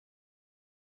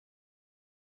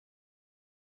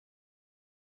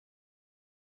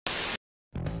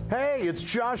 Hey, it's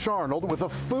Josh Arnold with a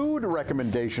food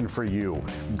recommendation for you.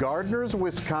 Gardner's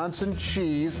Wisconsin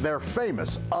cheese, their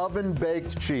famous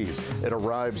oven-baked cheese. It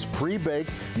arrives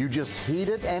pre-baked. You just heat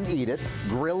it and eat it,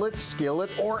 grill it, skill it,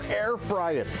 or air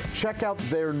fry it. Check out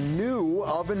their new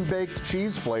oven-baked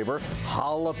cheese flavor,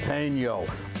 jalapeno.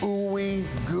 Ooey,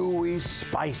 gooey,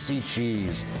 spicy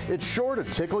cheese. It's sure to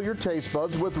tickle your taste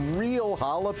buds with real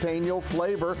jalapeno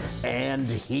flavor and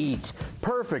heat.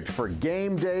 Perfect for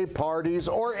game day, parties,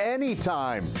 or any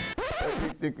time.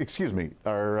 Excuse me,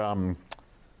 are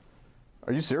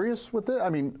you serious with it?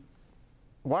 I mean,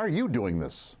 why are you doing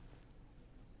this?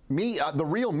 Me, the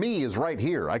real me is right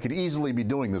here. I could easily be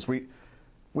doing this. We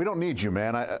don't need you,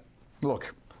 man.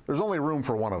 Look, there's only room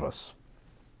for one of us.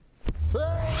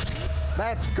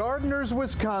 That's Gardner's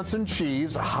Wisconsin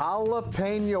cheese,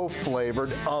 jalapeno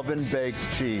flavored oven baked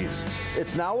cheese.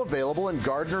 It's now available in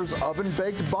Gardner's oven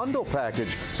baked bundle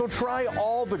package, so try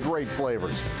all the great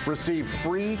flavors. Receive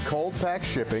free cold pack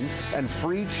shipping and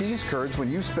free cheese curds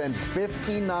when you spend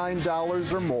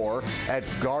 $59 or more at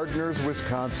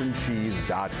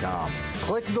Gardner'sWisconsinCheese.com.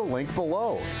 Click the link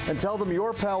below and tell them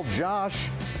your pal Josh,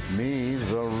 me,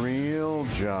 the real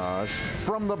Josh,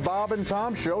 from the Bob and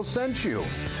Tom Show sent you.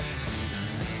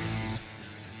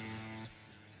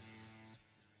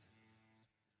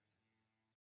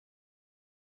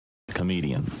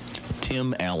 Comedian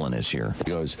Tim Allen is here. He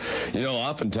goes,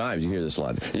 oftentimes, you hear this a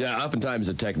lot. Yeah, oftentimes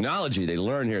the technology they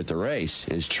learn here at the race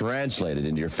is translated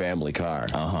into your family car.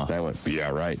 Uh-huh. And I went,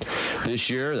 yeah, right. This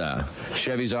year, the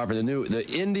Chevy's offered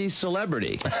the Indy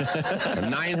Celebrity, a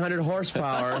 900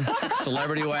 horsepower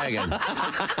celebrity wagon.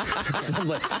 So I'm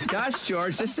like, gosh,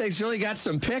 George, this thing's really got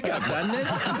some pickup, doesn't it?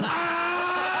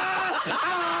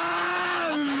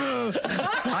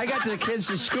 I got the kids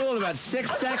to school in about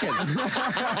 6 seconds.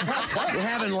 We're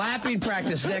having lapping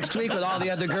practice next week with all the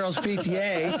other girls'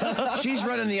 PTA. She's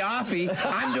running the Offie.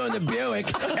 I'm doing the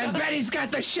Buick. And Betty's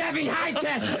got the Chevy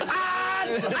High-Tech.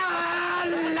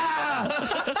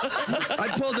 I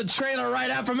pulled the trailer right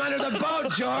out from under the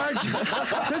boat, George.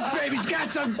 This baby's got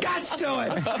some guts to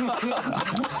it.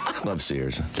 Love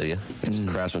Sears. Do you? Its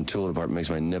Craftsman tool department makes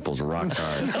my nipples rock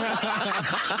hard.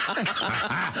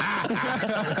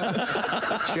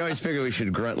 She always figured we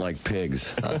should grunt like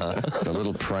pigs. The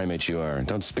little primates you are.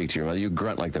 Don't speak to your mother. You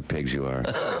grunt like the pigs you are.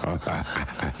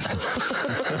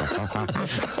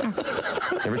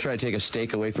 Ever try to take a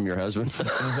steak away from your husband?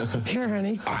 Here,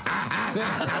 honey.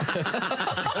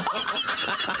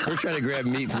 We're trying to grab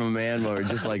meat from a man while we're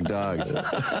just like dogs.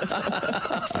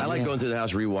 I like going through the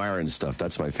house rewiring stuff.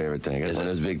 That's my favorite thing. One of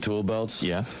those big tool belts.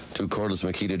 Yeah. 2 cordless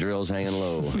Makita drills hanging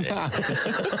low.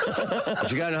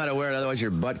 But you gotta know how to wear it, otherwise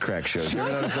your butt crack shows. You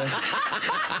ever notice that?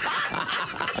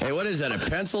 Hey, what is that? A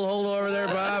pencil holder over there,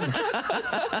 Bob?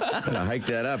 I'm gonna hike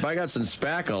that up. I got some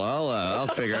spackle. I'll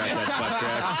figure out that butt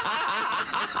crack.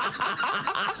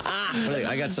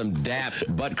 I got some DAP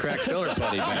butt crack filler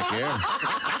putty back here.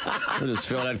 I'll just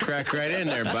fill that crack right in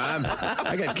there, Bob.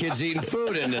 I got kids eating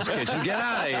food in this kitchen. Get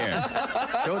out of here.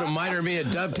 Go to Miner Me a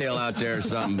Dovetail out there or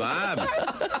something, Bob.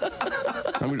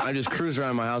 I just cruise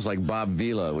around my house like Bob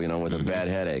Vila, with a bad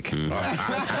headache.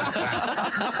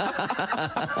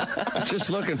 Just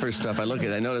looking for stuff. I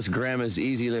notice Grandma's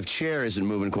Easy Lift chair isn't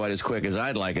moving quite as quick as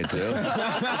I'd like it to.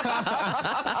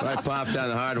 So I popped down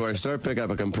the hardware store, pick up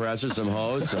a compressor, some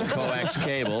hose, some coax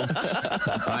cable.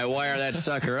 I wire that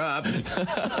sucker up.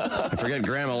 I forget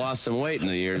Grandma lost some weight in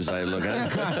the years I look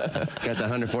at it. Got the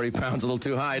 140 pounds a little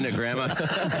too high, isn't it, Grandma?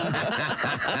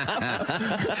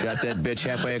 Shot that bitch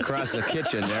halfway across the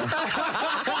kitchen there.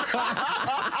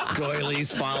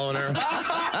 Doilies following her.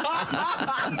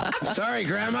 Sorry,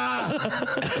 Grandma.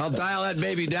 I'll dial that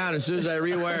baby down as soon as I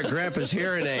rewire Grandpa's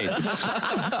hearing aid.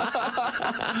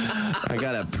 I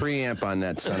got a preamp on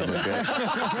that son of a bitch.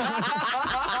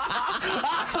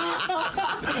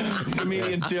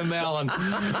 Comedian Tim Allen.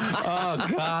 Oh,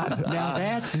 God. Now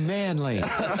that's manly.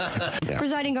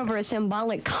 Presiding over a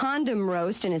symbolic condom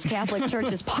roast in his Catholic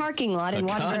church's parking lot in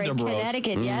Waterbury,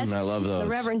 Connecticut. Yes. I love those. The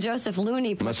Reverend Joseph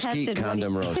Looney protested. Mesquite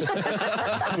condom roast.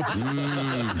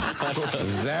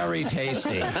 Very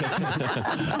tasty.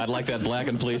 I'd like that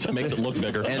blackened, please. It makes it look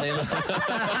bigger. And they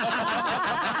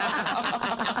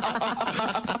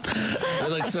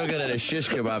look so good at a shish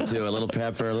kebab, too. A little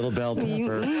pepper, a little bell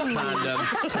pepper, condom,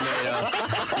 tomato.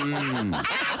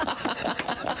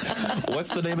 What's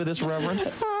the name of this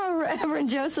Reverend? Oh, Reverend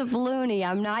Joseph Looney.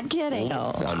 I'm not kidding.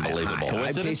 No. Unbelievable.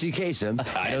 I'm Casey Kasem,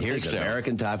 and here's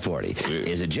American Top 40.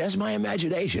 Is it just my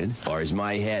imagination, or is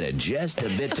my head just a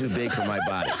bit too big for my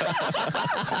body?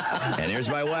 And here's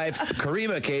my wife,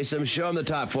 Karima Kasem. Show him the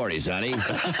Top 40s, honey.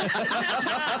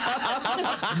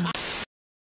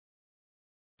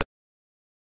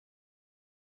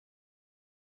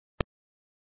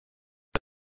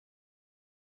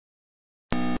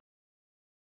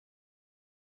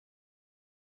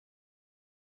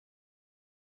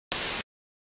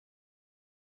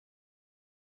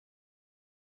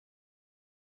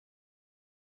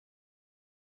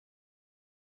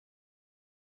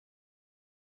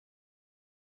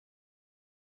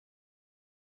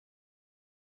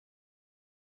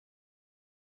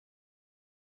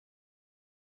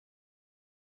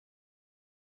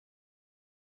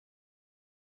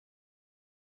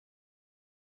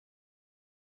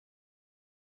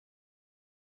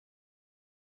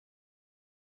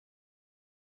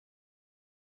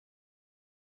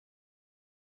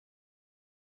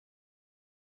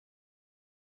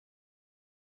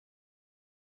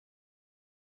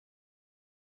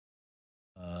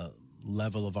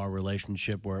 Level of our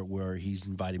relationship where he's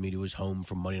invited me to his home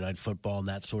for Monday Night Football and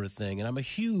that sort of thing. And I'm a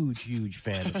huge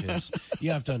fan of his.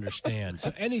 You have to understand.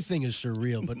 So anything is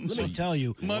surreal. But let me tell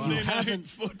you, Monday Night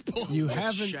Football. You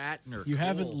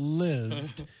haven't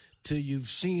lived till you've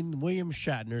seen William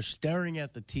Shatner staring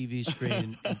at the TV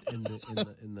screen in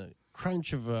the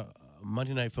crunch of a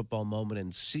Monday Night Football moment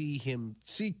and see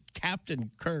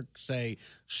Captain Kirk say,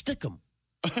 "Stick 'em."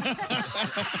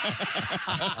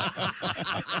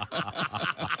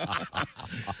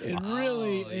 It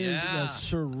really is a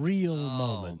surreal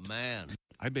moment. Man.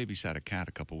 I babysat a cat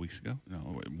a couple weeks ago.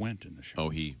 No, it went in the show.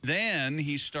 Oh, Then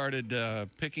he started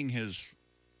picking his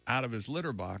out of his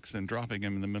litter box and dropping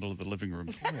him in the middle of the living room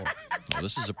floor. Oh,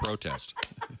 this is a protest.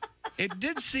 It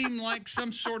did seem like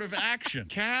some sort of action.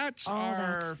 Cats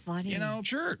are,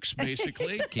 jerks,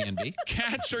 basically. Can be.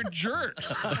 Cats are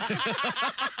jerks.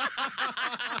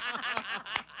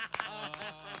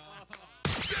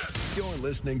 You're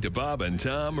listening to Bob and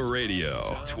Tom Radio.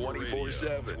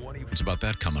 24/7. It's about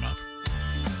that coming up.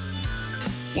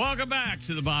 Welcome back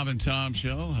to the Bob and Tom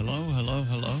Show.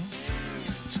 Hello.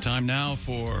 It's time now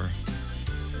for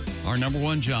Our number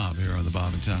one job here on the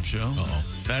Bob and Tom Show.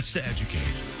 That's to educate.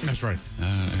 That's right.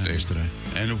 What day is today?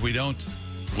 And if we don't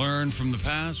learn from the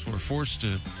past, we're forced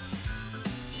to.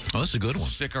 Oh, that's a good one.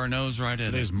 Stick our nose right in.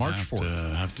 Today's March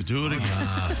 4th. Have to do it again.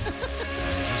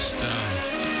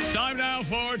 Time now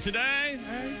for today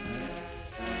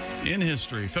in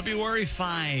history. February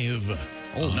 5.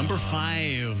 Number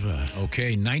 5.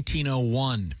 Okay,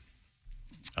 1901.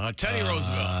 Teddy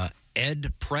Roosevelt.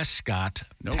 Ed Prescott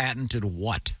patented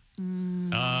what?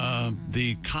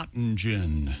 The cotton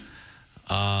gin.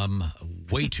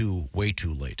 Way too late.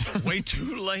 Way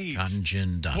too late. Cotton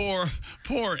gin done.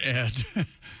 Poor Ed.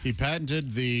 He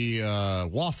patented the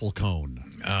waffle cone.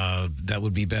 That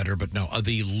would be better, but no.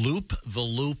 The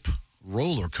Loop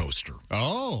roller coaster.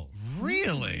 Oh,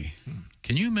 really?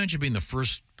 Can you imagine being the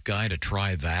first guy to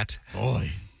try that? Boy.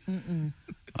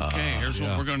 Okay, here's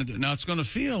what we're going to do. Now, it's going to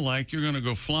feel like you're going to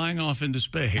go flying off into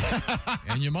space.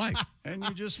 And you might. And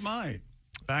you just might.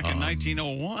 Back in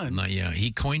 1901. Yeah,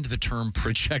 he coined the term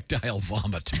projectile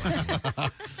vomit.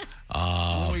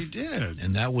 He did.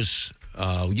 And that was,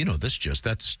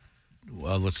 let's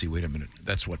see, wait a minute.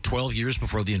 That's 12 years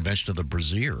before the invention of the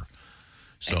brassiere.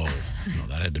 So,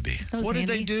 that had to be. What did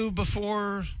they do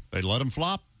before? They let him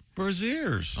flop?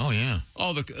 Brassieres. Oh, yeah.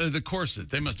 Oh, the corset.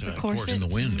 They must have had a corset in the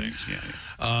wind.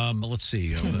 Yeah. Let's see.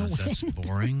 That's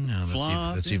boring.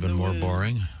 That's even more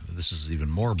boring. This is even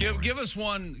more boring. Give us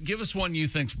one you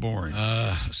think's boring.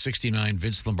 69.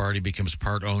 Vince Lombardi becomes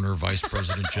part owner, vice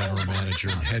president, general manager,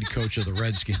 and head coach of the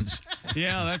Redskins.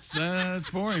 Yeah, that's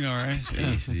boring. All right.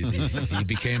 Yeah. He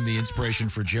became the inspiration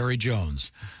for Jerry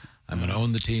Jones. I'm going to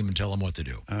own the team and tell him what to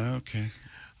do. Okay.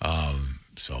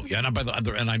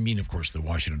 And I mean, of course, the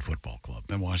Washington Football Club.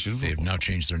 The Washington They have Football now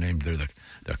changed their name. They're the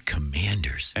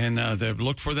Commanders. And they've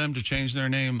looked for them to change their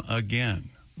name again.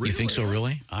 You think so,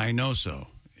 really? I know so,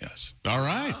 yes. All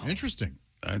right. Interesting.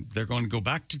 They're going to go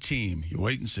back to team. You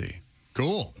wait and see.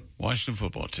 Cool. Washington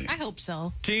Football Team. I hope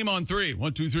so. Team on 3.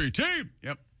 1, 2, 3. Team.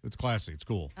 Yep. It's classy. It's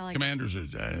cool. I like Commanders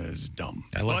is dumb.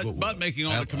 I like but making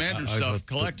all the Commander stuff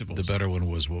collectibles. The better one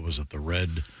was, what was it? The red.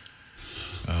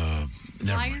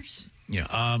 Flyers?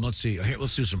 Yeah. Let's see. Here,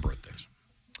 let's do some birthdays.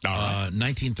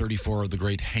 1934, the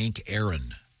great Hank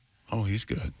Aaron. Oh, he's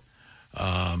good.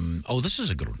 This is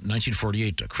a good one.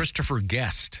 1948, Christopher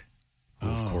Guest. Who,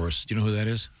 of course, do you know who that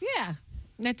is? Yeah.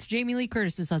 That's Jamie Lee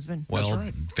Curtis's husband. Well, That's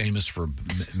right. famous for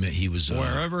he was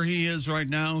wherever he is right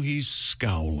now, he's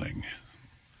scowling.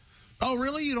 Oh,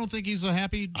 really? You don't think he's a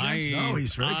happy gent? No,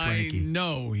 he's very cranky.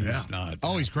 No, he's not.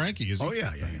 Oh, he's cranky, is he? Oh,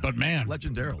 yeah. But man,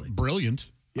 legendarily brilliant.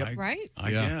 Yep. Right?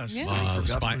 I guess. Yeah.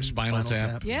 Spinal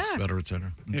Tap. Yeah. Et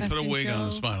cetera. He put a wig on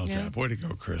the Show. Spinal Yeah. Tap. Way to go,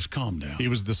 Chris. Calm down. He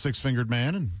was the six-fingered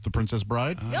man in The Princess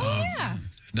Bride. Oh, yeah.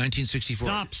 1964.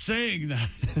 Stop saying that.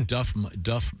 Duff,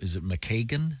 is it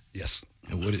McKagan? Yes.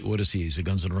 What is he? He's a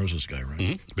Guns N' Roses guy, right?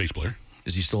 Mm-hmm. Bass player.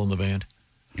 Is he still in the band?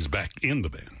 He's back in the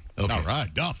band. Okay. All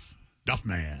right, Duff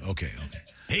man. Okay.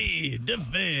 Hey, Duff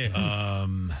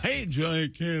Man. Hey,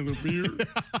 giant can of beer.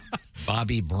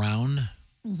 Bobby Brown.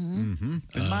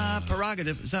 My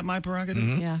prerogative. Is that my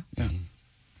prerogative? Yeah.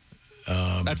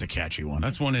 That's a catchy one.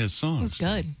 That's one of his songs. It was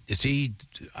good. Is he?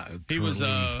 He was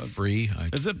free.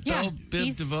 Is it Yeah, Belle Biv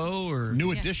he's- DeVoe or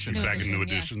New Edition. New Back in New Edition,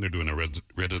 yeah. Edition, they're doing a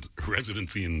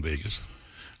residency in Vegas.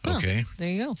 Okay. There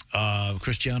you go.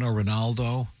 Cristiano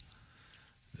Ronaldo,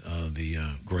 the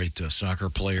great soccer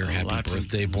player. Happy Latin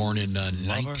birthday! Born in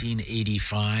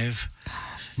 1985.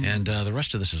 And the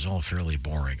rest of this is all fairly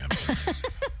boring. I'm sorry.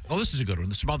 Oh, this is a good one.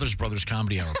 The Smothers Brothers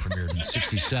Comedy Hour premiered in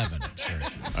 '67. Sorry.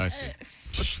 I see.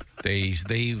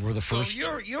 They were the first.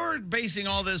 So you're basing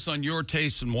all this on your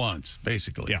tastes and wants,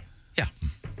 basically. Yeah.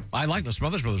 I like the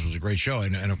Smothers Brothers. Was a great show,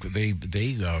 and they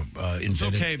invented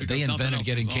nothing else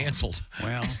getting was on. canceled.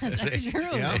 Well, That's true.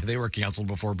 They were canceled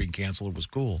before being canceled. It was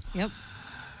cool. Yep.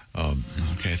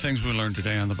 okay, things we learned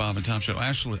today on the Bob and Tom Show.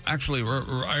 Actually,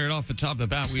 right off the top of the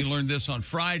bat, we learned this on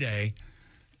Friday.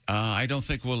 I don't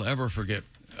think we'll ever forget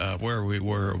where we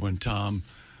were when Tom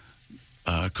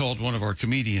called one of our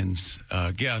comedians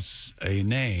guests a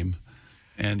name.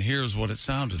 And here's what it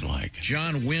sounded like.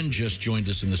 John Wynn just joined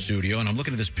us in the studio, and I'm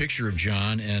looking at this picture of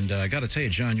John, and I got to tell you,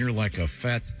 John, you're like a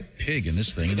fat pig in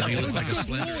this thing. You look like a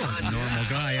slender, normal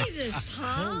guy. Jesus,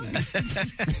 Tom.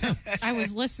 I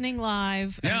was listening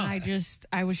live, and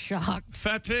I was shocked.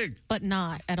 Fat pig. But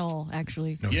not at all,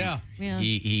 actually. No, Yeah.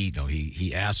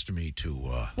 He asked me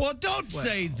to. Well, don't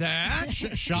say that.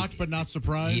 Shocked but not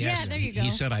surprised. Yeah, there you go. He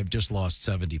said, I've just lost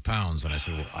 70 pounds. And I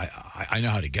said, well, I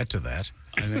know how to get to that.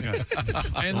 And he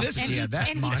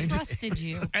trusted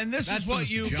you. And this is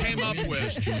what you came up with.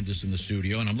 Just joined us in the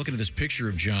studio, and I'm looking at this picture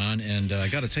of John, and I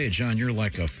got to tell you, John, you're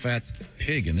like a fat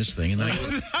pig in this thing. And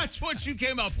That's what you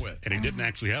came up with. And he didn't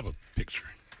actually have a picture.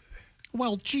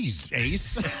 Well, geez,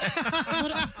 Ace. A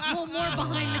little more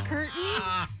behind the curtain.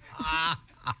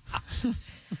 Do you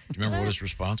remember what his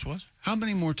response was? How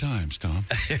many more times, Tom?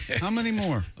 How many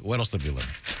more? What else did we learn?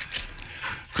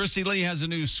 Christy Lee has a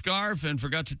new scarf and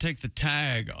forgot to take the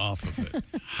tag off of it.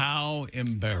 How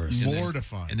embarrassing.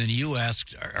 Mortifying. And then you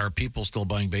asked, are people still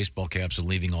buying baseball caps and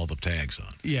leaving all the tags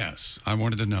on? Yes, I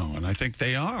wanted to know, and I think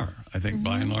they are. I think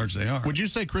by and large they are. Would you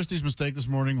say Christy's mistake this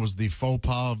morning was the faux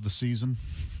pas of the season?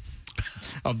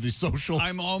 Of the socials?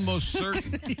 I'm almost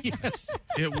certain. Yes.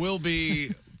 It will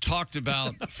be talked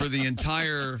about for the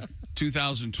entire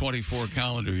 2024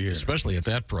 calendar year. Especially at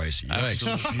that price.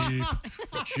 Yikes.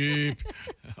 Cheap.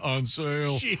 On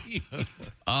sale.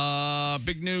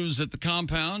 Big news at the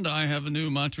compound. I have a new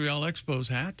Montreal Expos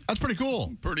hat. That's pretty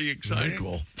cool. Pretty exciting. Very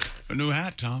cool. A new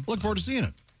hat, Tom. Look forward to seeing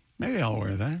it. Maybe I'll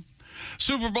wear that.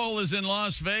 Super Bowl is in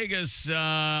Las Vegas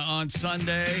on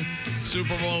Sunday.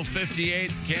 Super Bowl 58,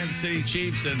 the Kansas City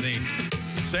Chiefs and the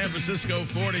San Francisco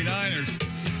 49ers.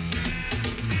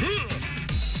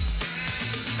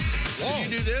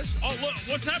 Did you do this? Oh, look,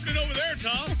 what's happening over there,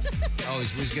 Tom?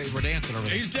 We're dancing over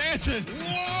there. He's dancing.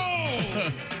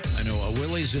 Whoa! I know.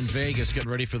 Willie's in Vegas getting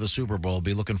ready for the Super Bowl.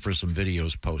 Be looking for some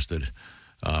videos posted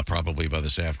probably by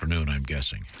this afternoon, I'm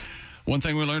guessing. One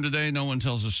thing we learned today, no one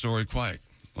tells a story quite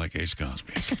like Ace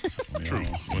Cosby.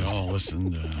 We all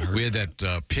listened. We had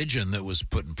that pigeon that was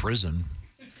put in prison.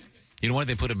 You know why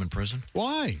they put him in prison?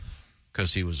 Why?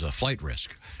 Because he was a flight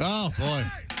risk. Oh, boy.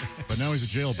 But now he's a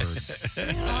jailbird.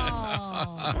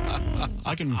 Oh.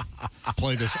 I can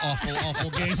play this awful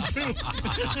game, too.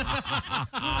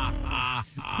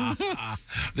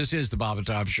 This is the Bob and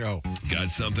Tom Show.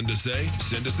 Got something to say?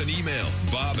 Send us an email,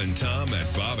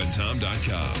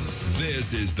 bobandtom@bobandtom.com.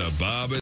 This is the Bob and